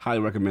 guy, highly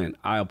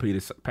recommend ILP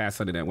this past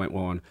Sunday that went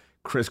on.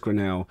 Chris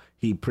Grinnell,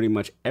 he pretty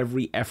much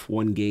every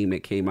F1 game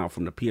that came out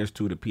from the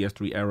PS2 to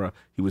PS3 era,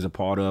 he was a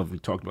part of. We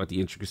talked about the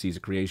intricacies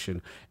of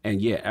creation.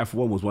 And yeah,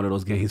 F1 was one of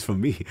those games for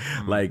me.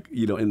 Like,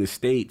 you know, in the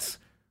States,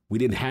 we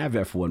didn't have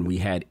F1. We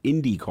had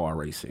IndyCar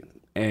racing.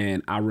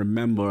 And I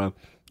remember,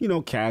 you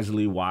know,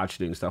 casually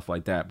watching and stuff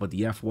like that. But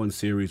the F1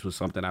 series was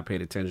something I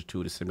paid attention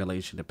to, the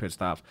simulation, the pit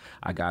stops.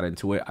 I got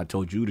into it. I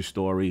told you the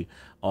story,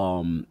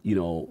 you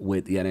know,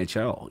 with the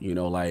NHL. You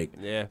know, like,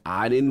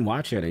 I didn't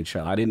watch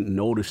NHL. I didn't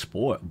know the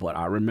sport. But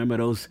I remember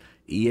those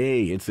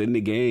EA, it's in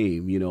the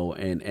game, you know.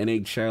 And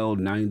NHL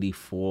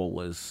 94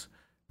 was,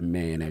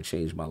 man, that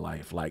changed my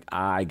life. Like,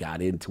 I got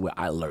into it.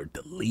 I learned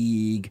the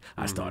league.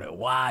 I started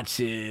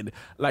watching.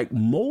 Like,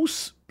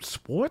 most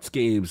sports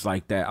games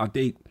like that, I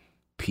think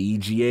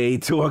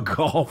PGA Tour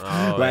golf.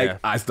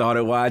 I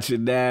started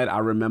watching that. I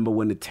remember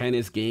when the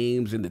tennis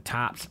games and the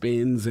top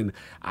spins, and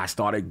I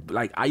started,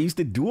 like, I used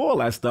to do all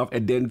that stuff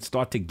and then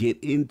start to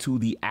get into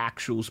the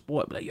actual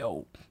sport. Like,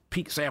 yo,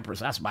 Pete Sampras,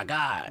 that's my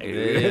guy.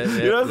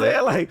 You know what I'm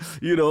saying? Like,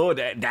 you know,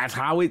 that's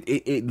how it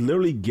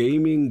literally,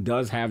 gaming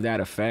does have that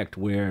effect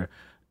where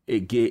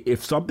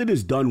if something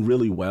is done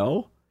really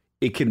well,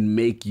 it can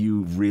make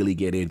you really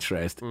get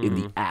interest in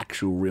the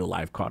actual real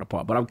life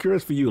counterpart. But I'm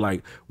curious for you,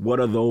 like,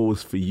 what are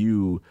those for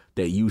you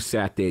that you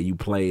sat there, you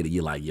played, and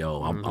you're like,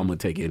 yo, I'm going to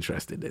take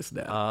interest in this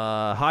now?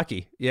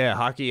 Hockey. Yeah,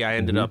 hockey I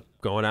ended up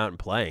going out and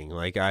playing.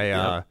 Like,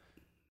 I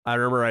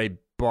remember I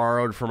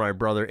borrowed from my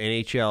brother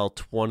NHL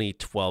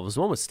 2012. It was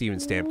the one with Steven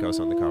Stamkos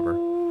on the cover.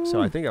 So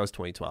I think that was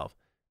 2012.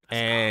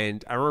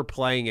 And I remember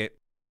playing it,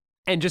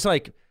 and just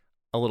like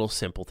a little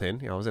simpleton,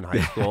 you know, I was in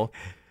high school.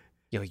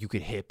 You know, you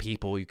could hit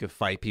people, you could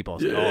fight people. I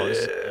was like, oh, this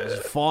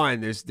is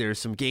fun. There's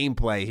some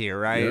gameplay here,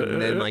 right? And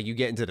then, like, you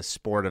get into the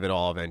sport of it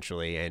all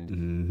eventually.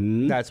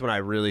 And that's when I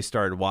really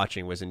started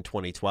watching, was in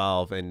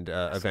 2012. And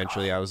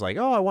eventually I was like,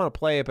 oh, I want to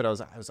play it. But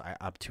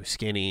I'm too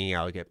skinny.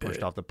 I'll get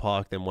pushed off the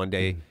puck. Then one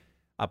day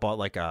I bought,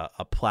 like,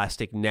 a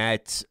plastic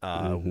net.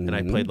 And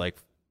I played, like,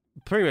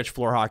 pretty much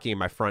floor hockey in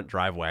my front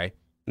driveway.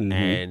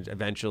 And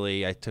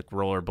eventually I took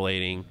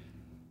rollerblading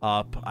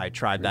up. I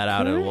tried that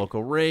out at a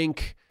local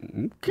rink.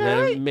 Then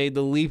I made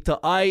the leap to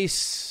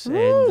ice, and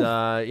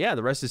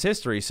the rest is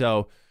history.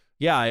 So,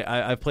 yeah,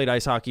 I've played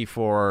ice hockey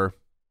for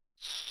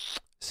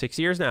 6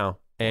 years now,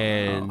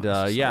 and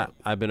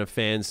I've been a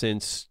fan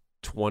since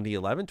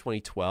 2011,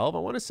 2012, I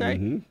want to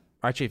say.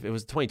 Actually, if it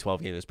was the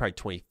 2012 game, it was probably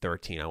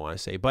 2013, I want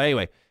to say. But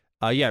anyway,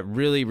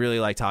 really, really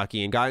liked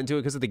hockey and got into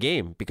it because of the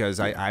game, because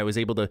I was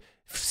able to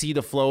see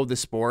the flow of the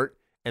sport.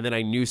 And then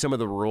I knew some of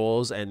the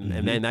rules, and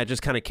then that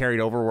just kind of carried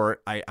over where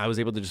I was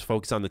able to just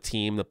focus on the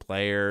team, the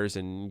players,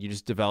 and you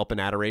just develop an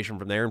adoration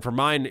from there. And for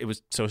mine, it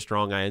was so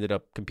strong, I ended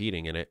up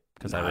competing in it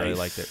because I really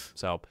liked it.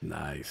 So,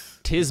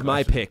 tis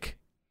my pick.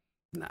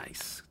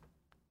 Nice.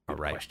 All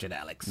right. Question,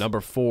 Alex.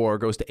 Number 4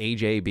 goes to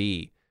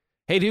AJB.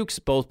 Hey Dukes,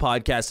 both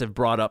podcasts have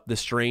brought up the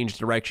strange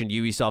direction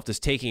Ubisoft is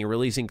taking in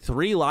releasing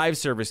 3 live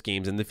service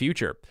games in the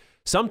future.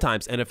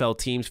 Sometimes NFL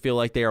teams feel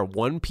like they are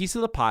one piece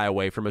of the pie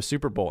away from a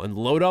Super Bowl and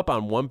load up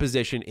on one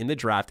position in the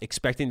draft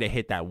expecting to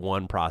hit that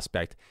one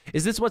prospect.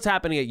 Is this what's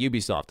happening at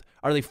Ubisoft?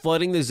 Are they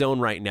flooding the zone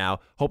right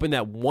now, hoping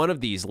that one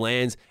of these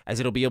lands as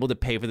it'll be able to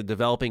pay for the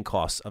developing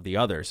costs of the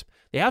others?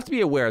 They have to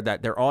be aware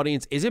that their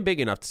audience isn't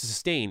big enough to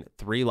sustain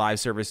 3 live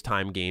service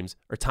time games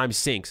or time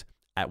syncs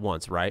at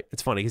once, right?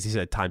 It's funny because he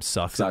said time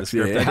sucks in the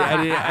script. Yeah. I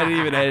didn't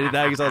even edit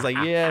that because I was like,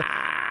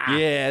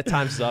 yeah,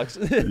 time sucks.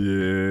 I'm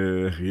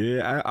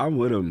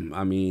with him.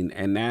 I mean,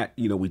 and that,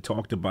 we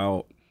talked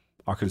about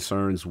our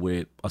concerns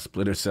with a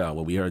Splinter Cell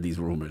when we heard these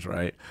rumors,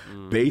 right?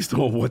 Based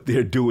on what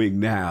they're doing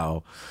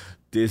now,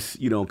 this,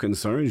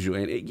 concerns you.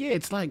 And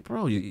it's like,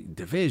 bro,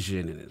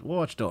 Division and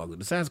Watch Dogs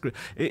and Assassin's Creed,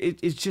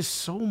 it's just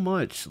so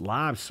much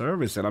live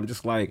service. And I'm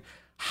just like,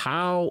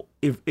 how,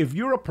 if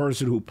you're a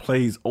person who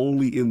plays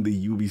only in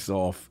the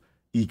Ubisoft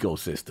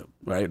ecosystem,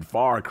 right?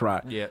 Far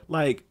Cry,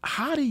 like,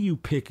 how do you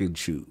pick and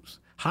choose?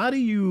 How do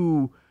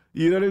you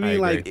know what I mean?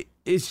 Like,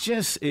 it's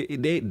just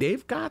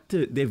they've got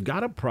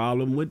a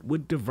problem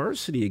with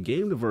diversity and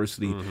game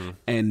diversity,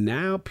 and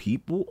now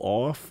people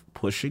are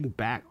pushing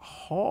back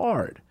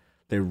hard.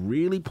 They're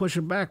really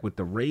pushing back with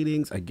the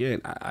ratings. Again,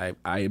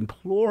 I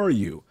implore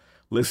you,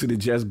 listen to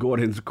Jez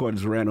Gordon's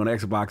rant on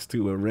Xbox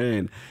 2 and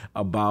Ren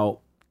about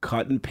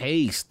cut and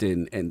paste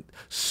and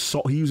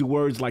so he used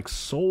words like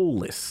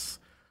soulless,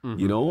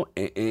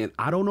 and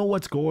I don't know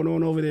what's going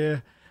on over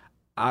there.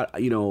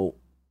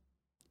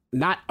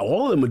 Not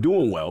all of them are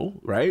doing well,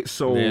 right?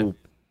 So I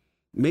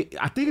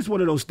think it's one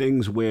of those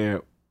things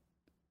where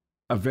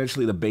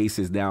eventually the base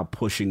is now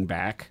pushing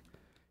back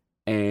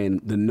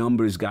and the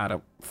numbers got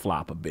to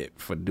flop a bit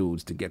for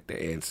dudes to get the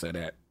answer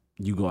that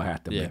you're going to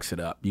have to mix it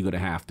up. You're going to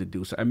have to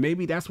do so. And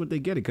maybe that's what they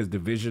get it because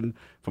Division,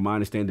 from my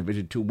understanding,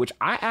 Division 2, which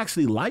I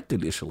actually liked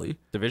initially.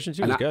 Division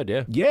 2 is good,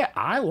 yeah. Yeah,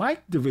 I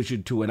liked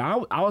Division 2. And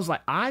I was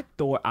like, I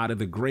thought out of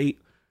the great...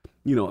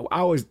 I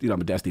always, I'm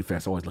a Destiny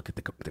fan, so I always look at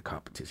the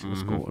competition,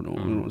 what's going on, you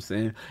know what I'm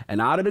saying? And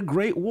out of the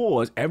Great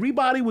Wars,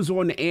 everybody was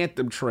on the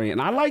Anthem train,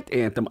 and I liked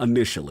Anthem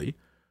initially,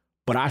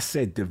 but I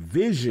said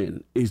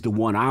Division is the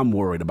one I'm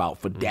worried about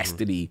for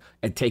Destiny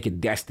and taking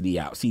Destiny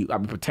out. See, I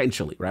mean,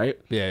 potentially, right?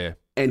 Yeah.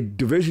 And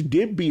Division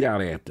did beat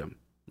out Anthem,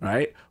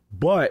 right?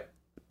 But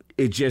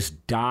it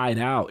just died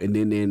out. And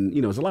then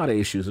there's a lot of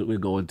issues that we'll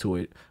go into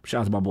it.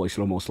 Shout out to my boy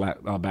Shlomo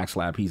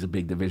Backslap. He's a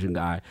big Division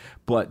guy.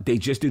 But they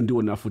just didn't do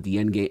enough with the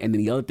end game. And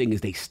then the other thing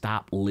is they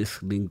stopped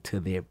listening to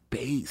their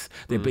base.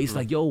 Their base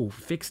like, yo,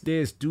 fix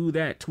this, do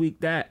that, tweak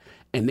that.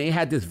 And they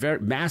had this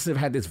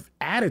this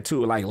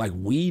attitude like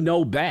we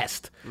know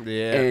best.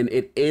 Yeah. And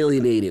it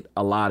alienated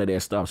a lot of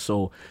their stuff.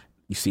 So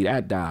you see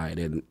that died.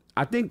 And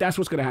I think that's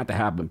what's going to have to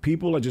happen.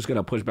 People are just going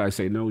to push back and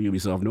say, no,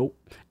 Ubisoft, nope.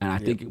 And I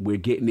think we're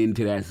getting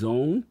into that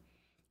zone.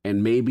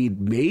 And maybe,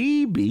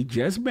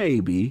 just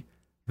maybe,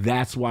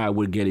 that's why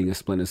we're getting a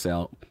Splinter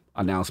Cell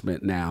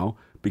announcement now,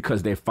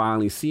 because they're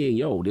finally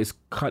seeing, this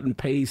cut and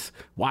paste,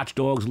 Watch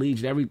Dogs,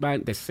 Legion,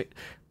 everybody.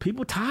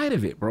 People tired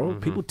of it, bro.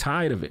 People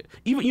tired of it.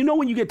 Even,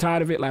 when you get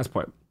tired of it, last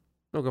part.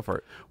 No, go for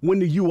it. When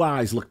the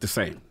UIs look the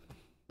same.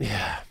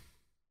 Yeah.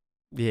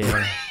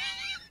 When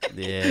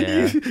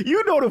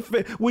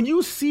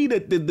you see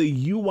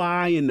the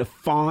UI and the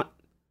font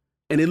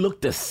and it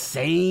looked the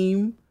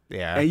same.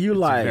 Yeah, and you're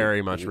like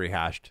very much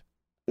rehashed.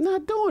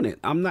 Not doing it.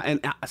 I'm not,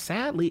 and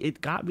sadly, it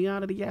got me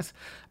out of the. Yes,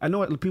 I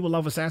know people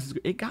love Assassin's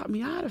Creed. It got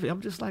me out of it. I'm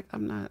just like,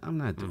 I'm not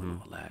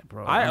doing all that,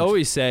 bro. I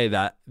always say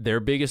that their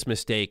biggest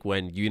mistake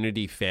when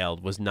Unity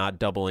failed was not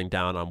doubling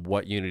down on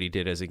what Unity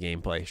did as a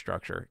gameplay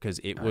structure,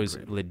 because it was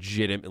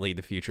legitimately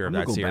the future of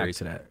that series.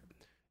 Back to that.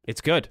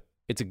 It's good.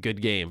 It's a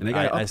good game. And they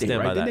got an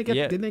update, right?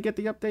 Didn't they get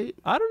the update?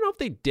 I don't know if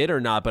they did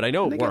or not, but I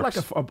know it works.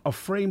 They got like a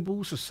frame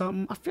boost or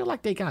something. I feel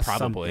like they got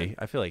something.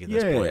 I feel like at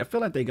this point. I feel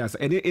like they got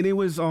something. And it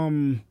was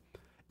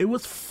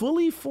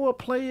fully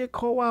 4-player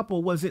co-op,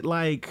 or was it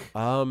like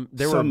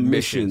there were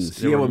missions?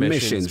 There were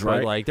missions,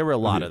 right? Like there were a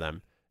lot of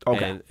them.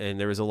 Okay. And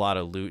there was a lot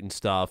of loot and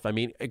stuff. I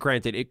mean,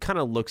 granted, it kind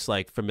of looks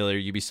like familiar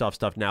Ubisoft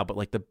stuff now, but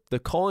like the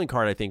calling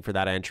card, I think, for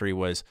that entry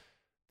was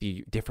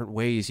the different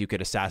ways you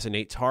could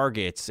assassinate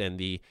targets and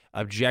the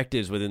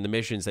objectives within the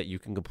missions that you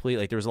can complete.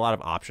 Like there was a lot of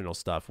optional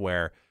stuff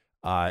where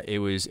it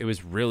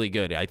was really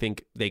good. I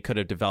think they could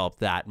have developed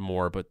that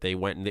more, but they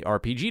went in the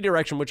RPG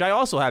direction, which I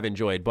also have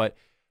enjoyed. But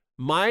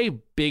my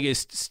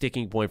biggest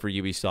sticking point for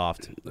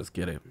Ubisoft, let's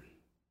get it,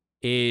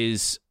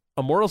 is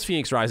Immortals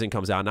Fenyx Rising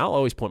comes out, and I'll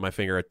always point my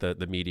finger at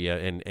the media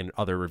and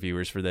other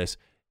reviewers for this.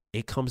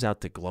 It comes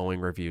out to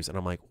glowing reviews, and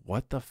I'm like,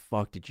 what the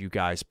fuck did you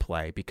guys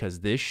play? Because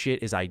this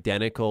shit is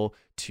identical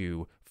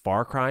to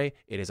Far Cry.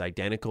 It is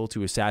identical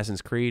to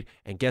Assassin's Creed.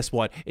 And guess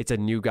what? It's a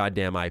new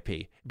goddamn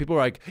IP. People are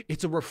like,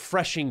 it's a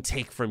refreshing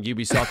take from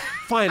Ubisoft.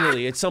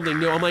 Finally, it's something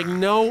new. I'm like,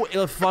 no,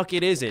 the fuck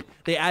it isn't.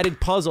 They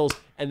added puzzles,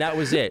 and that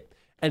was it.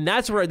 And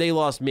that's where they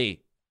lost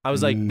me. I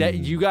was like, that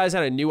you guys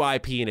had a new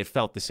IP, and it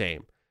felt the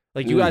same.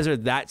 Like, you guys are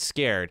that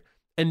scared.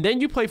 And then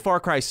you play Far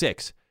Cry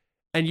 6.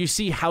 And you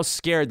see how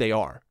scared they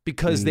are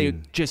because they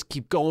just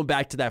keep going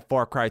back to that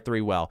Far Cry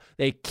 3 well.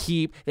 They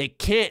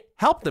can't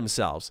help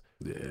themselves.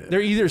 Yeah.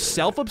 They're either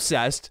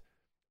self-obsessed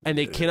and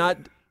they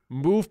cannot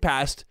move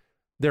past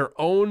their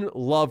own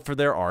love for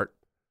their art,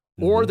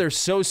 or they're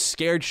so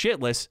scared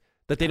shitless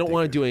that they don't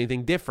want to do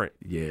anything different.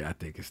 Yeah, I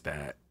think it's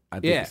that. I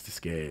think it's the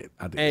scared.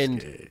 I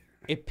think it's scared.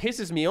 It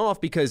pisses me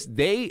off because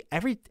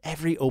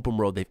every open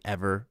world they've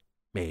ever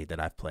made that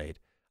I've played,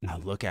 I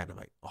look at it and I'm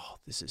like, oh,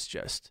 this is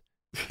just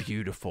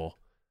beautiful.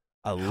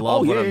 I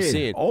love what I'm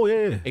seeing. Oh,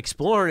 yeah.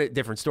 Exploring it,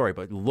 different story,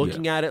 but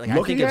looking at it, like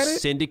I think of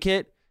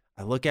Syndicate.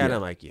 I look at it,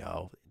 I'm like,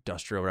 yo,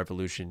 Industrial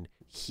Revolution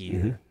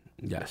here.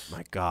 Yes.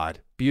 My God.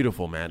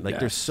 Beautiful, man. Like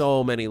there's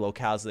so many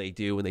locales they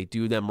do, and they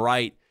do them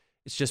right.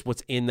 It's just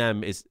what's in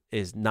them is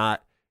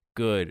not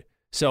good.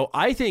 So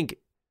I think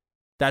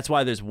that's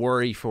why there's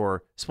worry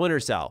for Splinter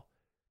Cell.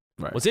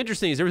 Right. What's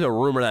interesting is there was a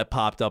rumor that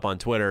popped up on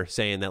Twitter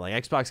saying that like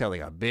Xbox got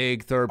like a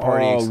big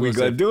third-party exclusive. We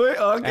gonna do it?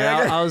 Okay.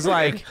 And I was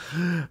like,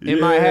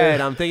 in my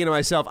head, I'm thinking to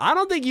myself, I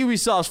don't think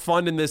Ubisoft's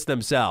funding this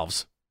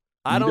themselves.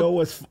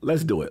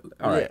 Let's do it.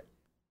 All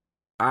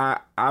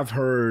right. I've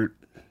heard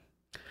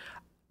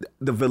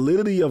the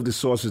validity of the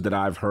sources that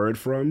I've heard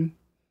from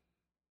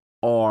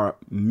are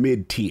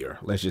mid-tier.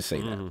 Let's just say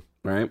that,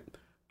 right?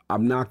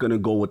 I'm not gonna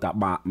go with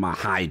my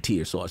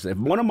high-tier sources. If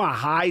one of my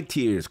high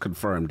tiers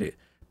confirmed it,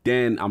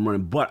 then I'm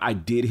running. But I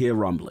did hear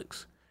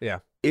rumblings. Yeah.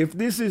 If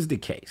this is the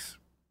case,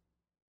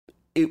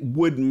 it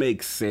would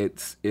make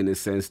sense in the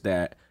sense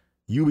that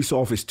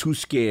Ubisoft is too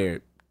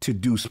scared to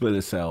do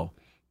Splinter Cell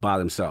by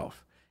themselves.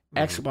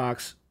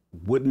 Xbox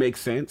would make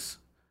sense.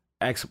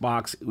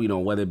 Xbox,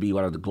 whether it be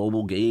the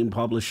global game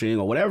publishing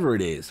or whatever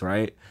it is,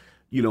 right?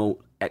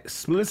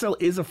 Splinter Cell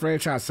is a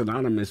franchise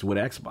synonymous with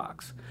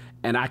Xbox,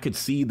 and I could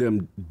see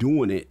them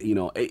doing it.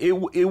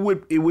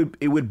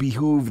 It would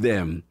behoove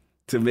them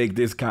to make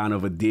this kind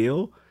of a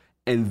deal,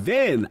 and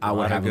then I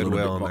would have a little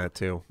bit more on that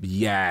too.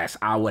 Yes,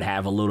 I would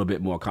have a little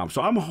bit more confidence.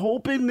 So I'm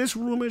hoping this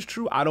rumor is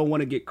true. I don't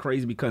want to get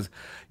crazy because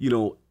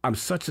I'm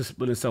such a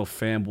Splinter Cell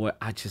fanboy.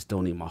 I just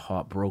don't need my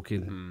heart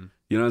broken.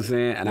 You know what I'm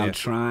saying? And I'm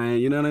trying.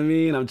 You know what I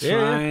mean? I'm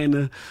trying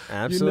to.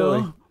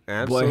 Absolutely.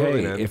 Absolutely, but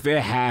hey, man. if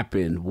it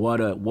happened, what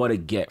a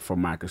get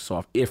from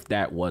Microsoft if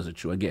that wasn't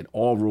true. Again,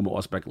 all rumor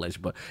or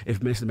speculation. But if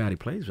Mr. Matty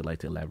Plays would like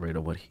to elaborate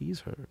on what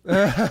he's heard.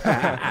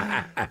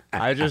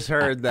 I just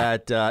heard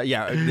that,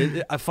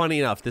 funny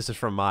enough, this is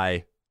from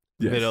my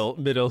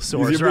middle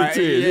source, right?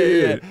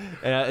 Yeah.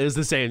 It was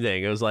the same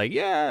thing. It was like,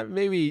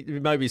 maybe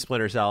it might be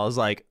Splinter Cell. I was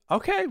like,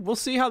 okay, we'll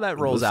see how that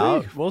rolls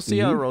out. We'll see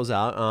how it rolls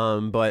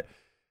out. But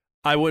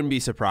I wouldn't be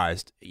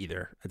surprised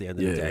either at the end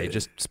of the day.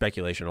 Just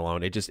speculation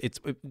alone. It's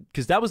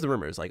because that was the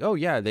rumor. It's like, oh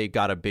yeah, they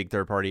got a big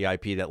third party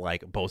IP that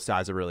like both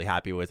sides are really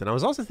happy with. And I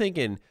was also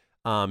thinking,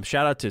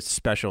 shout out to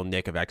Special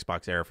Nick of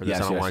Xbox Era for this.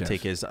 I don't want to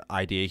take his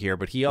idea here,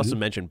 but he also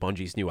mentioned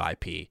Bungie's new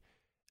IP.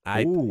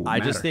 I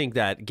just think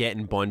that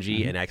getting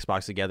Bungie and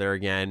Xbox together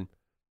again,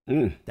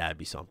 that'd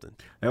be something.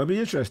 That would be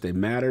interesting.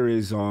 Matter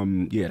is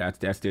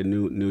that's their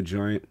new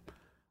joint.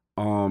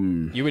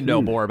 You would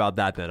know more about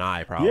that than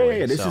I probably.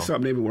 Yeah, this is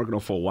something they've been working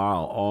on for a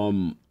while.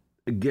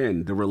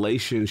 Again, the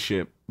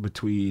relationship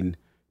between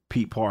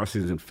Pete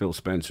Parsons and Phil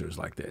Spencer is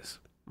like this.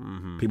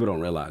 People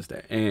don't realize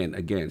that. And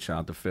again, shout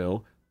out to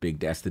Phil, big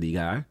Destiny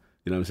guy.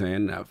 You know what I'm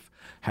saying?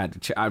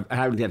 I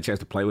haven't had a chance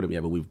to play with him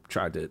yet, but we've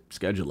tried to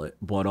schedule it.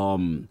 But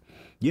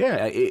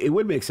it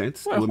would make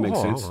sense. It would make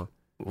sense.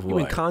 You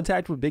in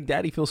contact with Big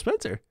Daddy Phil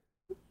Spencer?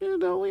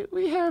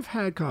 We have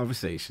had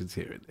conversations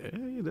here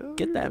and there.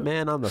 Get that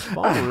man on the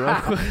phone real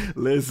quick.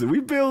 Listen,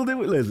 we build it.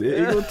 Listen,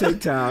 it's going to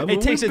take time.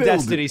 It takes a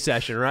Destiny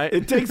session, right?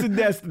 It takes a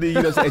Destiny.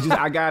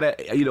 I got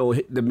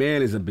to, the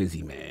man is a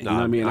busy man. You know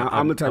what I mean?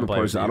 I'm the type of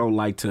person, I don't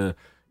like to,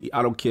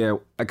 I don't care.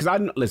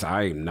 Because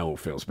I ain't know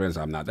Phil Spencer.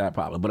 I'm not that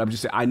popular. But I'm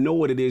just saying, I know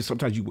what it is.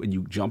 Sometimes when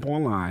you jump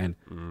online,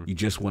 you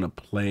just want to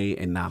play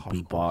and not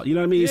be bothered. You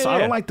know what I mean? So I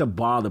don't like to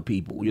bother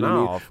people. You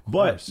know what I mean?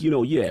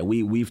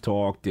 But, we've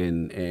talked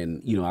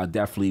and I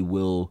definitely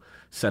will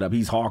set up.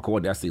 He's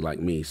hardcore Destiny like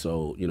me.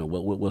 So,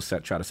 we'll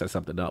try to set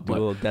something up. But, a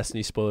little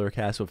Destiny spoiler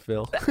cast with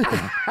Phil.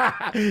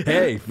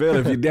 Hey, Phil,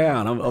 if you're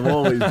down, I'm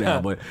always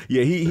down. But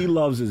yeah, he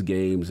loves his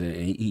games. And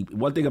he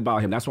one thing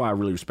about him, that's why I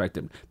really respect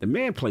him. The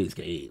man plays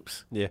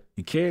games. Yeah.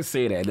 You can't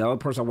say that. The other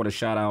person I want to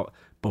shout out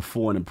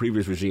before in the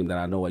previous regime that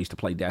I know I used to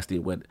play Destiny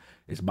with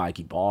is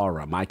Mikey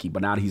Barra.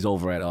 But now he's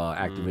over at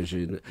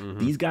Activision.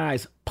 These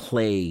guys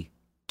play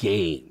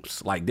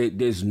games. Like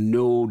there's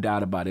no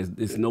doubt about it.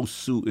 There's no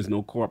suit, there's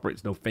no corporate,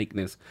 there's no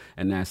fakeness,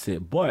 and that's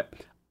it. But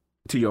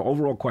to your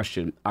overall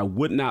question, I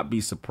would not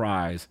be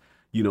surprised,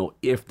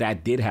 if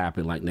that did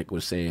happen, like Nick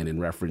was saying in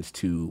reference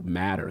to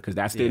Matter, because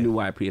that's their new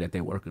IP that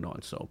they're working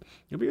on. So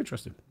it'll be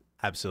interesting.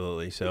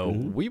 Absolutely. So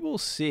we will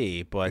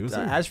see. But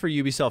as for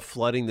Ubisoft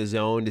flooding the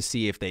zone to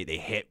see if they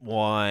hit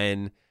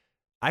one,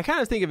 I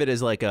kind of think of it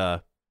as like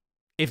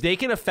if they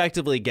can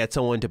effectively get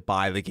someone to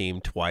buy the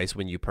game twice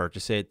when you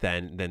purchase it,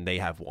 then they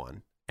have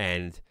won.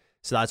 And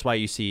So that's why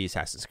you see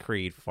Assassin's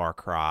Creed, Far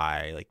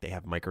Cry, like they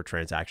have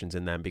microtransactions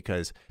in them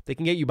because they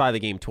can get you buy the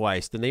game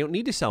twice. Then they don't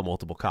need to sell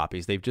multiple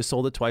copies. They've just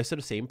sold it twice to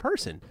the same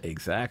person.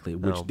 Exactly,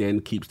 which then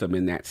keeps them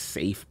in that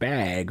safe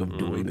bag of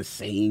doing the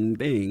same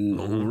thing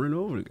over and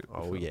over again.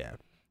 Oh, yeah.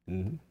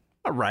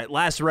 All right,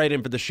 last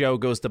write-in for the show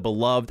goes to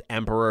beloved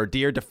Emperor,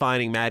 dear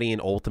defining Maddie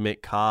and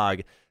Ultimate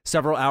Cog.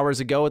 Several hours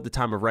ago, at the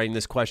time of writing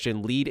this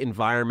question, lead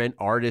environment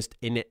artist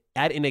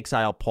at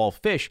InXile, Paul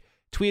Fish,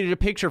 tweeted a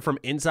picture from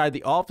inside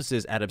the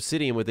offices at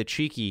Obsidian with a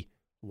cheeky,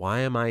 "Why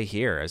am I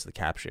here?" as the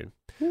caption.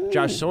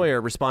 Josh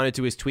Sawyer responded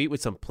to his tweet with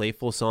some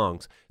playful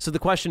songs. So the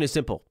question is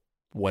simple.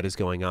 What is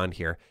going on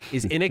here?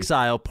 Is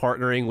InXile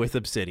partnering with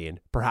Obsidian,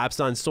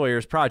 perhaps on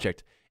Sawyer's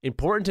project?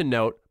 Important to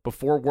note,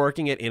 before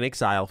working at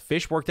InXile,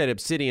 Fish worked at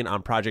Obsidian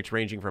on projects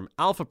ranging from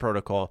Alpha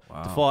Protocol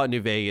to Fallout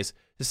New Vegas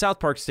to South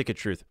Park Stick of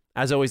Truth.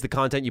 As always, the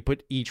content you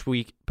put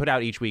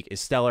out each week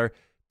is stellar.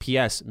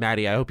 P.S.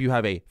 Maddie, I hope you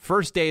have a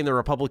first day in the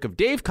Republic of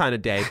Dave kind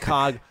of day.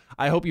 Cog,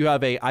 I hope you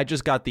have I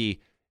just got the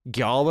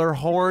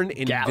Gjallarhorn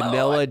in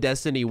Vanilla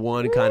Destiny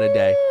 1 kind of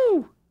day.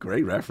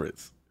 Great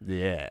reference.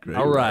 Yeah. Great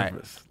All right.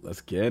 reference.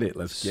 Let's get it.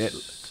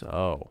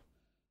 So,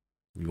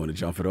 you want to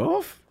jump it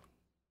off?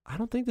 I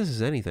don't think this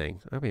is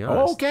anything. I'll be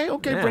honest. Okay.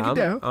 Break it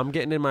down. I'm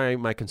getting in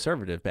my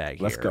conservative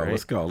bag Let's here. go. Right?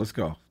 Let's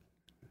go.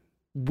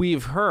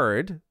 We've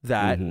heard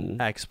that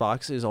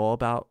Xbox is all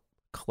about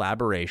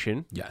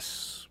collaboration.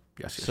 Yes.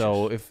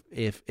 So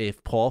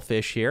if Paul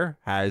Fish here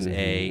has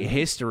a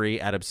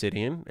history at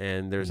Obsidian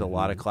and there's a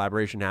lot of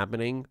collaboration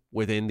happening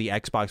within the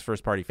Xbox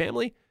first party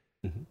family,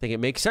 I think it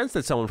makes sense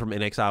that someone from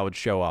InXile would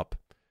show up.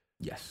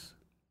 Yes.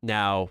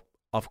 Now,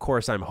 of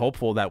course, I'm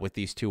hopeful that with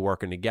these two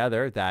working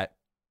together that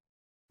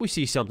we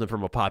see something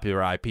from a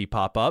popular IP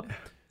pop up.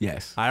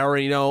 Yes. I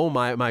already know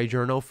my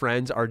journal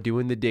friends are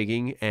doing the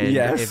digging, and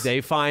if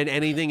they find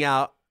anything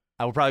out,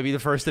 I will probably be the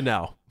first to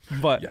know.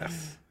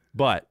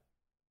 But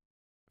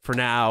for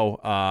now,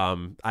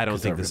 I don't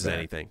think this is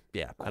anything.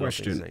 Yeah, I don't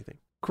think this is anything.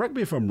 Correct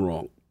me if I'm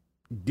wrong.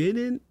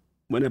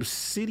 When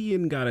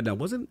Obsidian got it done,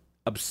 wasn't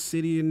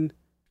Obsidian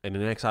and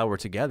InXile were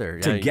together?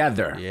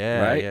 Together.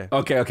 Yeah. Right? Yeah.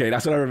 Okay.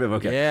 That's what I remember.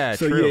 Okay. Yeah,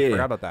 so, true. Yeah.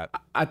 Forgot about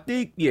that. I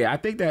think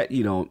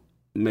that,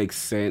 makes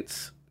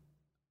sense.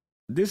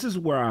 This is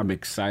where I'm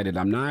excited.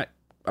 I'm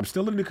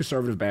still in the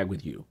conservative bag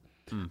with you.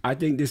 I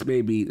think this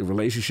may be the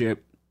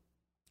relationship,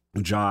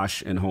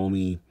 Josh and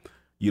homie.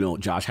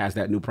 Josh has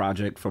that new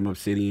project from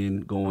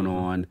Obsidian going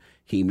on.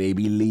 He may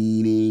be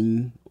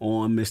leaning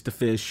on Mr.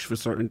 Fish for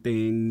certain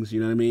things.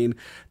 You know what I mean?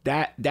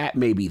 That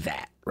may be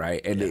that,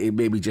 right? And it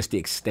may be just the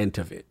extent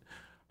of it.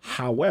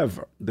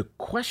 However, the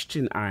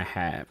question I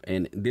have,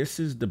 and this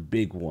is the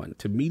big one,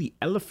 to me, the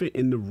elephant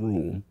in the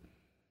room,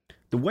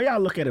 the way I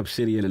look at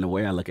Obsidian and the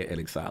way I look at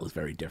InXile is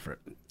very different.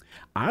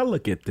 I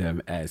look at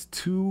them as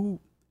two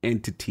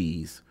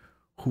entities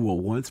who were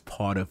once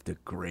part of the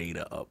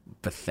greater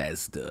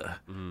Bethesda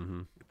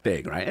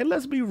thing, right? And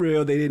let's be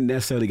real, they didn't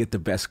necessarily get the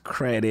best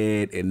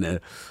credit and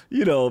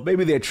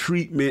maybe their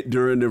treatment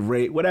during the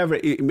raid, whatever,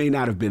 it may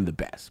not have been the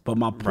best. But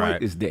my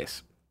point is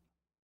this.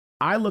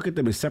 I look at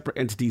them as separate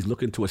entities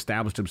looking to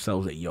establish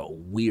themselves that,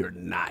 we're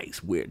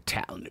nice, we're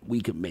talented,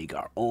 we can make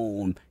our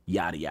own,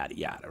 yada, yada,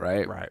 yada,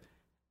 right? Right.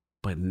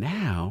 But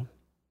now,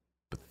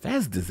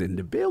 Bethesda's in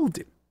the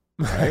building,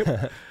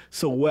 right?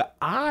 So what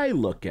I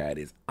look at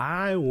is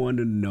I want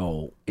to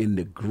know, in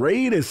the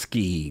greater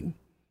scheme,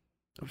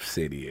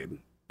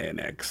 Obsidian and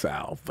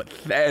InXile,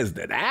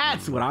 Bethesda,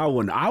 that's what I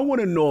want. I want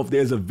to know if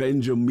there's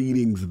Avenger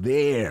meetings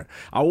there.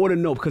 I want to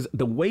know, because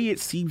the way it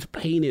seems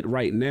painted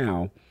right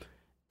now,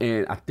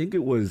 and I think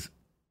it was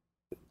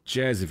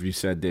Jez, if you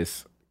said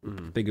this,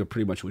 I think it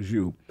pretty much was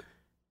you.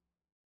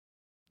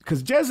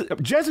 Because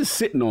Jez is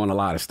sitting on a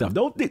lot of stuff.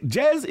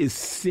 Jez is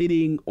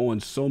sitting on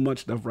so much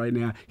stuff right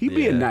now. He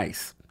being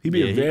nice. He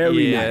being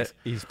very nice.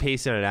 He's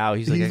pacing it out.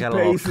 He's like, I got a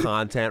little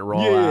content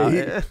roll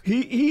out.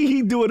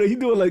 He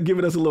doing like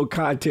giving us a little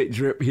content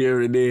drip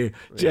here and there.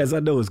 Jez, I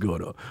know what's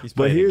going on. He's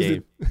playing the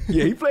game.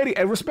 He played it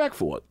and respect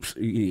for it.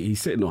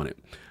 He's sitting on it.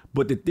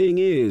 But the thing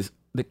is,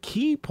 the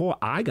key part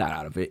I got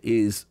out of it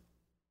is,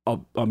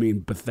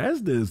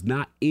 Bethesda is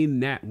not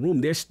in that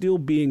room. They're still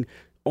being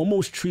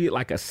almost treated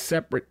like a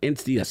separate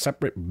entity, a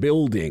separate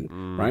building,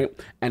 right?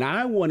 And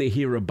I want to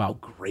hear about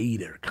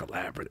greater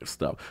collaborative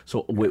stuff.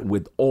 So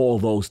with all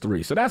those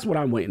three. So that's what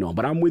I'm waiting on.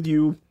 But I'm with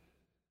you.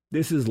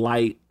 This is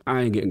light.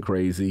 I ain't getting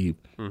crazy.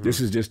 This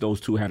is just those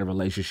two had a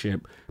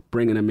relationship,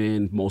 bringing them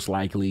in most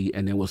likely,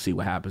 and then we'll see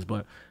what happens.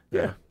 But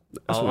yeah.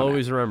 I'll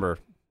always remember,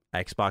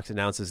 Xbox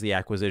announces the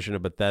acquisition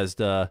of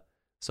Bethesda.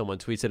 Someone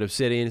tweets at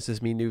Obsidian, it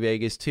says me New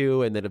Vegas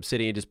too, and then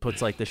Obsidian just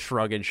puts like the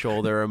shrugging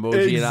shoulder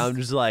emoji, and I'm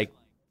just like,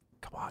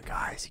 come on,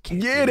 guys, you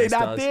can't. Yeah, they're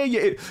not there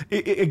yet.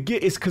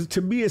 It's because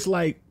to me, it's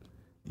like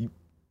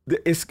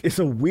it's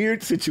a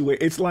weird situation.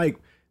 It's like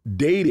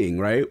dating,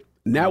 right?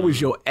 Now it's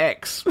your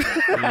ex,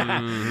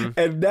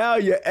 and now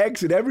your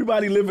ex and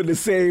everybody live in the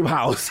same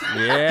house.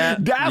 Yeah,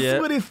 that's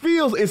what it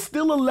feels. It's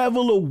still a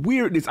level of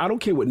weirdness. I don't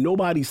care what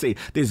nobody say.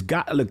 They're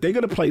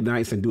gonna play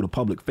nice and do the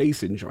public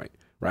facing joint,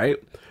 right?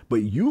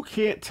 But you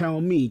can't tell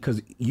me,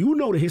 because you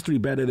know the history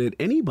better than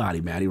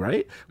anybody, Maddie,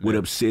 right? With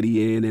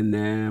Obsidian and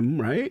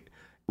them, right?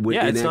 With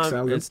It's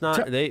NXL.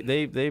 not.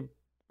 They.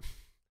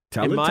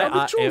 Tell in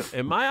the truth.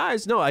 in my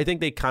eyes, no. I think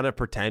they kind of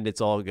pretend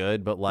it's all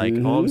good, but like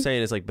all I'm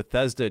saying is like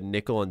Bethesda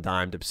nickel and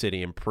dimed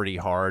Obsidian pretty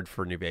hard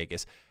for New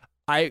Vegas.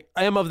 I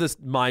am of this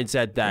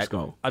mindset that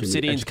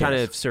Obsidian's kind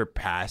of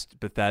surpassed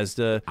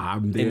Bethesda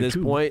in this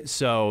point,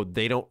 so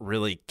they don't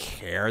really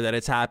care that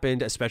it's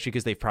happened, especially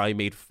because they've probably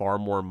made far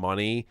more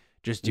money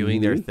just doing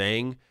their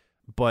thing.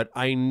 But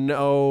I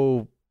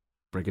know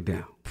break it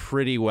down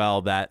pretty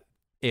well that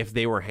if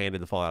they were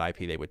handed the Fallout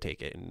IP, they would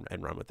take it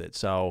and run with it.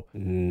 So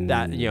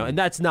that, and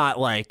that's not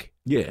like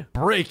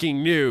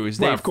breaking news.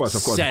 Well, They've of course,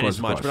 said as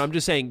much, but I'm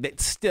just saying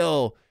that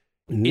still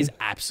is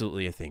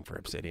absolutely a thing for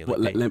Obsidian.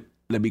 Like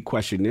let me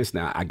question this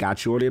now. I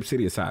got you on the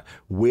Obsidian side.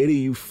 Where do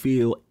you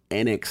feel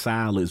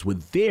NXIL is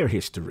with their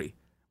history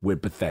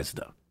with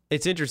Bethesda?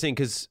 It's interesting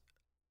because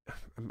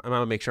I'm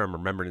going to make sure I'm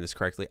remembering this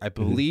correctly. I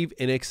believe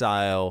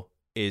NXIL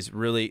is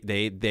really,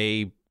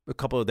 they a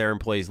couple of their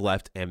employees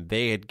left and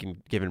they had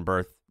given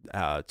birth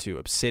to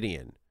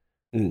Obsidian,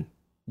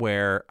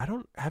 where I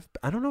don't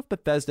know if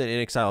Bethesda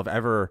and NXIL have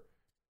ever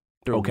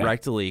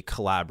directly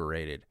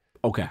collaborated.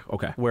 Okay.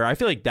 Where I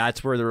feel like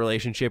that's where the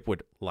relationship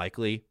would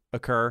likely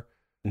occur.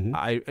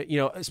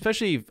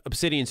 Especially if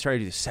Obsidian's trying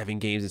to do 7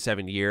 games in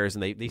 7 years,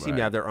 and they seem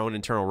to have their own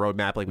internal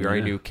roadmap. Like we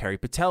already knew Kerry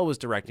Patel was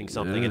directing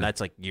something, and that's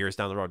like years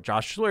down the road.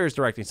 Josh Sawyer is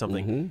directing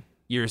something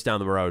years down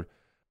the road,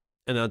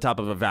 and then on top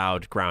of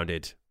Avowed,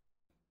 Grounded,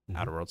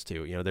 Outer Worlds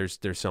 2.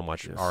 There's so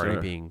much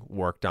already being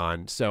worked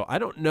on. So I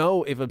don't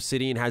know if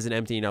Obsidian has an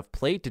empty enough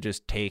plate to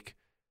just take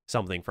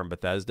something from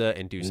Bethesda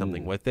and do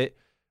something with it.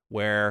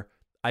 Where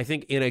I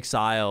think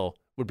NXIL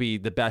would be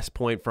the best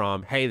point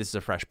from, hey, this is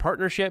a fresh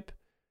partnership.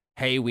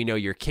 Hey, we know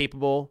you're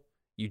capable.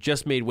 You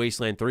just made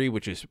Wasteland 3,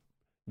 which is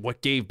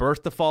what gave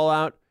birth to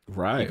Fallout.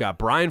 Right. You got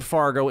Brian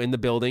Fargo in the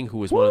building, who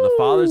was one of the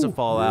fathers of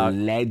Fallout.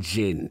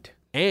 Legend.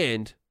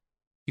 And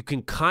you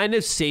can kind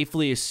of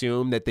safely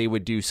assume that they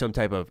would do some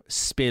type of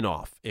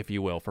spin-off, if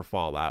you will, for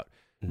Fallout.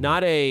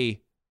 Not at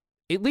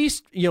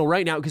least,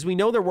 right now, because we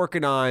know they're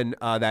working on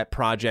that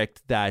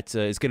project that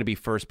is going to be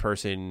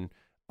first-person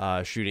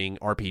shooting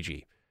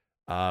RPG.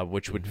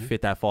 Which would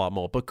fit that Fallout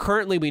mold. But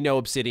currently we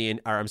know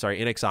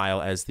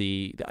NXIL as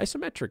the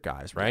isometric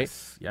guys, right?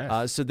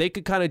 Yes. So they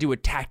could kind of do a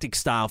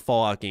tactic-style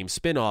Fallout game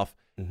spin-off,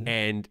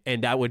 and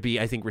that would be,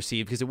 I think,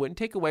 received because it wouldn't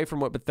take away from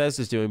what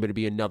Bethesda's doing, but it'd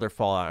be another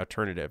Fallout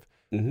alternative.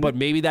 But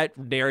maybe that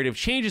narrative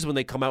changes when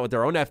they come out with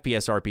their own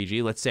FPS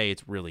RPG. Let's say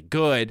it's really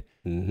good.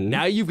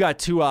 Now you've got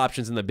 2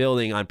 options in the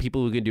building on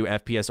people who can do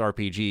FPS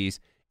RPGs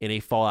in a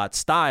Fallout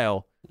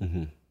style,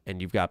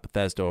 and you've got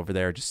Bethesda over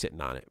there just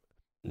sitting on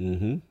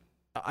it.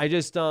 I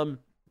just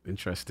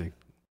interesting.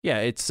 Yeah,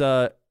 it's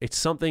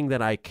something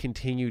that I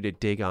continue to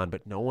dig on,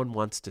 but no one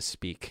wants to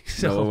speak.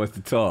 So no one wants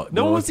to talk.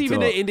 No one wants even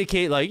to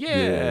indicate like,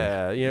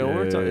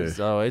 we're talking.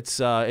 So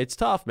it's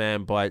tough,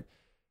 man. But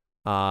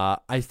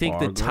I think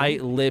the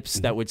tight lips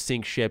that would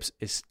sink ships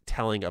is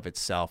telling of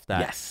itself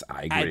that yes,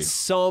 I agree. At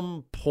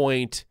some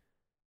point,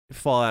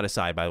 Fallout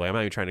aside, by the way, I'm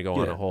not even trying to go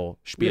on a whole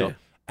spiel.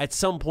 At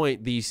some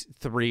point, these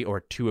 3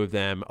 or 2 of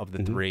them of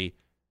the 3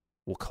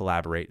 will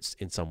collaborate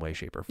in some way,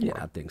 shape, or form.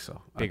 Yeah, I think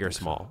so. Big or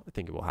small, I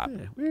think it will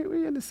happen. Yeah,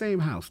 we're in the same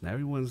house now.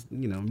 Everyone's,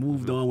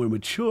 moved on. We're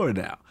mature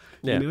now.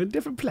 Yeah. In a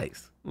different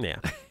place. Yeah.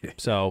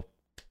 So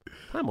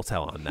time will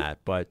tell on that.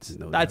 But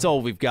that's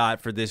all we've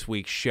got for this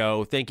week's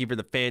show. Thank you for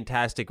the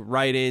fantastic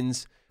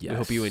write-ins. Yes. We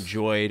hope you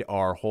enjoyed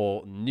our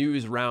whole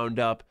news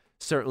roundup.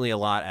 Certainly a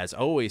lot, as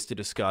always, to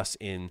discuss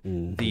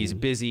in these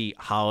busy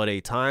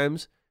holiday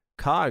times.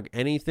 Cog,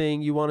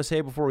 anything you want to say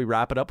before we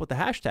wrap it up with the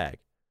hashtag?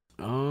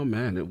 Oh,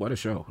 man, what a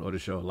show. What a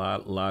show. A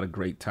lot of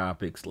great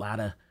topics, a lot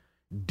of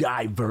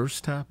diverse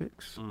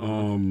topics. I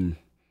don't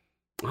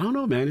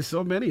know, man. There's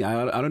so many.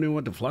 I don't even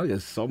want to plug.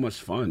 It's so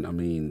much fun. I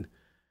mean,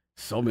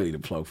 so many to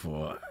plug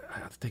for.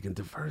 I was thinking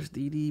diverse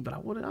DD, but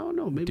I don't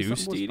know. Maybe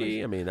Deuce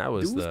DD? I mean, that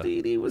was Deuce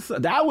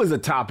DD that was a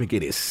topic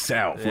in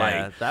itself.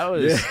 Yeah, that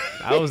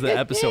was the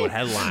episode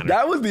headliner.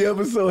 That was the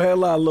episode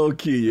headline, low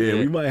key. Yeah,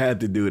 we might have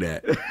to do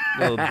that.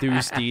 Little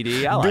Deuce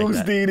DD. I like Deuce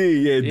that.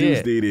 DD. Yeah,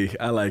 Deuce DD.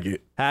 I like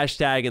it.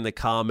 Hashtag in the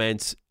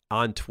comments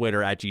on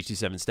Twitter at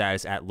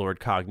G27status at Lord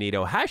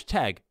Cognito.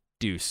 Hashtag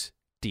Deuce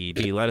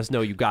DD. Let us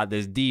know you got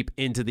this deep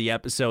into the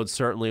episode.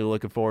 Certainly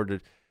looking forward to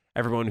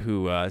everyone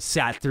who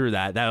sat through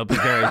that. That would be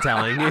very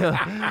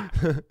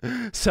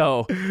telling.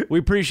 So we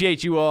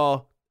appreciate you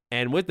all.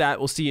 And with that,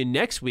 we'll see you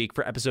next week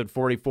for episode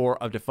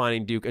 44 of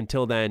Defining Duke.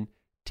 Until then,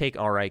 take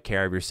all right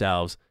care of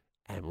yourselves,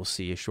 and we'll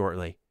see you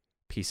shortly.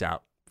 Peace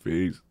out.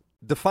 Peace.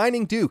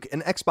 Defining Duke,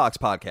 an Xbox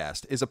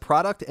podcast, is a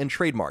product and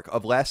trademark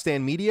of Last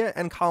Stand Media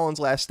and Collins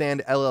Last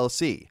Stand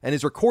LLC, and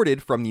is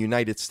recorded from the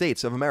United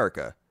States of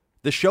America.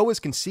 The show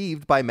is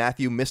conceived by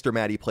Matthew Mr.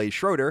 Matty Plays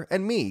Schroeder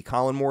and me,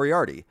 Colin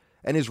Moriarty,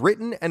 and is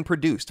written and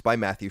produced by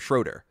Matthew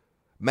Schroeder.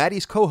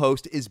 Matty's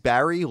co-host is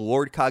Barry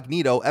Lord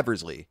Cognito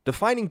Eversley.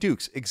 Defining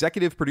Duke's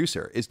executive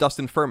producer is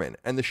Dustin Furman,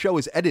 and the show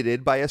is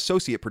edited by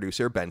associate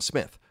producer Ben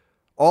Smith.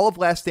 All of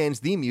Last Stand's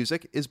theme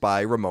music is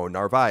by Ramon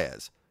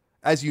Narvaez.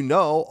 As you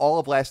know, all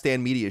of Last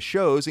Stand Media's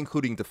shows,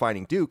 including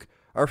Defining Duke,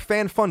 are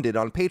fan-funded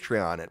on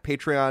Patreon at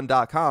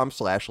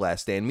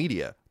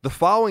patreon.com/laststandmedia. The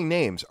following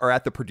names are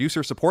at the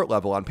producer support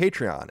level on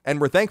Patreon,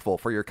 and we're thankful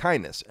for your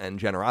kindness and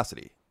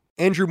generosity.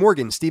 Andrew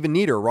Morgan, Stephen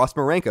Nieder, Ross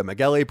Marenka,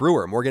 Miguel A.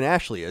 Brewer, Morgan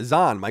Ashley,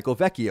 Azan, Michael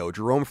Vecchio,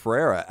 Jerome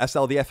Ferreira,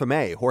 SL the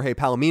FMA, Jorge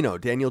Palomino,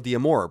 Daniel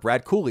Diamore,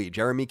 Brad Cooley,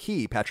 Jeremy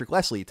Key, Patrick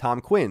Leslie,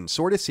 Tom Quinn,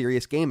 Sorta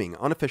Serious Gaming,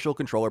 Unofficial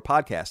Controller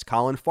Podcast,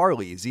 Colin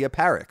Farley, Zia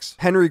Parix,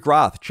 Henry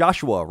Groth,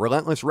 Joshua,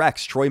 Relentless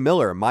Rex, Troy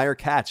Miller, Meyer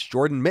Katz,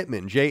 Jordan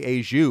Mittman,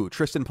 J.A. Zhu,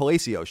 Tristan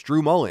Palacios,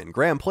 Drew Mullen,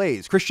 Graham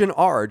Plays, Christian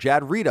R.,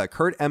 Jad Rita,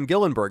 Kurt M.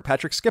 Gillenberg,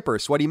 Patrick Skipper,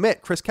 Sweaty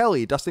Mitt, Chris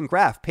Kelly, Dustin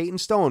Graff, Peyton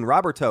Stone,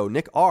 Roberto,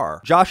 Nick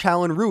R., Josh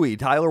Hallen Rui,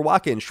 Tyler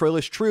Watkins,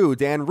 Troilus True,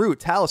 Dan Root,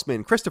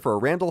 Talisman, Christopher,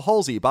 Randall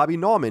Halsey, Bobby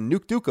Nauman,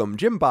 Nuke Dukem,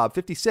 Jim Bob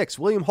 56,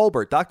 William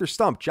Holbert, Dr.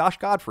 Stump, Josh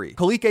Godfrey,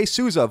 Kalike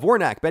Souza,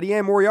 Vornak, Betty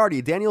Ann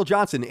Moriarty, Daniel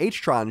Johnson,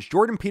 H-Trons,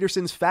 Jordan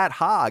Peterson's Fat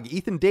Hog,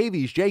 Ethan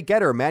Davies, Jay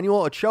Getter,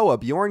 Manuel Ochoa,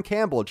 Bjorn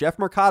Campbell, Jeff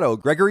Mercado,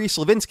 Gregory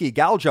Slavinsky,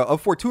 Galja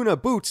of Fortuna,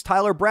 Boots,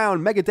 Tyler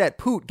Brown, Megadet,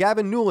 Poot,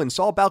 Gavin Newland,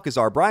 Saul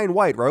Balcazar, Brian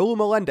White, Raul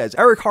Melendez,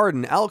 Eric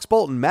Harden, Alex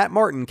Bolton, Matt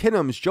Martin,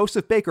 Kinnums,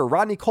 Joseph Baker,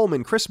 Rodney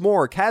Coleman, Chris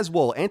Moore, Kaz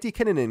Wool, Auntie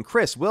Kinnanen,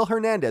 Chris, Will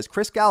Hernandez,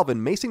 Chris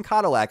Galvin, Mason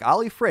Cadillac,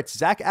 Ali Fritz,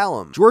 Zach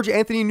Allen, George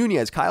Anthony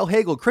Nunez, Kyle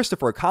Hagel,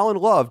 Christopher, Colin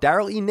Love,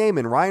 Daryl E.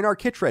 Naiman, Ryan R.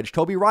 Kittredge,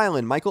 Toby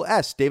Ryland, Michael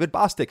S., David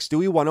Bostic,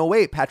 Stewie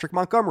 108, Patrick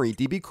Montgomery,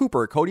 DB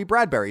Cooper, Cody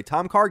Bradbury,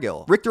 Tom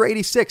Cargill, Richter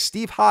 86,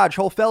 Steve Hodge,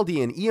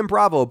 Holfeldian, Ian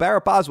Bravo,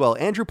 Barrett Boswell,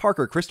 Andrew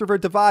Parker, Christopher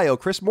DeVio,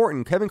 Chris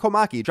Morton, Kevin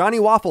Komaki, Johnny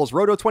Waffles,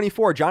 Roto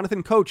 24,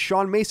 Jonathan Coach,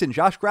 Sean Mason,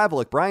 Josh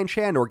Gravelick, Brian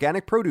Chan,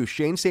 Organic Produce,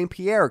 Shane St.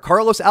 Pierre,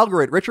 Carlos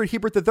Algarit, Richard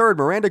Hebert III,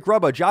 Miranda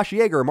Grubba, Josh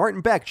Yeager,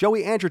 Martin Beck,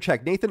 Joey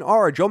Andrzejczyk, Nathan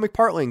R., Joe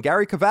McPartling,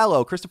 Gary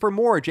Cavallo, Christopher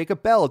Moore,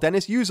 Jacob Bell,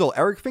 Dennis Uzel,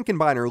 Eric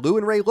Finkenbeiner, Lou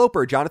and Ray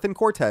Loper, Jonathan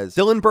Cortez,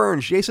 Dylan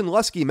Burns, Jason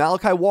Lusky,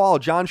 Malachi Wall,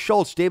 John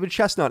Schultz, David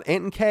Chestnut,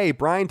 Anton K,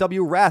 Brian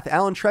W. Rath,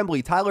 Alan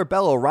Tremblay, Tyler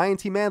Bello, Ryan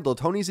T. Mandel,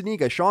 Tony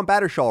Zuniga, Sean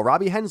Battershall,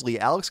 Robbie Hensley,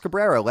 Alex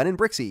Cabrera, Lennon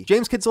Brixey,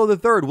 James Kinslow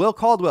III, Will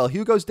Caldwell,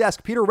 Hugo's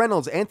Desk, Peter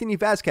Reynolds, Anthony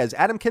Vasquez,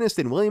 Adam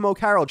Kinniston, William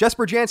O'Carroll,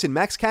 Jesper Jansen,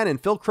 Max Cannon,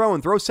 Phil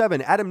Crone, Throw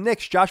 7, Adam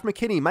Nix, Josh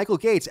McKinney, Michael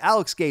Gates,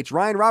 Alex Gates,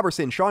 Ryan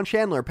Robertson, Sean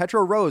Chandler,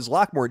 Petro Rose,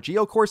 Lockmore,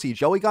 Gio Corsi,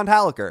 Joey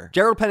Gondhaliker,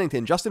 Gerald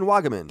Pennington, Justin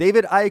Wagaman,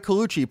 David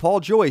Iacolucci, Paul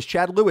Joyce,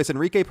 Chad Lewis,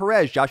 Enrique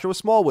Perez, Joshua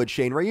Smallwood,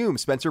 Shane Rayum,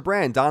 Spencer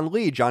Brand, Don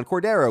Lee, John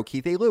Cordero,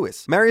 Keith A.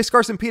 Lewis, Marius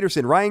Carson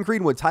Peterson, Ryan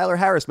Greenwood, Tyler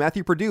Harris,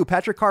 Matthew Purdue,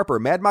 Patrick Harper,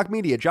 Mad Mock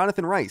Media,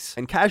 Jonathan Rice,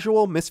 and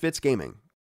Casual Misfits Gaming.